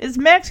wrong? Is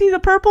Maxie the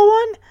purple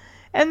one?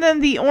 And then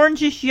the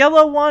orangish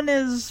yellow one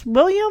is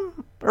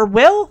William? Or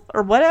Will?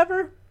 Or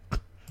whatever?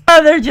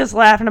 Oh, they're just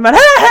laughing about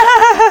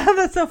it.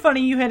 That's so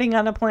funny, you hitting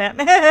on a plant.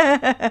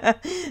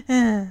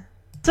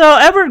 So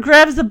Edward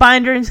grabs the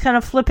binder and he's kind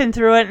of flipping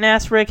through it and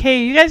asks Rick,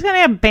 hey, you guys going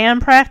to have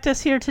band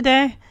practice here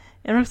today?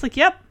 And Rick's like,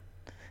 yep.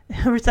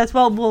 Rick says,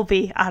 well, we'll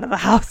be out of the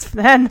house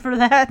then for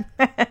that.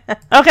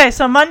 Okay,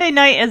 so Monday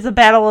night is the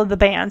Battle of the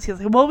Bands. He's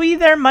like, we'll be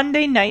there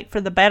Monday night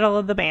for the Battle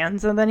of the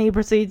Bands. And then he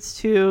proceeds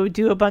to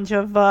do a bunch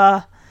of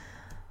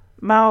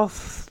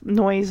mouth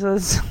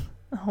noises.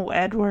 Oh,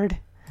 Edward.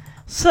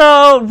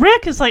 So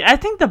Rick is like, I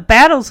think the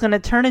battle's going to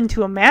turn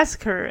into a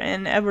massacre.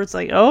 And Edward's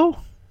like, oh?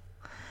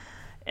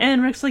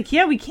 And Rick's like,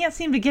 yeah, we can't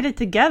seem to get it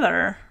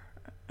together.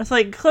 It's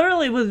like,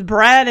 clearly with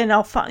Brad and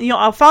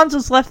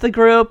Alfonso's left the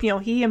group.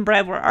 He and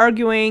Brad were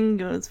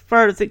arguing as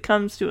far as it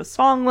comes to a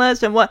song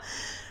list and what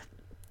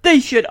they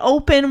should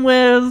open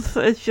with.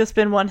 It's just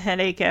been one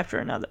headache after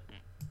another.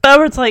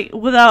 Edward's like,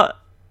 without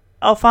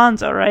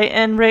Alfonso, right?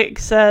 And Rick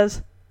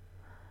says,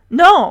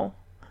 no,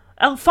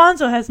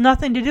 Alfonso has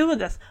nothing to do with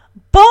this.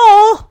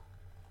 Bull!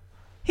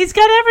 He's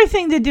got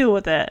everything to do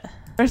with it.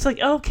 Rick's like,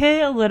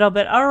 okay, a little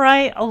bit. All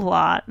right, a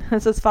lot.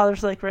 And his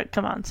father's like, Rick,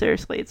 come on,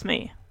 seriously, it's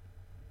me.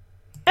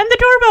 And the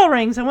doorbell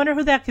rings. I wonder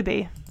who that could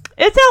be.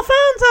 It's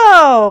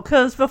Alfonso!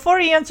 Because before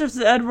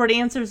Edward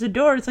answers the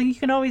door, it's like, you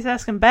can always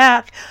ask him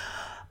back.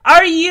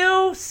 Are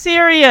you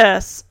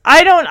serious?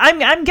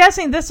 I'm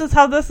guessing this is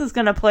how this is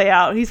going to play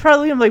out. He's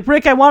probably going to be like,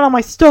 Rick, I want all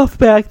my stuff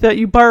back that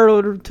you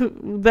borrowed or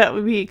that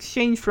we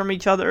exchanged from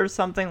each other or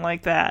something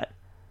like that.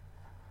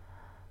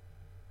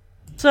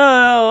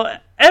 So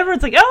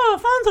Edward's like, oh,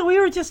 Alfonso, we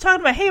were just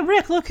talking about, hey,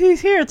 Rick, look who's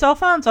here. It's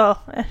Alfonso.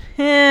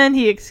 And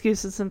he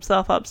excuses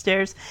himself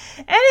upstairs.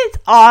 And it's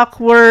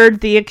awkward,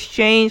 the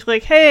exchange.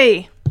 Like,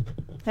 hey,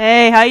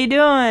 how you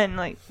doing?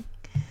 Like,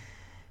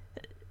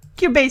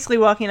 you're basically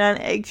walking on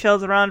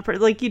eggshells around.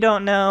 Like, you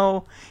don't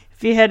know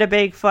if you had a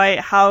big fight,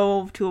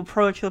 how to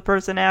approach the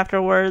person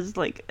afterwards.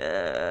 Like,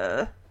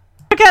 we're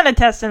kind of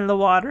testing the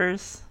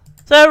waters.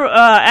 So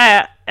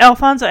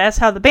Alfonso asks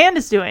how the band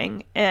is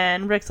doing,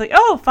 and Rick's like,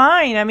 oh,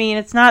 fine. I mean,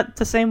 it's not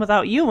the same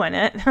without you in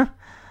it.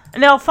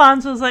 And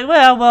Alfonso's like,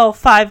 well,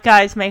 5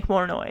 guys make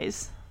more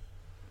noise.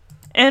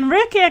 And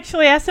Rick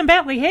actually asks him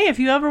back, like, hey, if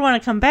you ever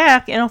want to come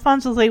back. And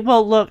Alfonso's like,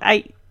 well, look,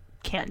 I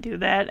can't do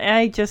that.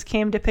 I just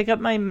came to pick up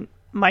my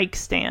mic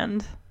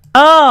stand.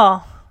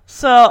 Oh,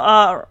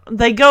 so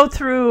they go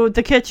through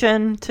the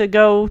kitchen to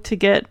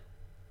get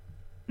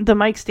the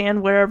mic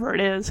stand wherever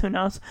it is. Who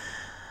knows?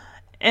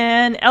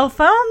 And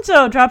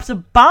Alfonso drops a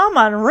bomb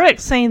on Rick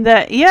saying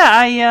that, yeah,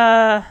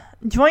 I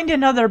joined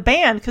another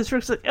band. Because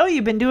Rick's like, oh,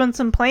 you've been doing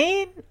some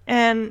playing?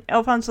 And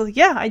Alfonso's like,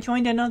 yeah, I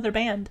joined another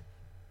band.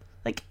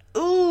 Like,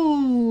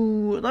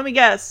 ooh, let me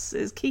guess.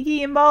 Is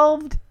Kiki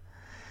involved?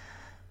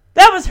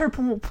 That was her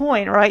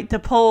point, right? To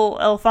pull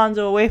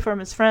Alfonso away from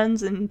his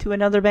friends into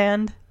another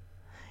band.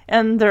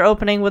 And they're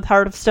opening with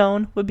Heart of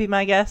Stone, would be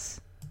my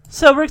guess.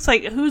 So Rick's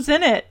like, who's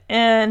in it?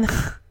 And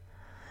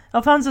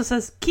Alfonso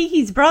says,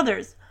 Kiki's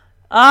brothers.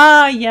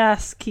 Ah,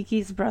 yes,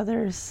 Kiki's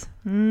brothers.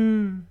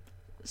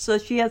 So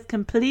she has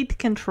complete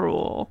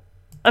control.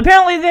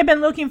 Apparently they've been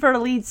looking for a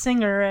lead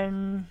singer,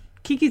 and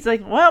Kiki's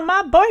like, well,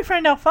 my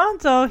boyfriend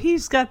Alfonso,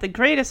 he's got the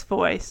greatest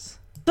voice.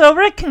 So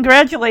Rick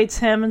congratulates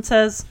him and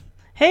says,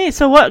 hey,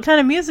 so what kind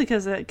of music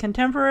is it?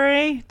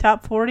 Contemporary?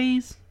 Top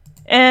 40s?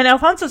 And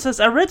Alfonso says,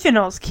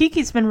 originals.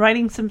 Kiki's been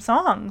writing some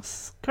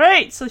songs.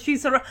 Great, so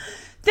she's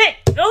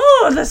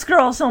this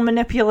girl's so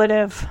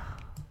manipulative.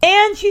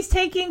 And she's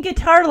taking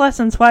guitar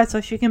lessons. Why?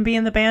 So she can be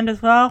in the band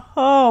as well?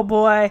 Oh,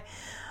 boy.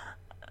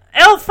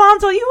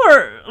 Alfonso, you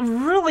were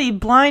really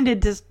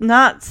blinded to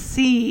not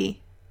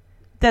see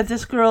that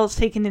this girl is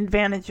taking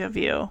advantage of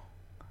you.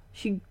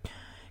 She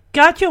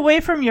got you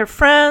away from your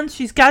friends.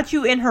 She's got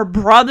you in her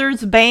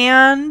brother's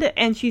band.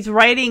 And she's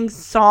writing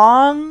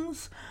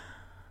songs.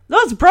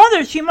 Those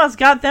brothers, she must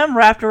got them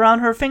wrapped around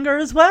her finger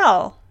as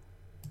well.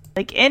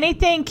 Like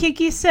anything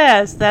Kiki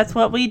says, that's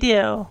what we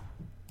do.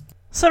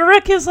 So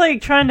Rick is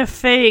like trying to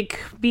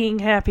fake being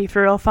happy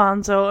for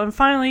Alfonso, and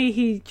finally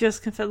he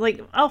just confessed,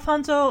 like,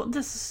 Alfonso,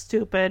 this is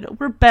stupid.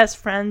 We're best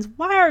friends.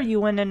 Why are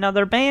you in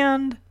another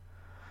band?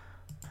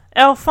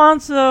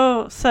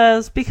 Alfonso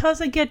says,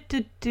 because I get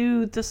to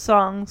do the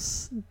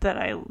songs that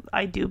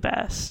I do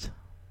best.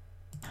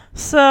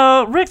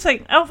 So Rick's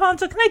like,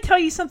 Alfonso, can I tell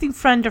you something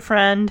friend to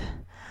friend?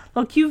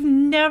 Look, you've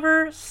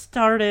never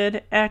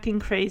started acting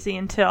crazy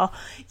until...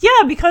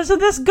 Yeah, because of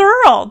this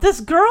girl. This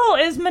girl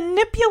is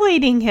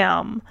manipulating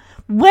him.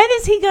 When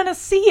is he gonna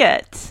see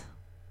it?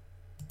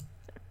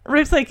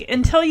 Rick's like,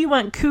 until you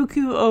went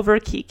cuckoo over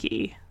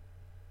Kiki.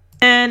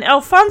 And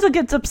Alfonso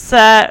gets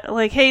upset.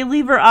 Like, hey,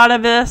 leave her out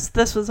of this.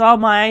 This was all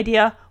my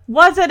idea.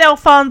 Was it,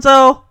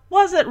 Alfonso?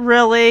 Was it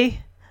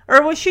really?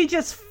 Or was she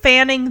just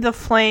fanning the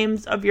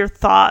flames of your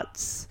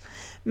thoughts?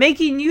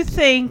 making you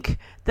think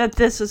that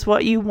this is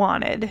what you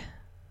wanted.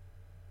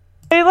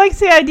 He likes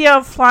the idea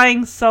of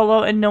flying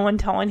solo and no one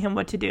telling him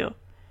what to do.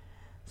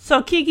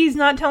 So Kiki's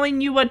not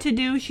telling you what to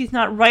do. She's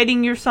not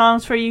writing your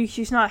songs for you.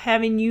 She's not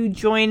having you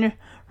join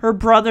her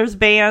brother's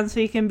band so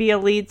you can be a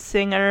lead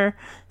singer.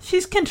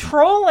 She's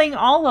controlling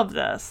all of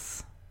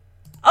this.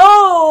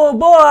 Oh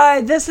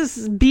boy, this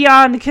is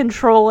beyond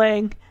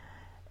controlling.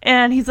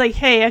 And he's like,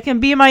 hey, I can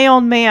be my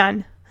own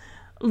man.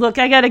 Look,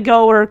 I gotta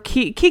go, or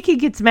Kiki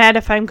gets mad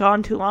if I'm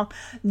gone too long.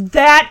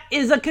 That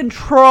is a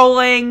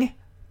controlling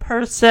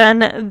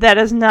person that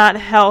is not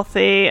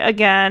healthy.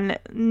 Again,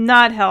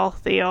 not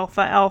healthy,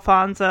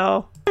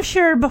 Alfonso. I'm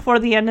sure before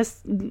the end of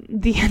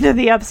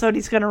the episode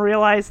he's gonna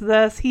realize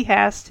this. He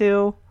has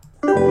to.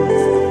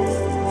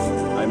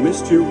 I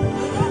missed you.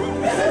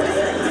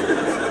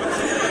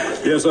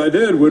 Yes, I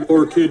did,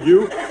 Whitmore Kid,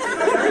 you.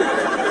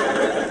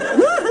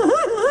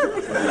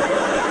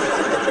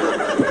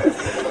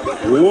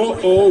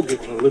 Whoa,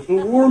 getting a little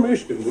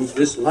warmish. Can move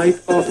this light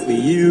off of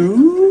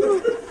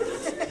you.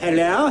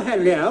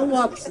 Hello,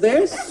 what's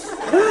this?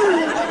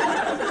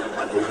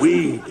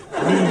 Weed.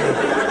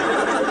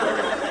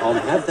 I'll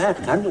have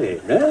that, can we?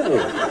 No.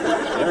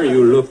 There,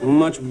 you look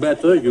much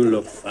better. You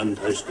look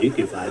fantastic,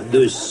 if I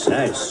do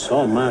say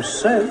so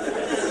myself.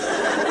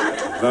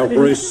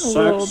 Very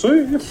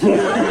sexy.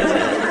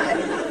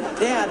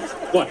 Dad.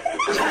 What?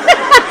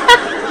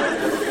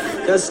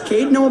 Does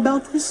Kate know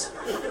about this?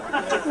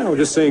 I was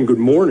just saying good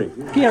morning.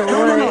 Yeah,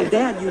 no,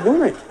 Dad, you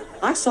weren't.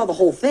 I saw the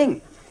whole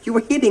thing. You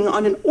were hitting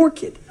on an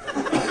orchid.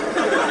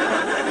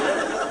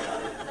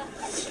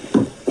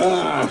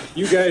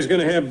 You guys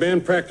gonna have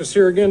band practice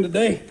here again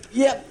today?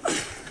 Yep.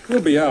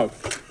 We'll be out.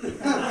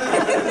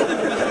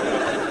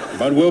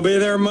 But we'll be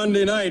there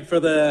Monday night for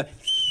the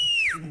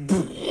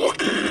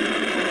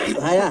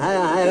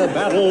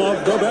Battle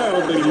of the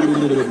Bell.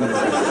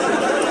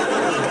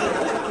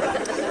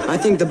 I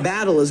think the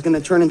battle is going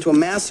to turn into a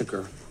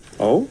massacre.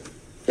 Oh?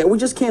 Yeah, we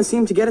just can't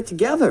seem to get it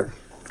together.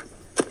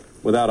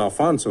 Without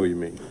Alfonso, you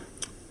mean?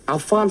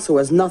 Alfonso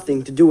has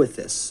nothing to do with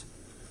this.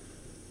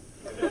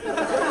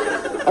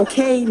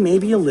 Okay,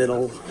 maybe a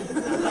little.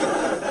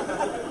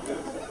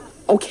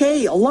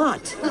 Okay, a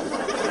lot.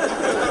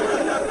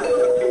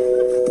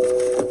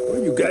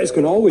 Well, you guys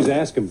can always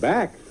ask him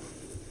back.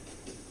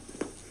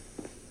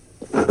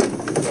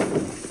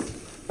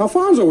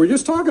 Alfonso, we're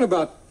just talking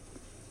about...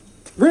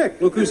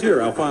 Rick, look who's here,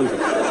 Alfonso.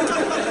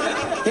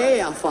 Hey,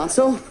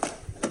 Alfonso.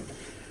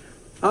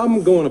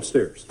 I'm going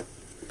upstairs.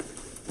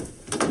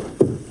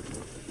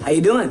 How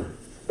you doing?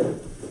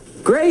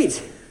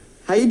 Great.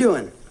 How you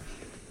doing?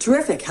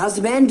 Terrific. How's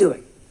the band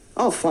doing?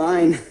 Oh,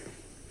 fine.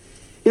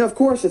 You know, of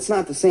course, it's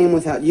not the same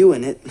without you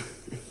in it.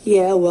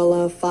 Yeah,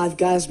 well, 5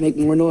 guys make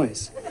more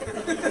noise.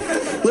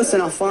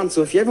 Listen,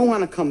 Alfonso, if you ever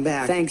want to come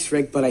back... Thanks,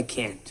 Rick, but I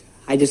can't.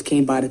 I just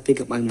came by to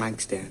pick up my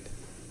mic stand.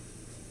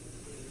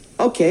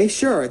 Okay,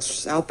 sure.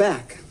 It's out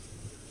back.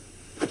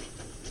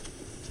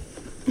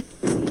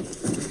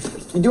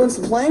 You doing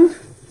some playing?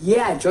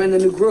 Yeah, I joined the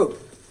new group.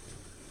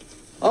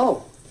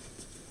 Oh.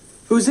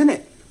 Who's in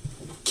it?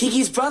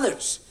 Kiki's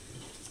brothers.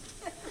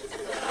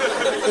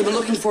 They've been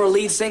looking for a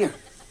lead singer.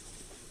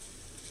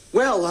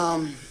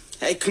 Well,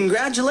 hey,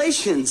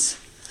 congratulations.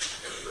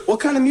 What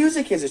kind of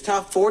music is it?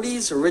 Top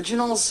 40s?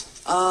 Originals?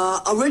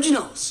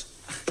 Originals.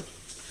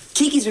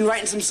 Kiki's been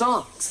writing some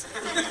songs.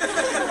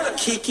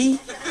 Kiki?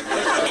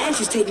 And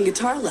she's taking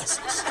guitar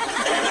lessons.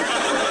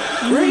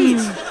 Great.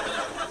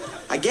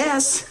 I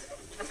guess.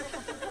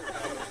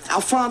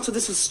 Alfonso,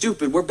 this is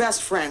stupid. We're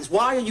best friends.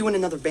 Why are you in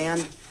another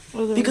band?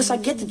 Because I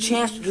get the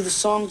chance to do the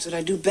songs that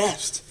I do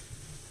best.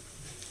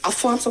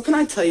 Alfonso, can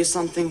I tell you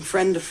something,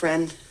 friend to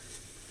friend?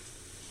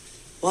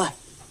 What?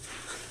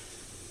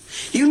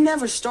 You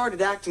never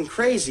started acting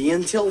crazy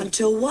until...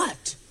 Until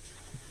what?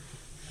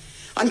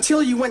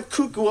 Until you went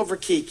cuckoo over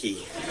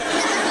Kiki.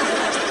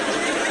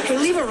 Hey,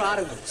 leave her out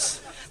of this.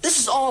 This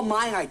is all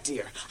my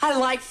idea. I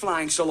like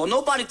flying solo.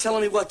 Nobody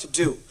telling me what to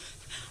do.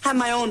 I'm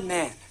my own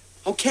man.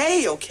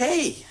 Okay.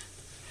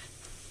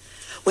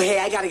 Well, hey,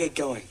 I gotta get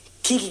going.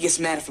 Kiki gets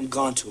mad if I'm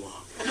gone too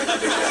long.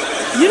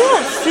 You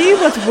don't see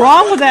what's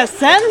wrong with that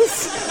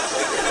sentence?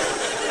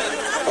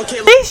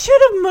 Okay. They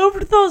should have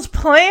moved those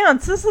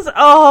plants. This is...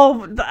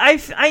 Oh,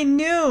 I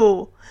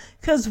knew.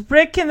 Because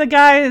Rick and the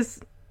guys,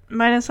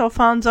 minus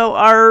Alfonso,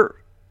 are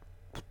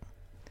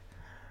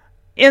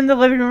in the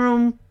living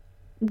room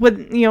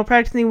with,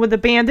 practicing with the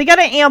band. They got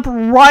an amp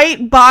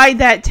right by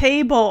that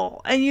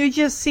table. And you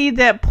just see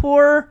that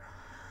poor...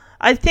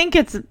 I think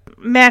it's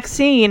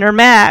Maxine or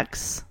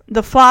Max,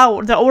 the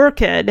flower, the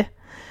orchid.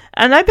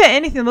 And I bet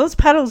anything, those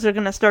petals are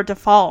going to start to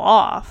fall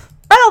off.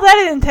 Well, that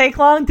didn't take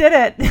long, did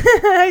it?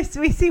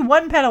 We see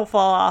one petal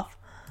fall off.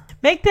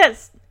 Make that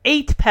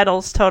 8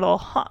 petals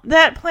total.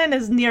 That plant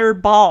is near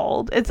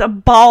bald. It's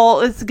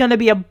going to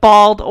be a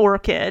bald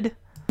orchid.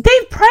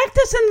 They've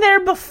practiced in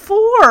there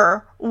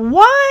before.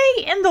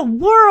 Why in the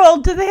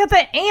world do they have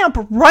the amp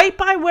right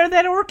by where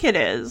that orchid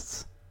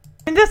is?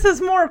 And this is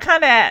more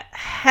kind of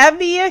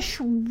heavy-ish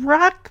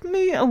rock,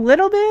 a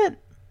little bit.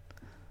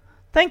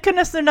 Thank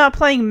goodness they're not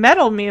playing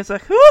metal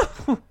music.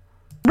 Whew.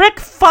 Rick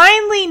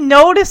finally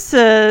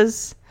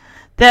notices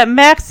that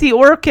Maxie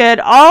Orchid,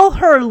 all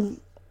her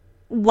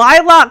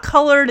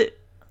lilac-colored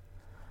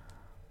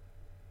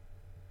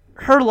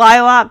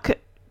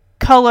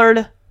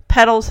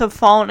petals have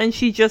fallen, and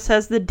she just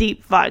has the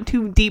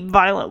two deep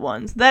violet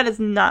ones. That is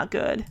not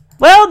good.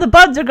 Well, the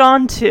buds are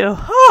gone too.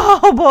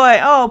 Oh boy.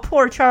 Oh,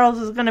 poor Charles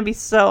is going to be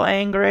so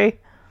angry.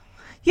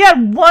 You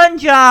had one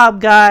job,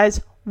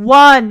 guys.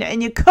 One,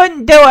 and you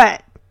couldn't do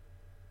it.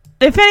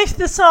 They finished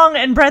the song,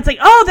 and Brad's like,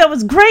 oh, that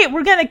was great.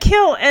 We're going to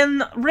kill.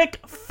 And Rick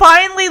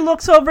finally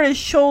looks over his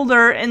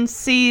shoulder and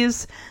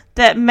sees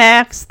that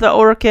Max, the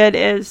orchid,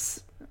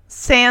 is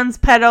sans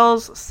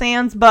petals,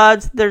 sans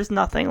buds. There's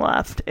nothing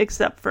left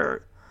except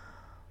for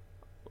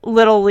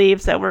little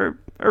leaves that were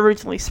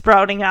originally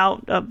sprouting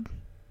out of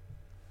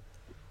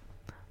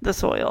the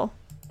soil.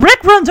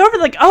 Rick runs over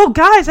like, oh,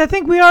 guys, I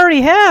think we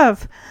already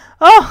have.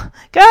 Oh,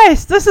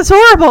 guys, this is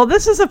horrible.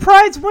 This is a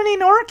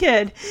prize-winning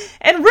orchid.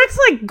 And Rick's,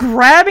 like,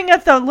 grabbing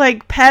at the,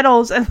 like,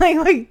 petals and,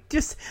 like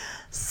just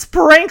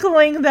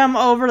sprinkling them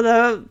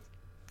over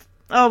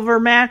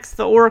Max,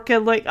 the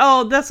orchid. Like,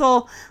 oh,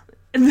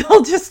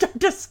 they'll just start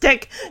to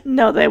stick.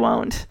 No, they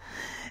won't.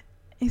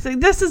 He's like,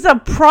 this is a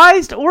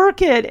prized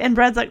orchid. And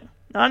Brad's like,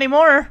 not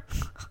anymore.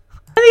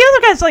 And the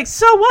other guy's like,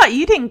 so what?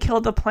 You didn't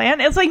kill the plant.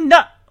 It's like,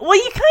 no. Well,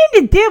 you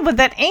kind of did with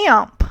that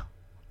amp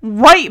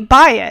right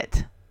by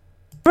it.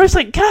 Bruce's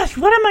like, gosh,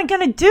 what am I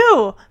going to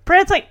do?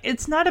 Brad's like,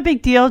 it's not a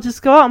big deal.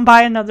 Just go out and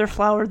buy another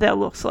flower that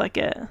looks like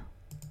it.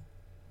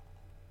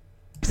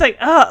 He's like,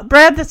 oh,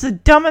 Brad, that's the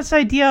dumbest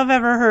idea I've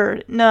ever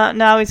heard. No,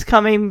 now he's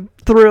coming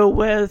through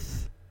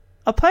with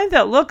a plant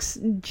that looks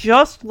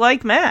just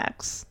like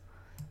Max.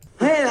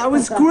 Hey, that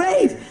was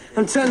great.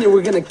 I'm telling you,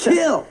 we're going to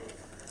kill.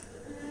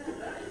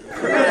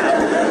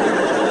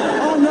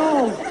 Oh,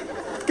 no.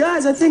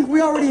 Guys, I think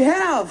we already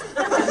have.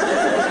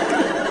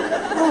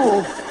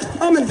 Oh,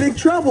 I'm in big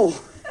trouble.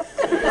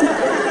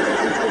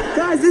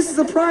 Guys, this is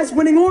a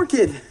prize-winning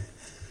orchid.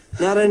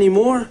 Not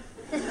anymore.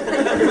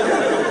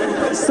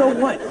 So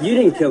what? You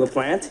didn't kill the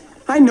plant.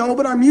 I know,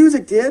 but our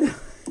music did.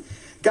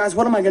 Guys,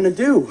 what am I going to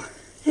do?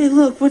 Hey,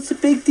 look, what's the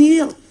big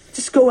deal?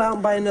 Just go out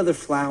and buy another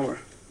flower.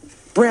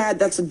 Brad,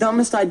 that's the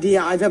dumbest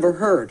idea I've ever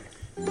heard.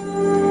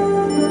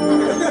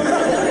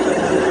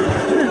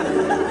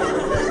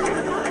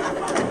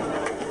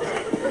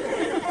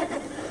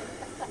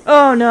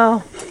 Oh,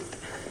 no.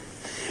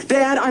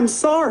 Dad, I'm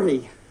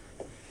sorry.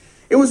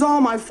 It was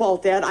all my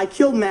fault, Dad. I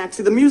killed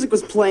Maxie. The music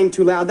was playing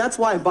too loud. That's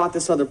why I bought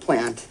this other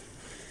plant.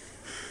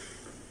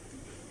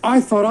 I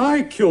thought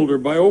I killed her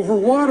by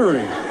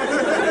overwatering.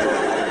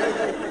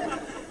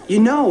 You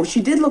know,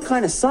 she did look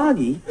kind of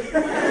soggy.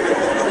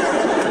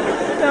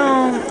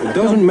 No. It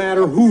doesn't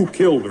matter who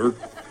killed her.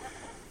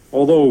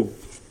 Although,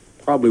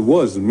 probably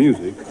was the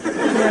music.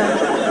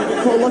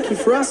 Yeah. Well, lucky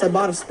for us, I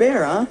bought a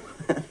spare, huh?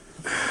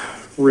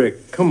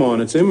 Rick, come on.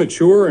 It's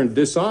immature and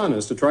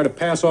dishonest to try to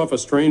pass off a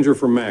stranger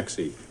for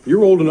Maxie.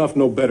 You're old enough to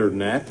know better than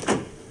that.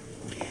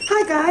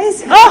 Hi,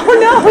 guys. Oh,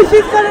 no,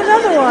 she's got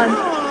another one.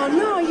 Oh,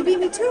 no, you beat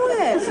me to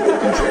it.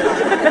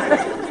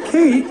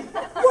 Kate?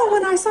 Well,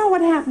 when I saw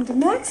what happened to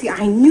Maxie,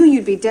 I knew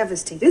you'd be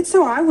devastated,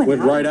 so I went out.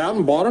 Right out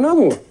and bought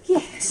another one. Yeah.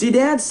 See,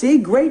 Dad, see?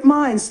 Great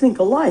minds think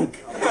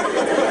alike.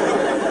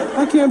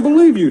 I can't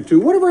believe you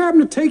two. Whatever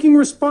happened to taking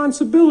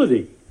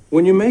responsibility?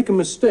 When you make a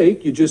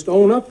mistake, you just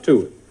own up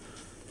to it.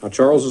 Now,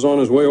 Charles is on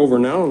his way over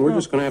now, and we're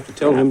just going to have to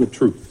tell him the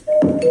truth.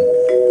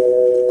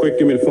 Quick,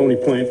 give me the phony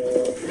plant. What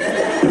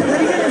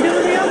are you going to do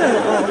with the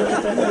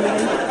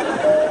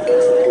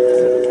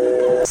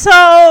other?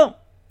 So,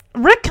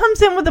 Rick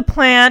comes in with the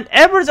plant.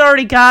 Edward's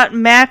already got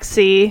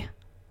Maxie.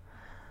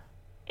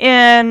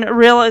 And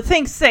Edward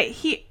thinks that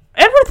he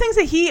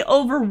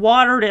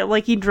overwatered it,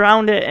 like he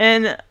drowned it.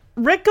 And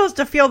Rick goes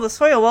to feel the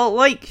soil. Well,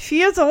 like,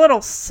 she is a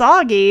little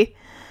soggy.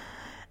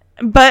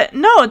 But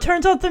no, it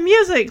turns out the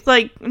music,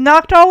 like,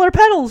 knocked all her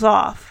petals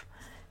off.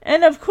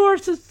 And of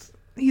course,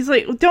 he's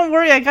like, don't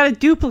worry, I got a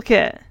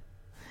duplicate.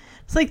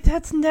 It's like,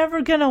 that's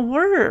never gonna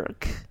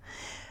work.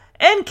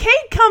 And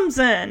Kate comes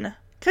in,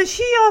 because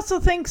she also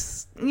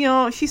thinks, you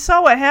know, she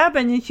saw what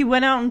happened and she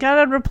went out and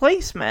got a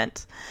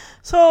replacement.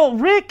 So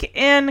Rick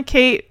and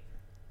Kate,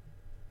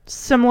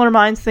 similar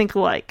minds think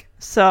alike.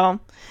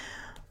 So,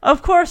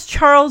 of course,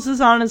 Charles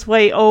is on his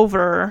way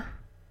over.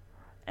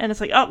 And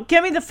it's like, oh,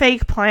 give me the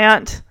fake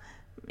plant.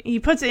 He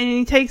puts it in,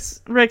 he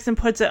takes Rick's and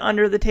puts it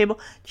under the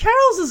table.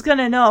 Charles is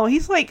gonna know.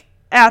 He's like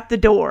at the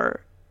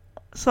door.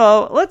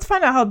 So let's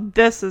find out how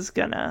this is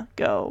gonna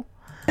go.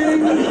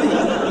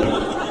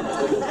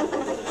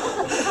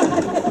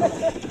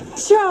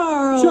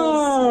 Charles!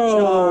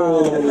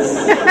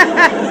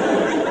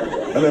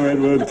 Hello,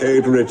 Edward,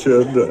 Kate,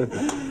 Richard.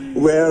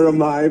 Where are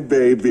my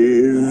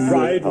babies?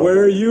 Right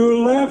where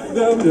you left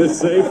them,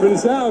 safe and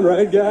sound,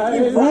 right,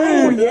 guys?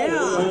 Oh,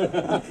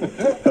 yeah.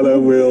 Hello,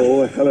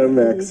 Will. Hello,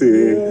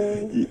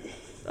 Maxie.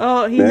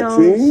 Oh, he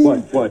Maxie?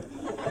 knows. What?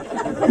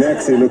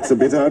 Maxie looks a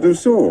bit out of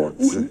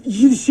sorts.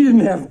 She didn't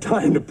have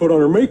time to put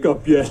on her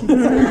makeup yet.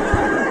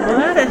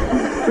 What?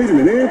 Wait a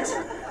minute.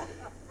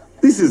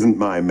 This isn't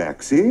my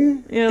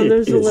Maxie. Yeah,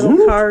 there's a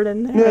little card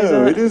in there.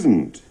 No, it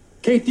isn't.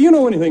 Kate, do you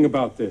know anything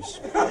about this?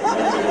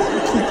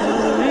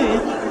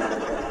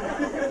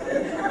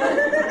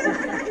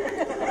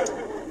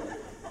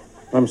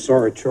 I'm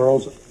sorry,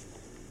 Charles.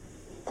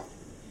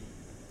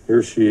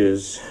 Here she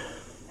is.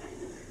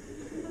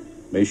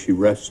 May she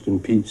rest in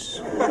peace.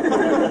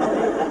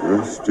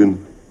 Rest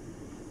in...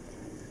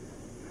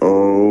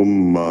 Oh,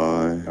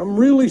 my. I'm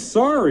really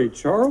sorry,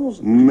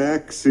 Charles.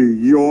 Maxie,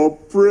 you're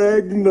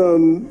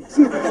pregnant.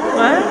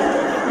 What?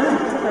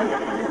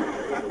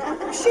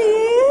 She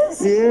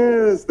is?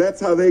 Yes,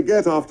 that's how they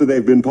get after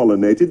they've been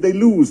pollinated. They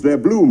lose their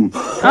bloom.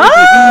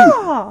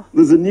 Oh!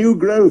 There's a new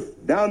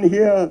growth down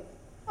here.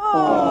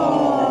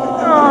 Aww.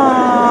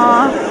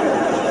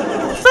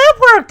 That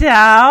worked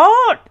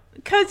out.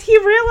 Because he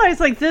realized,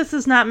 like, this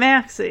is not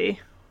Maxie.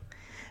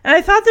 And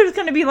I thought there was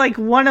going to be, like,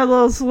 one of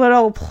those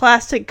little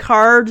plastic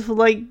cards,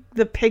 like,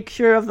 the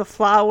picture of the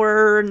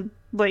flower and,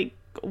 like,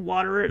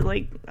 water it,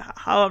 like,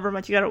 however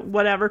much you got,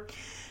 whatever.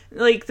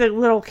 Like, the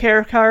little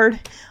care card.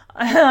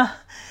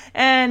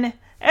 And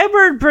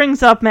Edward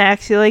brings up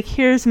Maxie, like,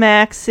 here's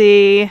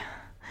Maxie.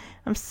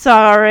 I'm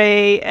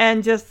sorry.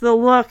 And just the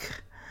look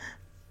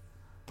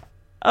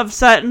of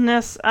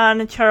sadness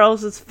on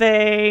Charles's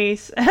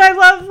face. And I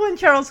love when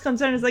Charles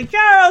comes in and is like,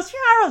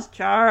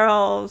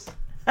 Charles.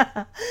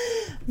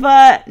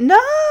 But no,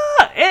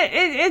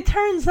 it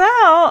turns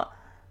out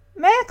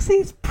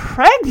Maxie's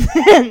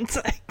pregnant,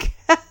 I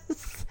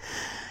guess.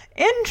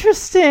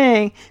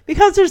 Interesting.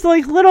 Because there's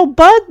like a little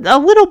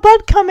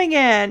bud coming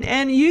in.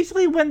 And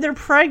usually when they're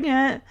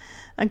pregnant,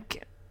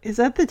 is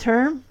that the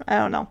term? I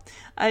don't know.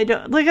 I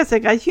don't, like I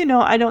said, guys, you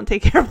know I don't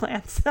take care of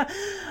plants.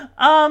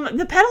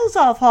 The petals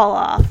all fall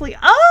off. Like,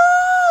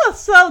 oh,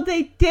 so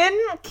they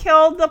didn't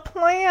kill the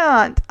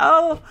plant.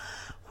 Oh,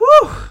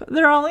 whew,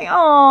 they're only,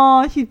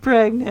 oh, she's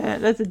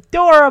pregnant. That's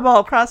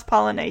adorable.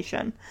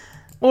 Cross-pollination.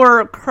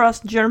 Or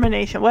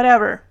cross-germination,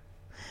 whatever.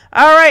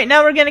 All right,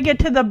 now we're going to get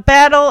to the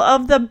Battle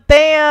of the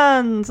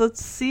Bands.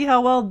 Let's see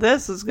how well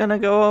this is going to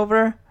go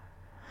over.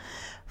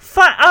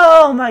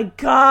 Oh my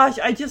gosh,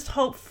 I just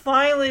hope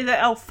finally that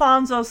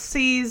Alfonso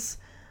sees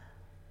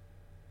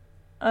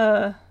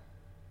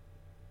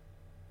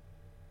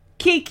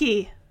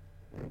Kiki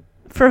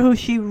for who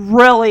she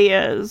really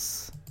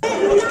is.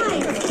 Very good,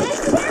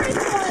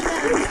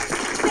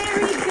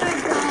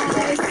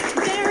 guys.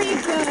 Very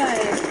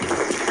good.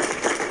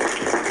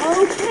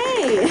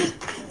 Okay.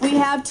 We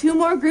have 2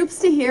 more groups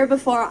to hear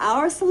before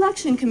our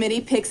selection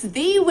committee picks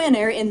the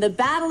winner in the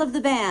Battle of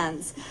the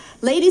Bands.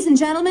 Ladies and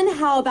gentlemen,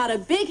 how about a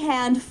big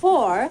hand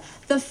for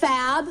the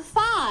Fab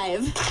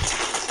Five?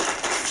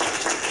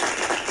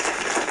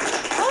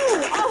 Oh,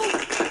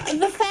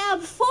 the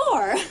Fab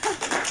Four.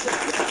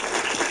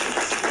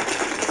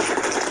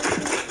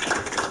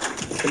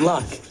 Good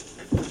luck.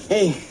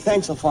 Hey,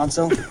 thanks,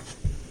 Alfonso.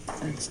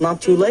 It's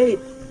not too late.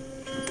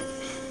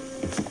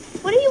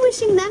 What are you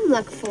wishing them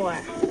luck for?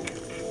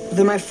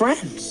 They're my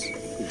friends.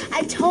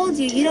 I told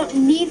you, you don't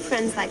need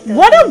friends like those.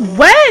 What a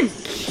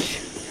wench!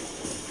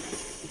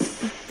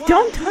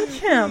 Don't touch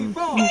him,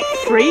 you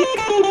freak.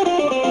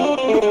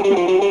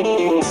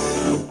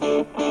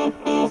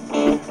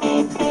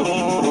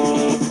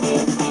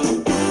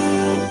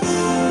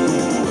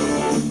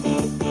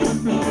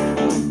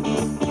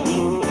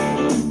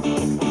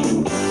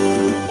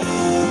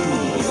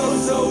 You're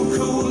so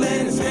cool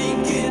and it's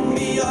making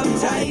me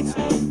uptight.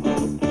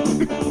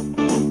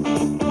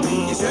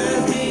 You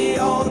turn me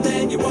on,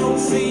 then you won't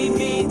see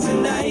me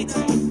tonight.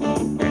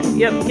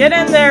 Yep, get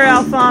in there,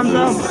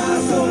 Alfonso. You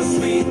smile so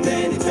sweet,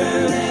 then you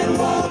turn and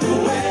walk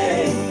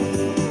away.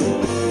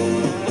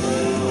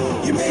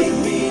 You make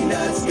me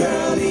nuts,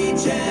 girl,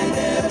 each and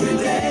every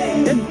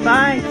day.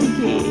 Goodbye,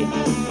 Kiki.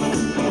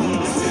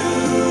 It's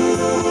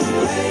too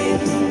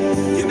late.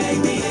 You make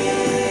me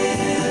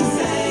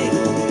insane.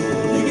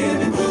 You give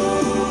me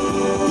cool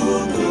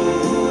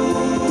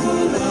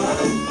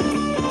love.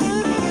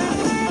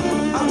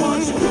 I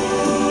want you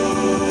cool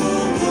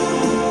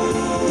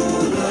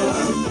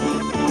love.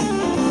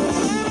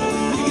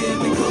 You give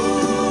me cool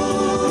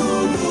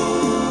love.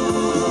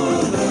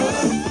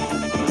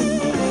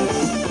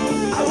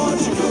 I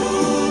want you cool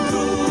love.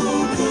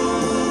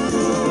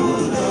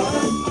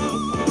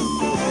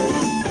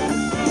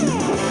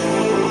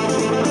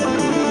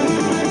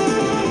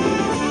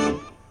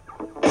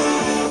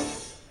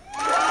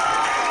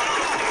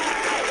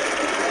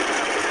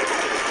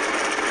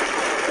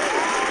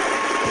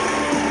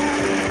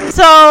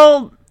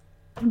 So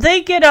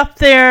they get up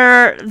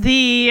there.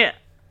 The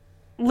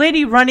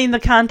lady running the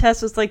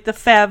contest is like the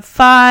Fab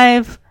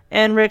Five,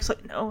 and Rick's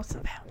like, no, it's the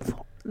Fab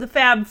Four. The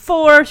Fab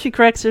Four. She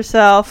corrects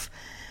herself.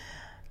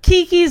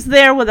 Kiki's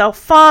there with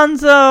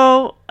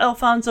Alfonso.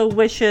 Alfonso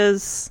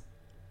wishes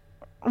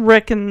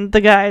Rick and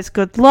the guys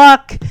good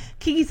luck.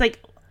 Kiki's like,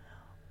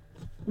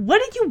 what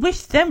did you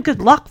wish them good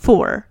luck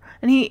for?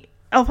 And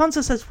Alfonso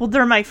says, well,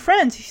 they're my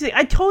friends. She's like,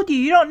 I told you,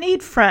 you don't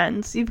need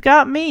friends. You've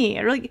got me.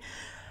 And like,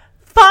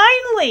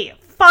 finally,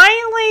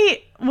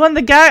 when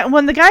the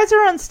guys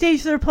are on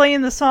stage, they're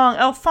playing the song,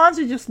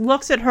 Alfonso just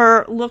looks at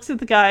her, looks at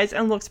the guys,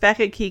 and looks back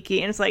at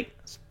Kiki, and it's like,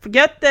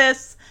 forget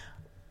this,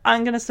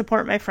 I'm gonna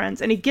support my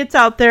friends. And he gets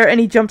out there and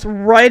he jumps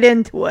right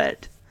into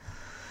it.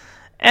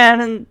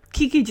 And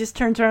Kiki just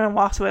turns around and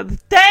walks away.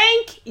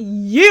 Thank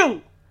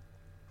you!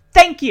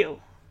 Thank you!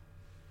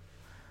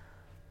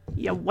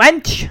 You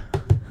wench!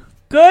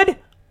 Good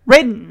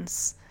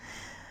riddance.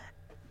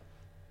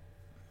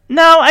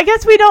 No, I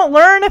guess we don't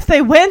learn if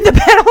they win the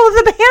Battle of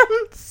the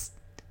Bands.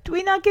 Do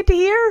we not get to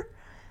hear?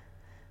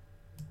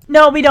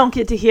 No, we don't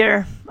get to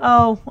hear.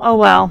 Oh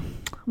well.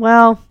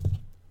 Well,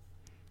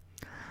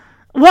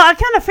 I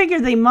kind of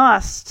figured they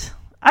must.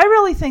 I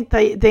really think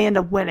they end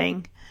up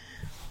winning.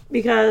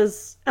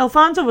 Because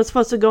Alfonso was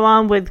supposed to go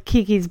on with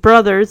Kiki's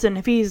brothers, and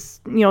if he's,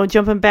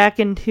 jumping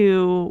back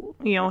into,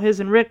 his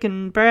and Rick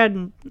and Brad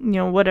and,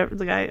 whatever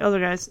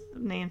other guys'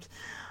 names,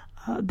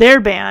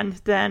 their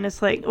band, then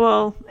it's like,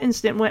 well,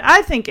 instant win.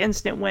 I think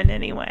instant win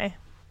anyway.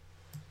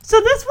 So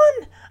this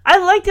one, I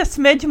liked a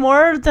smidge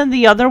more than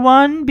the other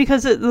one,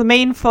 because the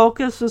main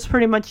focus was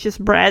pretty much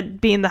just Brad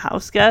being the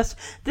house guest.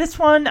 This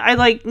one,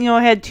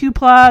 I had two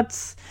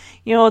plots.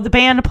 The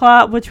band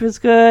plot, which was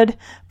good,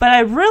 but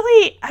I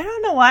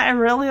don't know why I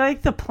really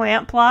like the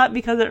plant plot,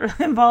 because it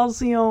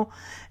involves,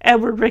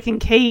 Edward, Rick, and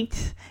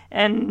Kate,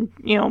 and,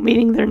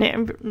 meeting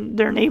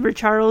their neighbor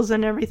Charles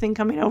and everything,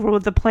 coming over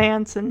with the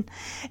plants, and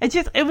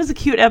it was a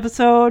cute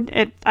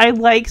episode. I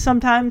like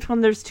sometimes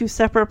when there's two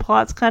separate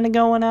plots kind of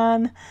going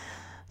on.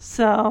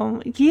 So,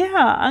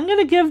 yeah, I'm going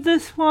to give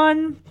this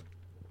one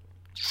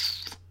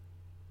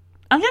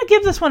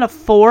a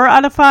 4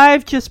 out of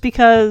 5, just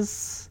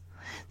because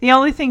the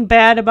only thing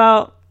bad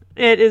about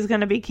it is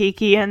going to be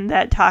Kiki and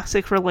that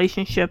toxic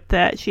relationship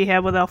that she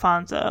had with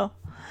Alfonso.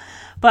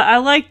 But I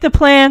like the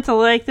plants. I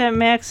like that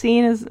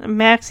Maxie's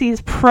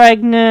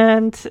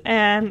pregnant,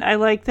 and I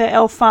like that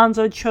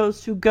Alfonso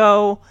chose to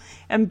go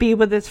and be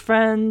with his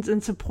friends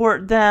and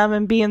support them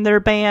and be in their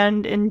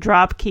band and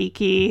drop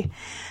Kiki.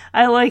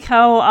 I like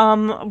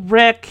how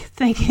Rick,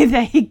 thinking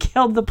that he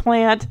killed the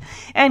plant,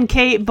 and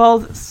Kate,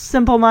 both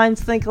simple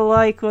minds think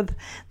alike.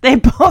 They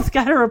both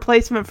got a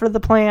replacement for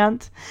the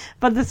plant,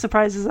 but the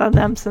surprise is on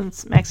them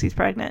since Maxie's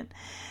pregnant.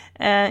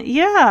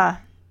 Yeah,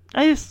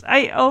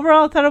 I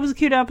overall thought it was a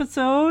cute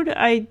episode.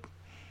 The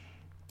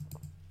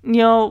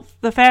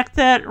fact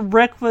that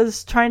Rick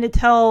was trying to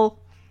tell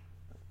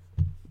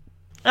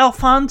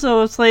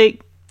Alfonso, it's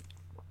like,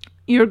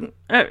 you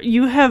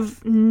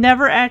have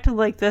never acted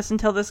like this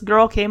until this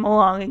girl came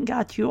along and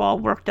got you all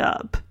worked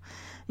up.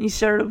 You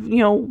started,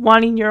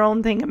 wanting your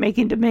own thing and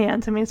making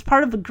demands. I mean, it's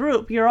part of the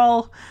group. You're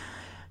all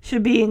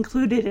should be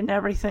included in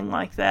everything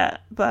like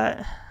that.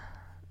 But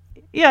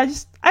yeah,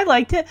 I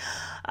liked it.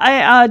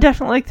 I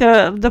definitely like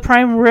the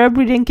prime rib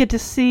we didn't get to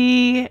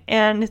see,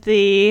 and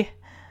the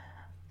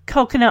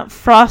coconut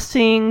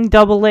frosting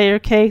double layer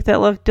cake that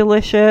looked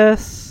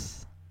delicious.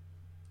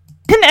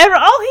 And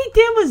all he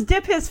did was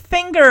dip his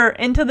finger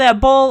into that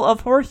bowl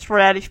of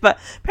horseradish, but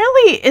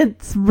apparently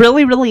it's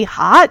really, really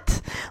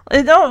hot.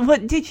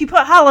 Did she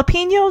put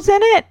jalapenos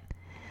in it?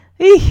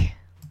 Eesh.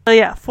 So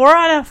yeah, 4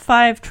 out of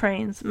 5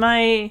 trains.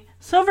 My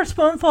silver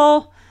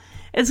spoonful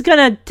is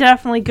gonna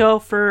definitely go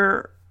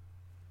for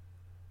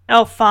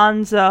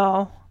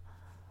Alfonso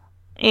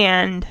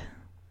and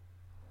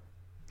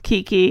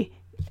Kiki.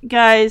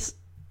 Guys,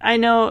 I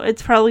know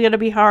it's probably going to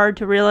be hard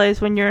to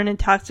realize when you're in a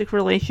toxic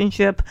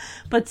relationship,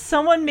 but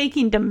someone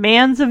making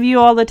demands of you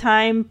all the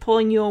time,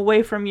 pulling you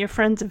away from your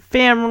friends and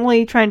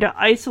family, trying to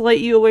isolate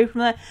you away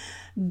from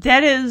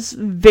that is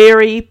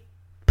very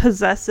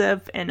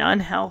possessive and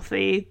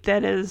unhealthy.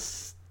 That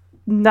is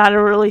not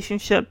a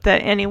relationship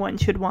that anyone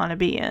should want to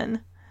be in.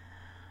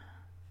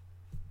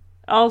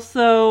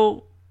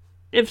 Also,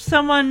 if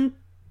someone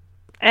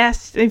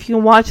asks if you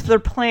can watch their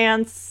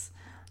plants,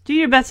 do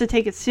your best to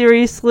take it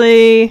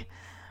seriously.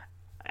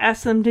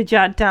 Ask them to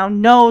jot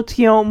down notes,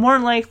 more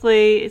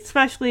likely,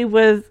 especially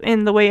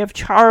in the way of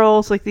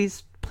Charles, like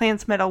these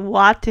plants meant a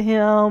lot to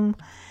him,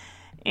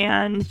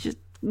 and just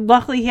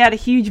luckily he had a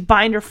huge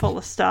binder full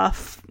of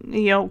stuff,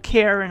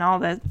 care and all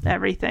that,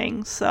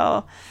 everything.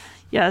 So,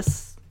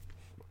 yes,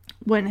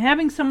 when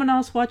having someone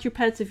else watch your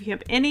pets, if you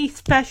have any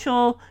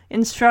special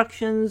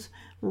instructions,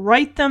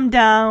 write them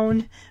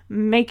down,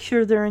 make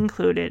sure they're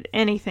included.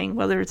 Anything,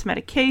 whether it's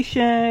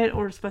medication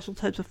or special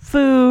types of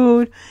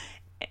food,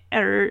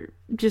 or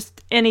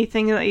just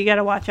anything that you got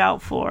to watch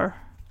out for.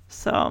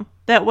 So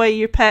that way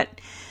your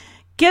pet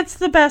gets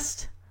the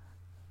best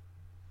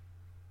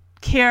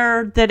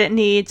care that it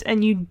needs,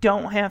 and you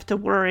don't have to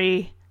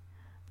worry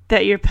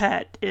that your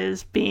pet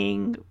is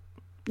being,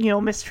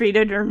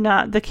 mistreated or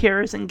not, the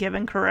care isn't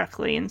given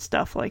correctly and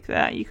stuff like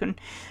that. You can,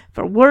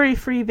 for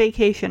worry-free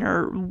vacation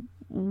or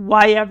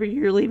why ever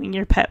you're leaving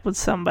your pet with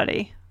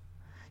somebody,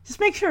 just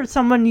make sure it's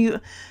someone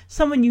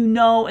you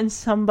know and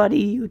somebody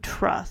you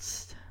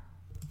trust.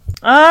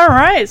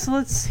 Alright, so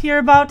let's hear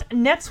about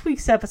next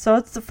week's episode.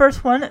 It's the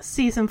first one,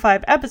 Season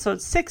 5, Episode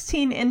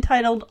 16,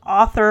 entitled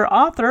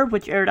Author,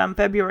 which aired on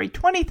February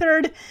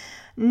 23rd,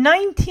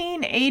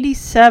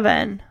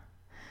 1987.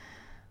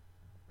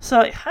 So,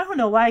 I don't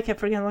know why I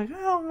kept forgetting, like,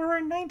 oh, we're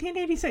in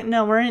 1986.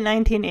 No, we're in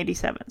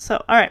 1987.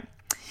 So, alright.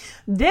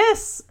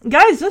 This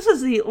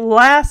is the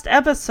last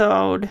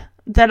episode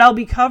that I'll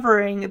be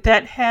covering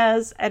that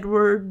has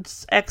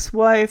Edward's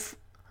ex-wife,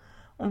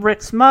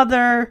 Rick's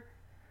mother,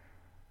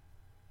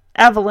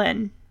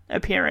 Evelyn,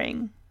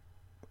 appearing.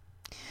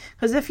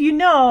 Because if you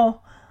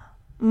know,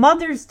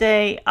 Mother's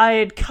Day, I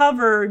had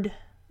covered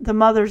the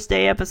Mother's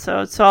Day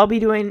episode, so I'll be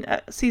doing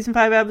Season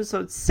 5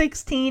 Episode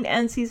 16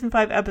 and Season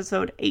 5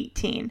 Episode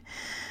 18.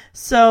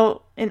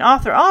 So, in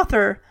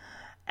Author,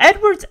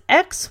 Edward's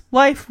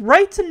ex-wife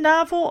writes a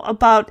novel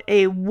about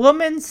a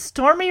woman's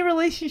stormy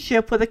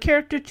relationship with a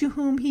character to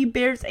whom he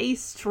bears a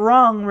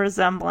strong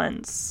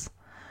resemblance.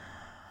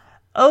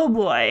 Oh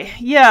boy.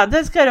 Yeah,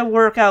 this gotta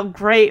work out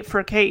great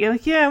for Kate. You're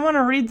like, yeah, I want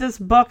to read this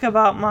book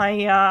about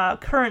my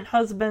current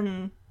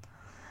husband,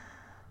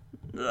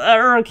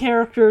 or a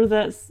character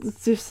that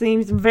just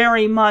seems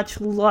very much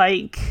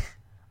like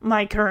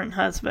my current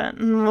husband.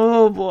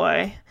 Oh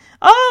boy.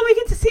 Oh, we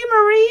get to see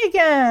Marie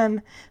again.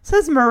 It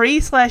says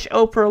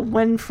Marie/Oprah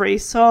Winfrey,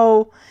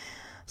 so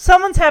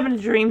someone's having a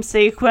dream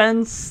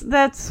sequence.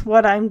 That's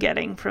what I'm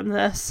getting from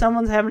this.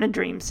 Someone's having a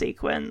dream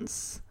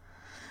sequence.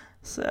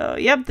 So,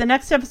 yep, the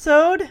next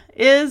episode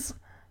is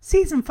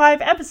Season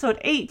 5, Episode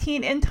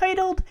 18,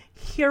 entitled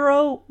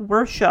Hero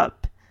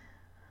Worship,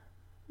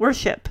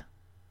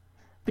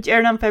 which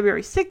aired on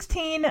February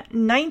 16,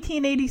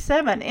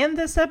 1987. In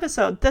this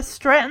episode, the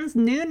Strattons'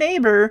 new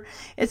neighbor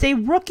is a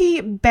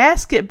rookie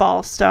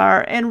basketball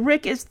star, and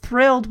Rick is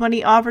thrilled when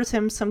he offers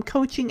him some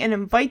coaching and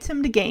invites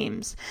him to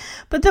games.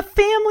 But the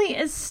family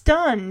is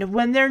stunned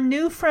when their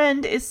new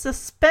friend is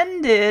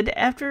suspended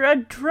after a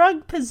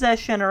drug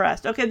possession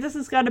arrest. Okay, this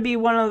has got to be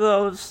one of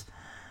those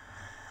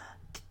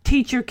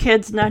teach your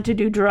kids not to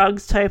do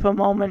drugs type of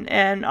moment.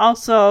 And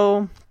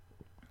also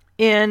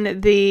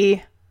in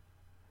the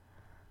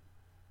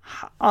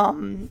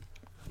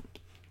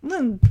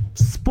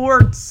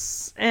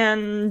sports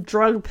and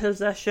drug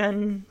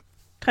possession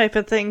type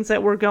of things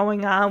that were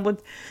going on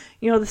with,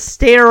 the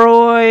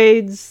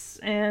steroids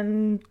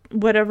and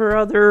whatever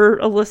other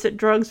illicit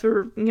drugs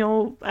were,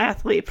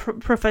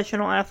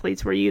 professional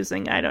athletes were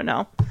using. I don't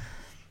know.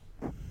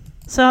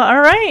 So,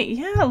 alright,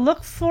 yeah,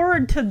 look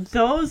forward to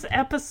those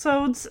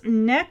episodes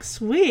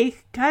next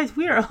week. Guys,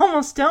 we are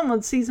almost done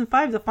with Season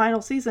 5, the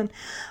final season.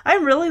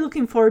 I'm really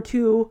looking forward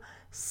to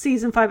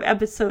Season 5,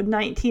 Episode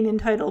 19,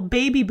 entitled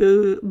Baby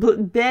Blues,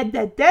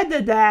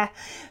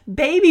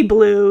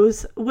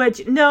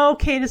 which, no,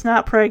 Kate is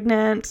not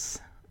pregnant.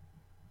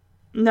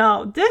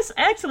 No, this,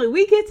 actually,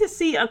 we get to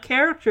see a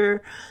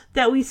character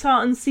that we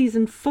saw in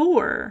Season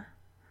 4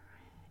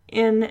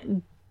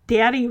 in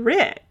Daddy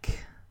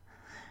Rick.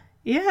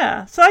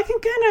 Yeah, so I can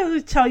kind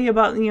of tell you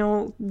about,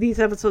 these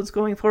episodes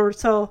going forward.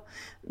 So,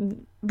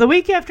 the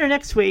week after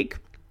next week,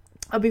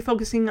 I'll be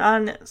focusing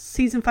on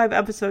Season 5,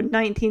 Episode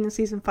 19 and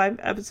Season 5,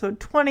 Episode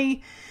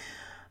 20.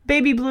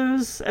 Baby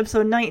Blues,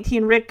 Episode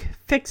 19. Rick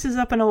fixes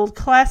up an old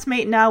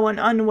classmate, now an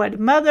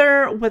unwed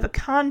mother, with a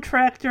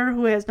contractor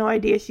who has no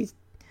idea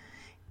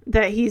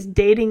that he's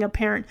dating a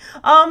parent.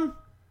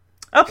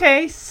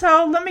 Okay,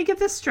 so let me get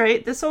this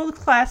straight. This old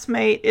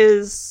classmate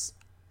is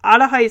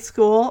out of high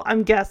school,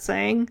 I'm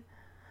guessing,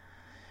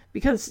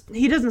 because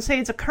he doesn't say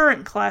it's a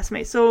current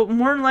classmate. So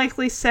more than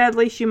likely,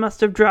 sadly, she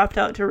must have dropped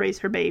out to raise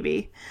her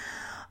baby.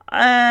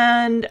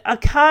 And a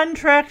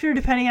contractor,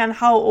 depending on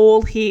how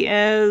old he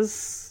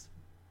is.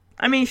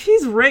 I mean,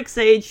 she's Rick's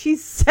age.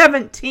 She's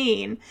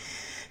 17.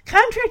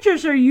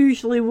 Contractors are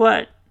usually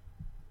what?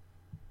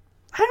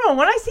 I don't know.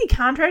 When I see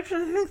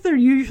contractors, I think they're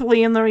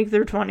usually in their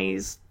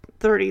 20s,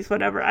 30s,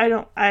 whatever. I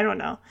don't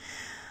know.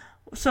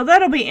 So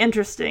that'll be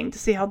interesting to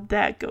see how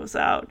that goes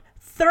out.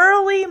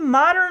 Thoroughly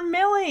Modern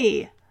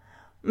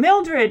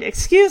Mildred,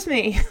 excuse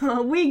me.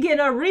 We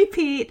get a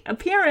repeat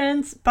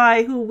appearance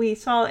by who we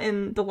saw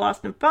in the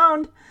Lost and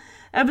Found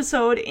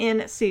episode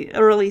in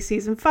early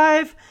Season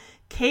 5,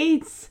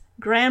 Kate's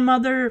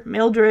grandmother,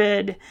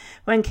 Mildred.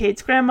 When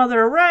Kate's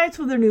grandmother arrives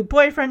with her new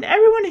boyfriend,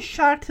 everyone is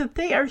shocked that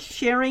they are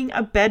sharing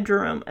a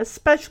bedroom,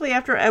 especially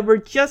after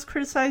Edward just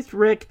criticized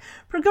Rick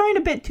for going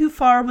a bit too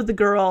far with the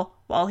girl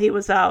while he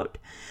was out.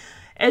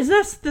 Is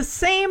this the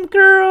same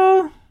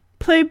girl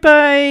played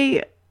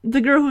by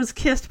the girl who was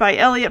kissed by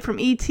Elliot from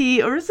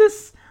E.T., or is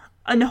this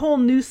a whole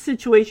new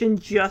situation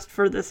just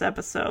for this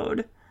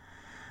episode?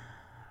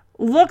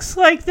 Looks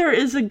like there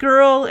is a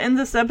girl in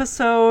this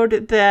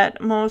episode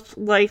that most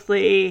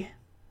likely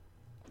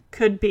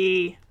could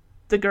be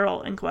the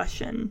girl in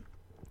question.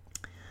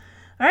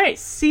 Alright,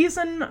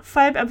 Season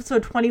 5,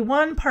 Episode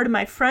 21, Pardon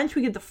My French.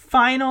 We get the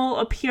final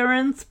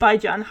appearance by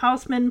John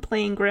Houseman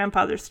playing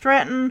Grandfather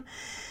Stratton.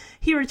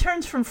 He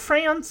returns from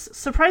France,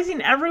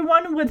 surprising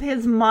everyone with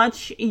his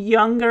much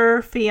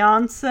younger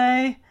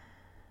fiancée.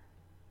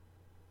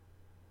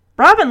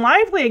 Robin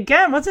Lively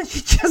again. Wasn't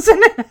she just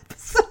in an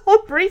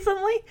episode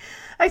recently?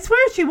 I swear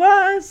she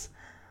was.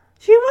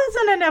 She was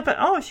in an episode.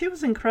 Oh, she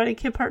was in Karate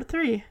Kid Part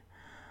 3.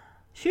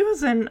 She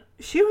was in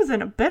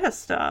a bit of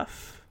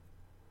stuff.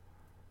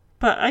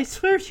 But I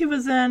swear she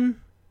was in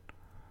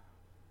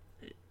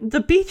the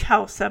Beach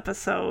House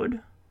episode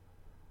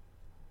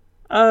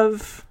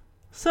of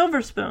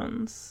Silver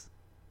Spoons.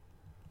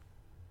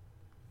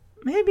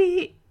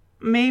 Maybe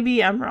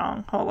I'm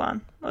wrong. Hold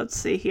on. Let's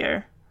see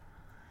here.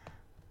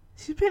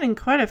 She's been in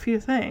quite a few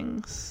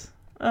things.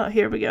 Oh,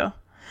 here we go.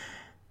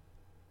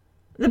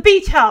 The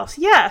Beach House,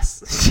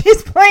 yes.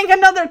 She's playing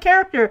another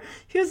character.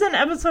 She was in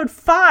episode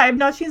 5.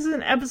 Now she's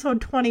in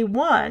episode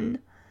 21.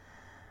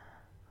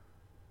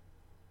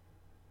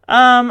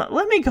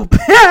 Let me go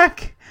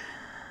back.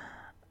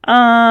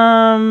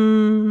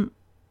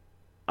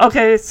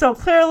 Okay, so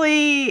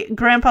clearly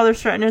Grandfather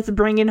Stratton is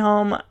bringing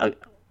home a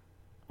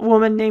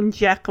woman named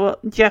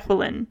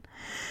Jacqueline.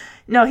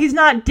 No, he's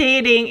not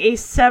dating a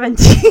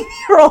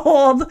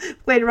 17-year-old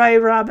played by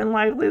Robin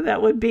Lively.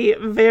 That would be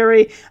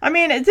very... I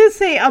mean, it did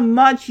say a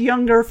much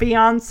younger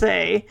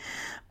fiance,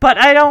 but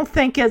I don't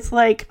think it's,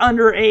 like,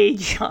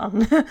 underage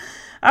young.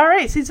 All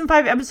right, Season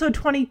 5, Episode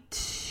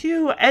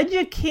 22,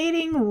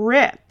 Educating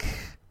Rick.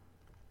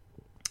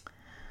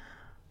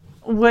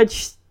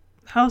 Which,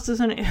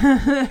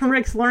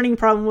 Rick's learning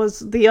problem was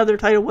the other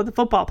title with the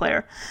football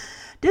player.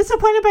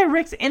 Disappointed by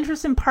Rick's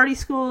interest in party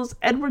schools,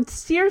 Edward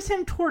steers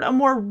him toward a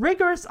more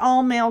rigorous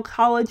all-male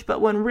college, but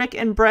when Rick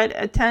and Brett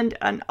attend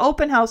an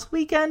open house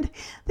weekend,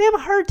 they have a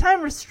hard time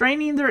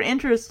restraining their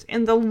interest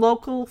in the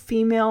local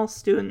female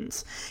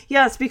students.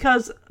 Yes,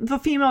 because the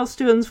female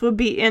students would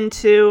be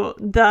into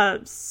the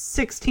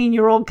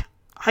 16-year-old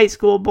high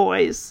school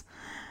boys.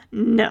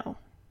 No.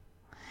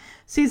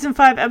 Season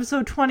 5,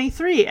 Episode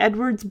 23,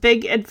 Edward's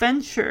Big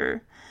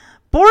Adventure.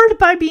 Bored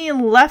by being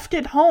left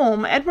at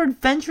home,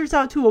 Edward ventures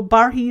out to a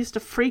bar he used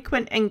to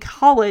frequent in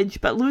college,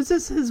 but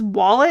loses his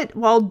wallet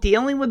while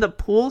dealing with a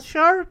pool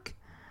shark?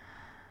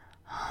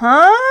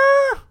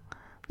 Huh?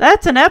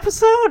 That's an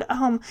episode?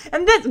 And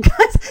this,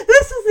 guys,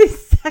 this is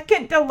the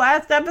second to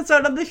last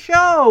episode of the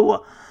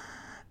show.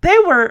 They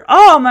were,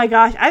 oh my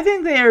gosh, I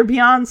think they are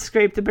beyond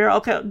scrape the barrel.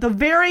 Okay, the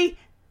very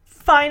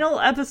final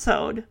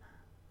episode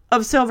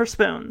of Silver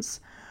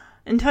Spoons,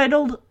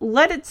 entitled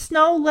Let It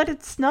Snow, Let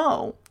It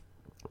Snow.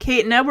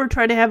 Kate and Edward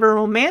try to have a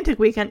romantic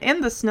weekend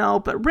in the snow,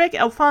 but Rick,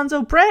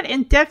 Alfonso, Brett,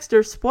 and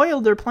Dexter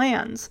spoil their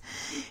plans.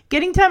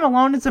 Getting time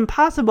alone is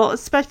impossible,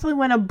 especially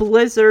when a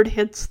blizzard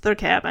hits their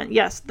cabin.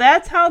 Yes,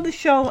 that's how the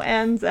show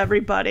ends,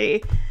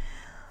 everybody.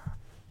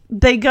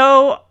 They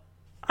go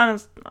on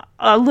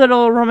a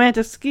little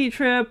romantic ski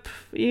trip.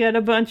 You got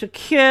a bunch of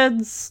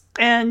kids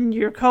and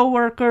your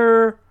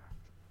coworker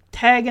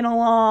tagging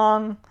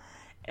along,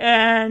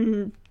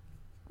 and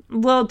a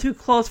little too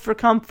close for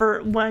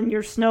comfort when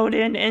you're snowed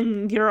in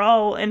and you're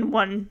all in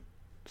one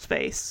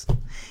space.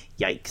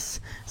 Yikes.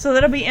 So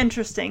that'll be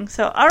interesting.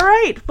 So, all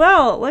right.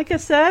 Well, like I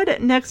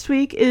said, next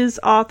week is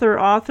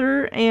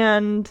Author,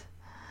 and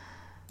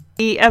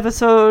the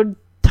episode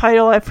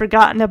title, I've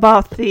forgotten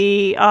about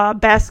the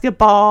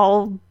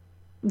basketball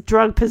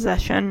drug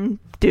possession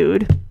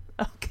dude.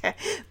 Okay.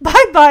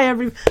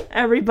 Bye-bye,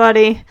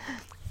 everybody.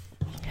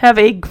 Have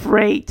a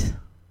great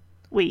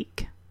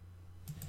week.